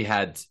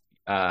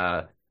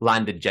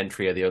landed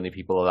gentry are the only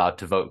people allowed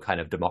to vote kind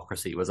of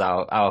democracy was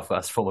our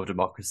first form of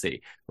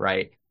democracy,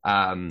 right?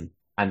 And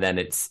then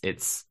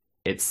it's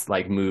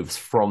like moves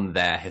from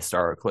there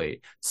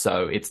historically.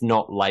 So it's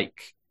not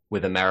like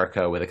with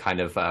America with a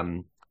kind of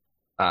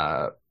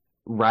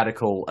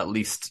radical, at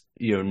least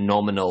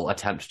nominal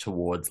attempt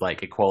towards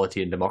like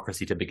equality and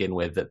democracy to begin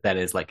with that then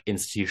is like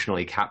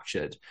institutionally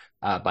captured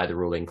by the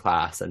ruling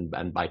class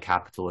and by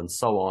capital and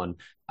so on.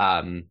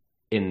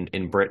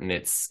 In Britain,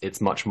 it's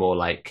much more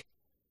like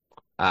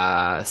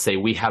say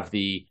we have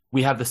the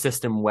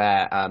system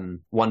where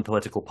one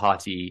political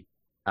party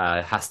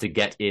has to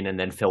get in and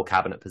then fill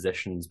cabinet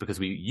positions, because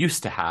we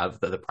used to have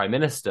that the prime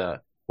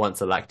minister,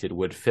 once elected,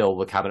 would fill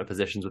the cabinet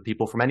positions with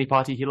people from any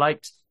party he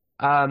liked,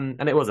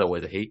 and it was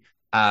always a he.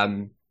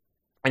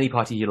 Any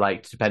party he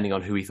liked, depending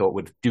on who he thought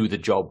would do the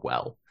job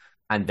well,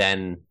 and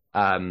then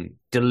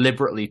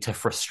deliberately to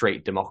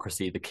frustrate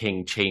democracy, the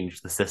king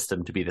changed the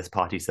system to be this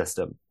party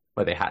system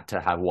where they had to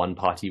have one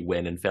party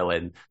win and fill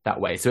in that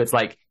way. So it's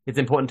like it's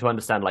important to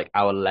understand like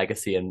our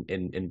legacy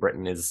in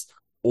Britain is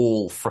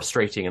all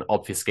frustrating and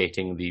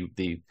obfuscating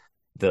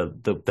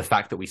the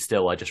fact that we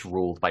still are just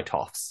ruled by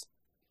toffs.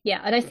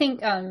 Yeah, and I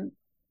think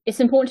it's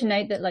important to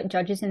note that like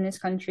judges in this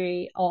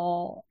country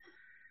are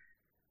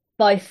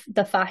by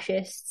the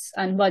fascists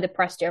and by the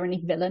press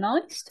generally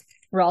villainized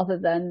rather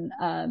than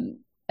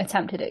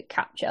attempted at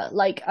capture.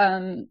 Like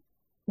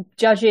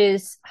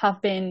judges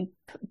have been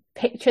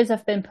pictures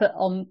have been put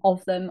on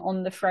of them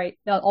on the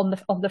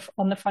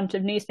front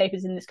of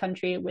newspapers in this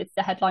country with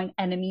the headline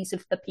 "Enemies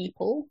of the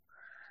People."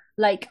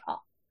 Like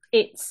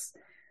it's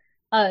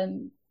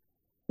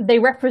they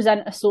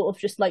represent a sort of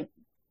just like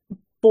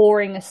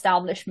boring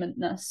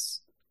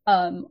establishmentness,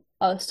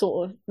 a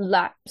sort of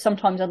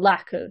sometimes a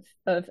lack of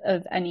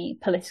any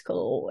political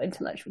or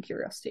intellectual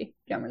curiosity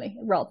generally,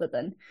 rather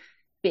than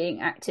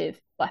being active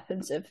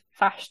weapons of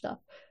fash stuff.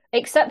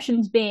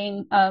 Exceptions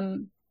being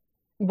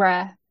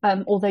rare,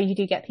 although you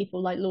do get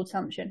people like Lord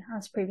Sumption,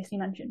 as previously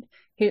mentioned,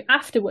 who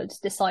afterwards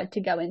decide to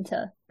go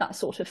into that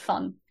sort of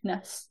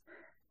funness.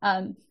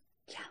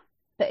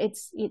 But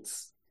it's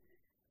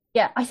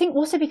I think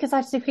also because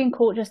our Supreme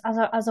Court, just as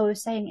I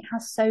was saying, it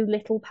has so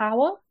little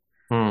power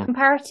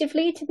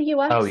comparatively to the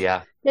US. Oh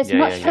yeah, there's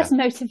much less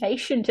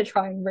motivation to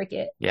try and rig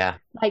it.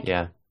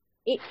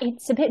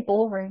 It's a bit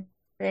boring,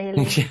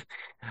 really.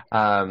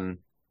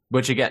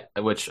 Which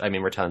I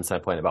mean returns to my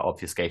point about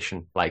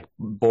obfuscation. Like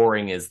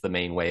boring is the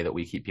main way that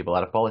we keep people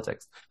out of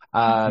politics.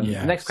 Yes.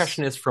 The next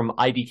question is from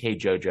IDK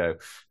Jojo.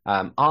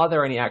 Are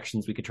there any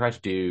actions we could try to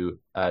do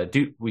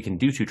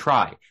to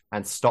try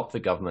and stop the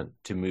government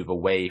to move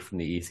away from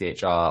the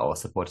ECHR or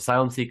support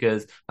asylum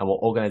seekers? And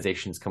what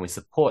organizations can we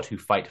support who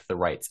fight for the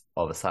rights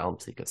of asylum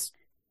seekers?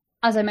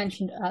 As I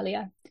mentioned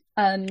earlier,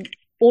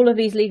 all of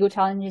these legal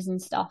challenges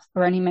and stuff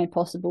are only made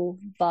possible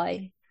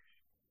by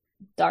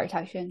direct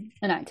action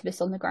and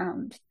activists on the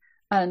ground.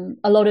 A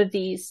lot of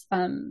these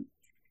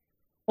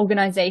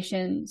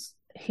organizations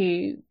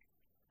who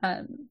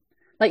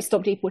like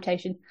Stop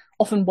Deportation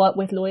often work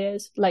with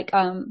lawyers. Like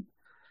there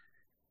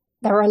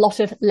are a lot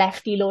of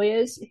lefty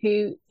lawyers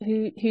who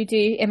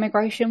do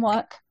immigration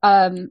work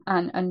and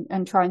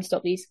try and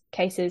stop these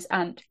cases,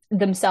 and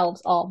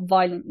themselves are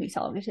violently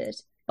targeted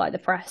by the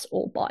press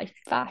or by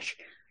fash.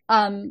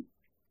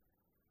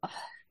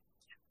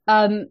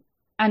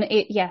 And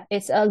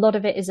it's a lot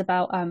of it is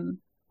about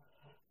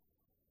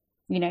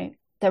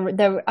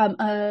there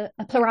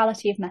a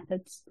plurality of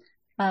methods.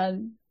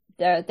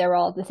 There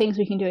are the things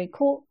we can do in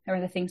court, there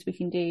are the things we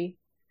can do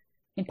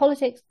in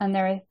politics, and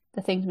there are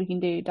the things we can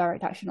do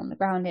direct action on the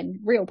ground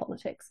in real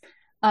politics.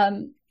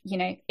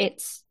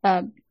 It's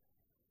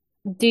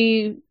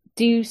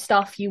do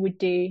stuff you would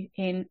do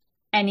in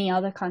any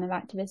other kind of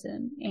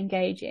activism,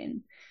 engage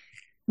in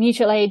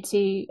mutual aid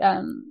to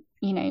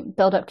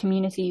build up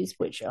communities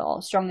which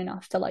are strong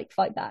enough to like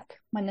fight back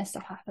when this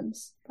stuff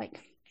happens. Like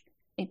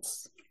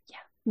it's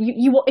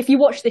you if you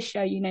watch this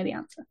show, you know the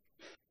answer.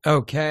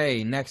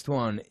 Okay, next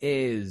one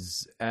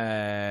is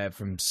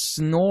from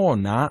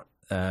Snornat.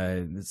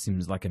 This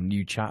seems like a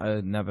new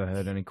chatter. Never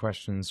heard any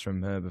questions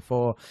from her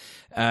before.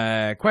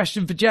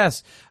 Question for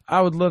Jess.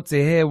 I would love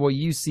to hear what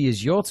you see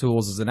as your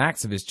tools as an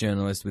activist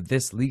journalist with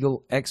this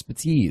legal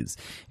expertise.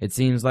 It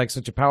seems like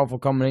such a powerful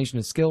combination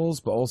of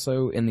skills, but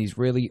also in these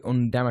really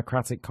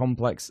undemocratic,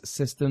 complex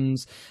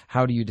systems.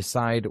 How do you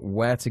decide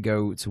where to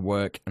go to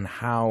work, and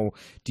how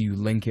do you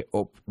link it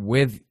up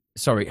with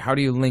how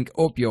do you link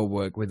up your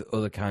work with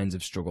other kinds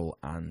of struggle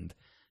and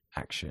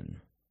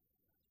action?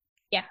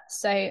 Yeah,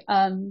 so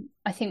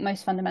I think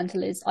most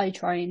fundamental is I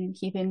try and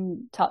keep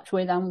in touch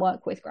with and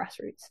work with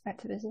grassroots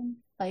activism.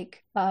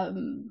 Like a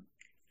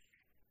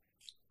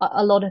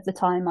lot of the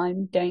time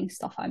I'm doing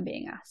stuff I'm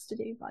being asked to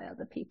do by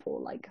other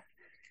people. Like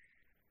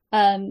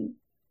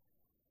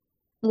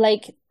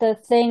the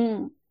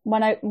thing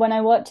when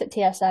I worked at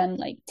TSN,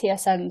 like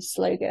TSN's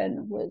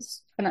slogan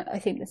was, and I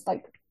think this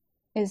like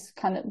is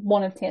kind of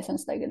one of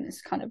TSN's slogan.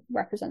 This kind of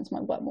represents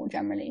my work more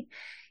generally.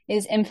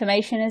 Is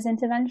information is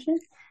intervention.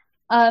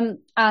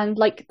 And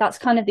like that's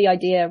kind of the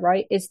idea,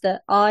 right? Is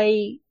that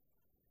I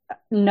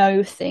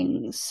know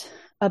things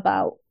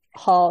about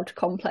hard,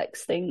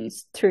 complex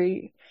things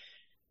through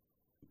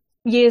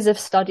years of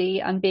study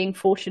and being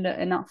fortunate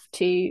enough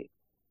to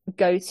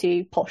go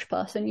to posh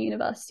person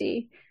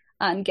university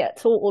and get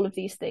taught all of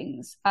these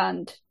things.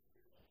 And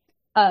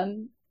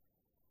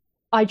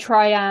I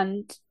try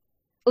and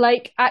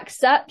like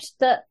accept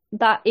that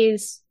that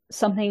is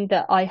something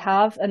that I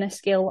have and a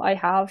skill I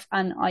have,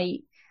 and I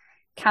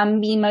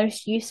can be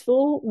most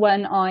useful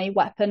when I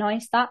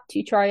weaponize that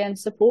to try and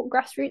support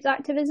grassroots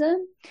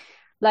activism.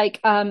 Like,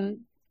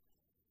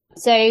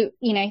 so,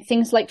 you know,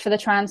 things like for the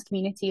trans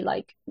community,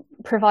 like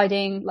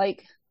providing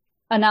like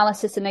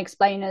analysis and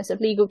explainers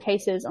of legal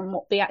cases and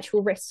what the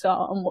actual risks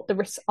are and what the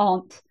risks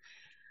aren't.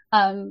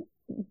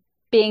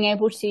 Being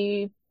able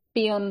to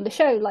be on the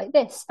show like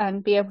this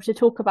and be able to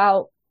talk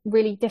about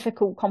really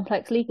difficult,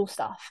 complex legal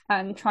stuff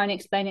and try and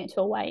explain it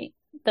to a way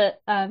that,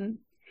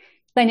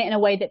 explain it in a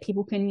way that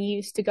people can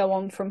use to go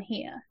on from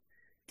here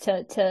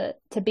to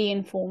be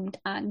informed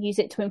and use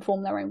it to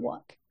inform their own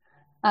work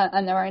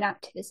and their own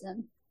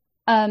activism.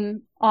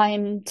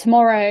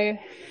 Tomorrow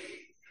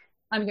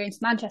I'm going to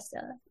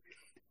Manchester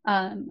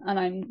and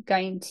I'm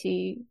going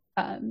to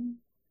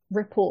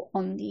report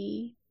on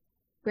the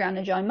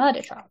Brianna Ghey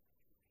murder trial,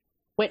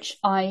 which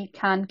I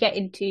can get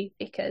into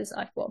because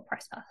I've got a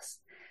press pass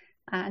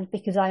and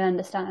because I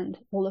understand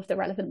all of the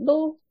relevant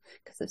law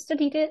because I've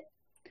studied it.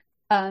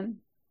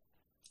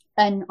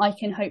 And I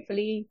can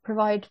hopefully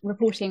provide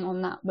reporting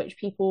on that, which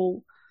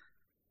people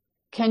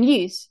can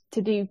use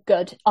to do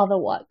good other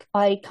work.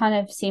 I kind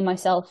of see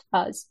myself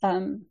as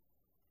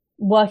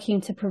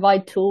working to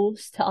provide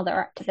tools to other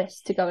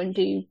activists to go and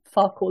do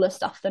far cooler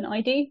stuff than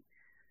I do.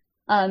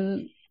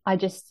 I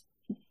just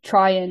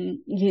try and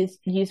use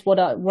what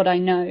I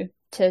know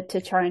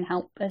to try and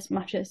help as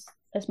much as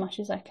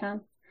I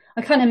can.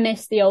 I kind of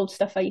miss the old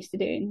stuff I used to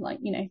do, like,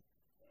 you know,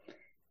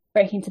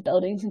 breaking into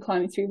buildings and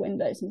climbing through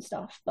windows and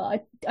stuff,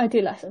 but I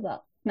do less of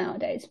that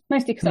nowadays,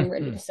 mostly because I'm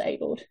really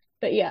disabled.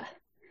 But yeah,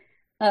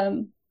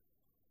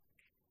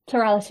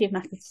 plurality of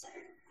methods.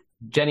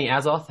 Jenny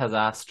Azoth has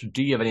asked,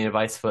 do you have any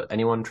advice for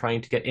anyone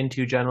trying to get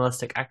into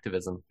journalistic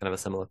activism? Kind of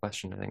a similar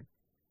question, I think.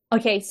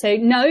 Okay, so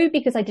no,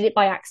 because I did it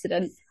by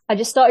accident. I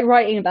just started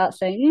writing about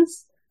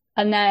things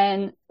and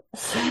then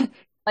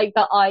like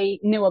that I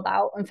knew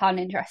about and found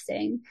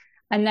interesting.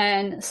 And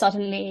then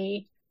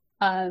suddenly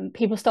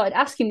people started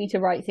asking me to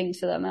write things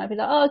for them. And I'd be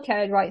like, oh,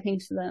 okay, I'd write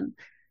things for them.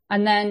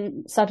 And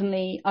then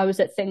suddenly I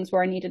was at things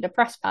where I needed a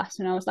press pass.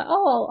 And I was like,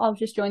 oh, I'll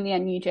just join the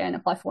NUJ and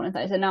apply for one of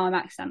those. And now I'm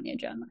accidentally a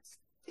journalist.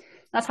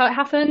 That's how it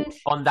happened.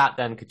 On that,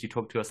 then, could you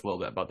talk to us a little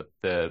bit about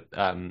the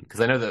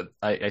because I know that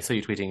I saw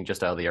you tweeting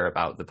just earlier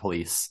about the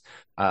police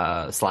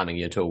slamming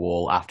you into a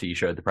wall after you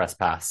showed the press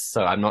pass.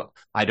 So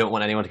I don't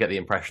want anyone to get the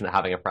impression that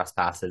having a press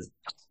pass is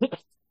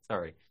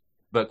sorry.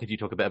 But could you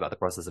talk a bit about the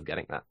process of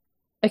getting that?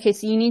 Okay,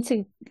 so you need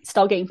to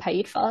start getting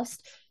paid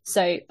first.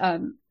 So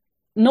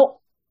not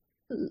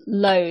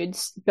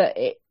loads, but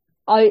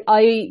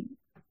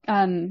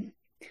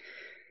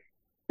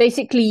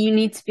basically you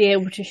need to be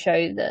able to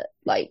show that,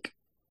 like,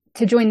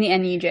 to join the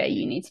NUJ,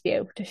 you need to be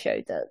able to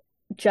show that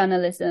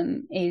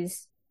journalism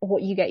is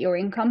what you get your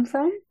income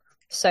from.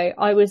 So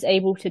I was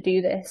able to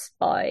do this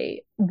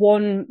by,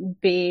 one,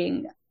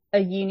 being a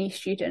uni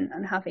student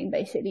and having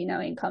basically no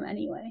income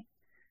anyway.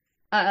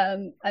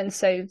 And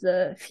so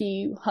the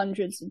few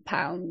hundreds of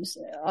pounds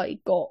I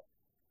got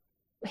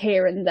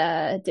here and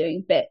there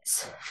doing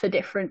bits for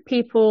different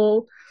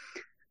people,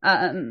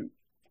 I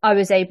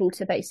was able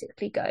to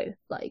basically go,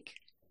 like,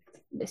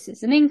 this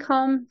is an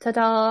income,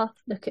 ta-da,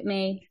 look at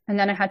me. And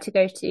then I had to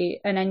go to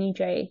an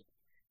NUJ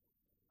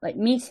like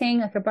meeting,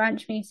 like a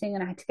branch meeting,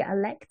 and I had to get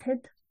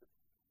elected,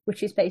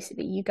 which is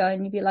basically you go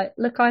and you be like,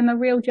 look, I'm a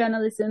real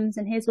journalisms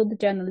and here's all the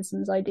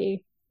journalisms I do.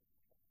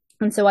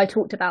 And so I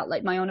talked about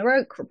like my Honor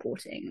Oak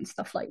reporting and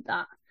stuff like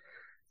that.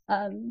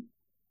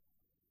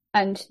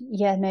 And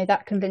yeah, no,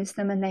 that convinced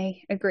them and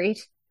they agreed.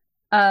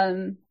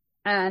 And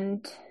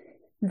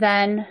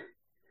then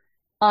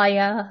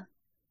I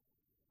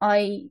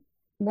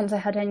once I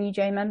had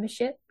NUJ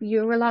membership,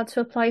 you're allowed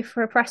to apply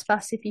for a press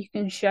pass if you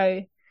can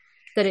show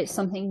that it's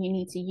something you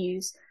need to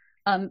use.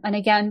 And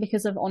again,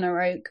 because of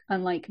Honor Oak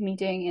and like me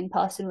doing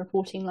in-person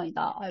reporting like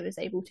that, I was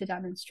able to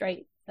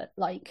demonstrate that,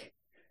 like,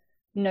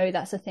 no,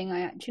 that's a thing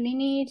I actually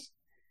need.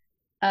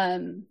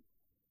 And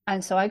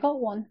so I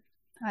got one.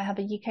 I have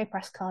a UK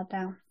press card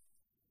now.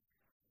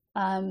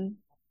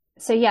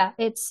 so yeah,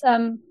 it's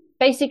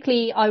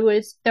basically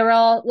there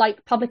are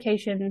like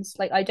publications,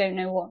 like I don't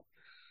know what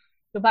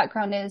your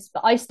background is,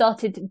 but I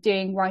started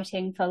doing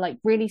writing for like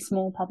really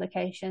small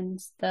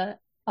publications that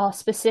are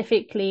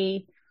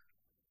specifically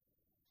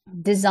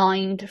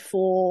designed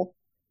for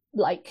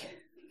like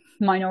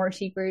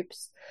minority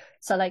groups.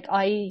 So like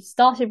I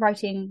started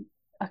writing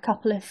a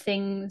couple of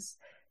things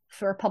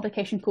for a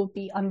publication called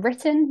The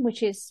Unwritten,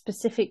 which is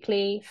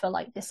specifically for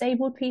like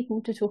disabled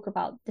people to talk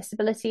about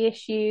disability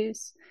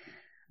issues.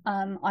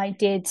 I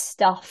did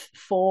stuff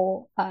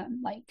for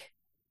like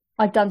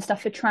I've done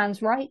stuff for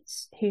trans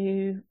rights,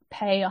 who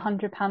pay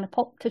 £100 a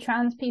pop to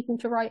trans people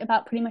to write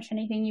about pretty much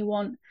anything you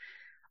want.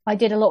 I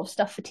did a lot of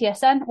stuff for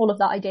TSN. All of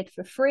that I did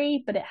for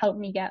free, but it helped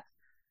me get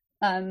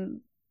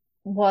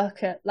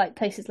work at like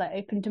places like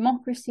Open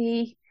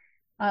Democracy,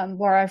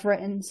 where I've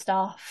written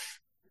stuff.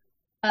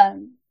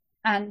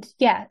 And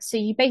yeah, so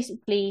you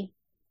basically,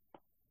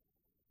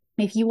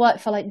 if you work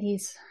for like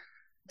these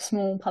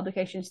small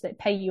publications that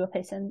pay you a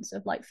pittance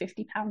of like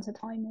 £50 a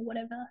time or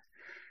whatever,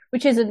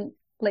 which isn't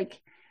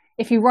like,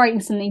 if you're writing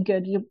something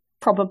good, you're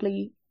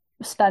probably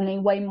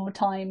spending way more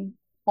time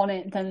on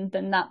it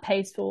than that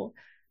pays for.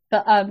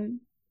 But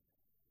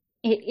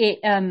you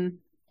can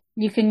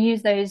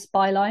use those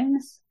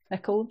bylines, they're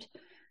called,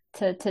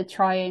 to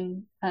try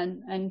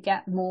and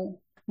get more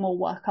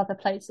work other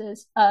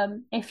places.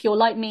 If you're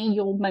like me,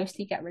 you'll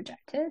mostly get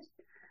rejected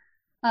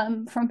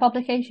from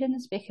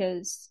publications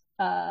because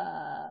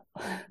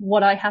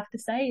what I have to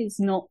say is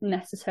not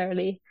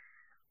necessarily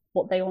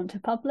what they want to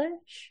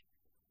publish.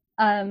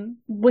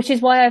 Which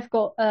is why I've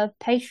got a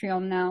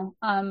Patreon now.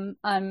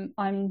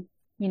 I'm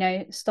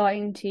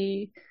starting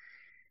to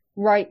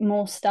write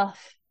more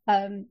stuff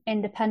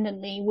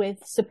independently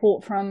with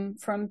support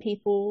from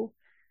people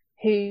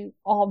who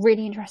are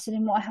really interested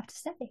in what I have to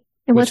say.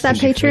 And what's that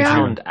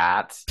Patreon?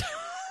 At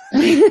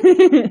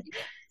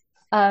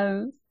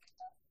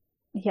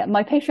yeah,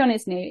 my Patreon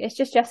is new. It's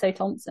just Jesso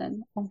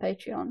Thompson on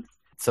Patreon.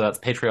 So that's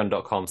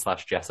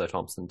patreon.com/Jesso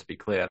Thompson, to be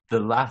clear. The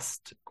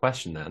last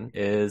question then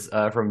is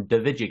from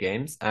Davidja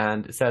Games,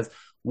 and it says,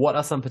 what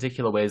are some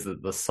particular ways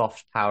that the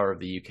soft power of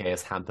the UK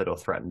is hampered or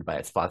threatened by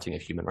its flouting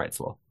of human rights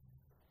law?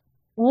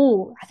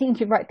 Oh, I think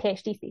you could write a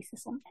PhD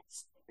thesis on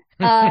this.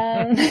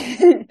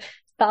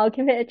 But I'll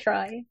give it a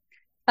try.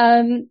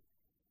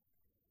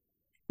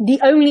 The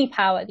only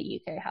power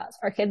the UK has,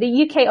 okay,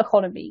 the UK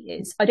economy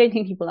is, I don't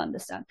think people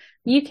understand,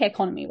 the UK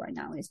economy right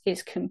now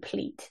is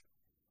complete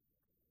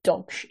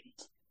dog shit.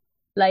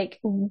 Like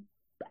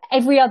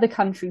every other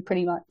country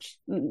pretty much,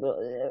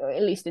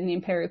 at least in the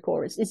imperial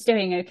core, is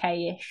doing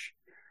okay-ish,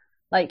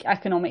 like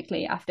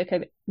economically after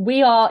COVID.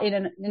 We are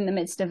in the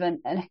midst of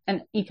an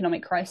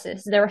economic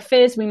crisis. There are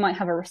fears we might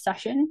have a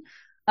recession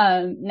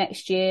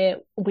next year.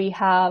 We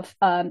have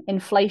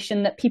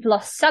inflation that people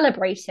are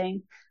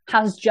celebrating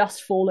has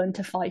just fallen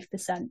to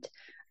 5%.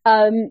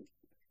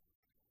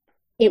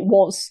 It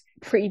was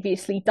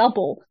previously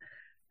double.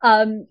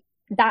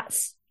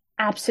 That's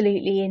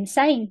absolutely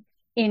insane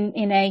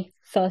in a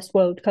first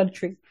world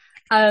country.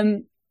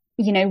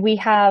 We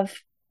have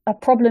a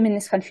problem in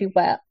this country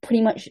where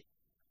pretty much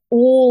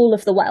all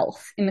of the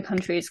wealth in the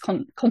country is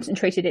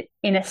concentrated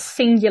in a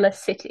singular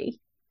city,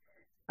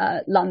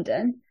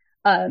 London,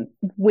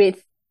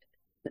 with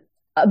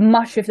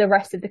much of the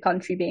rest of the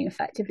country being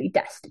effectively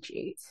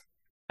destitute.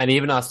 And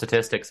even our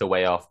statistics are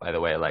way off, by the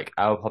way. Like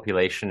our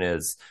population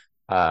is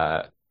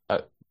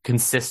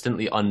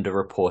consistently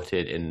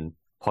underreported in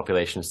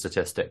population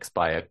statistics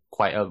by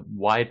quite a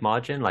wide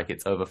margin. Like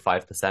it's over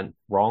 5%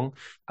 wrong,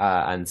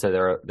 and so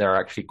there are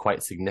actually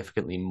quite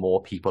significantly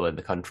more people in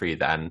the country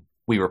than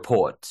we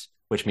report,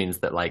 which means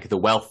that like the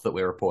wealth that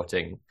we're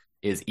reporting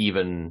is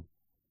even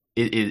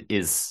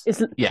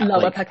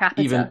lower per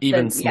capita,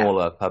 even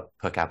smaller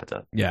per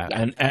capita. Yeah,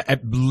 and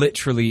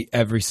literally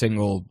every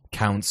single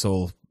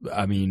council,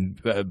 I mean,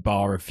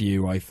 bar a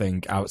few, I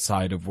think,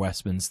 outside of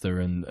Westminster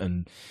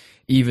and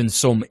even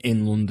some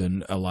in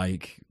London are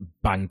like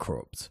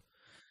bankrupt.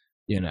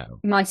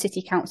 My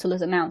city council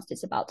has announced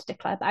it's about to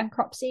declare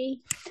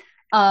bankruptcy.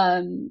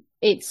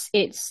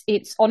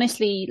 It's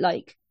honestly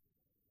like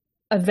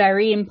a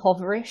very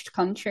impoverished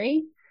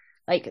country.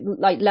 Like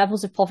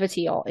levels of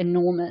poverty are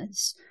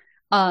enormous.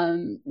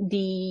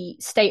 The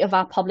state of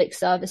our public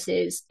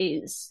services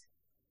is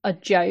a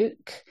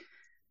joke.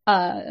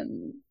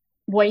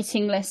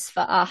 Waiting lists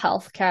for our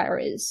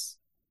healthcare is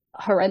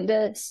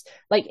horrendous.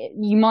 Like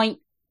you might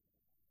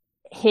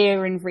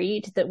hear and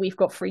read that we've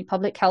got free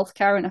public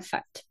healthcare. In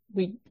effect,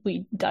 we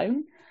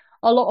don't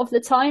a lot of the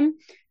time.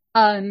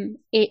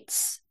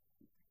 It's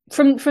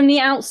from the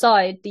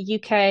outside,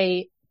 the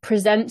UK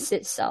presents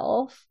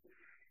itself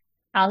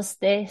as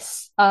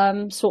this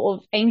sort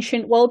of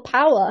ancient world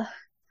power.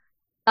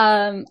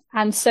 And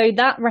so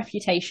that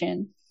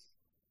reputation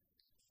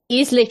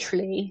is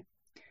literally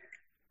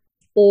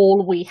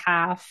all we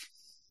have.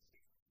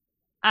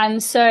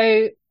 And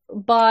so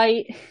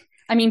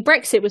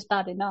Brexit was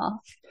bad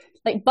enough.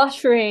 Like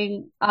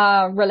buttering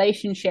our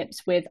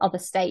relationships with other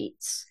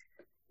states,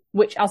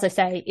 which, as I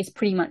say, is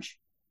pretty much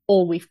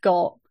all we've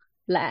got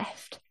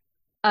left.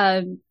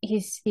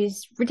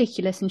 is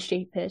ridiculous and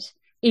stupid,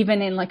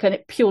 even in like a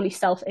purely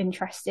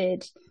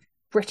self-interested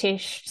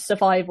British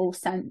survival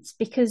sense,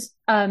 because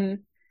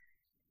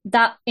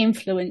that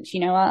influence,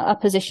 our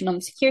position on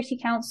the Security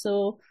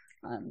Council,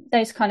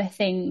 those kind of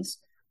things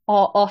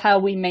are how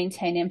we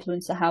maintain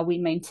influence, or how we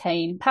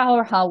maintain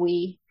power, how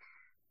we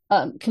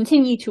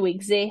continue to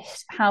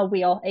exist, how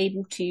we are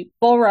able to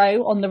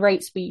borrow on the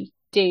rates we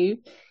do,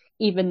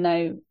 even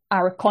though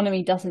our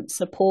economy doesn't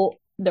support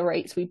the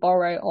rates we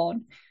borrow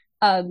on.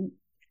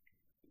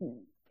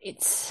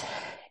 It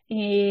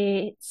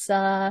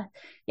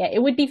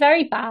would be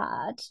very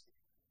bad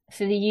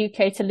for the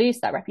UK to lose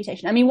that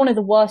reputation. I mean, one of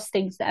the worst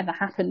things that ever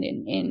happened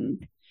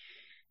in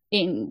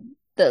the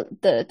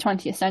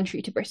 20th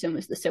century to Britain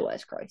was the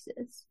Suez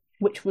Crisis,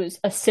 which was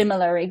a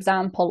similar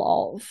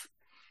example of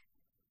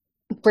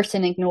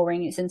Britain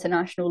ignoring its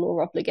international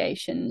law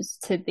obligations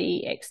to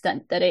the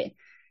extent that it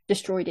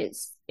destroyed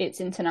its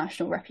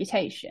international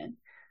reputation.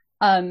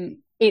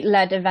 It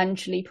led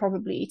eventually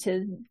probably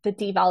to the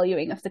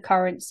devaluing of the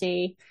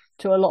currency,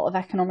 to a lot of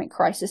economic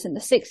crisis in the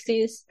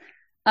 60s.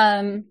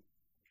 I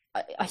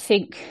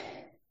think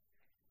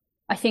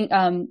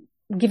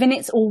given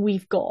it's all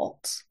we've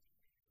got,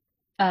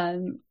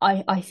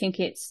 I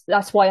think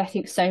that's why I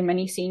think so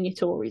many senior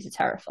Tories are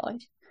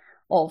terrified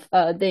of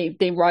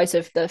the rise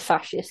of the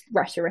fascist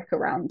rhetoric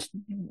around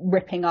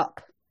ripping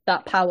up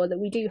that power that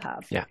we do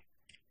have. Yeah.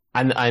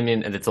 And I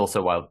mean, and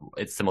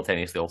it's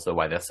simultaneously also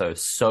why they're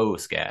so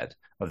scared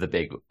of the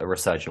big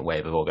resurgent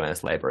wave of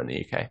organized labor in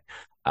the UK.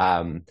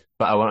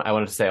 But I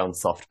wanted to say on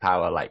soft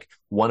power, like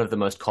one of the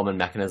most common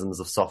mechanisms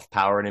of soft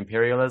power and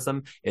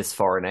imperialism is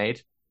foreign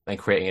aid, and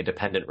creating a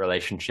dependent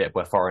relationship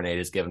where foreign aid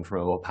is given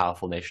from a more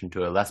powerful nation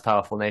to a less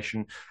powerful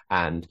nation.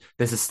 And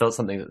this is still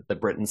something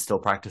that Britain still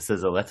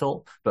practices a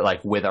little, but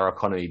like with our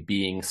economy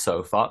being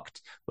so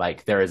fucked,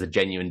 like there is a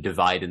genuine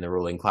divide in the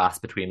ruling class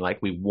between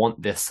like, we want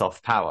this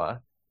soft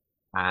power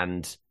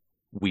and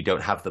we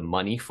don't have the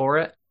money for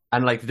it.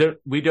 And like,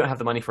 we don't have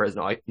the money for it is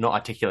not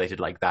articulated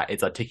like that.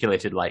 It's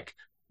articulated like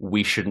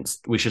we should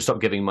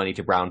stop giving money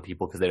to brown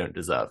people because they don't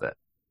deserve it.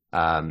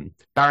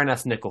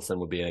 Baroness Nicholson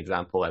would be an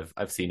example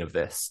I've seen of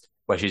this,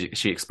 where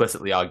she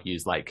explicitly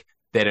argues like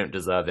they don't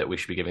deserve it. We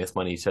should be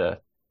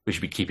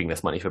keeping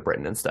this money for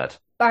Britain instead.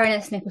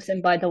 Baroness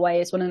Nicholson, by the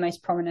way, is one of the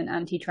most prominent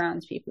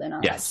anti-trans people in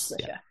our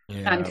legislature,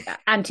 and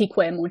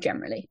anti-queer more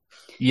generally.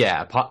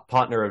 Yeah,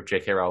 partner of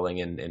J.K. Rowling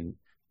in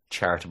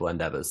charitable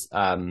endeavors.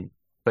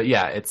 But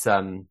yeah, it's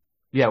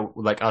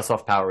like our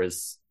soft power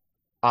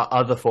our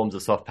other forms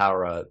of soft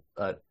power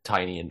are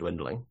tiny and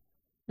dwindling.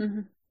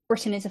 Mm-hmm.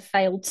 Britain is a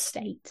failed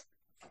state.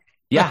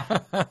 Yeah.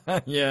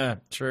 Yeah,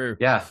 true.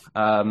 Yeah.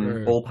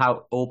 True.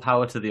 All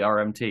power to the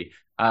RMT.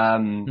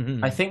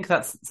 I think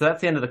that's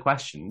the end of the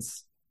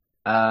questions.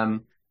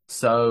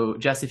 So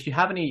Jess, if you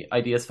have any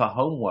ideas for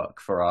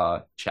homework for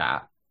our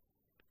chat,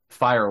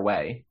 fire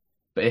away.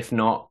 But if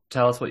not,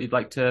 tell us what you'd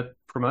like to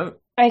promote.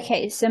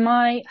 Okay, so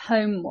my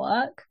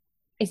homework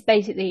is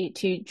basically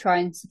to try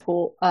and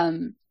support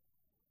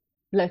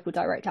local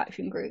direct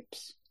action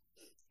groups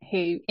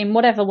who, in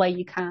whatever way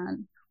you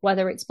can,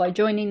 whether it's by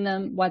joining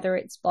them, whether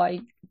it's by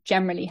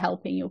generally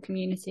helping your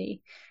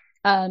community.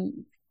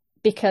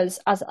 Because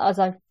as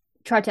I've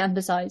tried to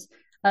emphasize,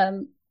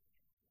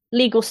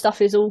 legal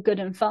stuff is all good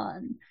and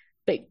fun,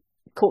 but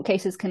court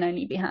cases can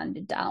only be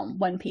handed down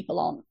when people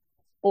aren't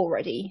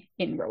already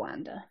in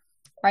Rwanda,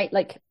 right?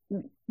 Like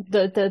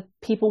the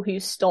people who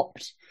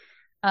stopped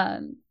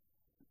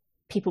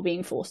people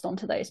being forced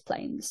onto those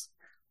planes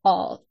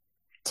are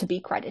to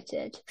be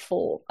credited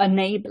for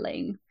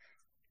enabling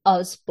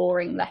us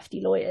boring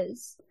lefty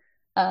lawyers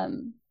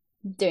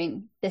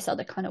doing this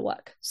other kind of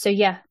work. So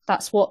yeah,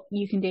 that's what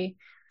you can do.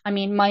 I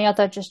mean, my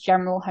other just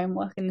general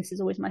homework, and this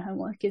is always my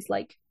homework, is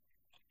like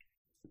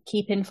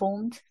keep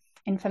informed.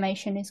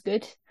 Information is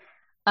good.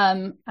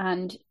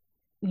 And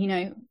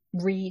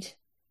read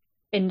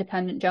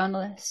independent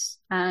journalists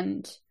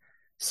and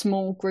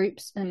small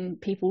groups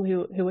and people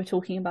who are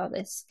talking about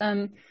this.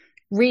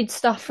 Read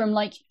stuff from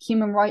like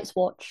Human Rights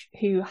Watch,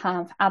 who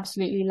have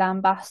absolutely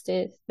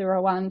lambasted the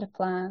Rwanda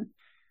plan.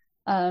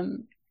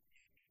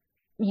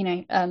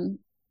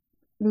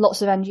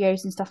 Lots of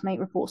NGOs and stuff make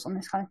reports on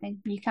this kind of thing.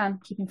 You can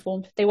keep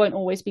informed. They won't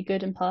always be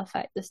good and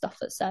perfect, the stuff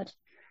that's said,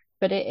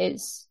 but it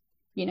is,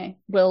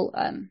 will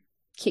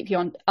keep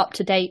you up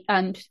to date.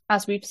 And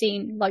as we've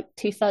seen, like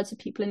 2/3 of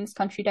people in this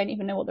country don't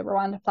even know what the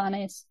Rwanda plan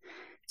is.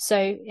 So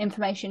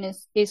information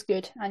is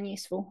good and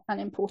useful and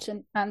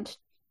important. And,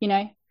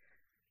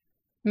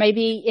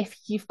 maybe if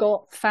you've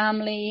got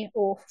family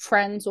or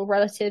friends or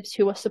relatives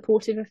who are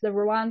supportive of the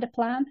Rwanda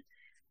plan,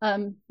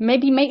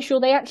 maybe make sure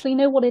they actually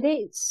know what it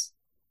is.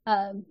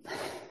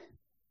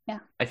 Yeah.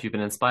 If you've been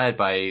inspired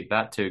by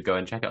that to go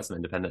and check out some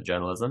independent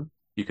journalism,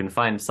 you can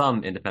find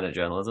some independent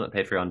journalism at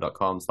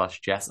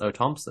patreon.com/Jess O.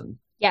 Thompson.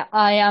 Yeah,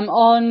 I am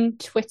on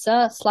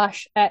Twitter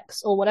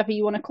 /X or whatever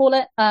you want to call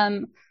it.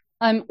 I'm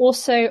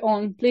also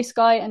on Blue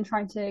Sky and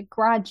trying to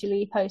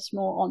gradually post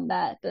more on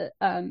there. But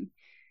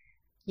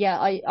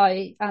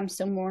I am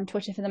still more on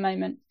Twitter for the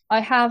moment.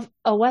 I have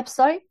a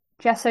website,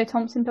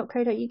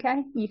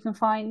 jessothompson.co.uk. You can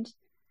find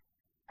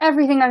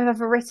everything I've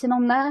ever written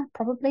on there,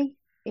 probably,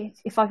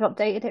 if I've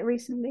updated it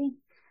recently.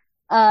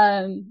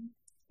 I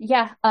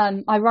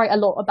write a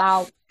lot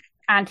about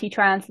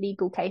anti-trans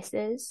legal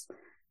cases,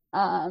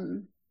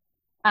 and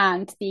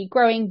the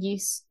growing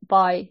use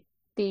by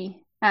the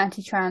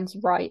anti-trans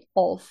right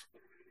of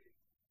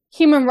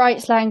human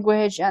rights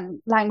language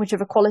and language of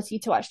equality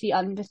to actually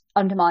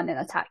undermine and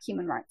attack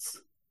human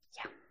rights.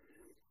 Yeah,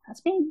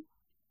 that's me.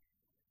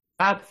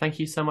 Fab, thank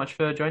you so much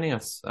for joining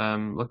us.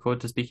 Look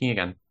forward to speaking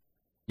again.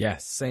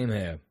 Yes, same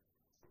here.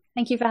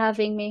 Thank you for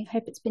having me.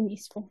 Hope it's been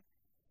useful.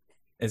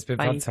 It's been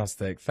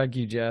fantastic. Thank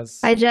you,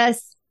 Jess. Bye,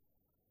 Jess.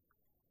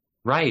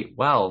 Right.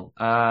 Well,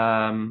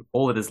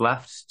 all that is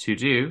left to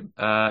do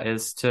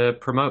is to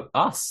promote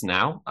us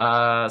now.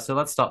 So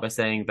let's start by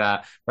saying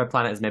that Red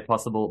Planet is made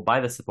possible by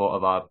the support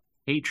of our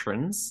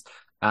patrons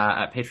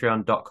at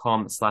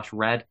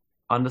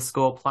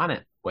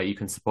patreon.com/red_planet, where you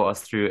can support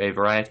us through a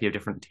variety of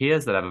different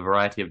tiers that have a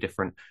variety of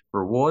different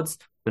rewards.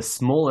 The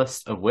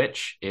smallest of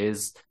which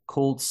is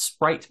called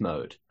Sprite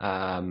Mode,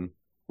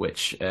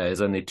 which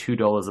is only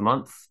 $2 a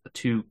month,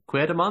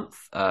 £2 a month,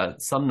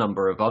 some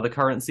number of other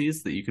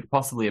currencies that you could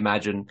possibly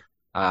imagine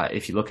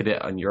if you look at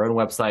it on your own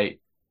website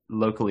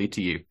locally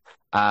to you.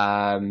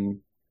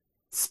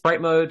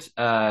 Sprite Mode,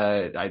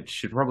 I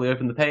should probably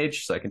open the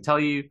page so I can tell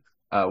you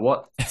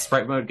what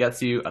Sprite Mode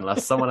gets you,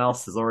 unless someone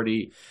else has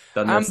alrety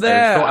done this. I'm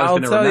there. I thought I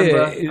was going to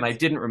remember, you. and I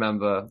didn't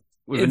remember.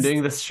 We've been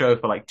doing this show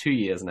for like 2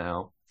 years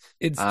now.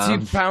 It's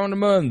 £2 a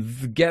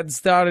month. Get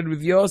started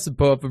with your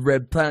support for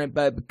Red Planet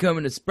by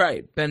becoming a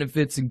Sprite.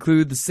 Benefits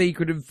include the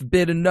secret and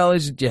forbidden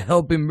knowledge that you're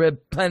helping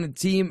Red Planet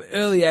team,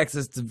 early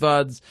access to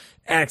VODs,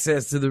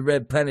 access to the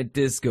Red Planet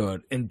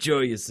Discord. Enjoy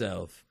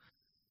yourself.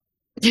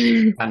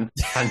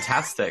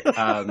 Fantastic.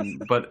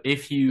 But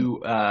if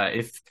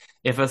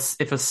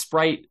a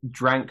Sprite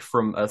drank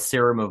from a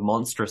serum of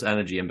monstrous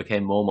energy and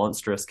became more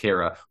monstrous,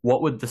 Kira,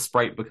 what would the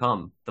Sprite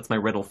become? That's my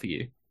riddle for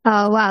you.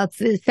 Oh, wow.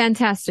 It's a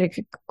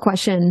fantastic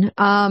question.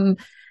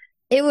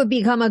 It would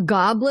become a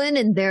goblin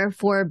and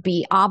therefore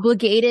be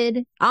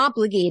obligated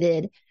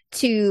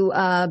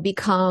to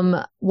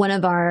become one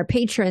of our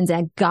patrons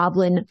at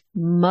Goblin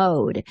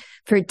Mode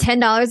for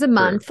 $10 a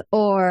month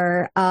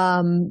or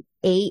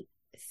 $8.50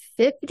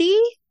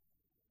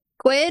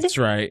 quid. That's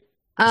right.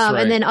 That's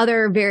right. And then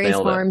other various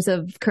Nailed forms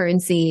of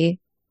currency,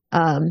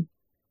 the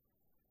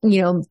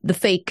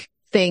fake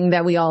thing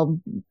that we all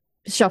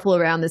shuffle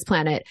around this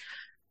planet.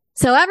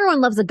 So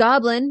everyone loves a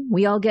goblin.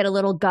 We all get a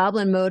little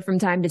goblin mode from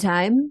time to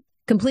time.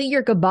 Complete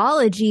your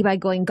gobology by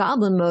going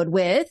goblin mode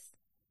with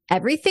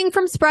everything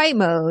from Sprite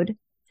Mode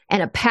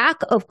and a pack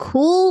of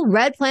cool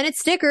Red Planet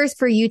stickers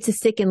for you to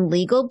stick in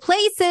legal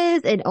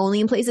places and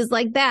only in places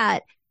like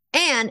that.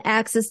 And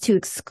access to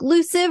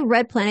exclusive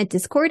Red Planet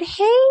Discord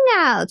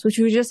hangouts, which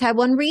we just had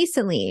one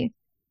recently.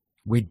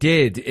 We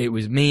did. It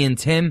was me and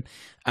Tim.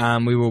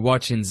 We were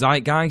watching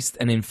Zeitgeist,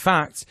 and in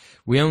fact,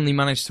 we only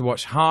managed to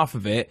watch half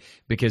of it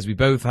because we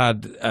both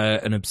had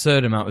an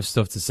absurd amount of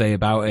stuff to say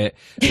about it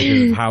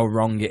because of how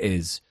wrong it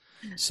is.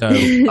 So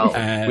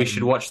we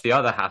should watch the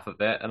other half of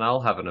it, and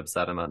I'll have an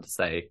absurd amount to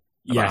say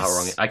about how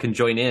wrong it is. I can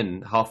join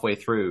in halfway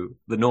through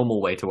the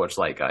normal way to watch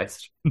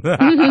Zeitgeist.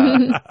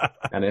 And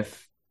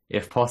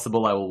if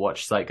possible, I will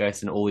watch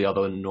Zeitgeist in all the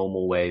other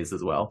normal ways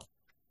as well.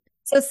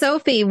 So,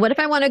 Sophie, what if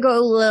I want to go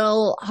a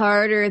little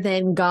harder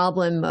than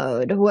Goblin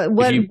Mode?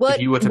 If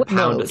you were to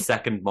pound mode? a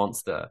second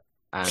monster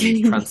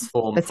and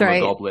transform from a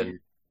goblin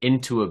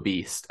into a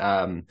beast,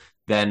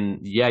 then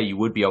yeah, you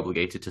would be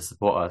obligated to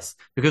support us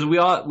because we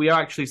are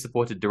actually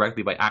supported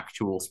directly by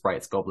actual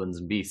sprites, goblins,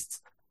 and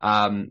beasts,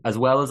 as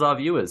well as our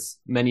viewers,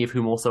 many of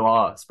whom also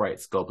are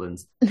sprites,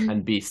 goblins,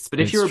 and beasts. But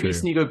if you're a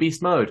beast and you go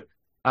beast mode,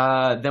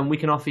 then we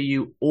can offer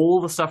you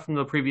all the stuff from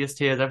the previous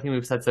tiers, everything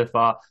we've said so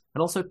far,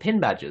 and also pin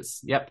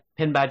badges. Yep,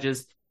 pin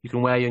badges. You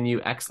can wear your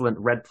new excellent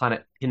Red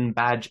Planet pin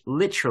badge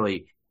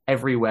literally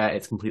everywhere.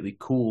 It's completely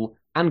cool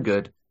and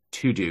good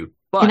to do.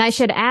 But, and I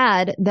should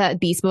add that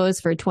Beast Mode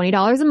is for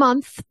 $20 a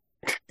month,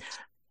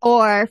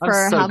 or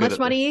for how much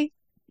money?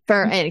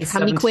 For how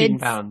many quid?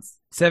 Pounds.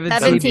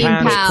 17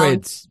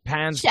 pounds.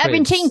 Pounds.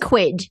 17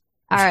 quid.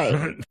 All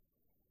right.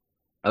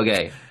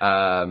 Okay.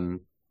 I'm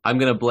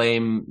going to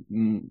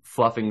blame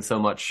fluffing so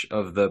much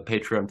of the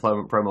Patreon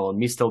promo on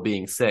me still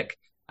being sick,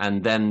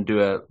 and then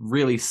do a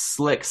really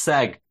slick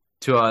seg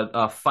to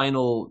our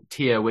final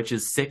tier, which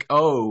is Sick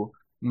O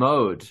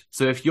mode.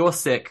 So if you're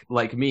sick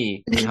like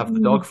me and have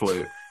the dog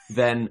flu,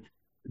 then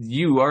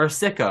you are a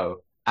sicko,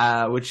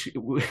 which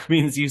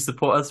means you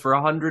support us for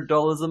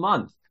 $100 a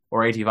month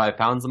or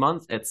 £85 a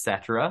month,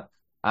 etc.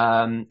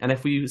 And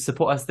if you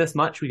support us this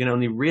much, we can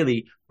only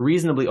really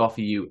reasonably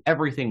offer you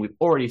everything we've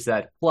already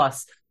said,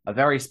 plus a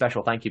very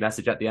special thank you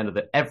message at the end of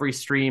every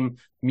stream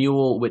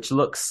mule, which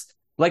looks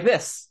like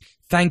this.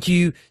 Thank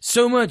you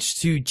so much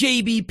to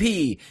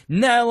JBP,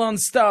 Nylon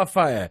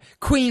Starfire,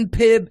 Queen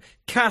Pib,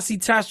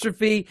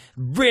 Cassitastrophe,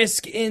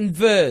 Risk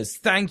Inverse.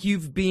 Thank you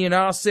for being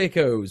our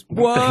sickos.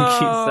 Whoa!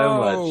 Thank you so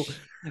much.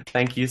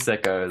 Thank you,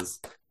 sickos.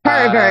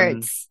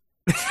 Perverts.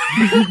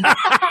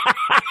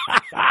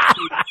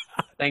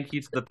 Thank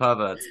you to the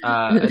perverts.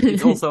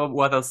 It's also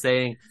worth us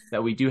saying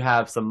that we do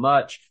have some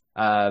merch.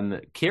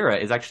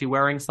 Kira is actually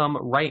wearing some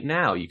right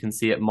now. You can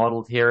see it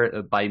modeled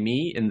here by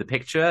me in the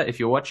picture if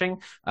you're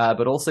watching,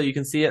 but also you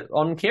can see it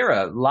on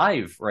Kira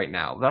live right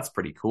now. That's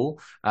pretty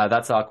cool.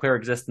 That's our Queer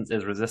Existence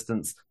is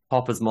Resistance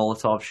Popper's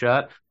Molotov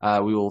shirt.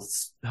 We will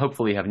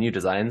hopefully have new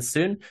designs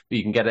soon, but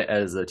you can get it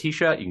as a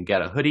t-shirt, you can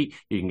get a hoodie,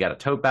 you can get a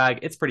tote bag.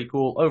 It's pretty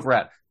cool over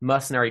at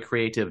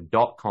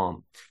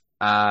mercenarycreative.com.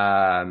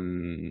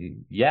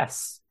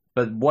 Yes,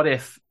 but what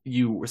if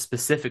you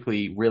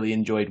specifically really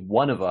enjoyed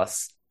one of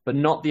us, but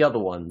not the other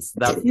ones?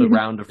 That's the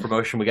round of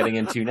promotion we're getting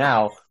into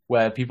now,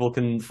 where people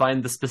can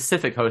find the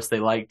specific host they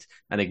liked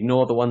and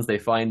ignore the ones they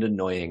find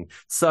annoying.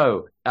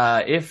 So,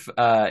 if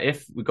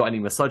we've got any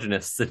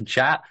misogynists in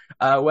chat,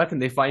 where can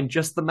they find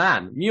just the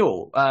man,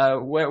 Mule?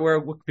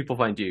 Where can people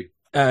find you?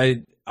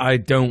 I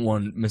don't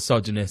want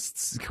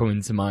misogynists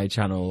coming to my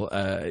channel.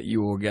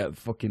 You will get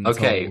fucking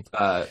okay.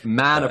 told.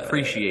 Man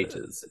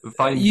appreciators.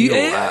 Find you.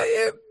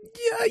 Mule.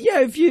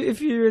 Yeah.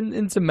 If you're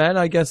into men,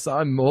 I guess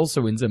I'm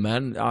also into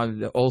men.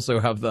 I also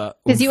have that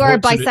because you are a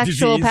unfortunate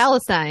bisexual disease.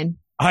 Palestine.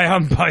 I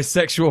am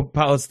bisexual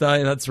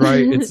Palestine. That's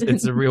right.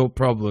 It's a real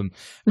problem.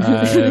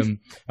 I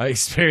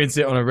experience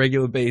it on a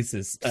regular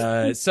basis.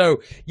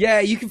 So yeah,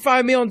 you can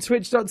find me on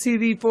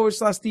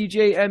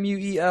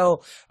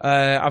twitch.tv/DJMUEL.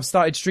 I've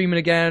started streaming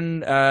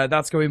again.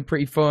 That's going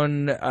pretty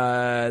fun.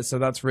 So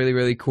that's really,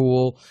 really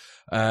cool.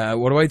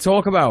 What do I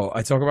talk about?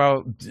 I talk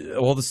about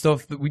all the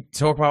stuff that we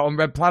talk about on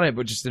Red Planet,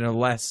 but just in a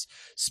less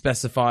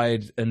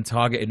specified and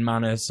targeted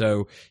manner.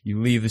 So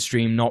you leave the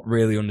stream not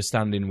really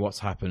understanding what's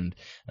happened,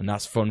 and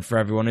that's fun for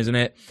everyone, isn't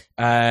it?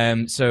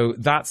 So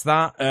that's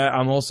that.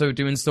 I'm also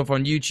doing stuff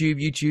on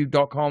YouTube,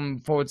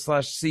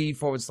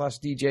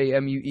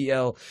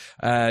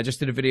 youtube.com/C/DJMUEL. Just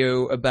did a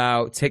video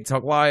about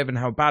TikTok Live and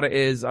how bad it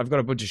is. I've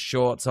got a bunch of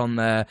shorts on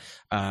there.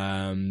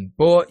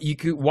 But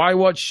why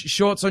watch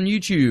shorts on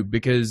YouTube?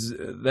 Because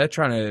they're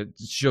trying to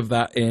shove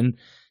that in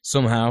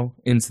somehow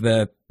into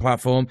their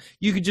platform.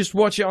 You could just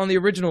watch it on the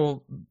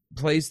original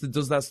place that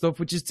does that stuff,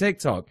 which is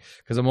TikTok,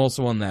 because I'm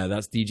also on there.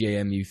 That's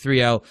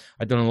DJMU3L.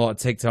 I've done a lot of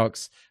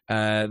TikToks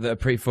that are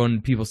pretty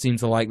fun. People seem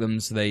to like them,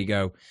 so there you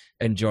go.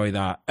 Enjoy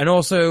that. And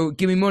also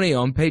give me money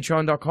on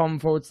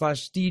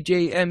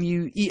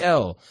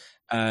patreon.com/DJMUEL.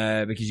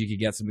 Because you could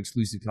get some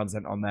exclusive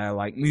content on there,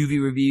 like movie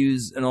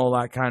reviews and all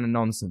that kind of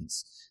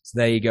nonsense. So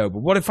there you go.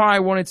 But what if I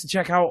wanted to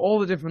check out all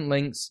the different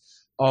links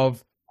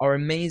of our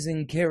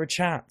amazing Kira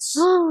Chats?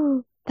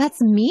 Oh,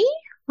 that's me?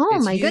 Oh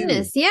It's my you.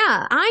 goodness.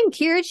 Yeah, I'm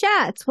Kira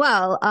Chats.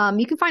 Well,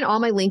 you can find all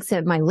my links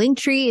at my link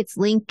tree. It's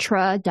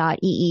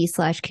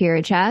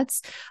linktra.ee/Kira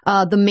Chats.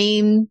 The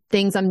main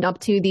things I'm up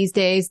to these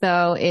days,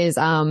 though, is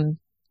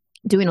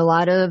doing a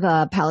lot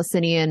of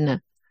Palestinian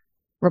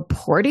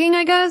reporting,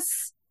 I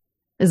guess.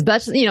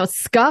 Especially,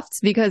 scuffed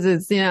because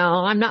it's,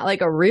 I'm not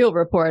like a real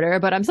reporter,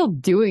 but I'm still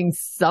doing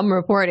some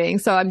reporting.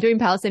 So I'm doing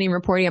Palestinian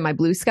reporting on my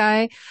Blue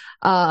Sky.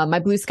 My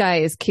Blue Sky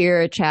is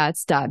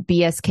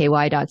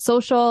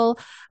kirachats.bsky.social.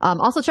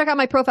 Also check out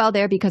my profile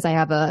there because I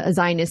have a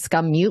Zionist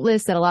scum mute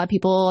list that a lot of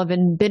people have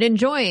been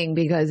enjoying,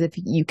 because if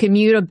you can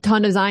mute a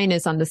ton of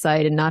Zionists on the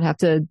site and not have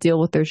to deal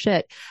with their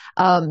shit.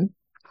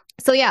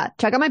 So yeah,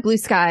 check out my Blue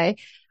Sky.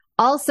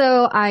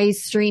 Also, I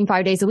stream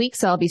 5 days a week,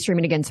 so I'll be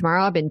streaming again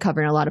tomorrow. I've been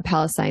covering a lot of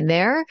Palestine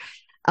there.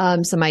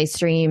 So my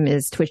stream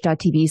is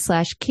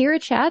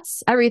twitch.tv/Kira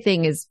Chats.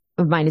 Everything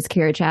of mine is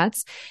Kira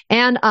Chats.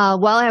 And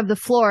while I have the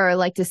floor, I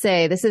like to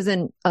say this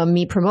isn't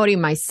me promoting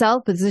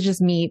myself, but this is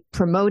just me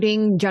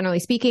promoting, generally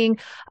speaking,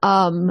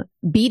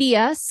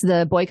 BDS,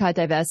 the Boycott,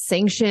 Divest,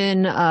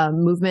 Sanction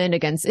movement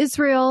against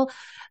Israel,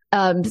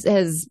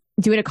 is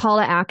doing a call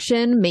to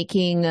action,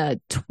 making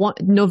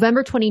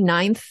November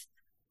 29th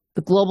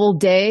the global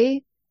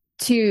day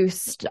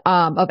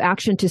of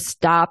action to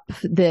stop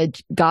the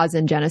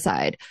Gazan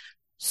genocide.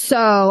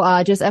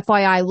 So, just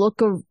FYI,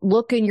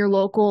 look in your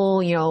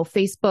local,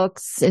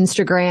 Facebooks,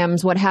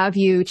 Instagrams, what have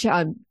you.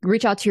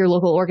 Reach out to your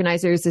local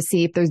organizers to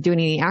see if there's doing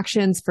any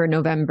actions for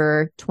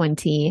November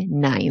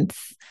 29th.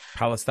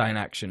 Palestine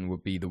Action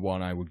would be the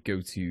one I would go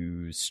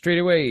to straight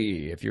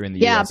away if you're in the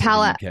US or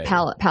the UK.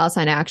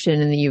 Palestine Action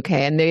in the UK,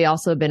 and they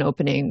also have been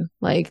opening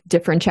like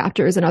different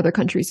chapters in other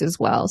countries as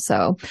well.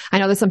 So I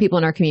know there's some people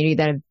in our community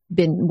that have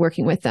been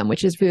working with them,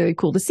 which is really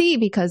cool to see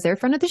because they're a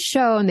friend of the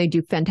show and they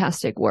do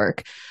fantastic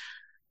work.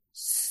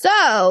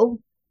 So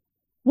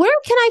where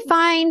can I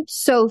find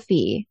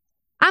Sophie?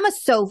 I'm a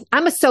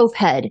Soph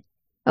head.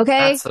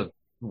 Okay.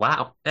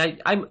 Wow.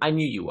 I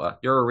knew you were.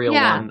 You're a real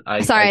one.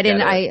 I've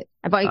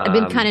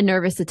been kind of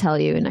nervous to tell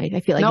you, and I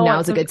feel like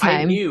now's a good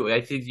time.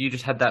 I think you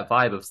just had that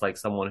vibe of like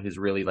someone who's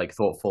really like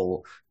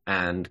thoughtful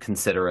and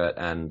considerate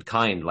and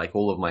kind, like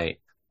all of my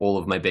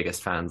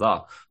biggest fans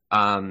are.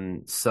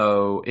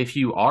 So if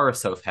you are a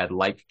Soph head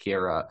like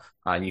Kira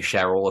and you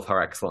share all of her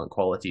excellent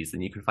qualities,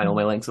 then you can find all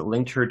my links at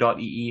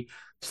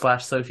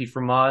linktree.ee/Sophie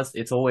from Mars.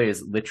 It's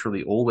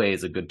literally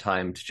always a good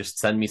time to just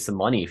send me some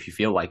money if you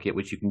feel like it,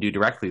 which you can do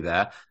directly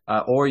there.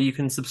 Or you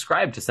can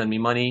subscribe to send me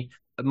money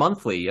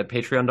monthly at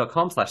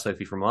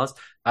patreon.com/Sophie from Mars.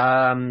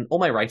 All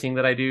my writing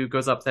that I do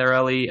goes up there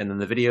early, and then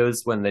the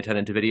videos, when they turn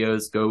into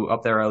videos, go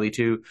up there early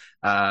too.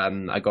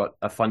 I got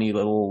a funny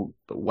little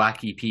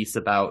wacky piece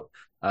about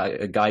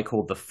a guy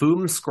called the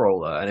Foom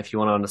Scroller, and if you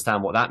want to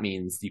understand what that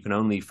means, you can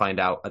only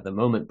find out at the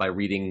moment by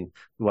reading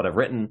what I've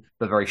written,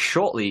 but very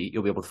shortly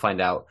you'll be able to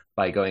find out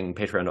by going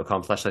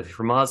patreon.com/Sophie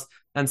from Mars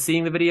and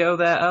seeing the video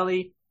there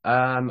early.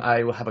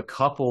 I will have a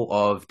couple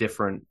of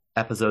different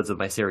episodes of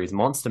my series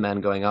Monster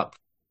Men going up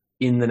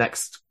in the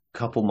next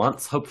couple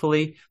months,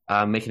 hopefully.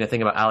 Making a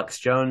thing about Alex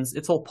Jones.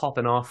 It's all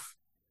popping off.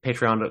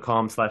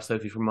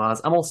 Patreon.com/Sophie from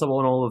Mars. I'm also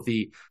on all of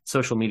the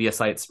social media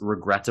sites,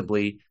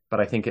 regrettably, but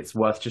I think it's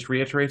worth just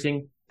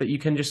reiterating that you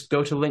can just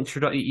go to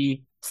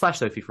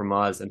linktree.ee/Sophie from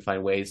Mars and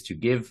find ways to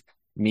give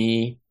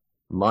me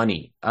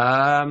money.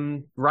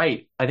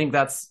 Right. I think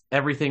that's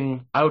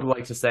everything I would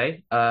like to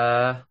say.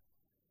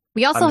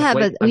 We also have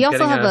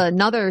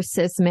another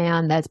cis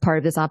man that's part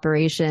of this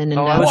operation. And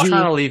I was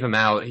trying to leave him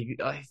out.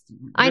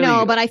 I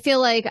know, but I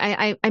feel like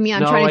I'm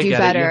trying to do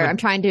better. I'm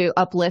trying to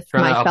uplift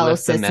my fellow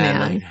cis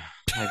man.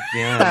 I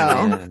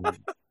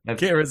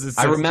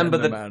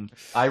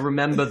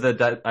remember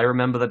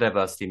the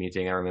diversity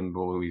meeting. I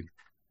remember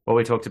what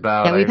we talked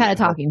about. Yeah, we've had a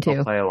talking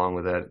I'll play along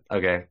with it.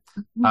 Okay.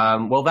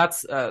 Well,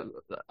 that's our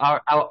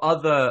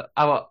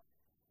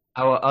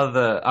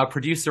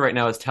producer right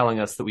now is telling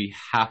us that we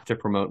have to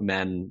promote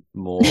men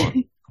more.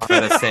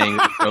 They're saying we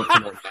don't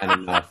promote men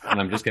enough, and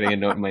I'm just getting a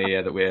note in my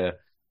ear that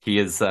he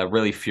is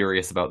really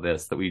furious about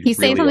this. He's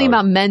saying something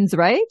about men's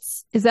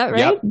rights. Is that right?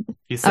 Yep.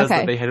 He says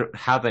that they don't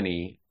have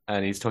any,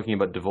 and he's talking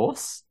about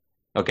divorce.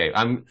 Okay,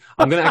 I'm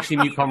going to actually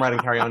mute Comrade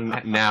and carry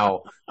on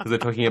now because we're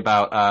talking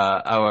about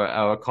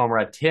our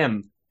comrade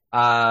Tim,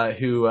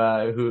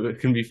 who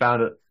can be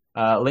found at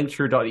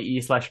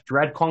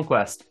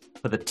linktree.ee/dreadconquest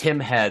for the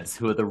Tim heads,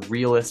 who are the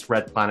realest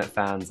Red Planet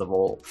fans of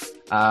all.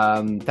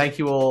 Thank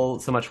you all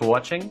so much for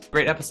watching.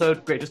 Great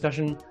episode, great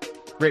discussion.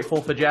 Grateful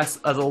for Jess,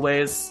 as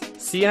always.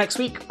 See you next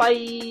week.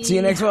 Bye. See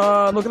you next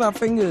one. Look at our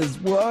fingers.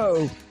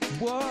 Whoa.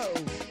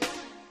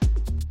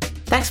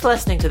 Thanks for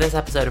listening to this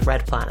episode of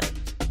Red Planet.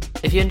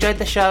 If you enjoyed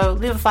the show,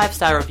 leave a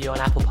 5-star review on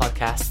Apple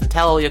Podcasts and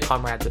tell all your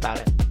comrades about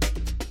it.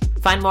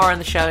 Find more on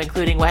the show,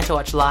 including where to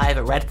watch live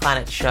at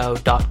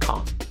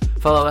redplanetshow.com.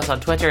 Follow us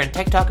on Twitter and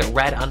TikTok at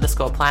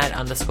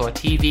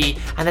red_planet_TV,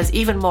 and there's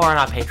even more on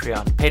our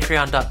Patreon,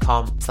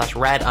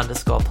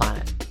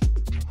 patreon.com/red_planet.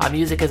 Our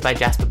music is by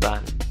Jasper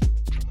Byrne.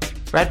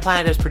 Red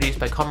Planet is produced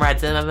by Comrade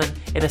Zimmerman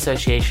in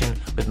association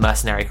with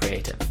Mercenary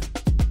Creative.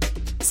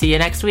 See you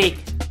next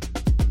week!